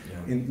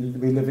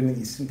live in the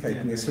Eastern Cape.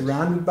 And we're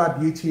surrounded by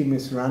beauty, and we're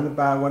surrounded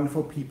by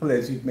wonderful people,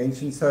 as you've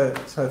mentioned so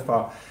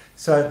far.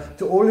 So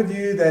to all of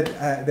you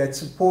that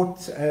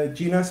support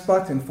Gino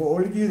Spot, and for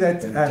all of you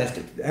that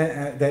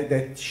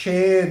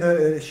share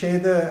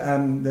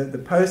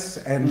the posts,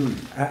 and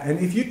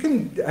if you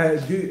can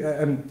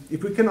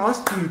if we can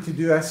ask you to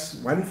do us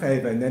one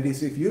favor, and that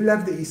is, if you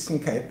love the Eastern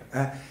Cape,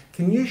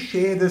 can you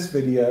share this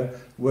video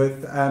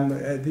with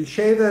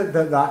share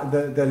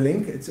the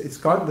link? It's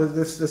got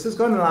this has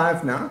gone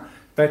live now.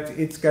 But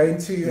it's going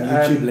to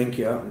YouTube link,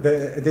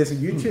 there's a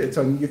YouTube. It's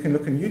on. You can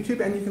look on YouTube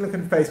and you can look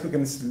on Facebook,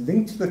 and it's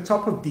linked to the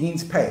top of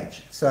Dean's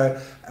page. So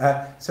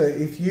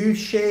if you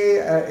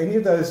share any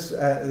of those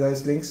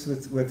links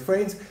with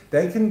friends,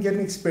 they can get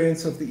an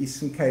experience of the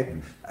Eastern Cape,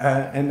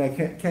 and they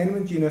can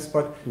with Gino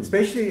Spot,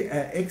 especially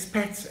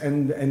expats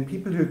and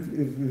people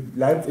who've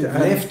left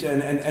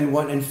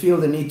and feel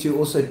the need to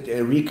also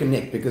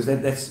reconnect, because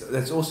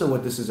that's also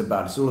what this is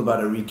about. It's all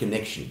about a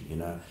reconnection, you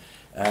know.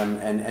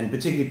 And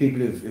particularly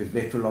people who've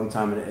left for a long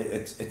time, and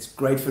it's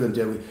great for them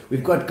to.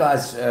 We've got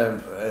guys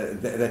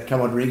that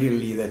come on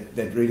regularly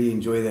that really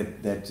enjoy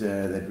that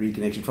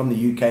reconnection from the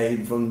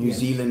UK, from New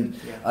Zealand.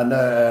 I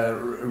know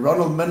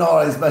Ronald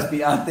Minars must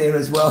be out there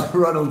as well.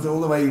 Ronald's all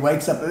the way. He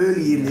wakes up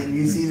early in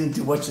New Zealand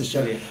to watch the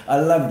show. I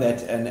love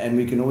that, and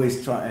we can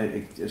always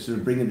try sort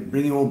of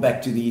bring it all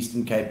back to the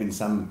Eastern Cape in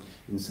some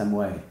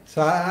way.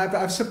 So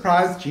I've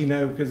surprised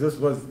Gino, because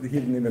he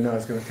didn't even know I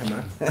was going to come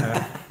up,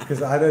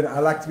 because I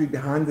like to be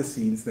behind the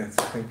scenes, that's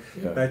the thing.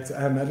 But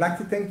I'd like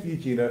to thank you,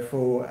 Gino,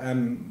 for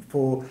when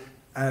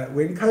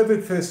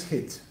COVID first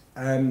hit,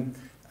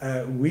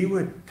 we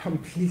were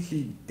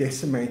completely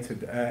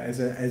decimated as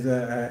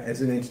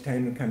an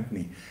entertainment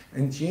company,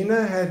 and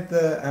Gino had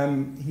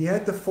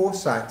the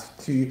foresight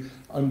to,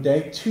 on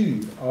day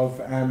 2 of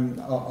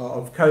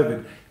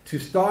COVID, to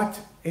start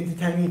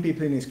entertaining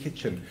people in his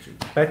kitchen,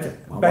 but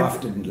my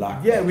wife didn't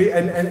like that.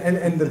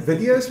 And the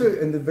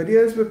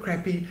videos were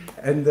crappy,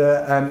 and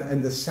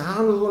the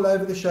sound was all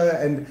over the show,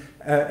 and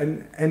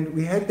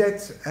we had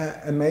that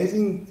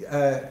amazing.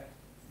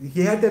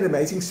 He had that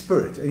amazing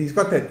spirit, and he's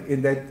got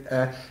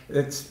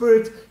that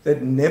spirit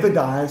that never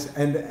dies.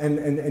 And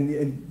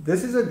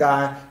this is a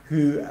guy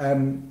who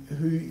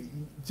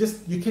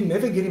just, you can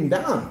never get him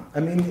down. I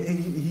mean,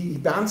 he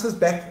bounces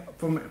back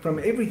from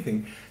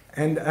everything.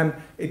 And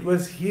it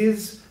was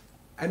his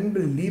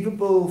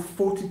unbelievable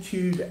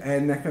fortitude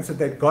and that kind of stuff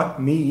that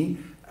got me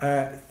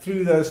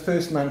through those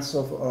first months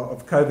of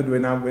COVID,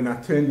 when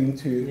I turned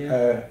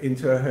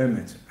into a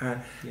hermit.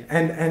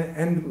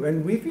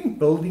 And we've been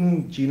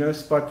building Gino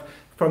Spot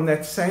from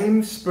that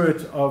same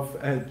spirit of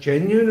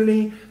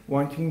genuinely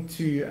wanting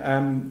to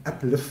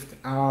uplift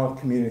our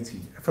community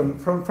from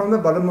the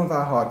bottom of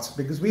our hearts,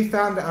 because we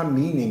found our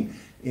meaning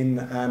in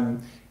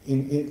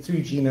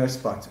through Gino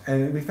Spot.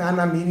 And we found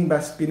our meaning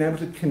by being able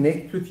to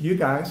connect with you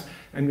guys,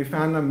 and we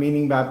found our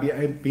meaning by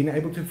being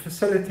able to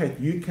facilitate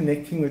you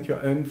connecting with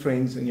your own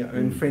friends and your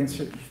own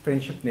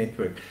friendship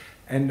network.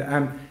 And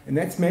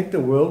that's meant the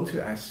world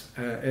to us.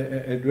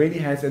 It really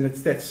has, and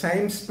it's that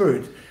same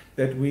spirit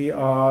that we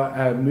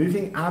are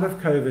moving out of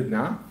COVID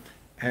now,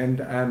 and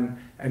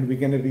we're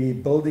going to be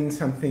building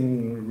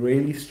something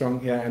really strong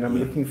here. And I'm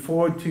looking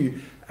forward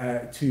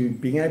to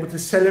being able to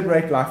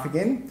celebrate life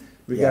again.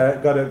 We've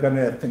got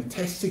a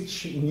fantastic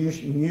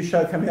new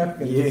show coming up.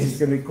 And It's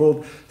going to be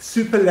called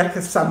Super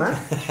Lekker Summer,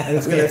 and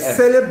it's going to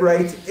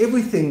celebrate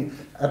everything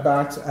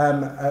about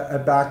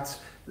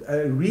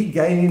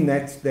regaining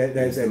that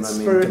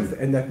spirit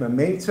and that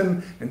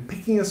momentum, and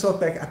picking yourself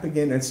back up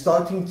again and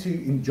starting to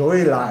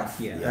enjoy life,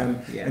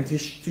 and to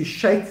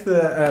shake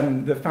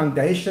the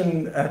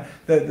foundation,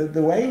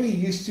 the way we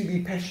used to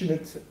be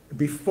passionate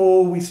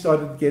before we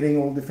started getting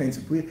all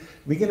defensive. We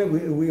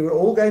were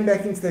all going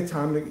back into that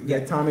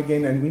time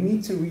again, and we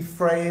need to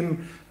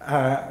reframe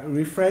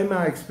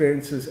our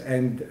experiences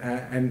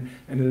and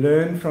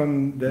learn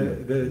from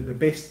the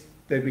best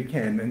that we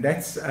can, and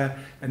that's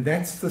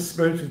the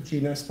spirit of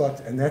Gino Spot,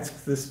 and that's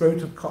the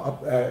spirit of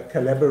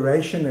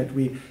collaboration that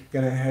we're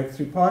going to have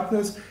through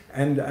partners,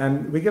 and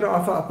we're going to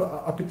offer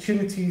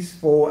opportunities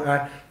for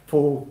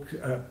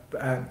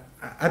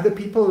other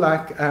people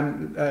like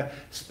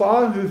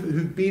Spa,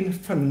 who've been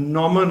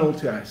phenomenal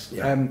to us.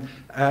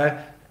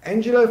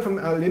 Angelo from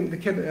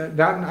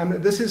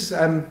this is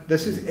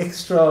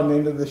extra on the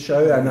end of the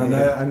show, and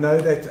I know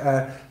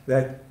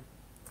that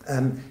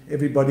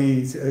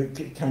everybody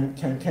can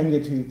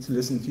get to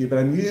listen to you, but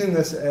I'm using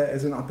this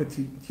as an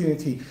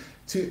opportunity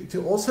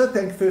to also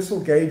thank first of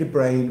all Gary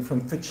DeBrain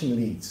from Fitch and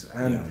Leeds.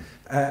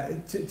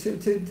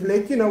 To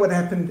let you know what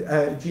happened.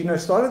 Gino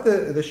started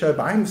the show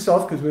by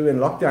himself because we were in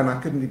lockdown. I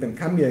couldn't even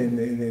come here in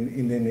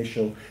the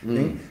initial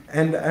thing,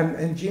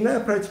 and Gino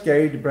approached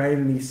Gary DeBrain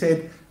and he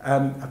said,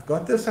 I've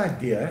got this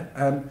idea,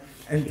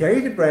 and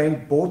Gary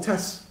DeBrain bought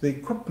us the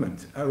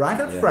equipment right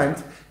up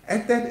front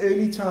at that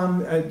early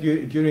time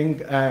during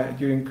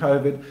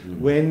COVID,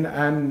 when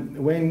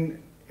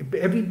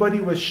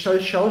everybody was so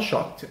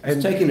shell-shocked.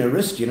 It's taking a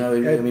risk, you know.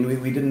 I mean,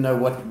 we didn't know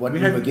what we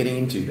were getting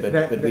into,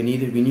 but we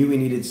knew we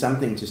needed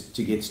something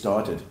to get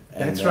started.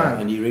 And, that's right.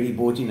 And you really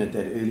bought in at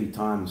that early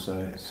time,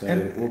 so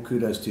all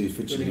kudos to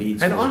Fitch and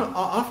Leeds. And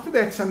after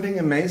that, something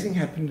amazing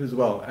happened as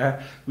well.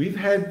 We've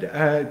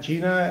had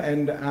Gino,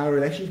 and our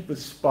relationship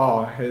with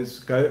Spa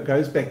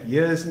goes back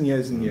years and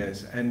years and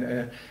years, and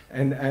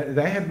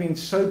they have been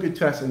so good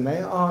to us, and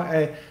they are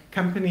a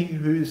company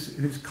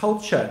whose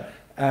culture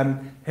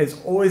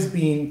has always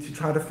been to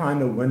try to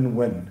find a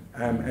win-win.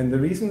 And the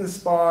reason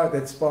Spa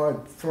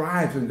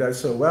thrives and does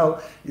so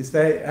well is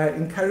they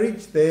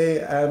encourage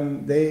their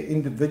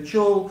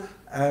individual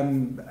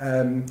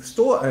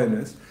store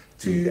owners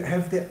to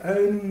have their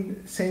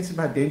own sense of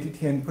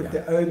identity and put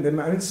their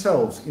own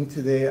selves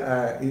into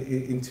their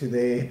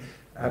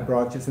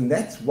branches, and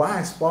that's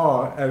why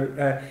Spa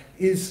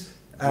is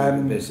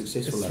very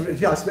successful.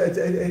 Yes,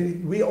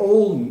 we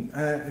all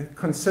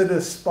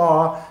consider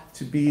Spa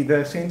to be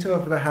the centre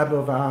of the hub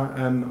of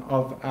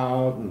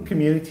our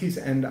communities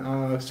and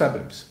our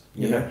suburbs.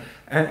 You know?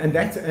 And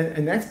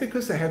that's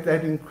because they have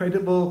that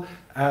incredible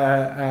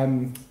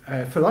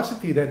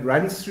philosophy that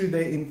runs through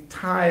the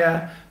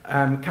entire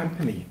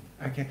company.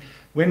 Okay,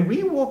 when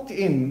we walked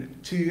in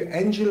to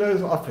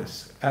Angelo's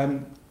office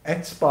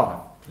at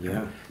Spa,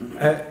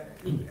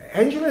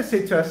 Angelo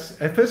said to us,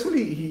 first of all,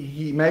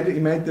 he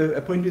made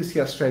a point to us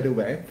here straight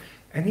away,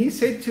 and he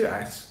said to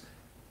us,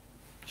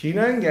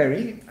 Gino and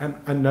Gary,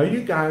 I know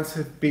you guys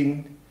have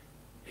been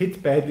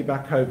hit badly by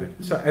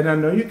COVID, and I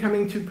know you're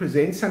coming to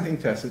present something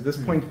to us. At this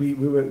point,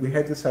 we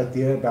had this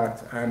idea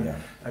about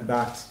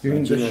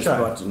doing the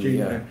show,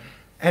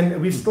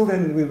 and we still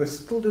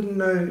didn't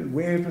know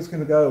where it was going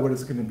to go or what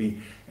it's going to be.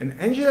 And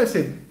Angelo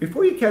said,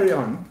 before you carry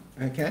on,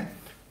 okay,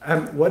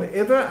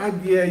 whatever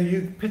idea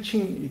you're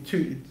pitching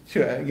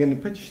you're going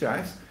to pitch to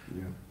us,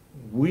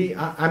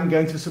 I'm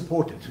going to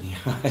support it.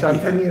 So I'm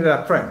telling you that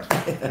up front.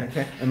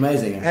 Okay?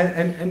 Amazing.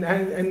 And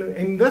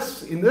in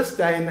this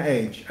day and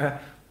age,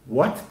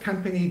 what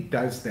company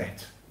does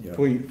that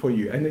for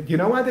you? And you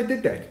know why they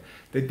did that?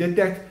 They did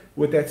that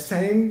with that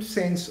same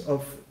sense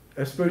of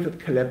a spirit of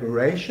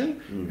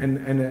collaboration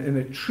and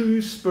a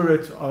true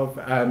spirit of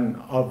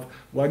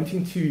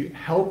wanting to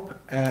help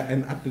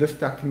and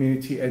uplift our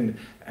community, and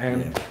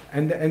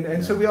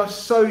so we are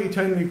so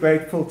eternally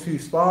grateful to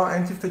Spa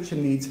and to Fitch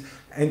and Leeds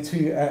and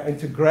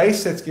to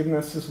Grace that's given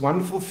us this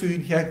wonderful food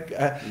here.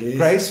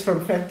 Grace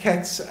from Fat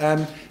Cats,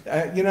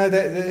 you know,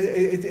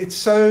 it's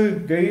so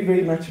very,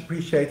 very much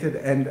appreciated.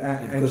 And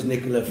of course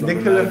Nicola from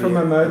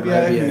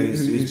Amobia,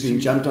 who's been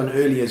jumped on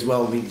early as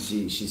well.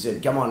 She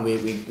said, "Come on, we're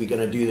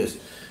going to do this."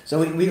 So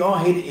we are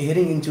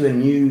heading into a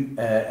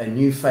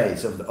new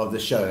phase of the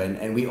show,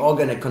 and we are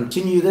going to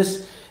continue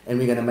this, and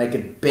we're going to make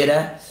it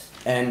better.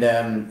 And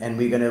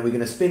we're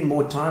gonna spend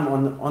more time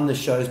on the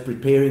shows,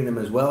 preparing them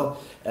as well.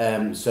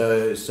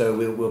 So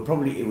we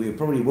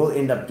probably will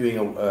end up doing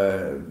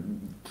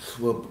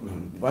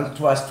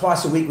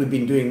twice a week we've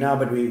been doing now,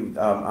 but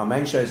our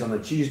main show is on a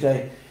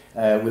Tuesday.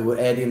 We will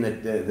add in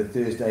the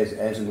Thursdays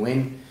as and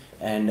when.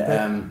 And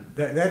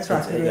that's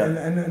right.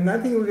 And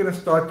another thing we're going to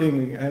start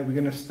doing, we're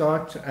going to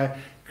start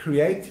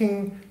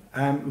creating,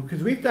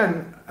 because we've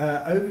done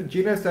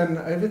Gino's done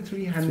over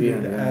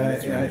 300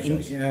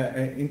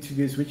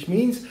 interviews, which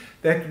means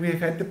that we've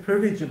had the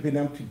privilege of being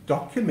able to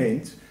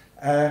document,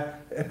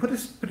 put a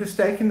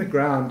stake in the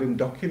ground and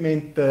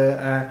document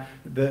the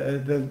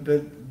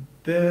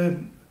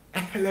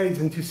accolades,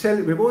 and to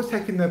celebrate. We've always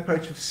taken the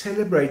approach of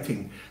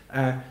celebrating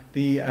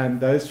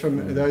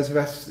those of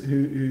us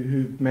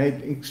who've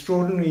made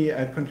extraordinary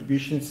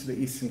contributions to the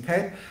Eastern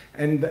Cape,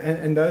 and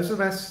those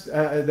of us,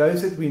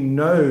 those that we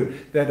know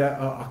that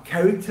are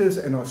characters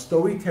and are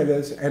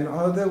storytellers, and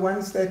are the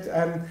ones that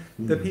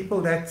the people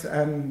that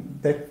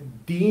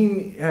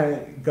Dean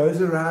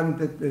goes around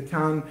the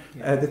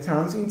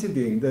towns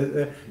interviewing.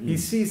 He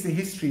sees the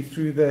history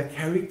through the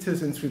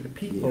characters and through the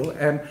people,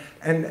 and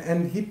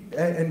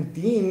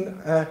Dean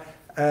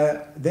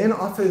then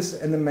offers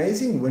an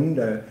amazing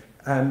window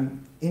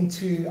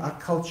into our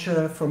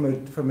culture from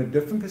a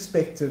different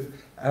perspective,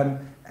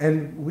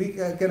 and we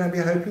are going to be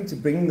hoping to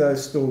bring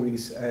those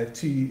stories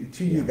to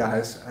you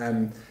guys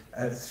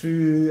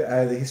through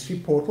the history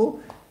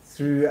portal,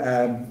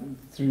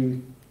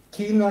 through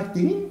Keen Like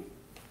Dean.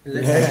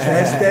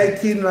 Hashtag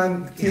Keen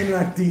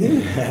Like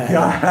Dean.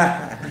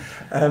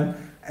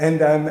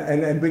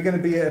 And we're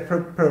going to be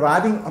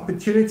providing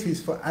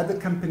opportunities for other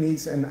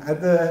companies and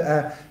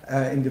other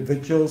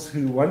individuals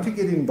who want to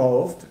get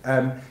involved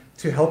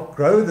to help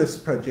grow this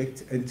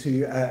project and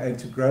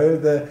to grow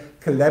the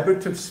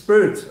collaborative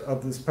spirit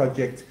of this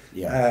project,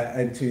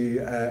 and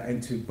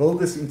to build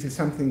this into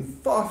something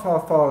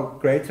far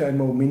greater and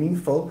more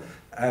meaningful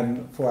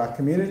for our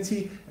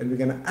community. And we're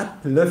going to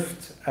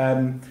uplift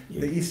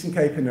the Eastern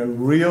Cape in a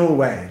real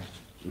way,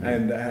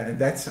 and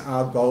that's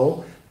our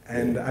goal.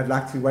 And I'd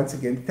like to once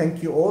again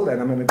thank you all, and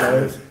I'm going to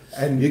go,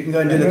 and you can go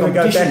and do the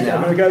competition now.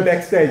 I'm going to go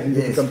backstage and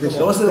do the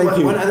competition. Also,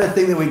 one other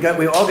thing that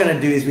we are going to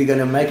do is we're going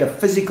to make a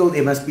physical.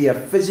 There must be a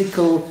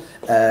physical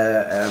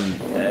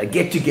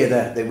get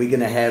together that we're going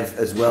to have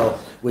as well,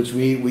 which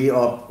we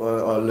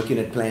are looking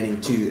at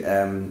planning too,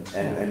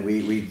 and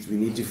we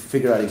need to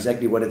figure out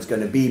exactly what it's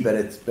going to be,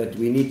 but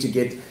we need to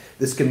get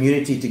this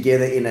community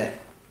together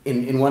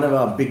in one of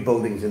our big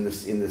buildings in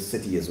the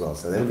city as well.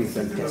 So that'll be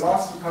fantastic. The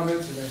last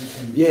comments.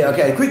 Yeah,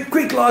 okay.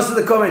 Quick last of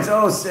the comments.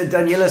 Oh,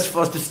 Daniela's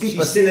fast asleep.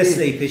 She's still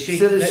asleep, is she?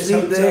 Still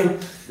asleep there.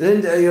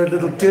 Then your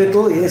little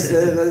turtle, yes.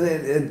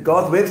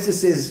 Garth Webster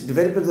says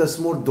development of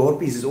small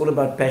dorpies is all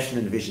about passion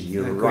and vision.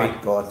 You're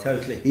right, Garth.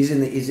 Totally. He's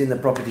in the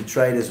property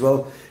trade as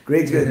well.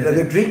 Great.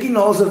 The drinking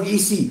holes of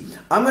EC.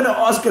 I'm going to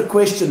ask a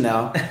question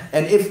now,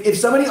 and if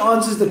somebody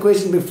answers the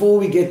question before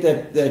we get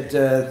that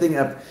thing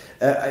up.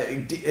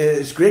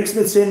 Greg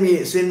Smith send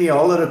me a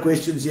whole lot of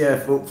questions here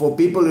for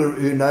people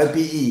who know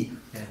PE.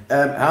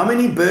 How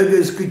many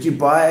burgers could you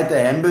buy at the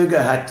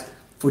Hamburger Hut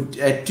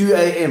at 2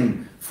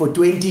 a.m. for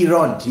 20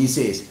 rand? He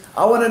says.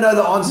 I want to know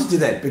the answer to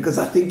that, because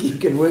I think you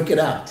can work it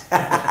out.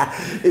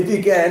 If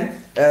you can,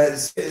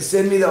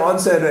 send me the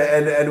answer,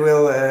 and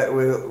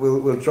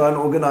we'll try and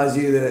organize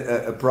you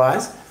a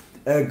prize.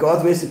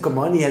 Garth West, come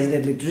on, he hasn't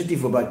had electricity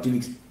for about 2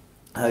 weeks.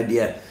 Oh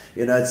dear,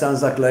 it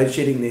sounds like load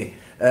shedding there.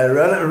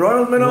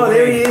 Ronald Minor,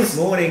 there he is.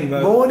 Morning,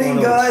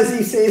 Ronald. Guys,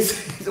 he says,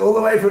 he's all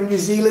the way from New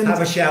Zealand. Have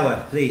a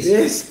shower, please.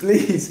 Yes,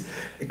 please.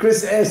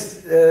 Chris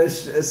asked,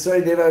 sorry,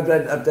 never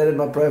updated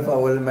my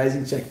profile. What an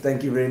amazing check.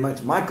 Thank you very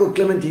much. Michael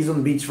Clement, he's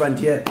on the beachfront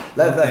here.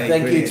 Love that.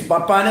 Thank you. It's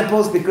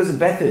pineapples because of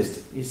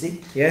Bathurst, you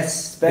see?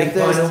 Yes,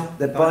 Bathurst,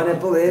 the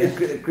pineapple there.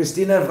 Yeah.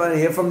 Christina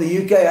here from the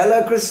UK.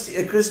 Hello,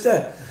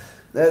 Krista.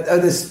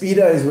 The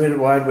Speedos went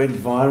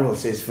viral,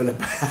 says Philip.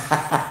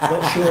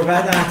 Not sure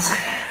about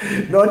that.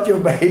 Not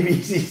your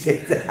babies, he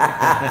said.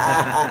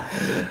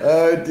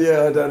 Oh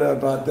dear, I don't know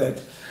about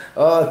that.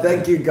 Oh,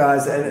 thank you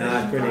guys.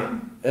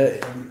 Brilliant.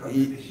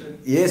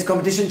 Yes,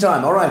 competition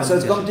time. All right, so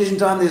it's competition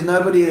time. There's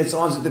nobody that's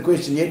answered the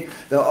question yet.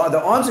 The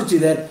answer to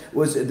that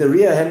was the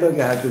Rio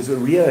Hamburger Hut. It was a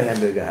Rio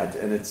Hamburger Hut,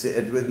 and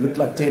it looked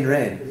like 10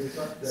 rand.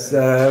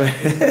 So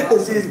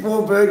this is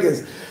 4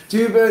 burgers,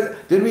 2 burgers.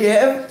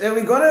 Have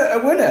we got a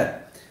winner?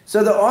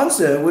 So the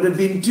answer would have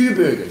been 2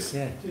 burgers.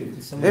 Yeah.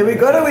 Hey, we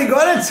got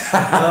it.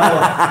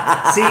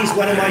 See, he's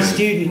one of my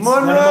students.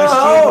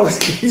 Monroe! Top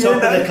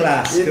of the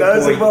class. He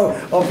knows it well.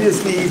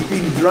 Obviously, he's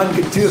been drunk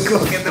at 2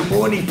 o'clock in the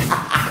morning.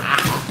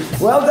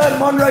 Well done,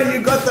 Monroe.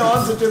 You got the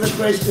answer to the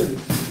question.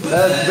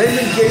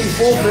 Brendan Kelly's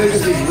 4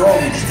 burgers is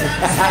wrong.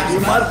 You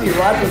might be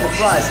right with the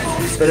price.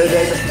 But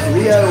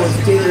Rio was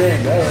 10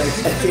 rand.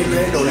 10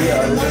 rand or Rio.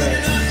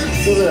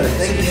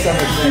 Thank you so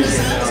much, man.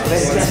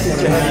 Fantastic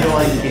to have you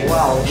on.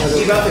 Wow.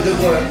 Keep up the good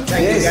work.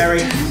 Thank you,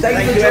 Gary.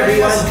 Thank you,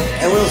 everyone.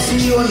 And we'll see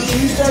you on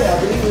Tuesday, I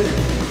believe.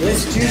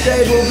 Yes,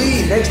 Tuesday it will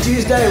be. Next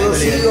Tuesday, we'll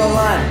see you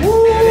online.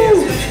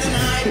 Woo!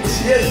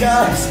 Cheers,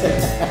 guys.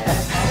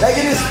 Take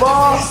it as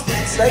far.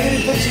 Take it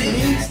in Pitching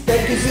Leads.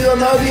 Thank you to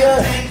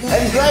Anovia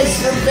and Grace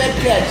and Fat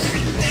Cats.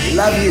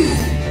 Love you.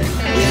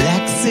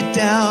 Relax, sit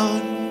down.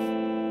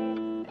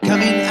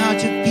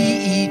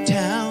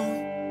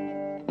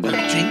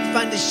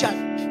 shot.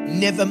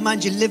 Never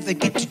mind your liver,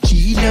 get to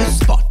Gino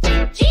spot.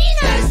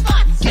 Gino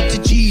spot. Get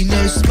to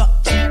Gino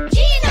spot.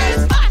 Gino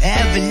spot.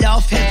 Have a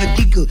laugh, have a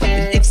giggle,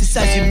 and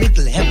exercise your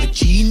middle. Have a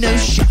Gino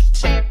shot.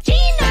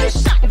 Gino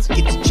shot.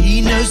 Get to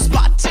Gino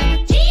spot.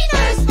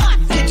 Gino spot.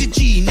 Get to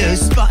Gino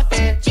spot.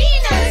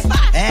 Gino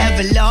spot. Have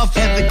a laugh,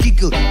 have a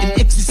giggle, and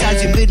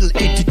exercise your middle.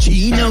 Get to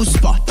Gino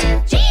spot.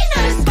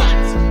 Gino spot.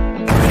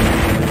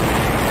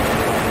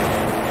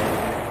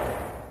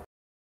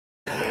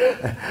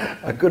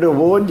 I could have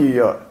warned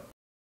you.